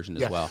audio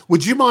version as well.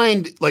 Would you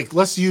mind, like,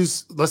 let's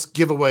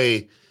give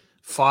away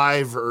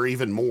 5 or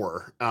even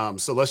more.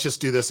 So let's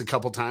just do this a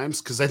couple times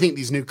because I think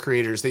these new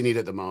creators, they need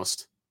it the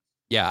most.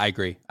 Yeah, I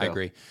agree. I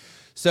agree.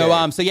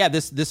 So,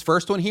 this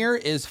first one here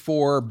is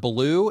for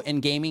Blue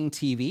and Gaming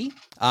TV.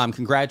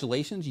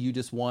 Congratulations, you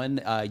just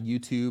won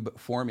YouTube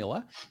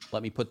Formula.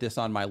 Let me put this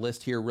on my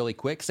list here really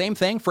quick. Same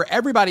thing for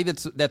everybody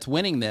that's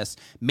winning this.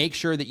 Make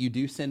sure that you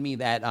do send me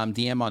that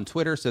DM on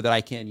Twitter so that I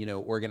can,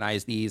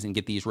 organize these and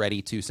get these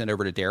ready to send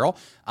over to Daryl.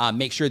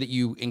 Make sure that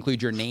you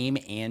include your name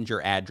and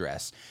your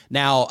address.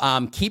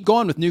 Now, keep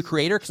going with new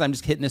creator because I'm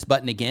just hitting this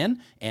button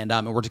again, and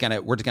we're just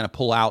gonna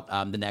pull out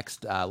the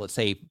next let's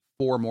say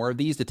 4 more of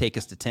these to take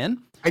us to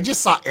 10. I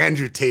just saw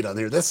Andrew Tate on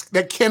there.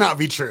 That cannot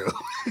be true.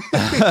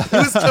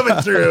 Who's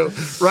coming through?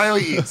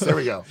 Riley Eats. There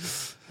we go.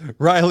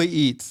 Riley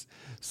Eats.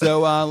 So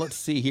let's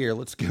see here.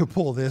 Let's go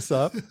pull this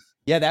up.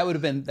 Yeah, that would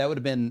have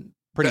been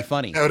pretty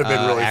funny. That would have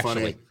been really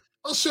funny.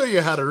 I'll show you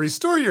how to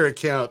restore your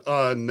account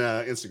on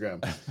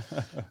Instagram.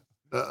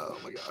 Oh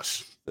my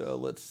gosh. So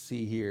let's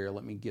see here.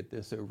 Let me get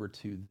this over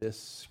to this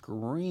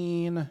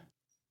screen.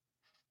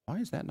 Why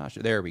is that not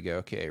sure? There we go.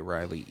 Okay,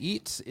 Riley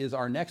Eats is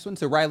our next one.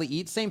 So Riley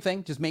Eats, same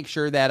thing. Just make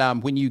sure that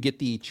when you get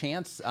the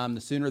chance,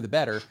 the sooner the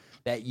better,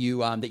 that you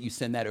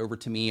send that over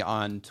to me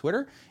on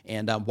Twitter.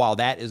 And while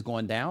that is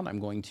going down, I'm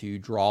going to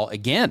draw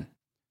again.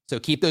 So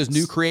keep those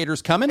new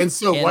creators coming. And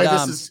so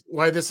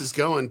why this is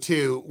going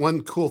too.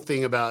 One cool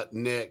thing about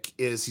Nick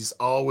is he's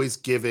always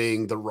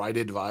giving the right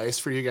advice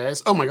for you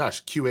guys. Oh my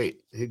gosh, Q8,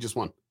 he just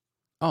won.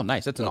 Oh,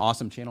 nice. That's an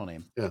awesome channel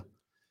name. Yeah.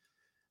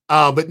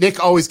 But Nick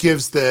always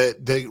gives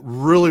the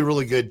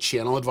really good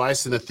channel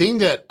advice. And the thing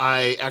that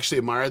I actually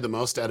admire the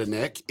most out of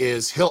Nick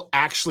is he'll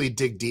actually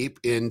dig deep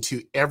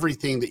into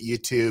everything that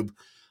YouTube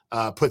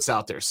puts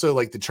out there. So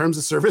like the terms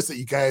of service that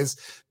you guys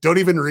don't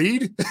even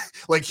read,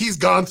 like he's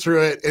gone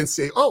through it and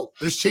say, oh,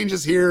 there's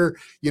changes here.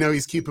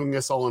 He's keeping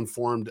us all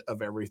informed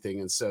of everything.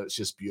 And so it's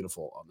just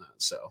beautiful on that.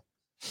 So.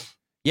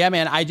 Yeah,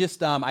 man, I just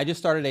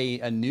started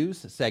a news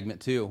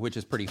segment too, which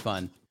is pretty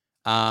fun.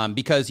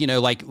 Because,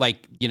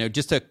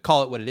 just to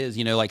call it what it is,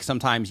 like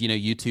sometimes,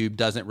 YouTube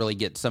doesn't really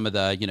get some of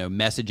the,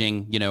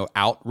 messaging,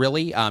 out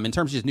really, in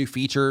terms of just new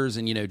features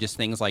and, just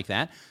things like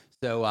that.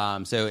 So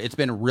it's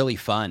been really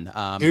fun,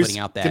 putting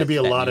out that. There's going to be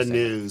a lot of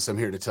news. I'm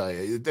here to tell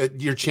you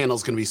that your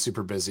channel's going to be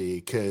super busy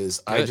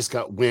because I just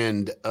got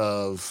wind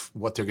of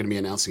what they're going to be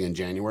announcing in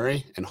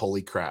January and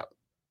holy crap.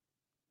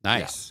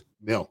 Nice.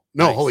 No,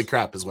 Nice. Holy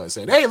crap is what I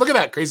said. Hey, look at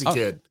that crazy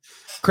kid.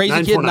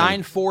 Crazy Kid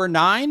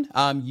 949.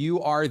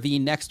 You are the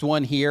next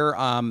one here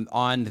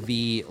on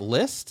the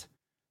list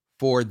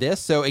for this.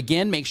 So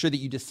again, make sure that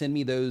you just send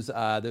me those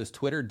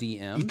Twitter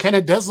DMs. He kind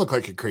of does look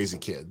like a crazy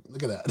kid.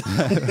 Look at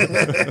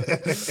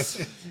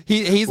that.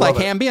 he's like,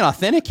 hey, I'm being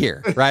authentic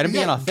here, right? I'm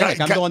being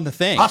authentic. I'm doing the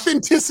thing.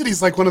 Authenticity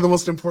is like one of the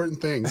most important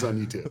things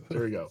on YouTube.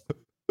 There we go.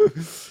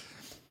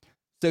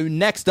 So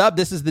next up,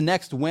 this is the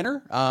next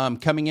winner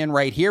coming in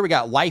right here. We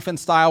got Life and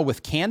Style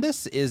with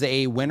Candace is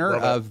a winner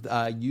of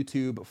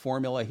YouTube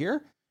formula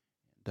here.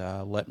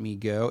 Let me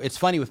go. It's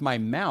funny with my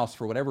mouse,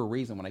 for whatever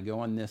reason, when I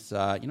go on this,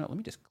 let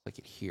me just click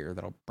it here.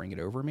 That'll bring it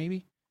over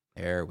maybe.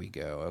 There we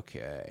go.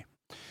 Okay.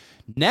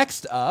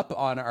 Next up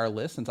on our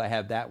list, since I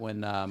have that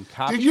one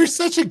copied. Dude, you're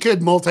such a good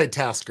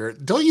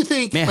multitasker. Don't you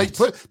think? Man. Like,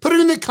 put it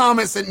in the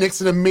comments that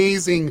Nick's an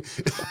amazing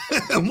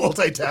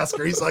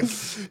multitasker. He's like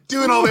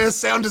doing all this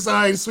sound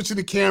design, switching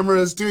the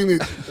cameras, doing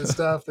the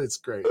stuff. It's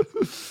great.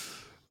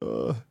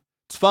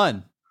 It's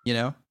fun,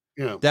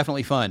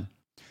 definitely fun.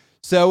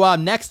 So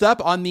next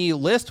up on the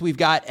list, we've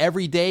got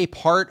Everyday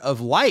Part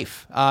of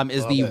Life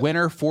is the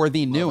winner for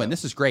the new one.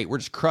 This is great. We're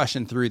just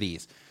crushing through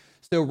these.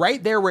 So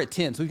right there, we're at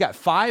 10. So we've got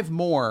 5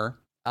 more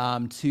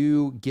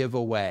to give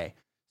away.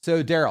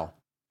 So Daryl.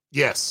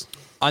 Yes.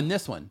 On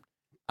this one,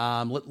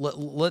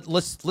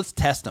 let's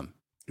test them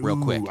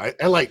real quick.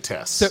 I like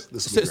tests.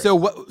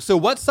 So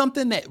what's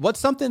something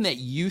that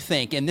you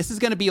think, and this is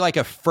going to be like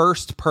a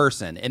first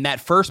person, and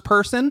that first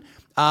person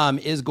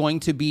is going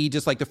to be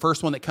just like the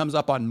first one that comes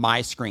up on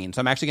my screen. So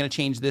I'm actually going to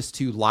change this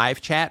to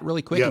live chat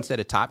really quick instead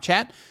of top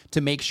chat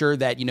to make sure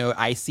that,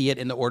 I see it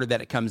in the order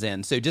that it comes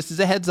in. So just as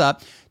a heads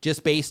up,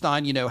 just based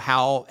on,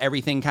 how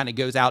everything kind of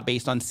goes out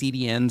based on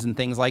CDNs and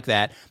things like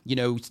that,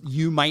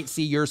 you might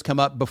see yours come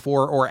up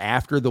before or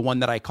after the one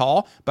that I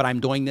call, but I'm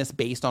doing this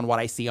based on what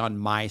I see on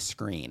my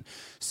screen.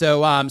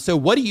 So, so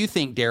what do you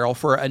think, Daryl,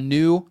 for a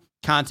new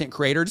content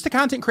creator, just a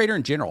content creator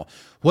in general,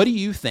 what do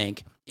you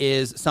think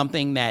is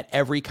something that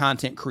every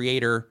content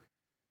creator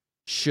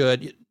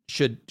should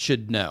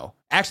know?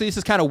 Actually, this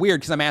is kind of weird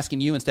because I'm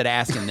asking you instead of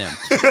asking them.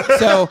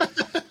 So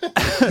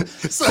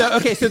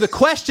the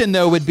question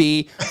though would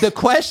be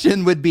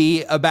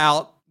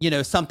about,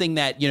 something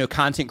that,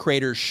 content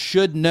creators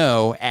should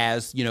know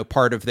as,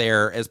 part of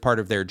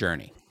their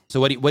journey. So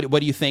what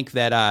do you think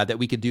that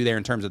we could do there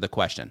in terms of the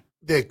question?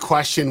 The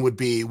question would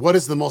be, what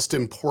is the most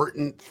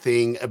important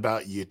thing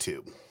about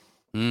YouTube?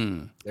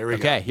 There we go.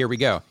 Okay, here we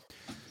go.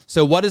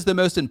 So what is the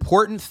most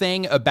important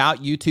thing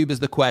about YouTube is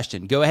the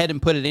question. Go ahead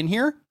and put it in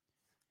here.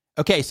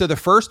 Okay, so the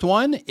first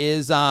one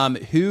is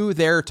who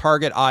their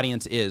target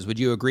audience is. Would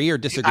you agree or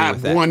disagree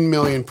with that?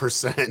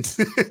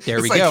 1,000,000%.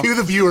 There we go. It's like go. who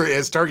the viewer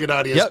is, target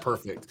audience,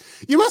 perfect.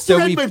 You must have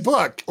read my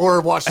book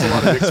or watched a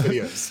lot of Nick's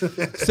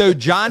videos. So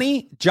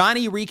Johnny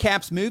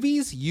recaps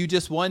movies. You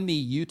just won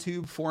the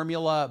YouTube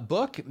formula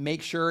book.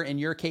 Make sure in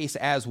your case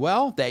as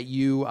well that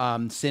you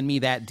send me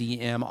that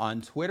DM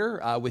on Twitter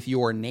with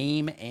your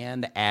name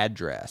and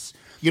address.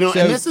 And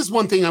this is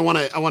one thing I want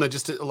to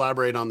just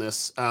elaborate on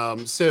this.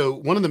 So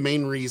one of the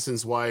main reasons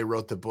why I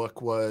wrote the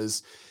book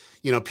was,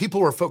 people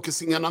were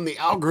focusing on the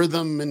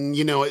algorithm and,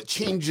 it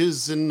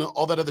changes and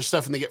all that other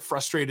stuff, and they get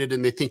frustrated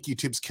and they think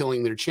YouTube's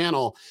killing their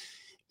channel.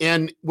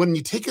 And when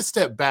you take a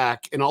step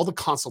back, and all the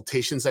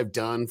consultations I've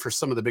done for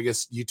some of the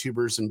biggest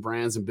YouTubers and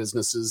brands and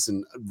businesses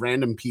and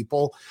random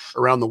people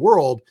around the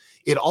world,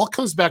 it all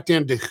comes back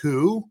down to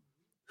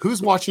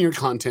who's watching your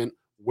content,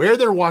 where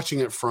they're watching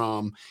it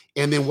from,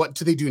 and then what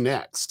do they do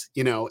next,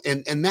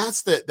 and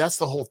that's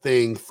the whole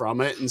thing from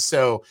it. And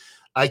so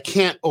I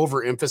can't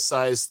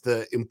overemphasize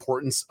the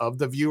importance of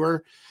the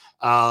viewer.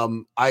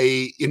 In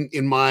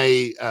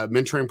my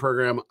mentoring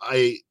program,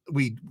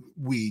 we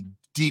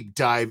deep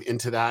dive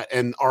into that,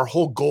 and our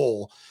whole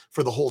goal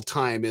for the whole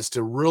time is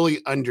to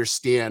really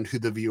understand who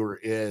the viewer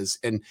is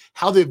and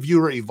how the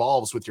viewer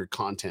evolves with your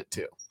content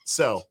too.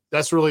 So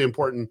that's really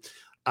important.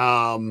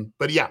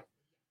 But yeah.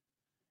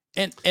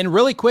 And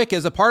really quick,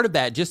 as a part of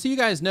that, just so you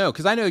guys know,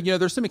 because I know,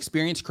 there's some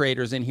experienced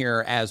creators in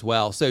here as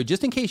well. So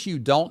just in case you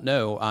don't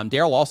know,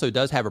 Daryl also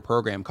does have a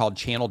program called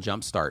Channel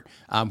Jumpstart,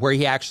 where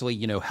he actually,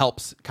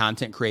 helps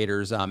content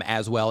creators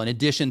as well. In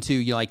addition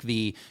to, like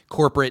the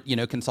corporate,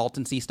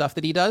 consultancy stuff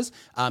that he does,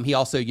 he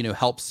also,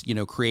 helps,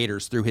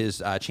 creators through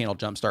his Channel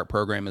Jumpstart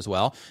program as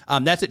well.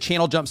 That's at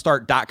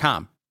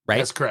channeljumpstart.com. Right?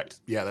 That's correct.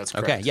 Yeah, that's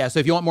correct. Okay. Yeah. So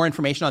if you want more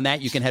information on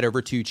that, you can head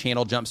over to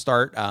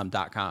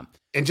channeljumpstart.com.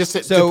 And just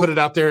to put it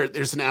out there,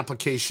 there's an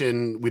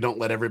application. We don't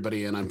let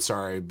everybody in. I'm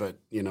sorry, but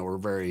we're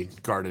very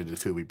guarded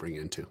with who we bring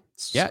into.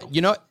 So.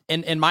 Yeah,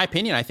 in my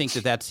opinion, I think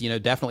that's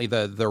definitely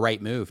the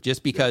right move.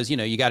 Just because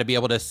you got to be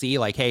able to see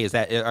like, hey,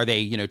 are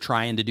they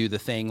trying to do the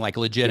thing like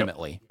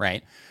legitimately,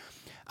 right?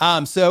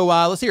 So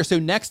let's see here. So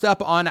next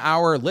up on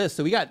our list,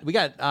 so we got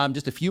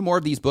just a few more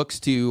of these books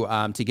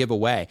to give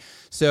away.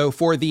 So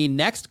for the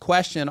next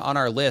question on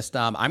our list,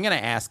 I'm going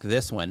to ask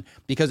this one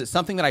because it's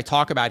something that I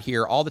talk about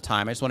here all the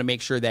time. I just want to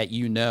make sure that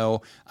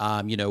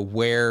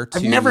where to.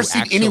 I've never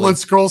seen anyone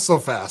scroll so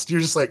fast.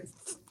 You're just like,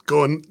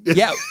 going.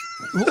 Yeah.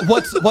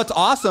 What's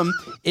awesome,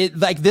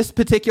 like this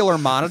particular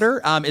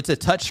monitor, it's a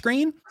touch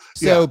screen.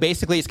 So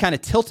basically it's kind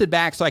of tilted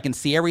back so I can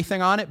see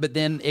everything on it, but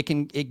then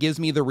it gives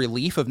me the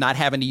relief of not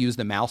having to use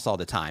the mouse all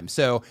the time.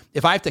 So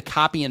if I have to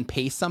copy and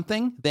paste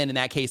something, then in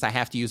that case I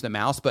have to use the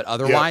mouse, but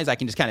otherwise I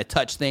can just kind of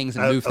touch things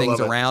and move things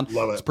around.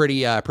 It's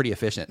pretty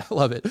efficient. I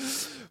love it.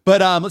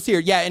 But let's see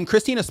here. Yeah, and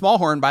Christina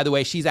Smallhorn, by the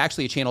way, she's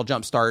actually a Channel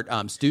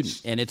Jumpstart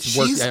student, and it's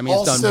worked. She's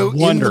it's done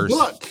wonders. In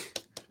the book.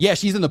 Yeah,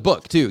 she's in the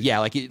book too.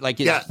 Yeah,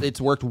 it's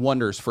worked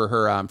wonders for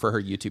her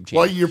YouTube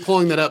channel. While you're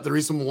pulling that up, the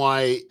reason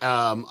why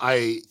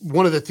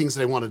one of the things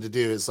that I wanted to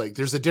do is like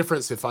there's a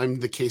difference if I'm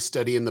the case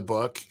study in the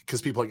book,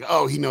 because people are like,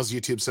 oh, he knows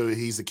YouTube, so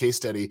he's the case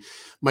study.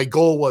 My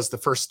goal was the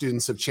first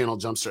students of Channel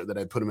Jumpstart that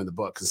I put them in the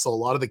book. And so a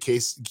lot of the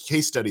case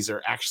studies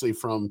are actually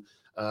from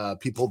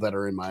people that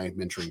are in my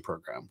mentoring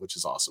program, which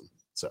is awesome.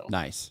 So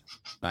nice.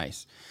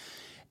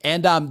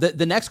 And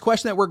the next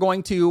question that we're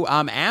going to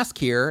ask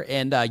here,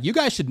 and you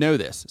guys should know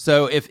this.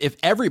 So if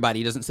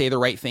everybody doesn't say the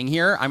right thing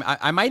here,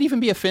 I might even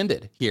be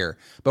offended here,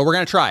 but we're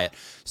going to try it.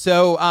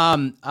 So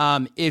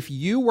if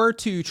you were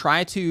to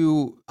try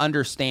to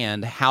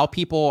understand how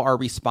people are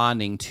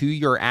responding to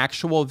your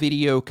actual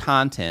video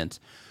content,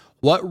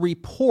 what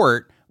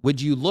report would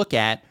you look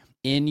at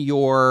in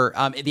your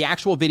the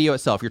actual video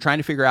itself? You're trying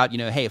to figure out,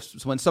 hey,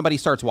 when somebody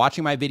starts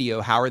watching my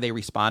video, how are they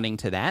responding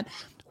to that?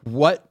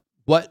 What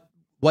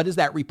is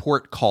that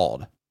report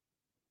called?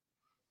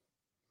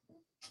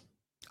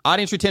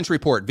 Audience retention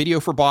report, video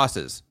for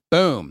bosses.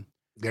 Boom.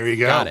 There you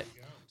go. Got it.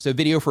 So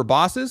video for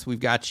bosses, we've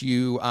got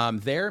you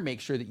there.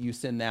 Make sure that you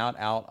send that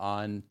out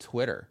on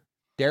Twitter.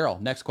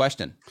 Daryl, next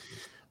question.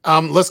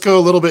 Let's go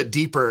a little bit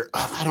deeper.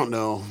 I don't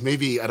know.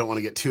 Maybe I don't want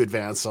to get too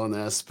advanced on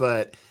this,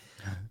 but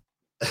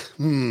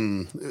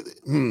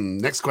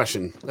next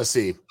question. Let's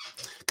see.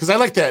 Because I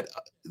like that.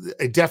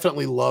 I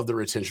definitely love the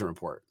retention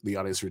report, the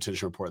audience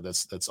retention report.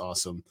 That's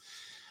awesome.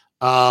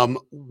 Where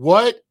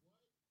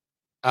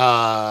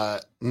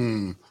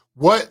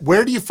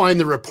do you find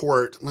the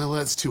report? Well,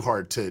 that's too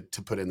hard to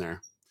put in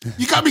there.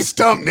 You got me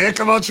stumped, Nick.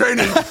 I'm all trying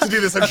to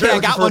do this. Okay, I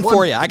got one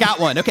for you. I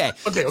got one. Okay.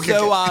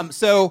 Okay.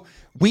 So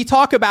we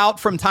talk about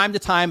from time to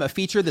time a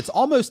feature that's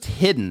almost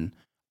hidden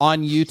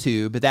on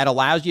YouTube that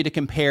allows you to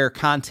compare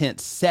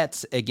content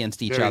sets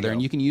against each other. And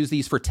you can use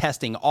these for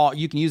testing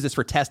you can use this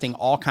for testing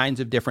all kinds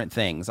of different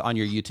things on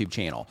your YouTube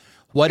channel.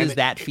 What is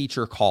that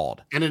feature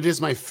called? And it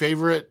is my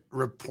favorite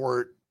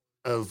report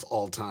of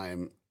all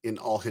time in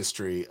all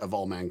history of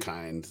all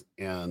mankind.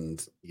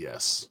 And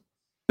yes.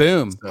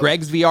 Boom. So,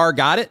 Greg's VR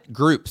got it.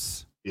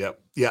 Groups.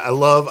 Yep. Yeah. I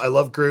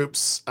love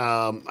groups.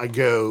 I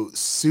go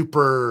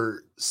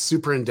super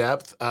in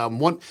depth. Let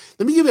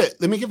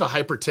me give a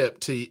hyper tip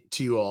to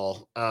you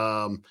all.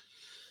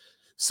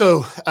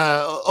 So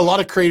a lot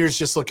of creators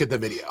just look at the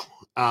video.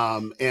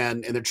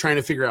 And they're trying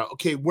to figure out,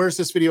 okay, where's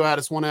this video at?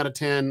 It's 1 out of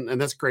 10. And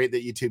that's great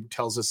that YouTube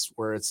tells us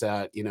where it's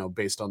at,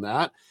 based on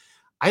that.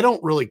 I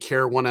don't really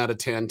care 1 out of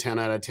 10, 10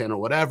 out of 10 or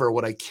whatever.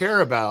 What I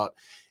care about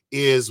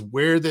is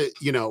where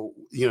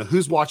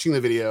who's watching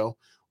the video,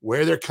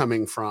 where they're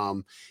coming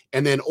from,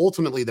 and then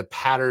ultimately the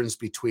patterns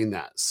between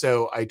that.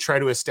 So I try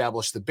to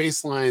establish the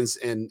baselines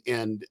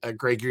and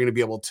Greg, you're going to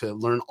be able to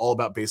learn all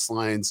about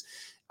baselines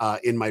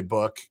in my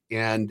book.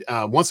 And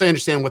once I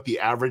understand what the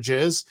average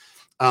is,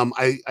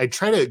 I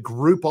try to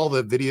group all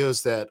the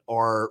videos that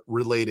are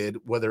related,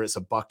 whether it's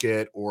a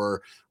bucket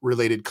or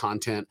related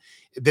content,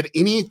 that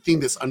anything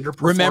that's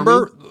underperforming.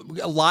 Remember,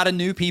 a lot of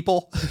new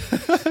people.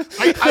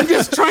 I'm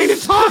just trying to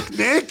talk,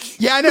 Nick.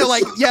 Yeah, I know.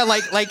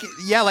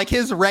 Like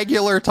his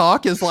regular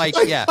talk is I'm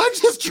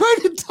just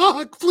trying to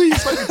talk.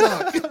 Please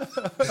let me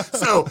talk.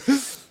 So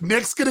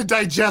Nick's going to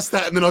digest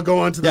that and then I'll go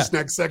on to this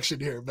next section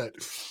here. But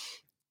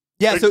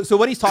yeah, so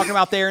what he's talking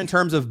about there in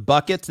terms of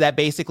buckets, that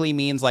basically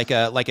means like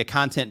a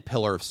content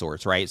pillar of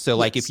sorts, right? So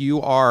like if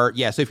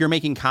you're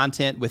making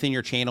content within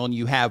your channel and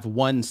you have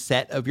one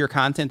set of your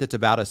content that's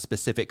about a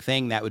specific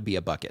thing, that would be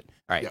a bucket.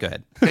 All right, go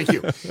ahead. Thank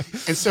you.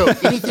 And so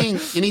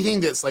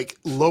anything that's like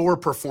lower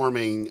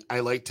performing,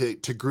 I like to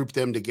group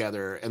them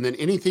together. And then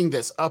anything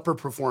that's upper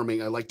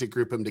performing, I like to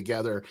group them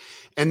together.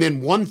 And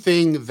then one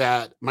thing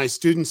that my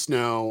students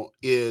know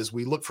is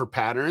we look for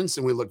patterns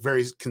and we look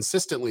very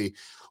consistently.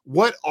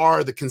 What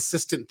are the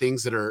consistent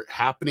things that are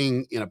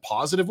happening in a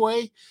positive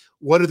way?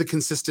 What are the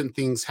consistent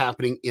things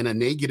happening in a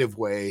negative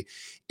way?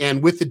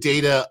 And with the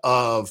data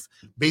of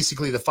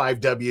basically the 5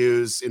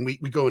 W's, and we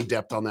go in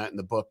depth on that in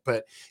the book,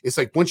 but it's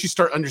like once you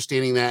start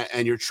understanding that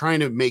and you're trying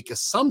to make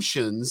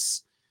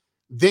assumptions,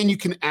 then you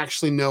can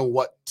actually know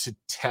what to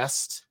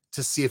test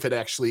to see if it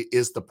actually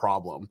is the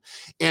problem.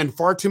 And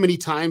far too many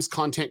times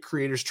content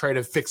creators try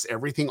to fix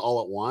everything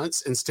all at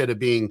once instead of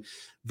being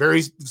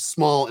very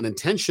small and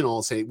intentional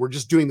and say, we're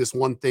just doing this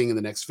one thing in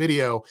the next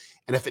video.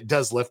 And if it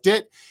does lift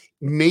it,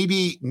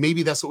 maybe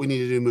that's what we need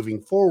to do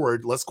moving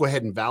forward. Let's go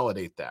ahead and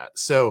validate that.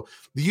 So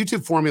the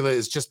YouTube formula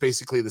is just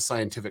basically the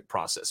scientific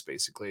process,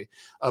 basically,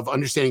 of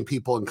understanding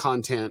people and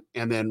content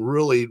and then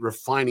really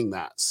refining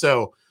that.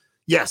 So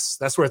yes,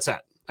 that's where it's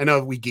at. I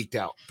know we geeked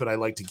out, but I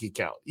like to geek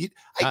out.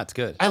 That's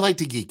good. I like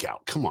to geek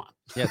out. Come on.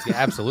 Yes, yeah,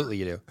 absolutely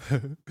you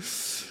do.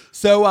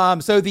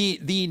 So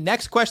the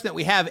next question that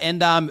we have,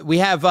 and we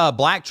have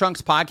Black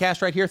Trunks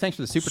Podcast right here. Thanks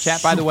for the super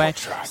chat, by the way.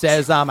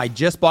 Says, I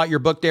just bought your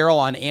book, Daryl,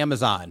 on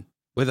Amazon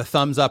with a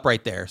thumbs up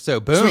right there. So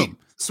boom.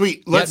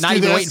 Sweet. Let's not do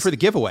even this. waiting for the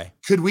giveaway.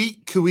 Could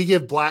we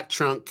give Black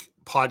Trunk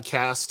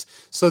Podcast?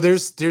 So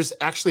there's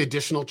actually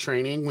additional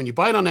training. When you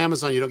buy it on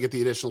Amazon, you don't get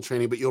the additional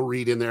training, but you'll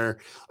read in there,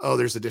 oh,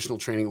 there's additional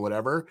training or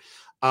whatever.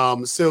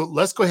 So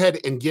let's go ahead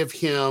and give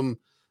him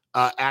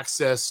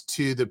access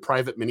to the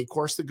private mini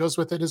course that goes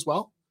with it as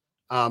well.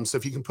 So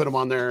if you can put them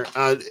on there,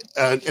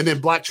 and then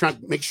Black Trunk,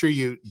 make sure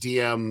you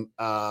DM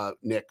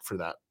Nick for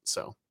that.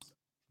 So,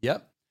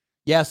 yep.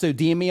 Yeah. So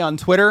DM me on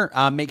Twitter.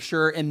 Make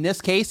sure in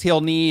this case,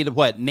 he'll need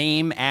what?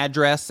 Name,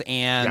 address,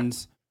 and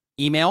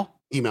email.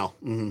 Email.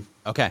 Mm-hmm.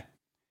 Okay.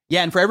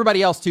 Yeah. And for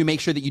everybody else too,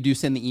 make sure that you do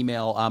send the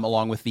email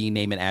along with the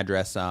name and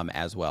address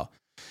as well.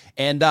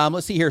 And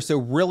let's see here. So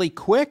really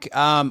quick.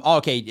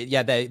 Okay.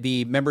 Yeah.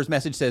 The member's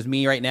message says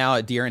me right now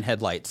at deer in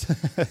headlights.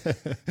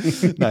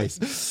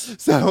 Nice.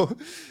 So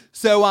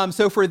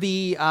for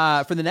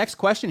the next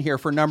question here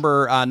for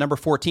number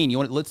 14,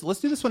 let's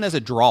do this one as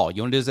a draw.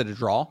 You want to do this as a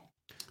draw?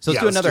 So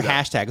let's do another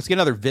hashtag. Let's get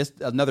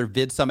another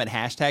Vid Summit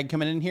hashtag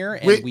coming in here,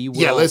 and we will.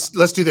 Yeah, let's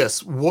do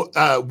this.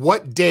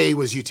 What day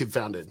was YouTube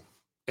founded?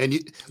 And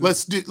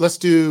let's do.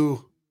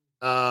 Do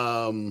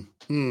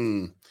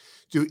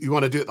you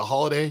want to do it the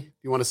holiday? Do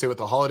you want to say what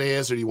the holiday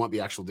is, or do you want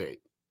the actual date?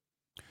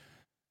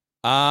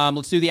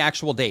 Let's do the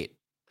actual date.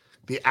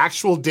 The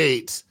actual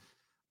date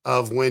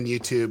of when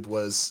YouTube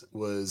was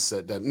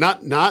done.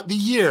 Not the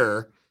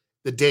year,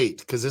 the date,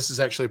 because this is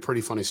actually a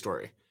pretty funny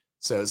story.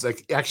 So it's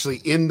like actually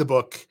in the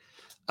book,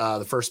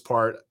 the first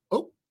part.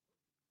 Oh,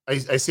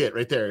 I see it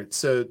right there.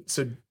 So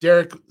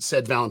Derek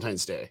said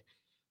Valentine's Day.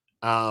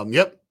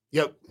 Yep.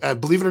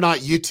 Believe it or not,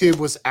 YouTube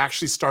was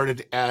actually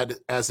started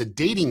as a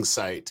dating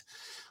site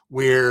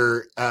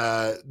where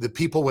the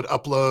people would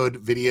upload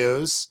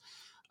videos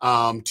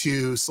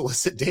to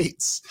solicit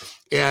dates,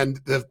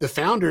 and the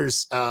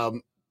founders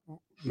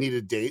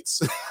needed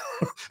dates,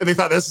 and they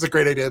thought this is a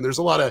great idea. And there's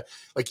a lot of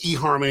like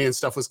eHarmony and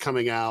stuff was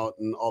coming out,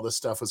 and all this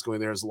stuff was going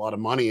there. There's a lot of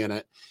money in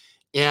it,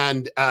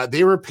 and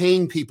they were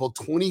paying people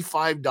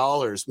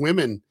 $25,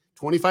 women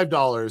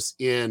 $25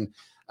 in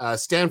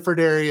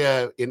Stanford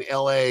area, in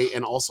LA,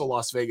 and also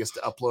Las Vegas to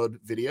upload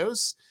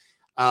videos.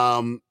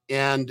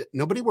 And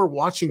nobody were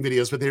watching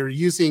videos, but they were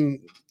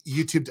using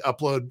YouTube to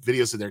upload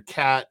videos of their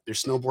cat, their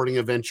snowboarding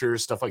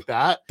adventures, stuff like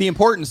that. The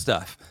important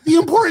stuff.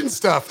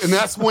 And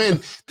that's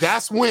when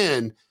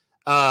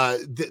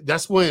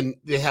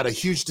they had a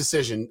huge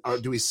decision.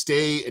 Do we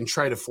stay and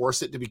try to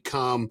force it to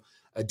become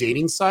a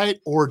dating site,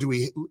 or do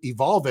we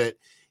evolve it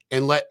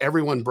and let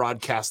everyone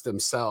broadcast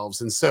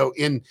themselves? And so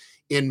in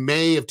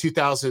May of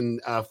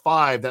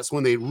 2005, that's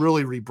when they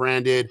really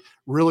rebranded,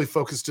 really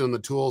focused on the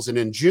tools. And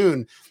in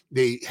June,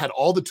 they had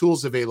all the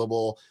tools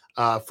available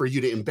for you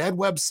to embed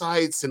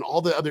websites and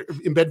all the other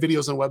embed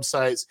videos on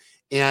websites.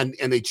 And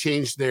they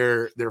changed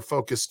their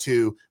focus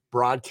to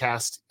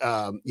broadcast,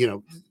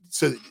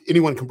 so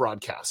anyone can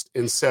broadcast.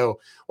 And so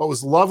what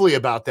was lovely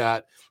about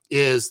that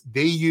is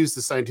they used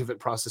the scientific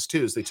process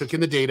too. They took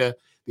in the data,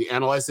 they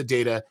analyzed the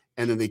data,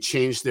 and then they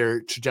changed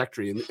their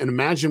trajectory. And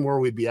imagine where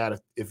we'd be at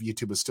if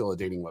YouTube was still a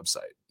dating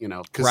website,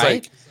 because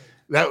right?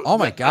 Oh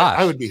my gosh,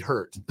 I would be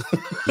hurt.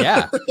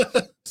 Yeah.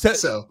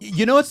 So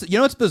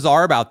what's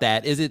bizarre about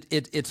that is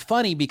it's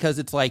funny because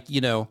it's like,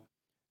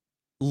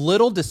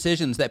 little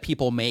decisions that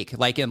people make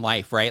like in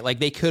life, right? Like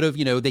they could have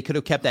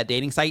kept that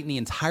dating site and the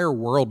entire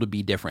world would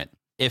be different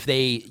if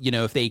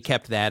they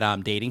kept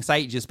that dating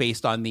site just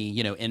based on the,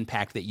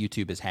 impact that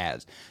YouTube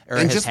has.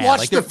 And just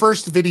watch the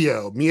first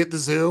video, me at the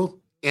zoo,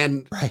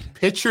 and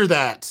picture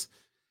that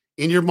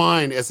in your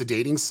mind as a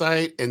dating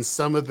site and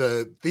some of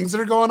the things that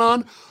are going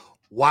on.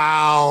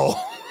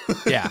 Wow.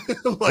 Yeah.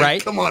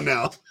 Right. Come on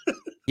now.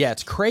 Yeah,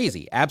 it's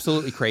crazy.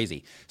 Absolutely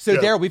crazy. So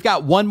Daryl, we've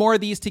got one more of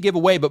these to give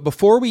away, but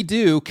before we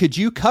do, could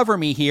you cover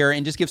me here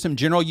and just give some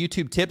general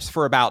YouTube tips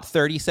for about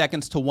 30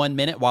 seconds to 1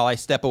 minute while I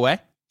step away?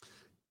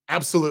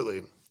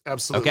 Absolutely.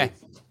 Okay.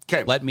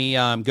 Let me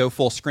go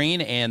full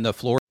screen and the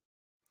floor.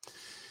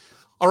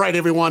 All right,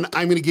 everyone.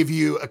 I'm going to give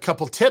you a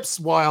couple tips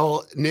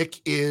while Nick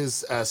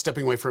is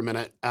stepping away for a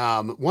minute.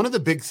 One of the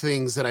big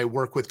things that I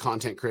work with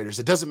content creators,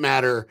 it doesn't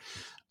matter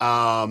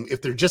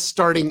if they're just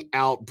starting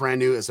out brand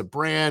new as a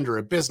brand or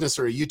a business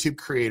or a YouTube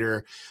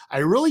creator, I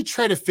really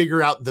try to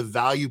figure out the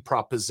value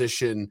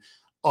proposition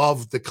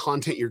of the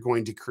content you're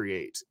going to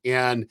create.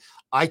 And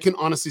I can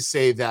honestly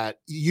say that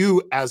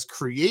you as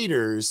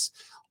creators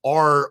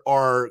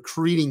are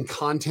creating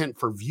content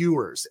for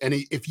viewers. And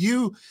if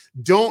you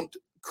don't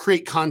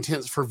create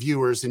content for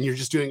viewers and you're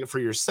just doing it for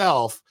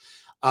yourself,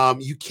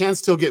 you can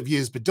still get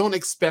views, but don't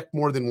expect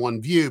more than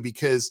one view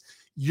because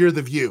you're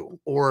the view,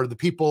 or the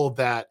people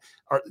that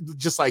are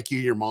just like you,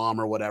 your mom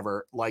or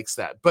whatever likes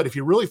that. But if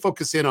you really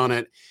focus in on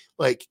it,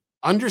 like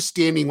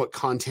understanding what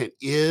content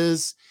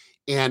is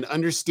and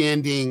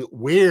understanding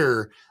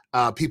where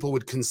people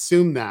would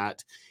consume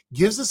that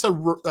gives us a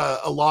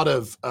lot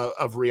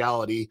of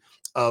reality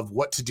of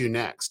what to do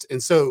next.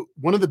 And so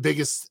one of the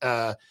biggest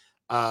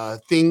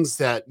things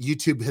that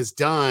YouTube has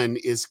done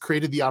is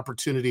created the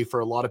opportunity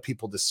for a lot of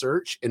people to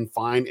search and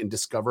find and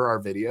discover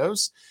our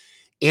videos.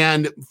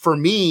 And for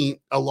me,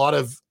 a lot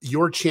of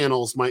your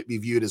channels might be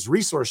viewed as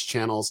resource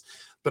channels,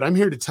 but I'm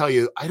here to tell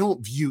you, I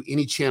don't view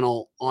any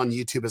channel on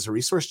YouTube as a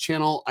resource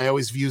channel. I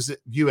always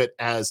view it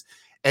as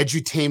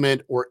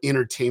edutainment or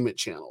entertainment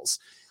channels,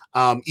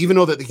 even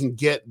though that they can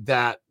get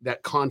that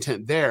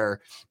content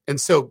there. And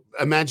so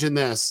imagine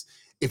this.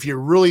 If you're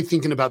really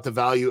thinking about the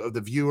value of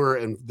the viewer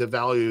and the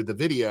value of the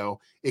video,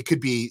 it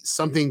could be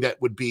something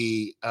that would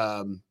be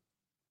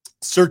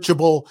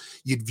searchable.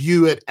 You'd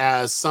view it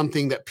as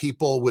something that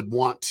people would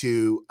want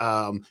to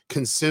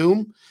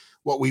consume.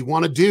 What we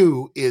want to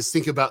do is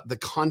think about the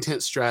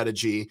content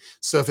strategy.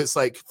 So if it's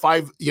like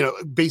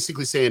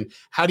basically saying,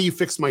 how do you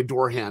fix my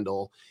door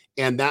handle?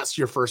 And that's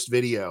your first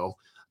video.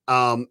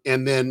 And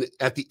then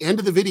at the end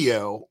of the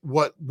video,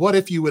 what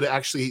if you would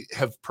actually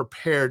have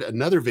prepared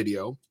another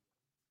video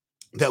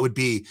that would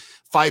be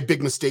 5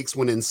 big mistakes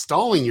when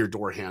installing your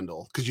door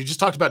handle? Because you just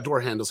talked about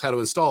door handles, how to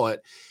install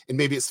it, and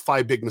maybe it's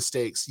 5 big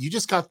mistakes. You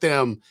just got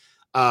them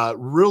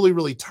really,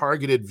 really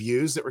targeted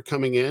views that were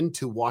coming in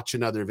to watch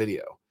another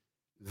video.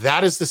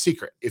 That is the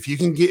secret. If you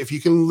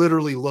can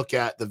literally look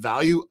at the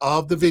value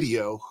of the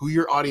video, who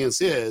your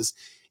audience is,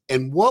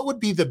 and what would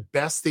be the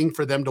best thing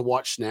for them to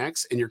watch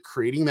next, and you're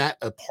creating that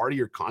a part of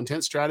your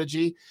content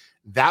strategy,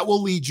 that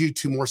will lead you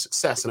to more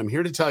success. And I'm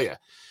here to tell you,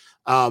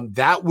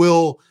 that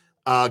will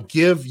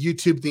give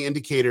YouTube the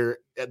indicator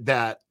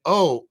that,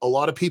 oh, a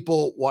lot of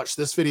people watch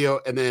this video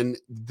and then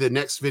the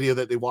next video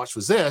that they watched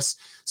was this.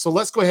 So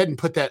let's go ahead and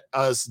put that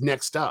as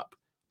next up.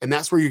 And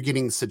that's where you're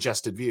getting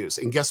suggested views.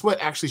 And guess what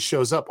actually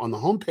shows up on the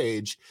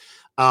homepage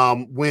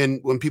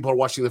when people are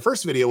watching the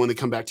first video, when they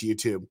come back to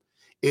YouTube?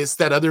 It's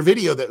that other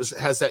video that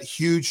has that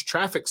huge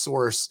traffic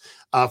source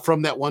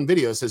from that one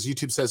video. It says,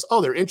 YouTube says,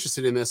 oh, they're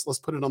interested in this. Let's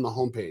put it on the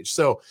homepage.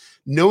 So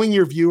knowing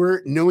your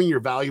viewer, knowing your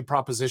value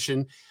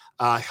proposition,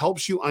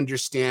 helps you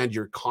understand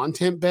your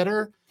content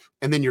better.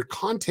 And then your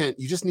content,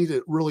 you just need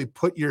to really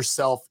put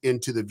yourself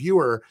into the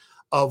viewer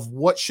of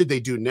what should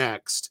they do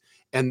next.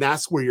 And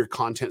that's where your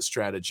content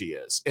strategy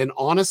is. And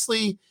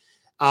honestly,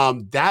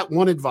 that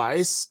one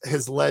advice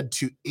has led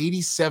to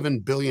 87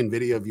 billion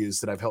video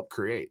views that I've helped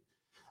create.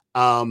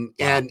 Wow.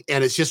 And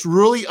it's just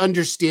really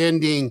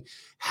understanding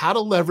how to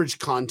leverage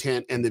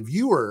content and the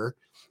viewer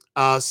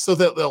so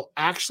that they'll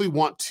actually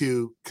want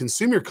to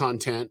consume your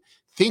content.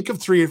 Think of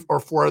 3 or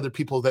 4 other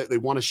people that they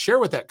want to share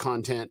with that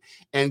content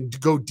and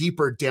go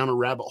deeper down a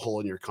rabbit hole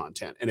in your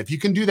content. And if you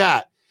can do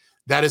that,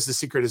 that is the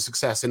secret of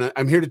success. And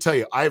I'm here to tell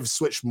you, I've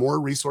switched more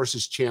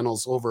resources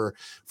channels over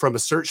from a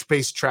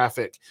search-based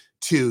traffic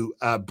to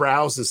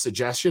browse and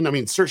suggestion. I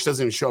mean, search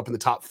doesn't even show up in the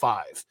top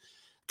 5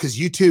 because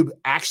YouTube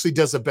actually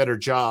does a better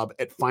job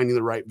at finding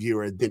the right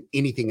viewer than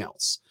anything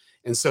else.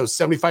 And so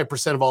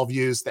 75% of all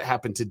views that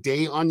happen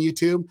today on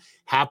YouTube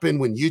happen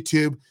when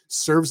YouTube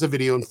serves a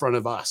video in front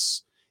of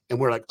us. And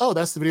we're like, oh,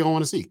 that's the video I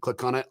want to see.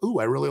 Click on it. Ooh,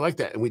 I really like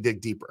that. And we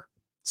dig deeper.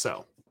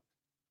 So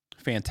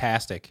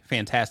fantastic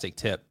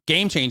tip.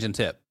 Game-changing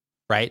tip,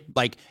 right?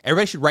 Like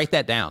everybody should write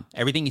that down.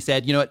 Everything you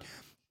said, you know what?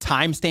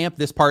 Timestamp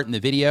this part in the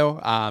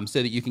video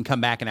so that you can come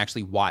back and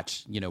actually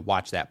watch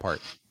that part.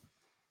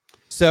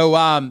 So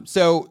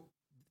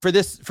for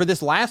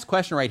this last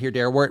question right here,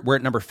 Darryl, we're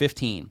at number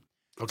 15.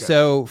 Okay.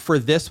 So for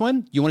this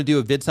one, you want to do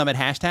a VidSummit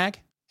hashtag?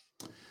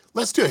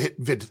 Let's do a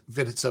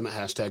VidSummit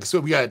hashtag. So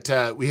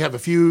we have a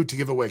few to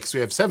give away because we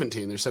have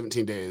 17. There's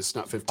 17 days,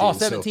 not 15. Oh,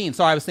 17.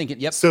 So I was thinking,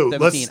 yep. So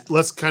 17.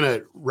 let's kind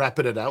of wrap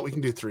it out. We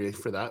can do 3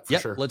 for that. For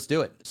sure. Let's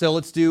do it. So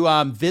let's do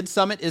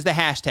VidSummit is the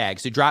hashtag.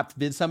 So drop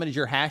VidSummit as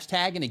your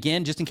hashtag. And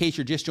again, just in case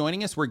you're just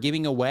joining us, we're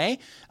giving away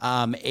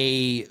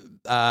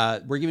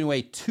we're giving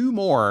away 3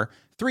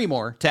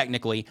 more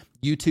technically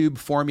YouTube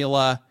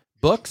formula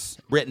books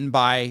written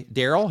by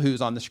Darryl, who's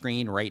on the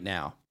screen right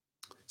now.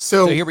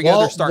 So here we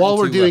go. While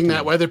we're doing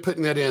that, while they're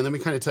putting that in, let me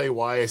kind of tell you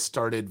why I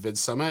started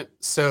VidSummit.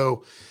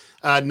 So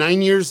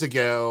 9 years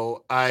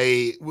ago,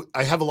 I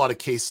have a lot of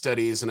case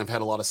studies and I've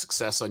had a lot of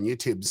success on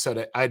YouTube.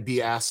 So I'd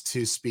be asked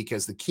to speak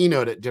as the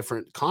keynote at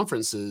different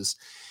conferences,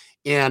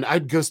 and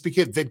I'd go speak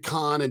at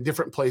VidCon and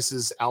different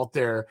places out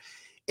there.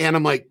 And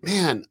I'm like,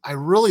 man, I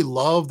really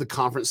love the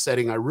conference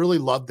setting. I really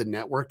love the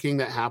networking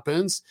that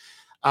happens.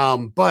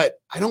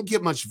 But I don't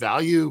get much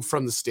value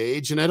from the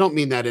stage. And I don't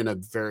mean that in a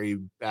very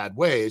bad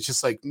way. It's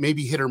just like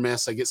maybe hit or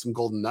miss. I get some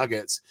golden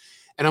nuggets.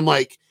 And I'm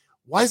like,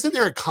 why isn't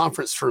there a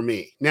conference for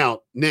me? Now,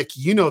 Nick,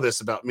 you know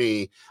this about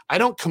me. I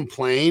don't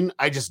complain.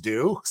 I just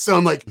do. So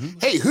I'm like,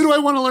 hey, who do I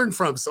want to learn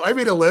from? So I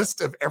made a list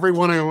of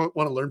everyone I want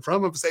to learn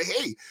from. I'm say,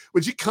 hey,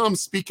 would you come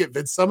speak at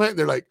VidSummit? And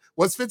they're like,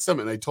 what's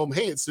VidSummit? And I told them,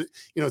 hey, it's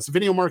a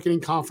video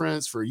marketing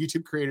conference for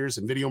YouTube creators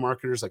and video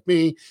marketers like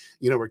me.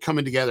 We're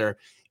coming together.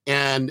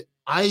 And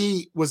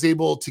I was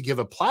able to give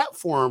a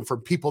platform for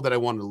people that I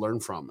wanted to learn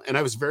from. And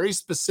I was very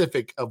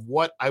specific of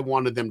what I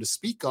wanted them to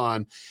speak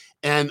on.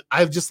 And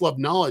I've just loved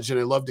knowledge and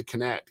I love to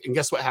connect. And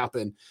guess what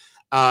happened?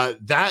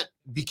 That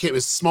became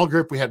a small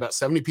group. We had about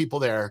 70 people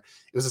there.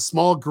 It was a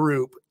small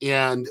group,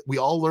 and we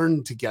all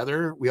learned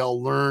together. We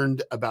all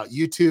learned about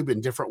YouTube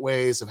in different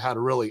ways of how to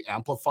really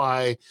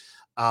amplify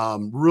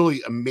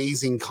really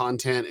amazing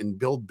content and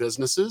build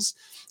businesses.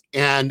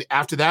 And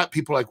after that,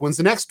 people are like, when's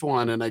the next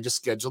one? And I just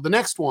scheduled the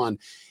next one.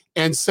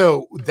 And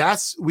so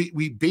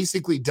we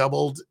basically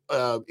doubled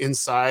in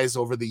size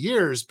over the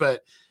years,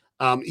 but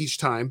each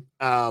time.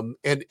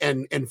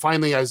 And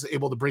finally, I was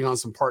able to bring on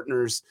some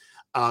partners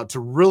to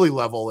really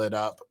level it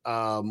up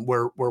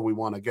where we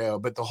want to go.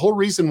 But the whole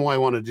reason why I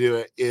want to do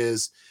it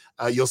is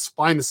you'll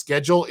find the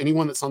schedule.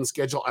 Anyone that's on the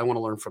schedule, I want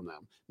to learn from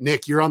them.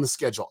 Nick, you're on the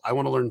schedule. I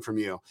want to learn from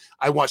you.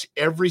 I watch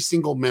every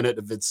single minute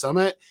of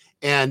VidSummit.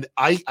 And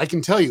I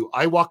can tell you,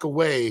 I walk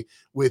away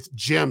with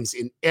gems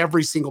in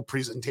every single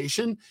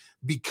presentation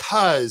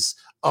because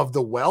of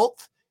the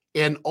wealth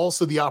and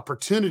also the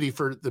opportunity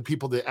for the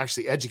people to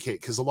actually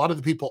educate. Because a lot of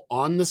the people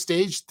on the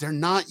stage, they're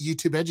not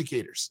YouTube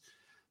educators.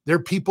 They're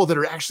people that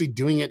are actually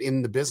doing it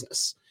in the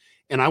business.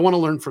 And I want to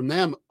learn from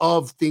them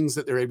of things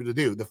that they're able to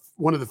do.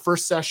 One of the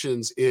first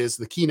sessions is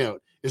the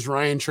keynote is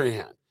Ryan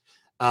Trahan.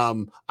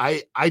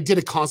 I did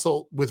a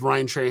consult with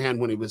Ryan Trahan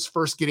when he was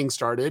first getting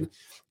started.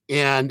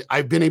 And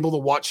I've been able to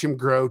watch him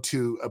grow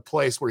to a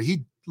place where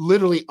he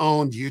literally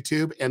owned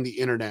YouTube and the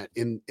internet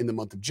in the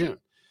month of June.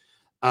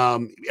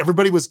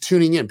 Everybody was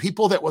tuning in.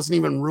 People that wasn't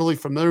even really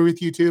familiar with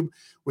YouTube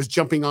was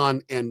jumping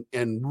on and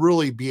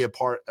really be a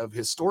part of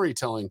his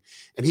storytelling.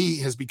 And he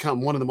has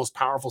become one of the most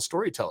powerful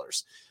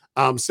storytellers.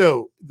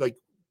 So like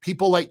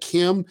people like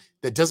him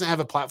that doesn't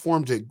have a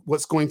platform to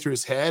what's going through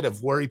his head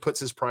of where he puts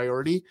his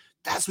priority.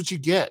 That's what you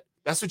get.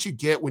 That's what you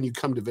get when you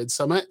come to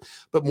VidSummit.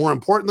 But more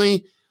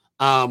importantly,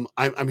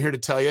 I'm here to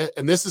tell you,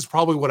 and this is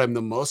probably what I'm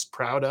the most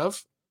proud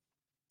of,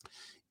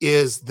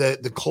 is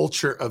the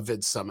culture of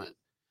VidSummit.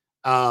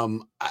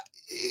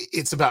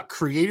 It's about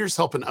creators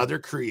helping other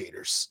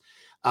creators.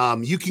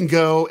 You can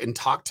go and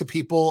talk to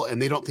people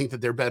and they don't think that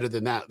they're better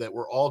than that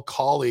we're all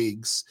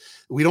colleagues.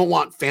 We don't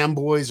want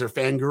fanboys or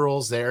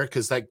fangirls there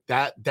because like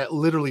that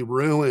literally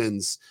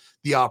ruins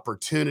the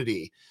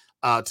opportunity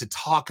to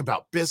talk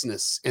about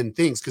business and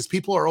things because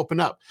people are open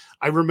up.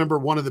 I remember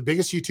one of the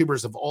biggest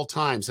YouTubers of all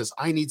time says,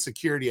 I need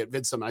security at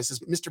VidSummit. I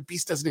says, Mr.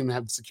 Beast doesn't even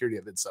have security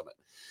at VidSummit.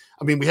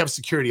 I mean, we have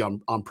security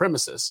on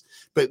premises,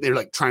 but they're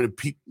like trying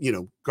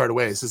to, guard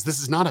away. He says, this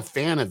is not a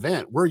fan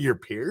event. We're your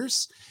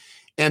peers.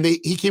 And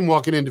he came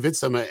walking into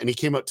VidSummit and he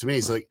came up to me.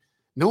 He's like,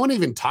 no one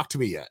even talked to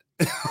me yet.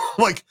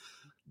 Like,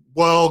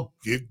 well,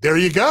 there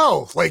you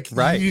go. Like,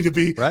 right. You need to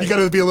be, you got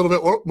to be a little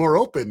bit more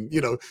open.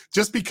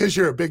 Just because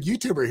you're a big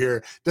YouTuber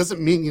here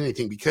doesn't mean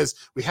anything because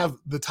we have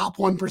the top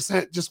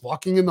 1% just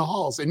walking in the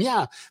halls. And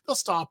yeah, they'll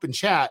stop and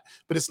chat,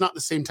 but it's not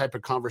the same type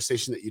of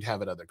conversation that you'd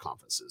have at other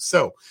conferences.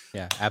 So,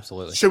 yeah,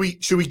 absolutely.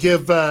 Should we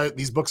give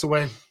these books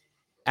away?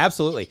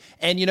 Absolutely.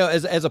 And,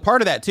 as a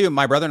part of that too,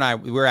 my brother and I,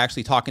 we were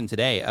actually talking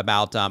today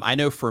about, I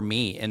know for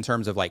me in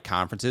terms of like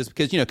conferences,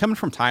 because, coming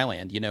from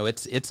Thailand,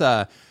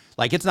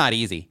 it's not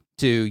easy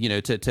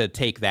to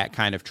take that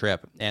kind of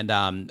trip.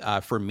 And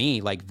for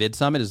me, like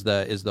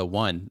VidSummit is the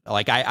one.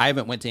 Like I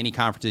haven't went to any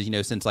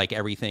conferences, since like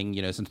everything,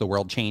 since the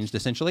world changed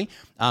essentially.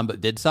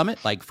 But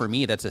VidSummit, like for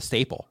me, that's a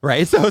staple,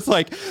 right? So it's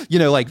like,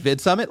 like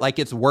VidSummit, like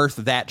it's worth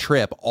that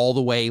trip all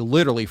the way,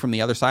 literally from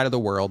the other side of the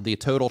world, the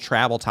total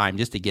travel time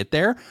just to get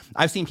there.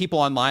 I've seen people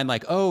online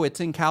like, oh, it's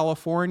in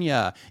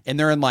California, and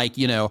they're in like,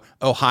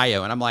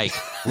 Ohio, and I'm like,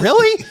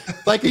 really?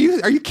 Like,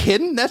 are you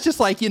kidding? That's just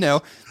like,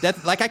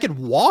 that's like I could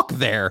walk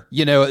there,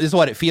 is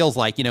what it feels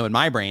like, in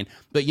my brain.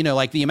 But,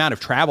 like the amount of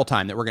travel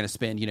time that we're going to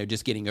spend,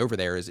 just getting over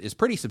there is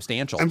pretty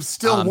substantial. I'm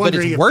still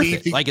wondering, but it's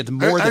worth it. Like it's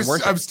more than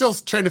worth it. I'm still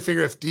trying to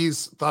figure if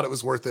Dees thought it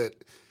was worth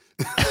it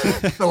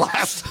the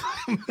last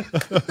time.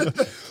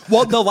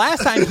 Well, the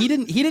last time he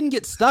didn't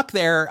get stuck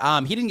there.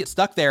 He didn't get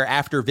stuck there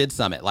after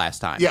VidSummit last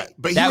time. Yeah,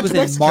 but that was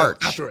in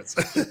March. Afterwards.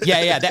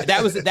 Yeah.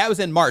 That was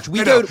in March.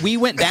 We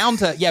went down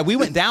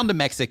to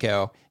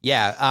Mexico.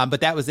 Yeah. But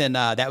that was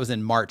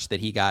in March that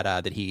he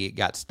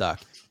got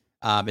stuck.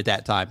 At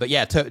that time, but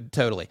yeah,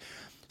 totally.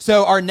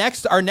 So our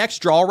next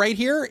draw right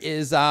here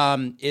is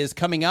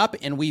coming up,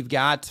 and we've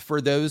got,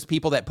 for those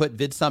people that put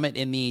VidSummit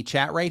in the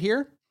chat right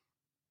here,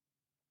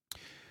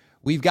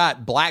 we've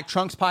got Black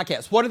Trunks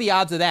Podcast. What are the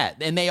odds of that?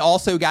 And they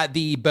also got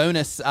the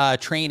bonus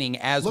training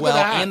as well,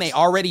 and they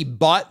already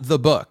bought the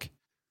book.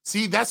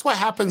 See, that's what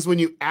happens when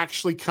you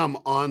actually come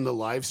on the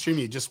live stream.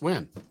 You just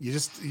win. You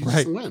just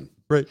win.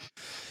 Right.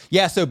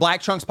 Yeah. So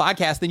Black Trunks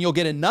Podcast, then you'll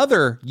get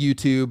another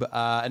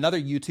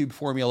YouTube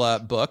formula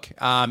book,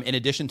 in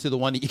addition to the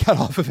one that you got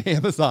off of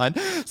Amazon.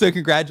 So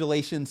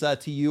congratulations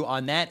to you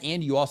on that.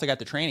 And you also got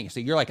the training.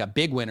 So you're like a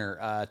big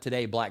winner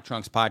today, Black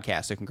Trunks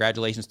Podcast. So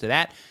congratulations to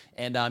that.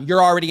 And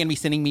you're already going to be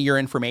sending me your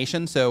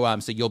information. So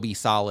you'll be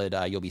solid.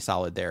 You'll be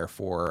solid there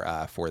for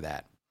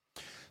that.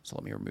 So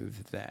let me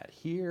remove that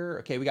here.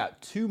 Okay. We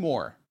got two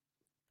more.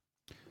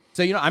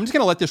 So, I'm just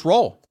going to let this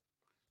roll.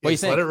 What do you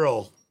think? Let it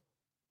roll.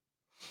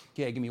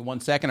 Okay, give me 1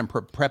 second. I'm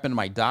prepping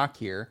my doc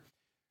here.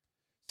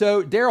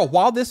 So Daryl,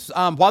 while this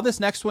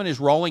next one is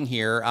rolling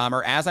here,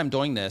 or as I'm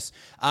doing this,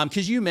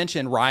 because you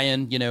mentioned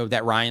Ryan,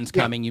 that Ryan's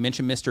coming. You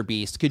mentioned Mr.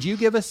 Beast. Could you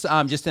give us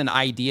just an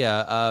idea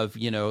of,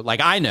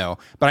 like I know,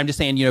 but I'm just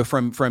saying,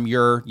 from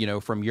you,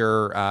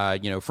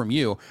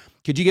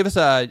 could you give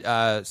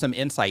us some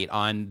insight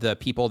on the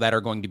people that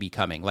are going to be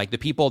coming, like the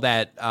people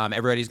that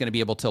everybody's going to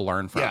be able to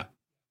learn from?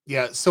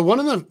 Yeah. So one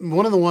of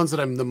the ones that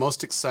I'm the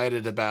most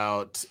excited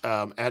about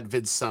at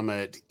Vid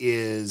Summit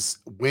is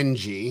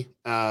Wengie.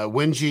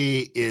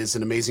 Wengie is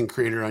an amazing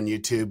creator on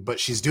YouTube, but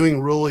she's doing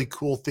really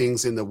cool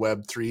things in the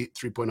Web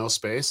 3.0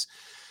 space,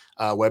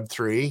 Web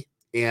 3.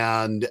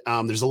 And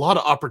there's a lot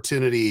of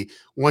opportunity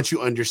once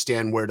you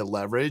understand where to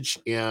leverage.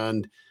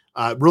 And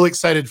really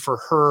excited for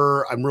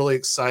her. I'm really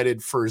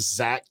excited for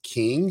Zach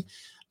King.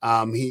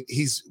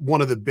 He's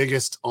one of the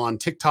biggest on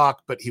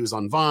TikTok, but he was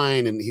on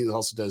Vine and he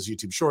also does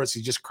YouTube Shorts.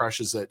 He just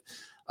crushes it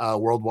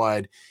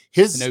worldwide.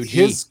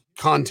 His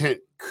content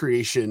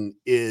creation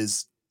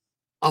is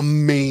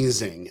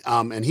amazing.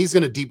 And he's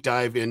going to deep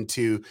dive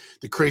into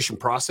the creation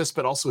process,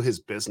 but also his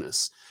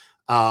business,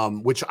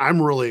 which I'm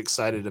really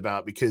excited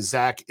about because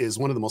Zach is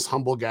one of the most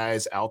humble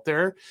guys out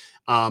there.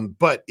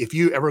 But if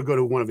you ever go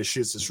to one of his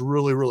shoots, it's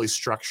really, really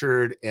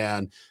structured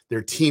and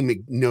their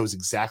team knows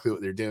exactly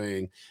what they're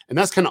doing. And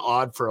that's kind of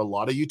odd for a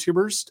lot of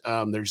YouTubers.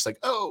 They're just like,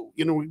 oh,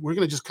 we're going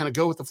to just kind of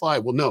go with the fly.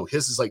 Well, no,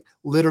 his is like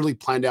literally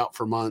planned out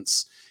for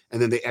months.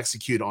 And then they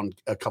execute on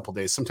a couple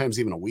days, sometimes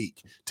even a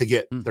week to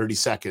get 30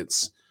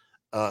 seconds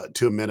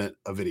to a minute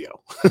of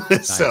video.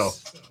 Nice. So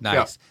nice.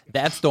 Yeah.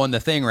 That's doing the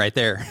thing right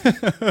there.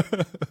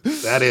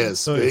 That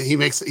is, he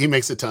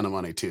makes a ton of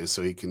money too.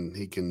 So he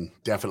can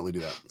definitely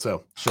do that.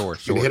 So sure.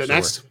 Hit it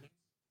next.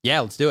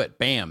 Yeah, let's do it.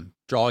 Bam.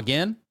 Draw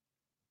again.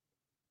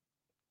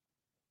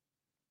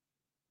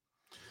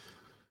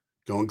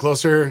 Going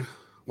closer.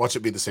 Watch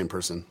it be the same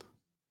person.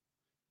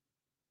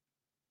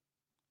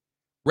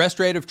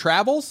 Restorative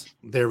Travels.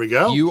 There we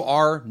go. You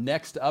are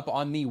next up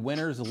on the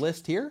winners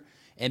list here.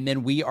 And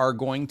then we are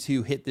going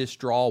to hit this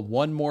draw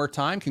one more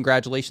time.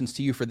 Congratulations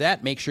to you for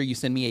that. Make sure you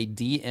send me a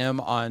DM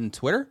on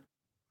Twitter.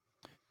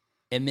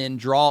 And then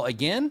draw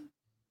again.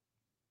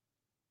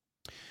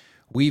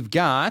 We've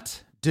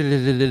got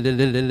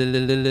Reuven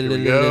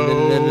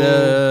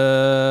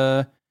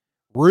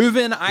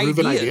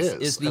Ideas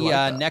is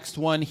the next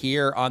one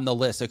here on the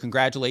list. So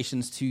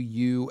congratulations to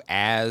you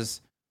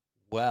as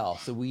well.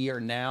 So we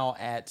are now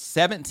at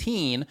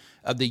 17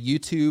 of the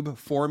YouTube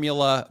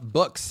Formula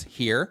books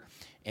here.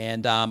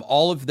 And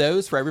all of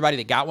those, for everybody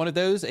that got one of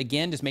those,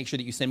 again, just make sure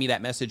that you send me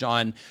that message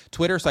on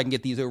Twitter so I can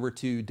get these over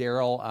to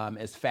Daryl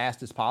as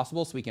fast as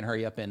possible so we can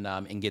hurry up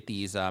and get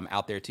these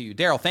out there to you.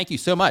 Daryl, thank you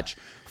so much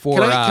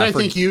for Can I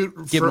thank you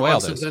giving away all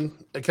those? those.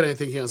 Can I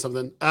thank you on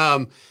something?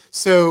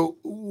 So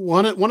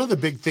one of the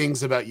big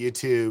things about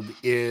YouTube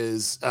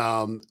is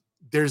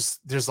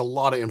there's a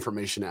lot of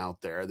information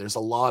out there. There's a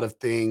lot of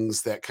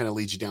things that kind of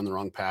lead you down the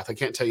wrong path. I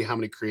can't tell you how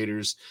many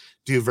creators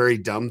do very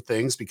dumb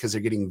things because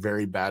they're getting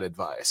very bad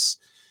advice.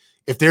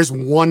 If there's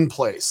one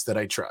place that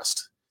I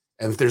trust,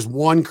 and if there's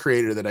one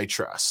creator that I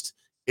trust,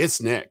 it's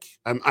Nick.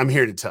 I'm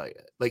here to tell you,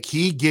 like,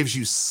 he gives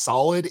you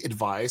solid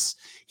advice.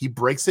 He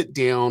breaks it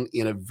down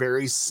in a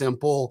very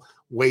simple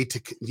way to,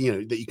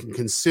 that you can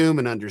consume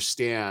and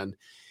understand.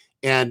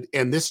 And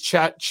this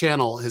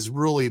channel has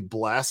really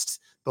blessed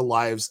the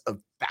lives of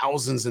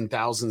thousands and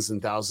thousands and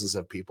thousands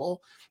of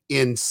people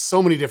in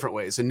so many different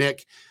ways. And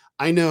Nick,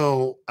 I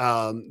know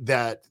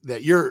that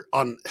you're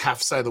on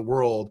half side of the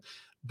world,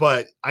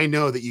 but I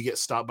know that you get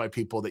stopped by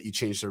people that you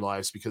change their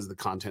lives because of the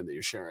content that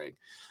you're sharing.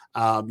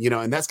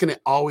 And that's going to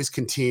always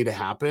continue to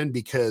happen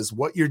because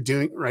what you're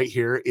doing right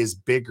here is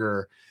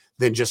bigger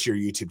than just your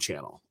YouTube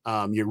channel.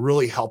 You're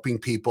really helping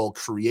people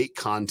create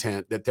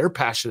content that they're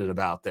passionate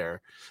about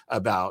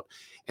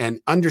and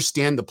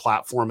understand the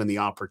platform and the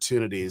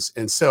opportunities.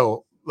 And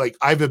so, like,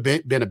 I've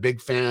been a big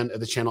fan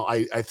of the channel.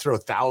 I throw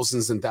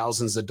thousands and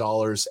thousands of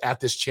dollars at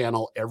this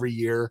channel every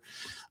year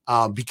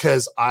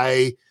because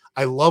I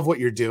love what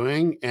you're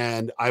doing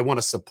and I want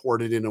to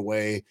support it in a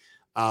way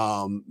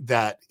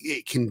that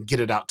it can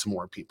get it out to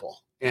more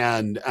people.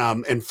 And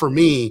for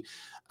me,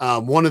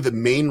 one of the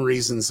main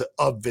reasons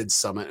of Vid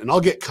Summit, and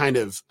I'll get kind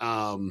of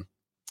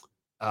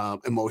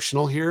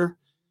emotional here,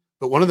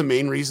 but one of the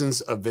main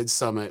reasons of Vid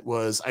Summit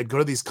was I'd go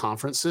to these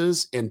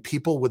conferences and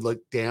people would look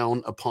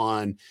down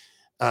upon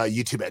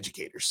YouTube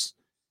educators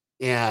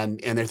and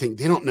they're thinking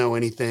they don't know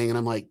anything. And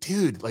I'm like,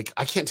 dude, like,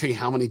 I can't tell you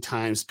how many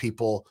times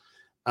people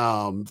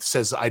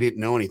says I didn't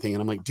know anything.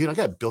 And I'm like, dude, I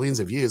got billions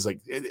of views. Like,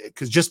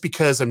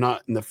 because I'm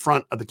not in the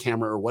front of the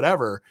camera or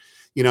whatever,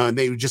 and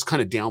they would just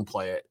kind of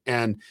downplay it.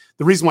 And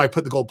the reason why I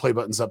put the gold play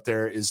buttons up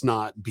there is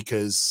not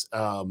because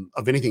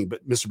of anything,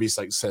 but Mr. Beast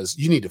says,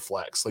 you need to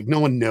flex. Like, no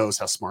one knows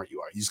how smart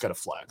you are. You just got to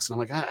flex. And I'm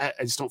like, I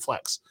just don't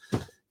flex,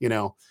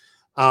 but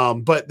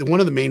one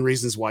of the main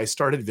reasons why I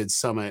started Vid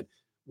Summit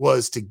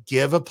was to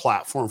give a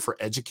platform for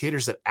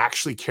educators that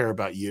actually care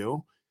about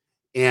you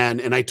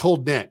And I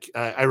told Nick,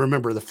 I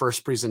remember the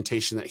first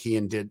presentation that he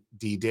and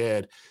Dee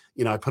did,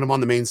 I put him on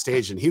the main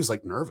stage and he was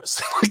like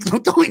nervous, like,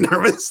 don't be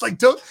nervous. Like,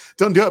 don't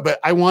do it. But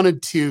I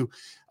wanted to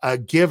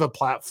give a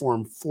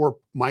platform for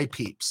my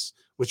peeps,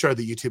 which are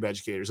the YouTube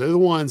educators. They're the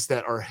ones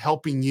that are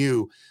helping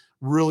you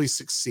really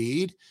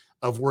succeed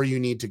of where you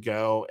need to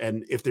go.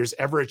 And if there's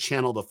ever a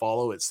channel to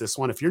follow, it's this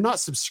one. If you're not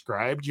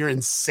subscribed, you're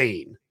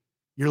insane.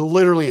 You're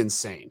literally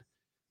insane.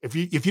 If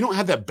you don't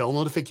have that bell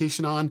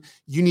notification on,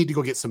 you need to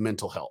go get some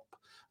mental help.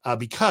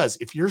 Because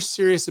if you're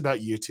serious about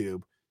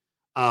YouTube,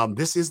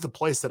 this is the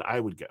place that I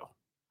would go.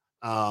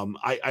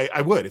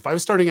 I would. If I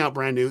was starting out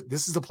brand new,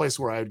 this is the place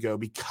where I would go,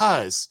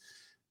 because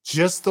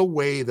just the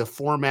way the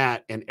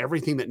format and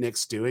everything that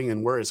Nick's doing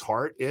and where his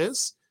heart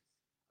is,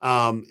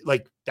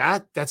 like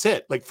that's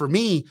it. Like for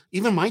me,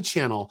 even my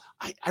channel,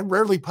 I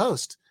rarely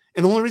post.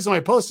 And the only reason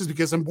I post is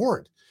because I'm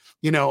bored,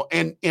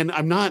 and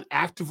I'm not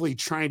actively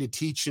trying to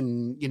teach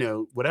and,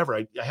 whatever.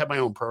 I have my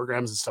own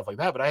programs and stuff like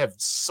that, but I have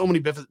so many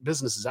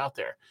businesses out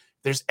there.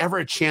 If there's ever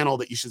a channel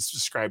that you should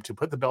subscribe to,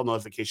 put the bell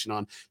notification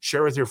on,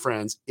 share with your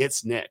friends,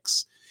 it's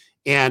Nick's.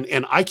 And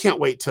I can't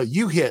wait till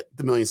you hit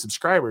the 1 million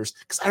subscribers,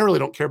 because I really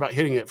don't care about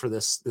hitting it for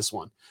this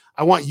one.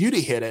 I want you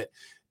to hit it.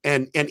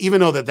 And even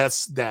though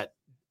that's that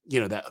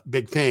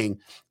big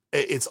thing,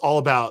 it's all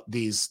about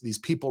these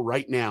people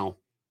right now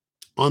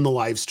on the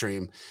live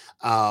stream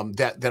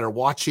that are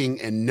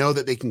watching and know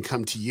that they can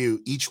come to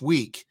you each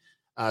week,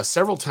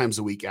 several times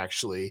a week,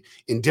 actually,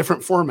 in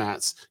different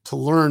formats to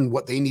learn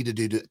what they need to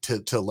do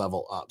to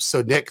level up.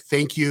 So Nick,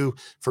 thank you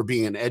for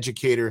being an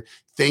educator.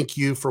 Thank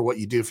you for what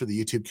you do for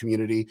the YouTube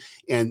community.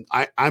 And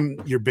I'm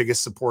your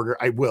biggest supporter.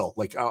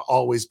 I'll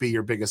always be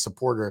your biggest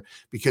supporter,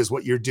 because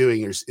what you're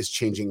doing is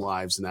changing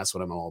lives. And that's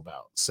what I'm all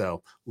about.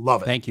 So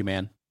love it. Thank you,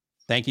 man.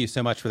 Thank you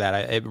so much for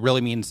that. It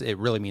really means a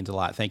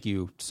lot. Thank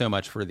you so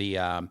much for the,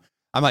 I'm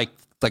like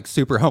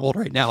super humbled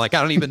right now. Like,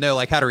 I don't even know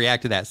how to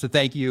react to that. So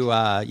thank you.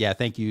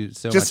 Thank you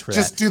so much for that.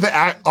 Just do the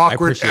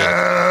awkward.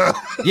 Yeah.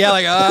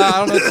 I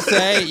don't know what to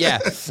say. Yeah.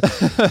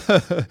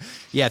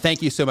 Yeah.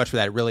 Thank you so much for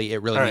that. It really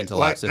means a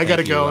lot. So I got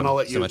to go, and I'll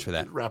let you so much for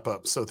that. Wrap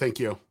up. So thank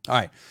you. All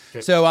right.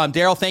 Okay. So,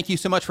 Daryl, thank you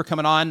so much for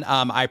coming on.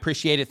 I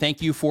appreciate it.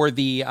 Thank you for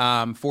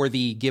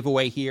the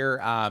giveaway here.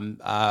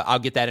 I'll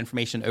get that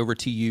information over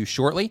to you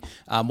shortly.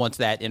 Once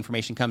that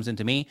information comes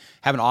into me.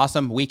 Have an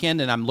awesome weekend,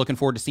 and I'm looking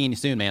forward to seeing you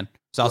soon, man.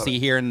 So I'll see you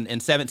here in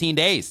 17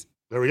 days.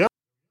 There we go.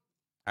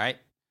 All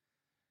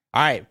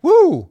right.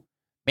 Woo,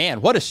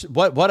 man. What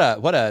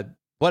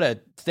a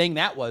thing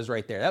that was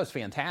right there. That was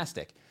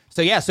fantastic.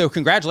 So yeah. So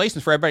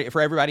congratulations for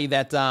everybody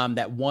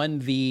that won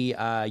the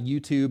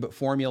YouTube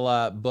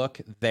formula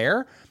book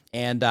there.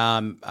 And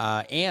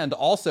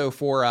also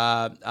for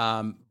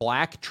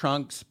Black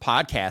Trunks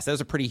podcast. That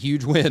was a pretty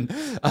huge win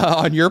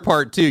on your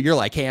part too. You're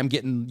like, hey, I'm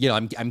getting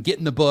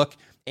the book.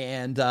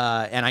 And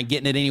I'm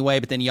getting it anyway,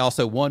 but then you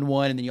also won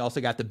one, and then you also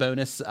got the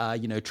bonus,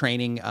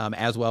 training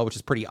as well, which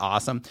is pretty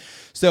awesome.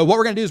 So what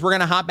we're gonna do is we're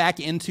gonna hop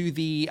back into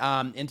the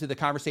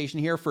conversation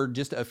here for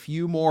just a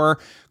few more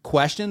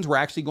questions. We're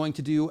actually going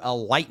to do a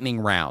lightning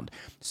round.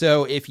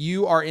 So if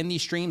you are in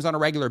these streams on a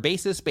regular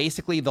basis,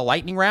 basically the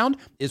lightning round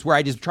is where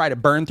I just try to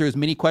burn through as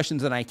many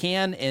questions as I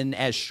can in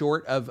as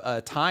short of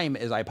a time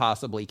as I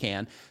possibly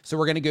can. So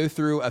we're gonna go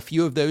through a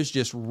few of those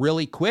just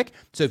really quick.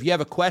 So if you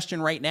have a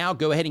question right now,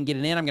 go ahead and get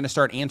it in. I'm gonna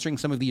start answering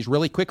some of these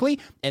really quickly,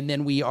 and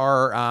then we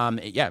are, so I'm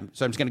just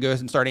going to go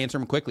ahead and start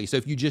answering them quickly. So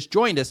if you just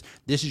joined us,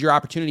 this is your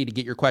opportunity to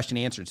get your question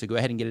answered. So go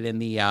ahead and get it in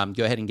the,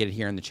 go ahead and get it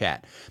here in the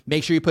chat.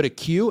 Make sure you put a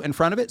Q in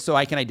front of it so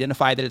I can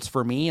identify that it's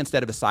for me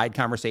instead of a side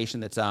conversation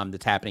that's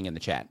happening in the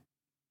chat.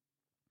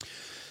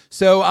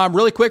 So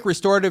really quick,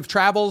 Restorative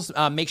Travels,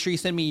 make sure you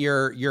send me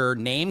your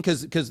name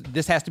because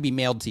this has to be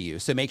mailed to you.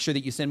 So make sure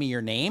that you send me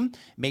your name.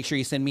 Make sure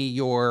you send me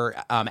your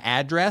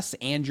address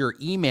and your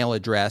email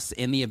address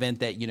in the event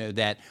that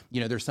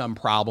there's some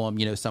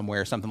problem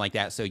somewhere, something like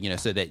that. So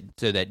so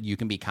that you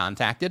can be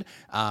contacted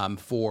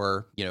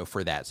for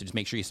that. So just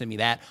make sure you send me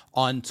that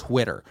on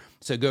Twitter.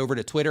 So go over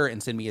to Twitter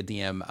and send me a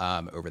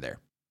DM over there.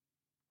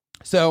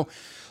 So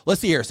let's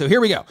see here. So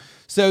here we go.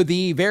 So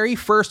the very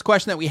first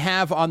question that we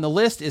have on the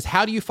list is,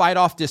 how do you fight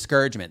off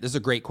discouragement? This is a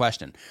great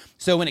question.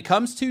 So when it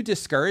comes to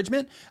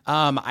discouragement,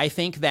 I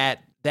think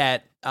that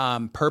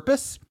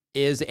purpose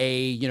is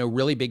a,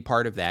 really big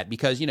part of that,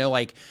 because,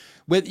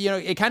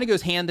 it kind of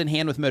goes hand in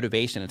hand with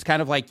motivation. It's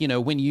kind of like,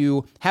 when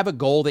you have a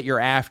goal that you're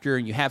after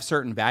and you have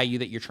certain value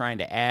that you're trying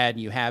to add,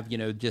 and you have,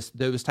 just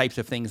those types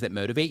of things that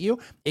motivate you,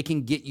 it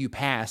can get you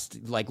past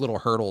like little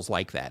hurdles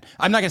like that.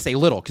 I'm not going to say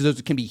little, because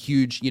those can be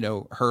huge,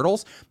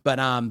 hurdles, but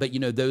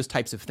those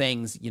types of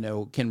things,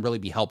 can really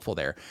be helpful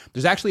there.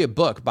 There's actually a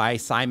book by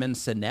Simon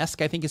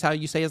Sinek, I think is how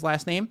you say his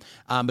last name.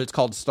 But it's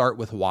called Start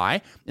With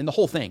Why. And the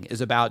whole thing is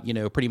about,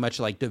 pretty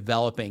much like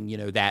developing,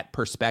 that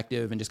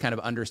perspective and just kind of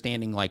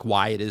understanding like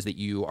why it is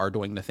that you are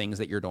doing the things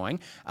that you're doing.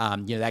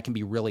 That can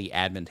be really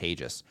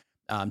advantageous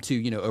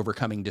to,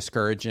 overcoming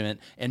discouragement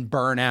and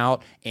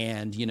burnout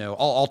and,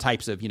 all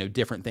types of,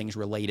 different things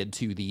related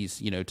to these,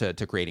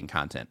 to creating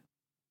content.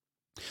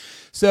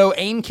 So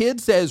Aim Kid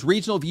says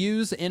regional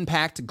views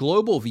impact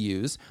global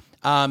views.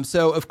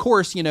 So of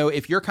course,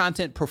 if your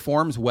content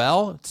performs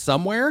well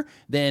somewhere,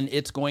 then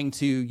it's going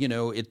to,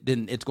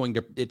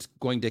 it's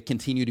going to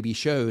continue to be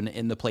shown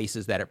in the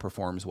places that it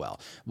performs well.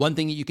 One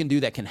thing that you can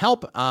do that can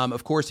help,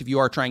 of course, if you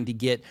are trying to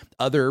get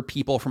other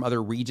people from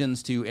other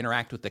regions to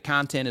interact with the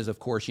content is, of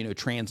course,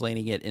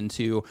 translating it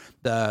into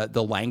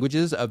the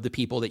languages of the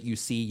people that you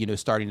see,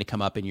 starting to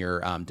come up in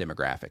your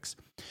demographics.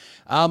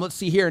 Let's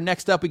see here.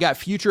 Next up, we got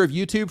Future of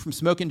YouTube from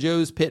Smokin'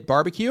 Joe's Pit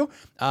Barbecue.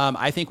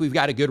 I think we've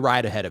got a good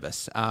ride ahead of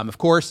us. Of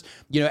course,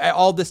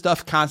 all this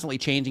stuff constantly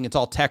changing. It's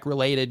all tech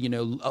related.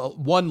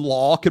 One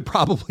law could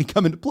probably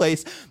come into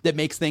place that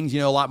makes things,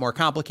 a lot more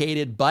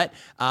complicated. But,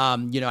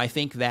 I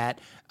think that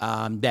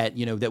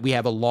that we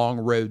have a long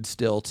road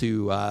still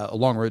to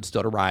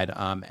ride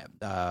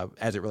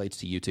as it relates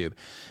to YouTube.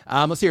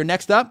 Let's see here.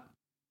 Next up.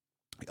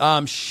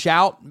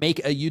 Shout, make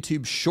a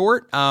YouTube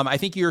short. I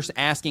think you're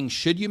asking,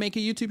 should you make a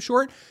YouTube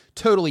short?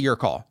 Totally your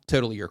call.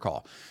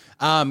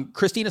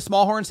 Christina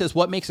Smallhorn says,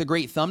 what makes a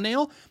great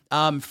thumbnail?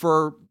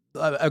 For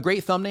a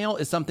great thumbnail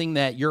is something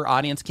that your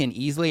audience can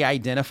easily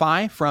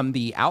identify from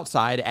the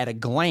outside at a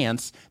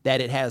glance that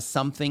it has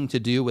something to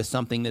do with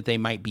something that they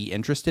might be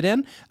interested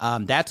in.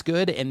 That's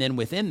good. And then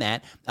within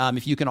that,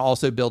 if you can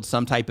also build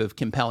some type of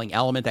compelling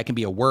element, that can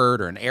be a word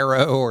or an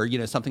arrow or,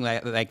 something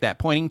like that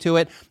pointing to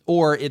it,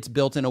 or it's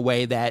built in a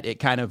way that it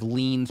kind of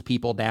leans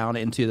people down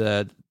into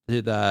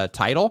the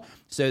title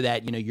so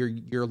that,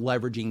 you're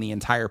leveraging the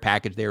entire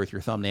package there with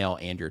your thumbnail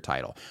and your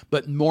title.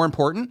 But more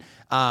important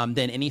than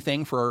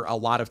anything for a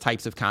lot of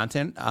types of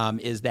content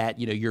is that,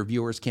 your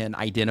viewers can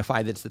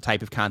identify that's the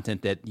type of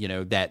content that,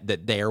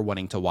 that they are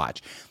wanting to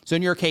watch. So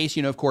in your case,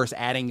 of course,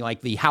 adding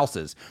like the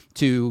houses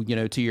to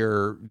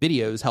your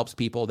videos helps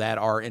people that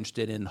are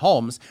interested in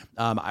homes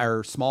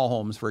or small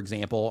homes, for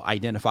example,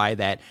 identify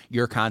that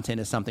your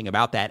content is something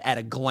about that at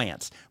a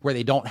glance where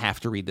they don't have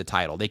to read the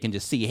title. They can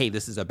just see, hey,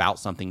 this is about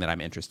something that I'm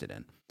interested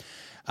in.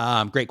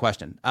 Great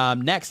question.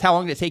 Next, how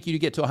long did it take you to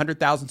get to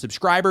 100,000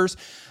 subscribers?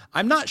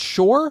 I'm not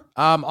sure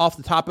off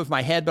the top of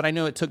my head, but I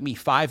know it took me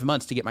 5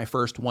 months to get my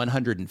first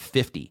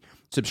 150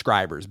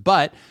 subscribers.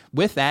 But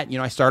with that,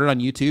 I started on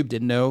YouTube,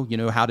 didn't know,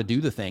 how to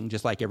do the thing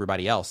just like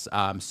everybody else.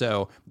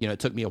 So, it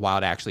took me a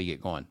while to actually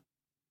get going.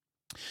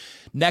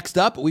 Next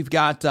up, we've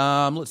got,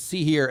 let's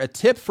see here, a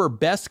tip for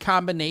best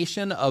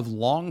combination of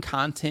long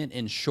content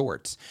and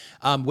shorts.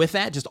 With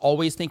that, just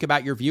always think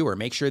about your viewer.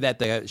 Make sure that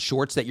the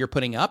shorts that you're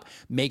putting up,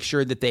 make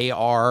sure that they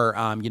are,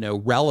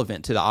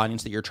 relevant to the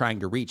audience that you're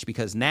trying to reach.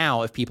 Because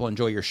now, if people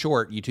enjoy your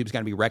short, YouTube's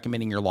going to be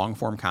recommending your long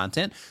form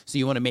content. So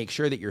you want to make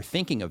sure that you're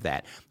thinking of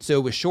that.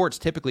 So with shorts,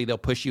 typically they'll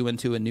push you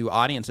into a new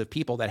audience of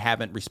people that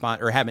haven't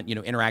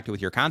interacted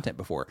with your content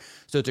before.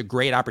 So it's a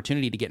great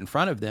opportunity to get in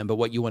front of them. But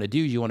what you want to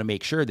do is you want to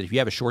make sure that if you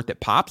have a short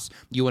that pops,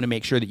 you want to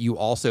make sure that you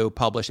also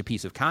publish a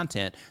piece of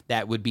content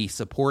that would be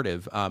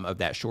supportive of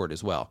that short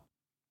as well.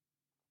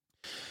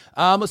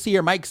 Let's see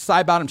here. Mike's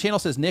Side Bottom Channel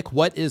says, Nick,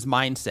 what is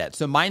mindset?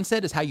 So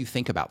mindset is how you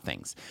think about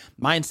things.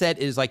 Mindset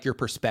is like your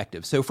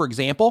perspective. So for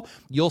example,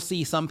 you'll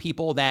see some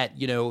people that,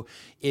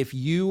 if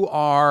you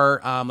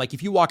are,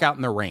 if you walk out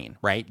in the rain,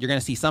 right, you're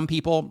going to see some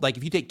people, like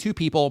if you take two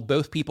people,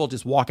 both people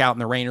just walk out in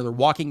the rain or they're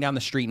walking down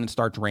the street and it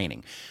starts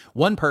raining.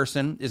 One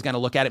person is going to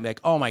look at it and be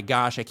like, oh my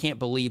gosh, I can't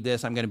believe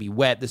this. I'm going to be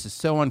wet. This is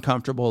so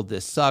uncomfortable.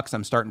 This sucks.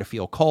 I'm starting to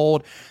feel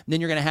cold. And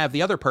then you're going to have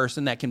the other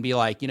person that can be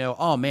like,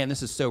 oh man,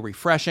 this is so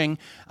refreshing.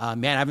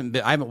 Man,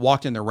 I haven't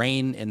walked in the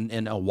rain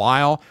in a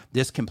while.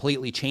 This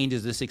completely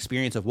changes this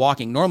experience of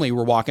walking. Normally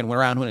we're walking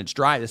around when it's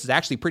dry. This is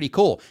actually pretty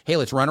cool. Hey,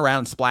 let's run around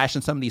and splash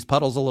in some of these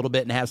puddles a little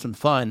bit and have some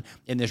fun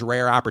in this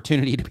rare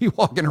opportunity to be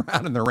walking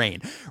around in the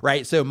rain,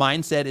 right? So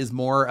mindset is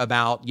more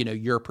about,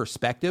 your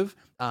perspective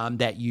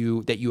that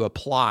you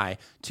apply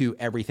to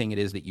everything it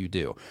is that you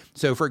do.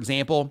 So for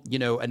example,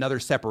 another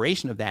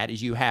separation of that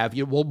is you have,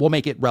 we'll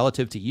make it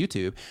relative to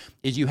YouTube,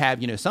 is you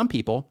have, some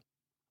people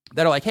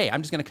that are like, hey,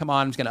 I'm just going to come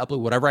on, I'm just going to upload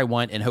whatever I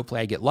want, and hopefully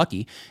I get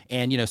lucky.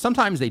 And,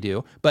 sometimes they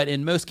do, but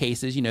in most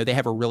cases, they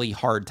have a really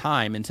hard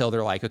time until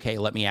they're like, okay,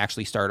 let me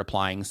actually start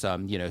applying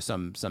some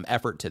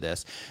effort to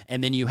this.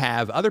 And then you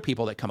have other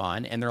people that come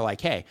on and they're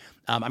like, hey,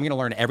 I'm going to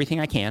learn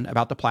everything I can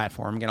about the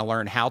platform. I'm going to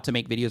learn how to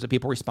make videos that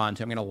people respond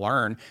to. I'm going to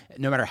learn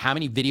no matter how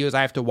many videos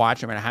I have to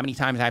watch, no matter how many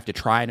times I have to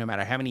try, no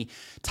matter how many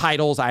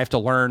titles I have to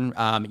learn,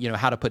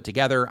 how to put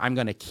together. I'm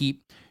going to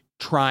keep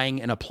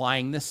trying and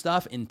applying this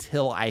stuff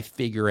until I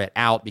figure it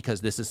out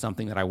because this is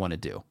something that I want to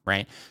do,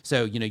 right?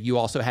 So, you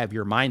also have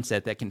your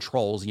mindset that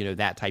controls,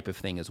 that type of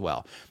thing as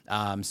well.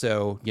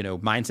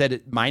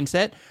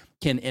 Mindset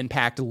can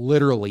impact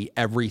literally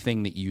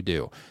everything that you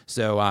do.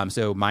 So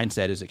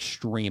mindset is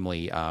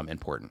extremely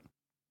important.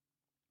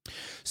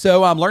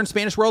 So Learn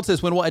Spanish World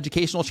says, when will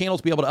educational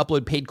channels be able to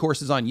upload paid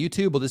courses on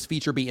YouTube? Will this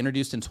feature be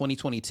introduced in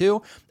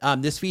 2022?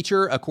 This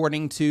feature,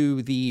 according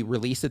to the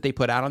release that they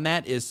put out on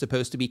that, is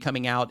supposed to be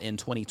coming out in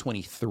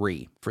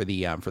 2023 for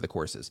the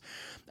courses.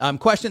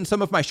 Question,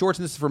 some of my shorts,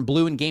 and this is from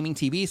Blue and Gaming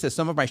TV, says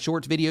some of my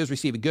shorts videos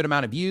receive a good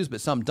amount of views,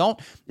 but some don't.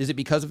 Is it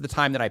because of the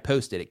time that I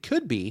posted? It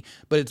could be,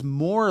 but it's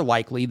more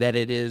likely that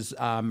it is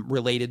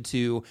related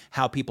to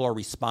how people are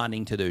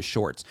responding to those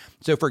shorts.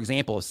 So for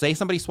example, say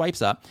somebody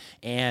swipes up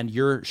and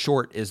your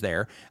short is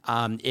there.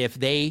 If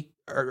they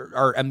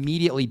are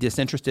immediately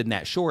disinterested in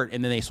that short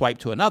and then they swipe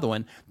to another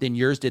one, then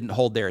yours didn't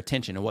hold their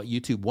attention. And what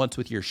YouTube wants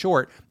with your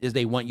short is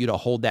they want you to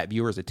hold that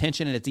viewer's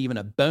attention, and it's even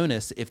a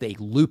bonus if they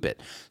loop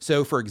it.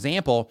 So for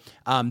example,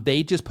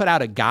 they just put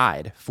out a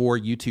guide for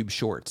YouTube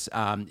Shorts.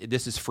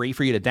 This is free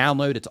for you to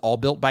download. It's all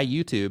built by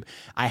YouTube.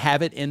 I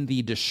have it in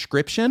the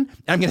description.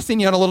 I'm going to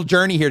send you on a little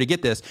journey here to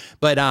get this,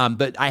 but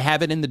I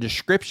have it in the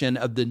description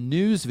of the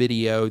news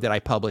video that I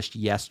published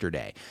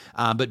yesterday.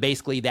 But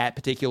basically that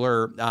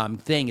particular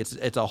thing,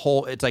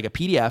 it's like a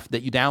PDF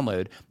that you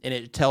download, and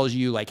it tells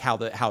you like how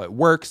it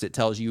works. It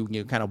tells you,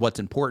 kind of what's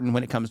important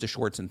when it comes to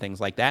shorts and things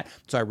like that.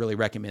 So I really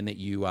recommend that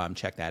you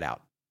check that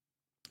out.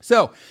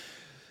 So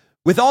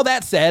with all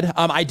that said,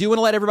 I do want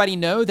to let everybody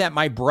know that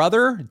my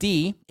brother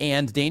D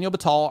and Daniel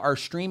Batal are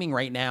streaming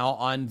right now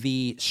on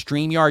the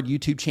StreamYard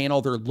YouTube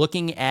channel. They're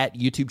looking at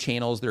YouTube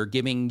channels. They're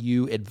giving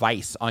you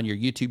advice on your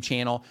YouTube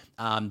channel.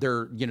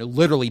 They're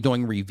literally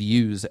doing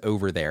reviews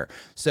over there.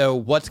 So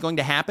what's going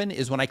to happen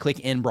is when I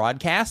click in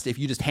broadcast, if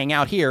you just hang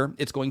out here,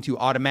 it's going to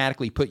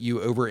automatically put you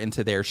over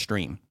into their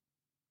stream.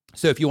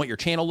 So if you want your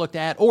channel looked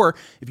at, or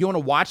if you want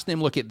to watch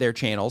them look at their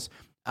channels,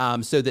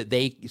 so that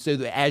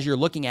as you're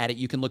looking at it,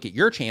 you can look at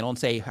your channel and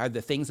say, are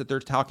the things that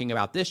they're talking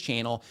about this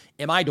channel,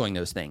 am I doing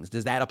those things?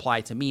 Does that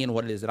apply to me and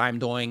what it is that I'm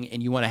doing?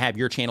 And you want to have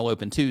your channel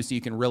open too, so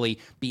you can really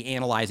be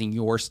analyzing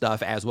your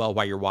stuff as well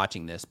while you're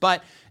watching this.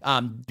 But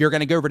you're going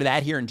to go over to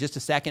that here in just a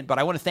second. But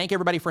I want to thank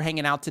everybody for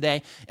hanging out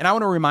today. And I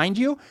want to remind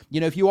you,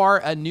 if you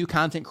are a new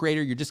content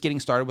creator, you're just getting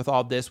started with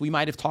all this, we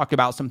might have talked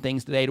about some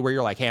things today to where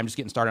you're like, hey, I'm just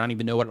getting started. I don't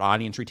even know what an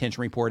audience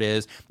retention report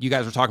is. You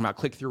guys are talking about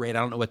click-through rate. I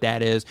don't know what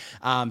that is.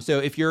 So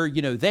if you're,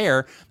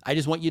 there, I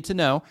just want you to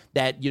know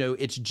that,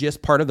 it's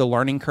just part of the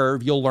learning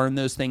curve. You'll learn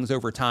those things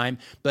over time.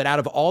 But out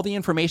of all the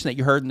information that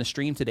you heard in the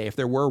stream today, if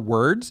there were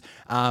words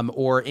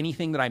or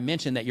anything that I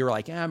mentioned that you were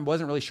like, I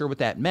wasn't really sure what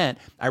that meant,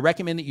 I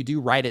recommend that you do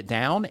write it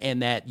down,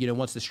 and that,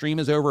 once the stream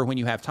is over, when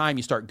you have time,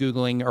 you start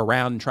Googling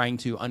around and trying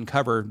to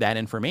uncover that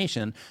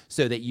information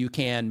so that you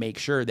can make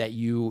sure that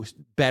you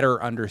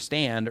better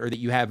understand, or that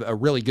you have a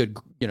really good,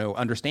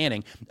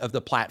 understanding of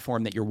the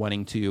platform that you're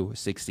wanting to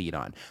succeed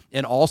on.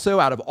 And also,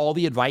 out of all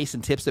the advice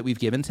and tips that we've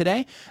given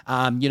today,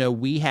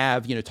 we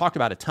have, talked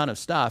about a ton of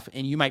stuff,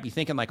 and you might be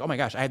thinking like, oh my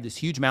gosh, I have this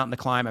huge mountain to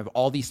climb. I have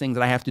all these things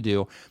that I have to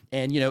do.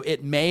 And,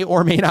 it may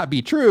or may not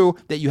be true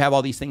that you have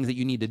all these things that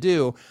you need to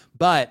do.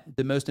 But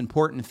the most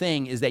important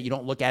thing is that you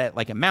don't look at it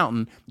like a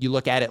mountain. You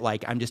look at it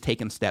like, I'm just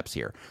taking steps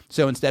here.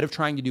 So instead of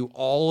trying to do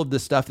all of the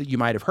stuff that you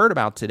might have heard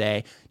about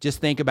today, just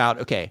think about,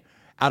 okay,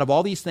 out of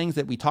all these things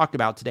that we talked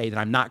about today that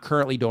I'm not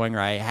currently doing, or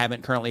I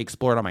haven't currently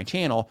explored on my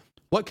channel,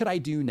 what could I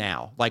do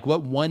now? Like,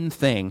 what one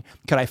thing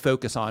could I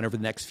focus on over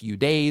the next few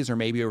days, or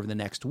maybe over the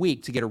next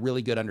week, to get a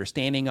really good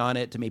understanding on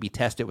it, to maybe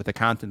test it with the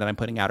content that I'm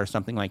putting out or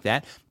something like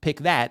that? Pick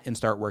that and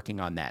start working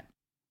on that.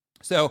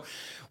 So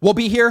we'll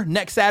be here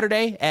next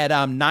Saturday at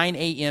 9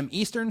 a.m.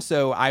 Eastern.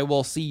 So I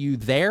will see you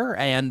there.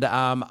 And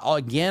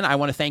again, I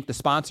want to thank the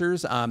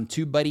sponsors,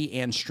 TubeBuddy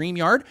and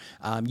StreamYard.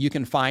 You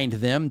can find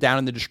them down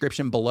in the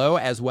description below,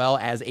 as well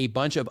as a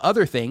bunch of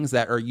other things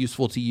that are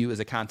useful to you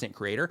as a content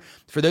creator.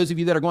 For those of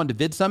you that are going to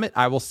Vid Summit,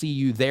 I will see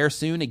you there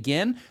soon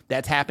again.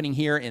 That's happening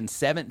here in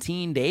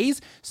 17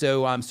 days.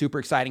 So I'm super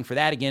exciting for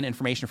that. Again,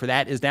 information for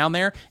that is down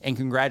there. And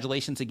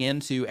congratulations again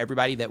to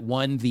everybody that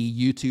won the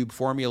YouTube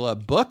Formula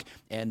book.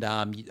 And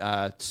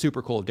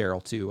super cool of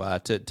Daryl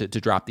to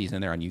drop these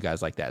in there on you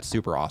guys like that.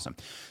 Super awesome.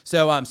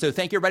 So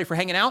thank you everybody for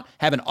hanging out.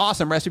 Have an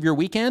awesome rest of your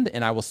weekend,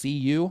 and I will see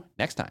you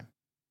next time.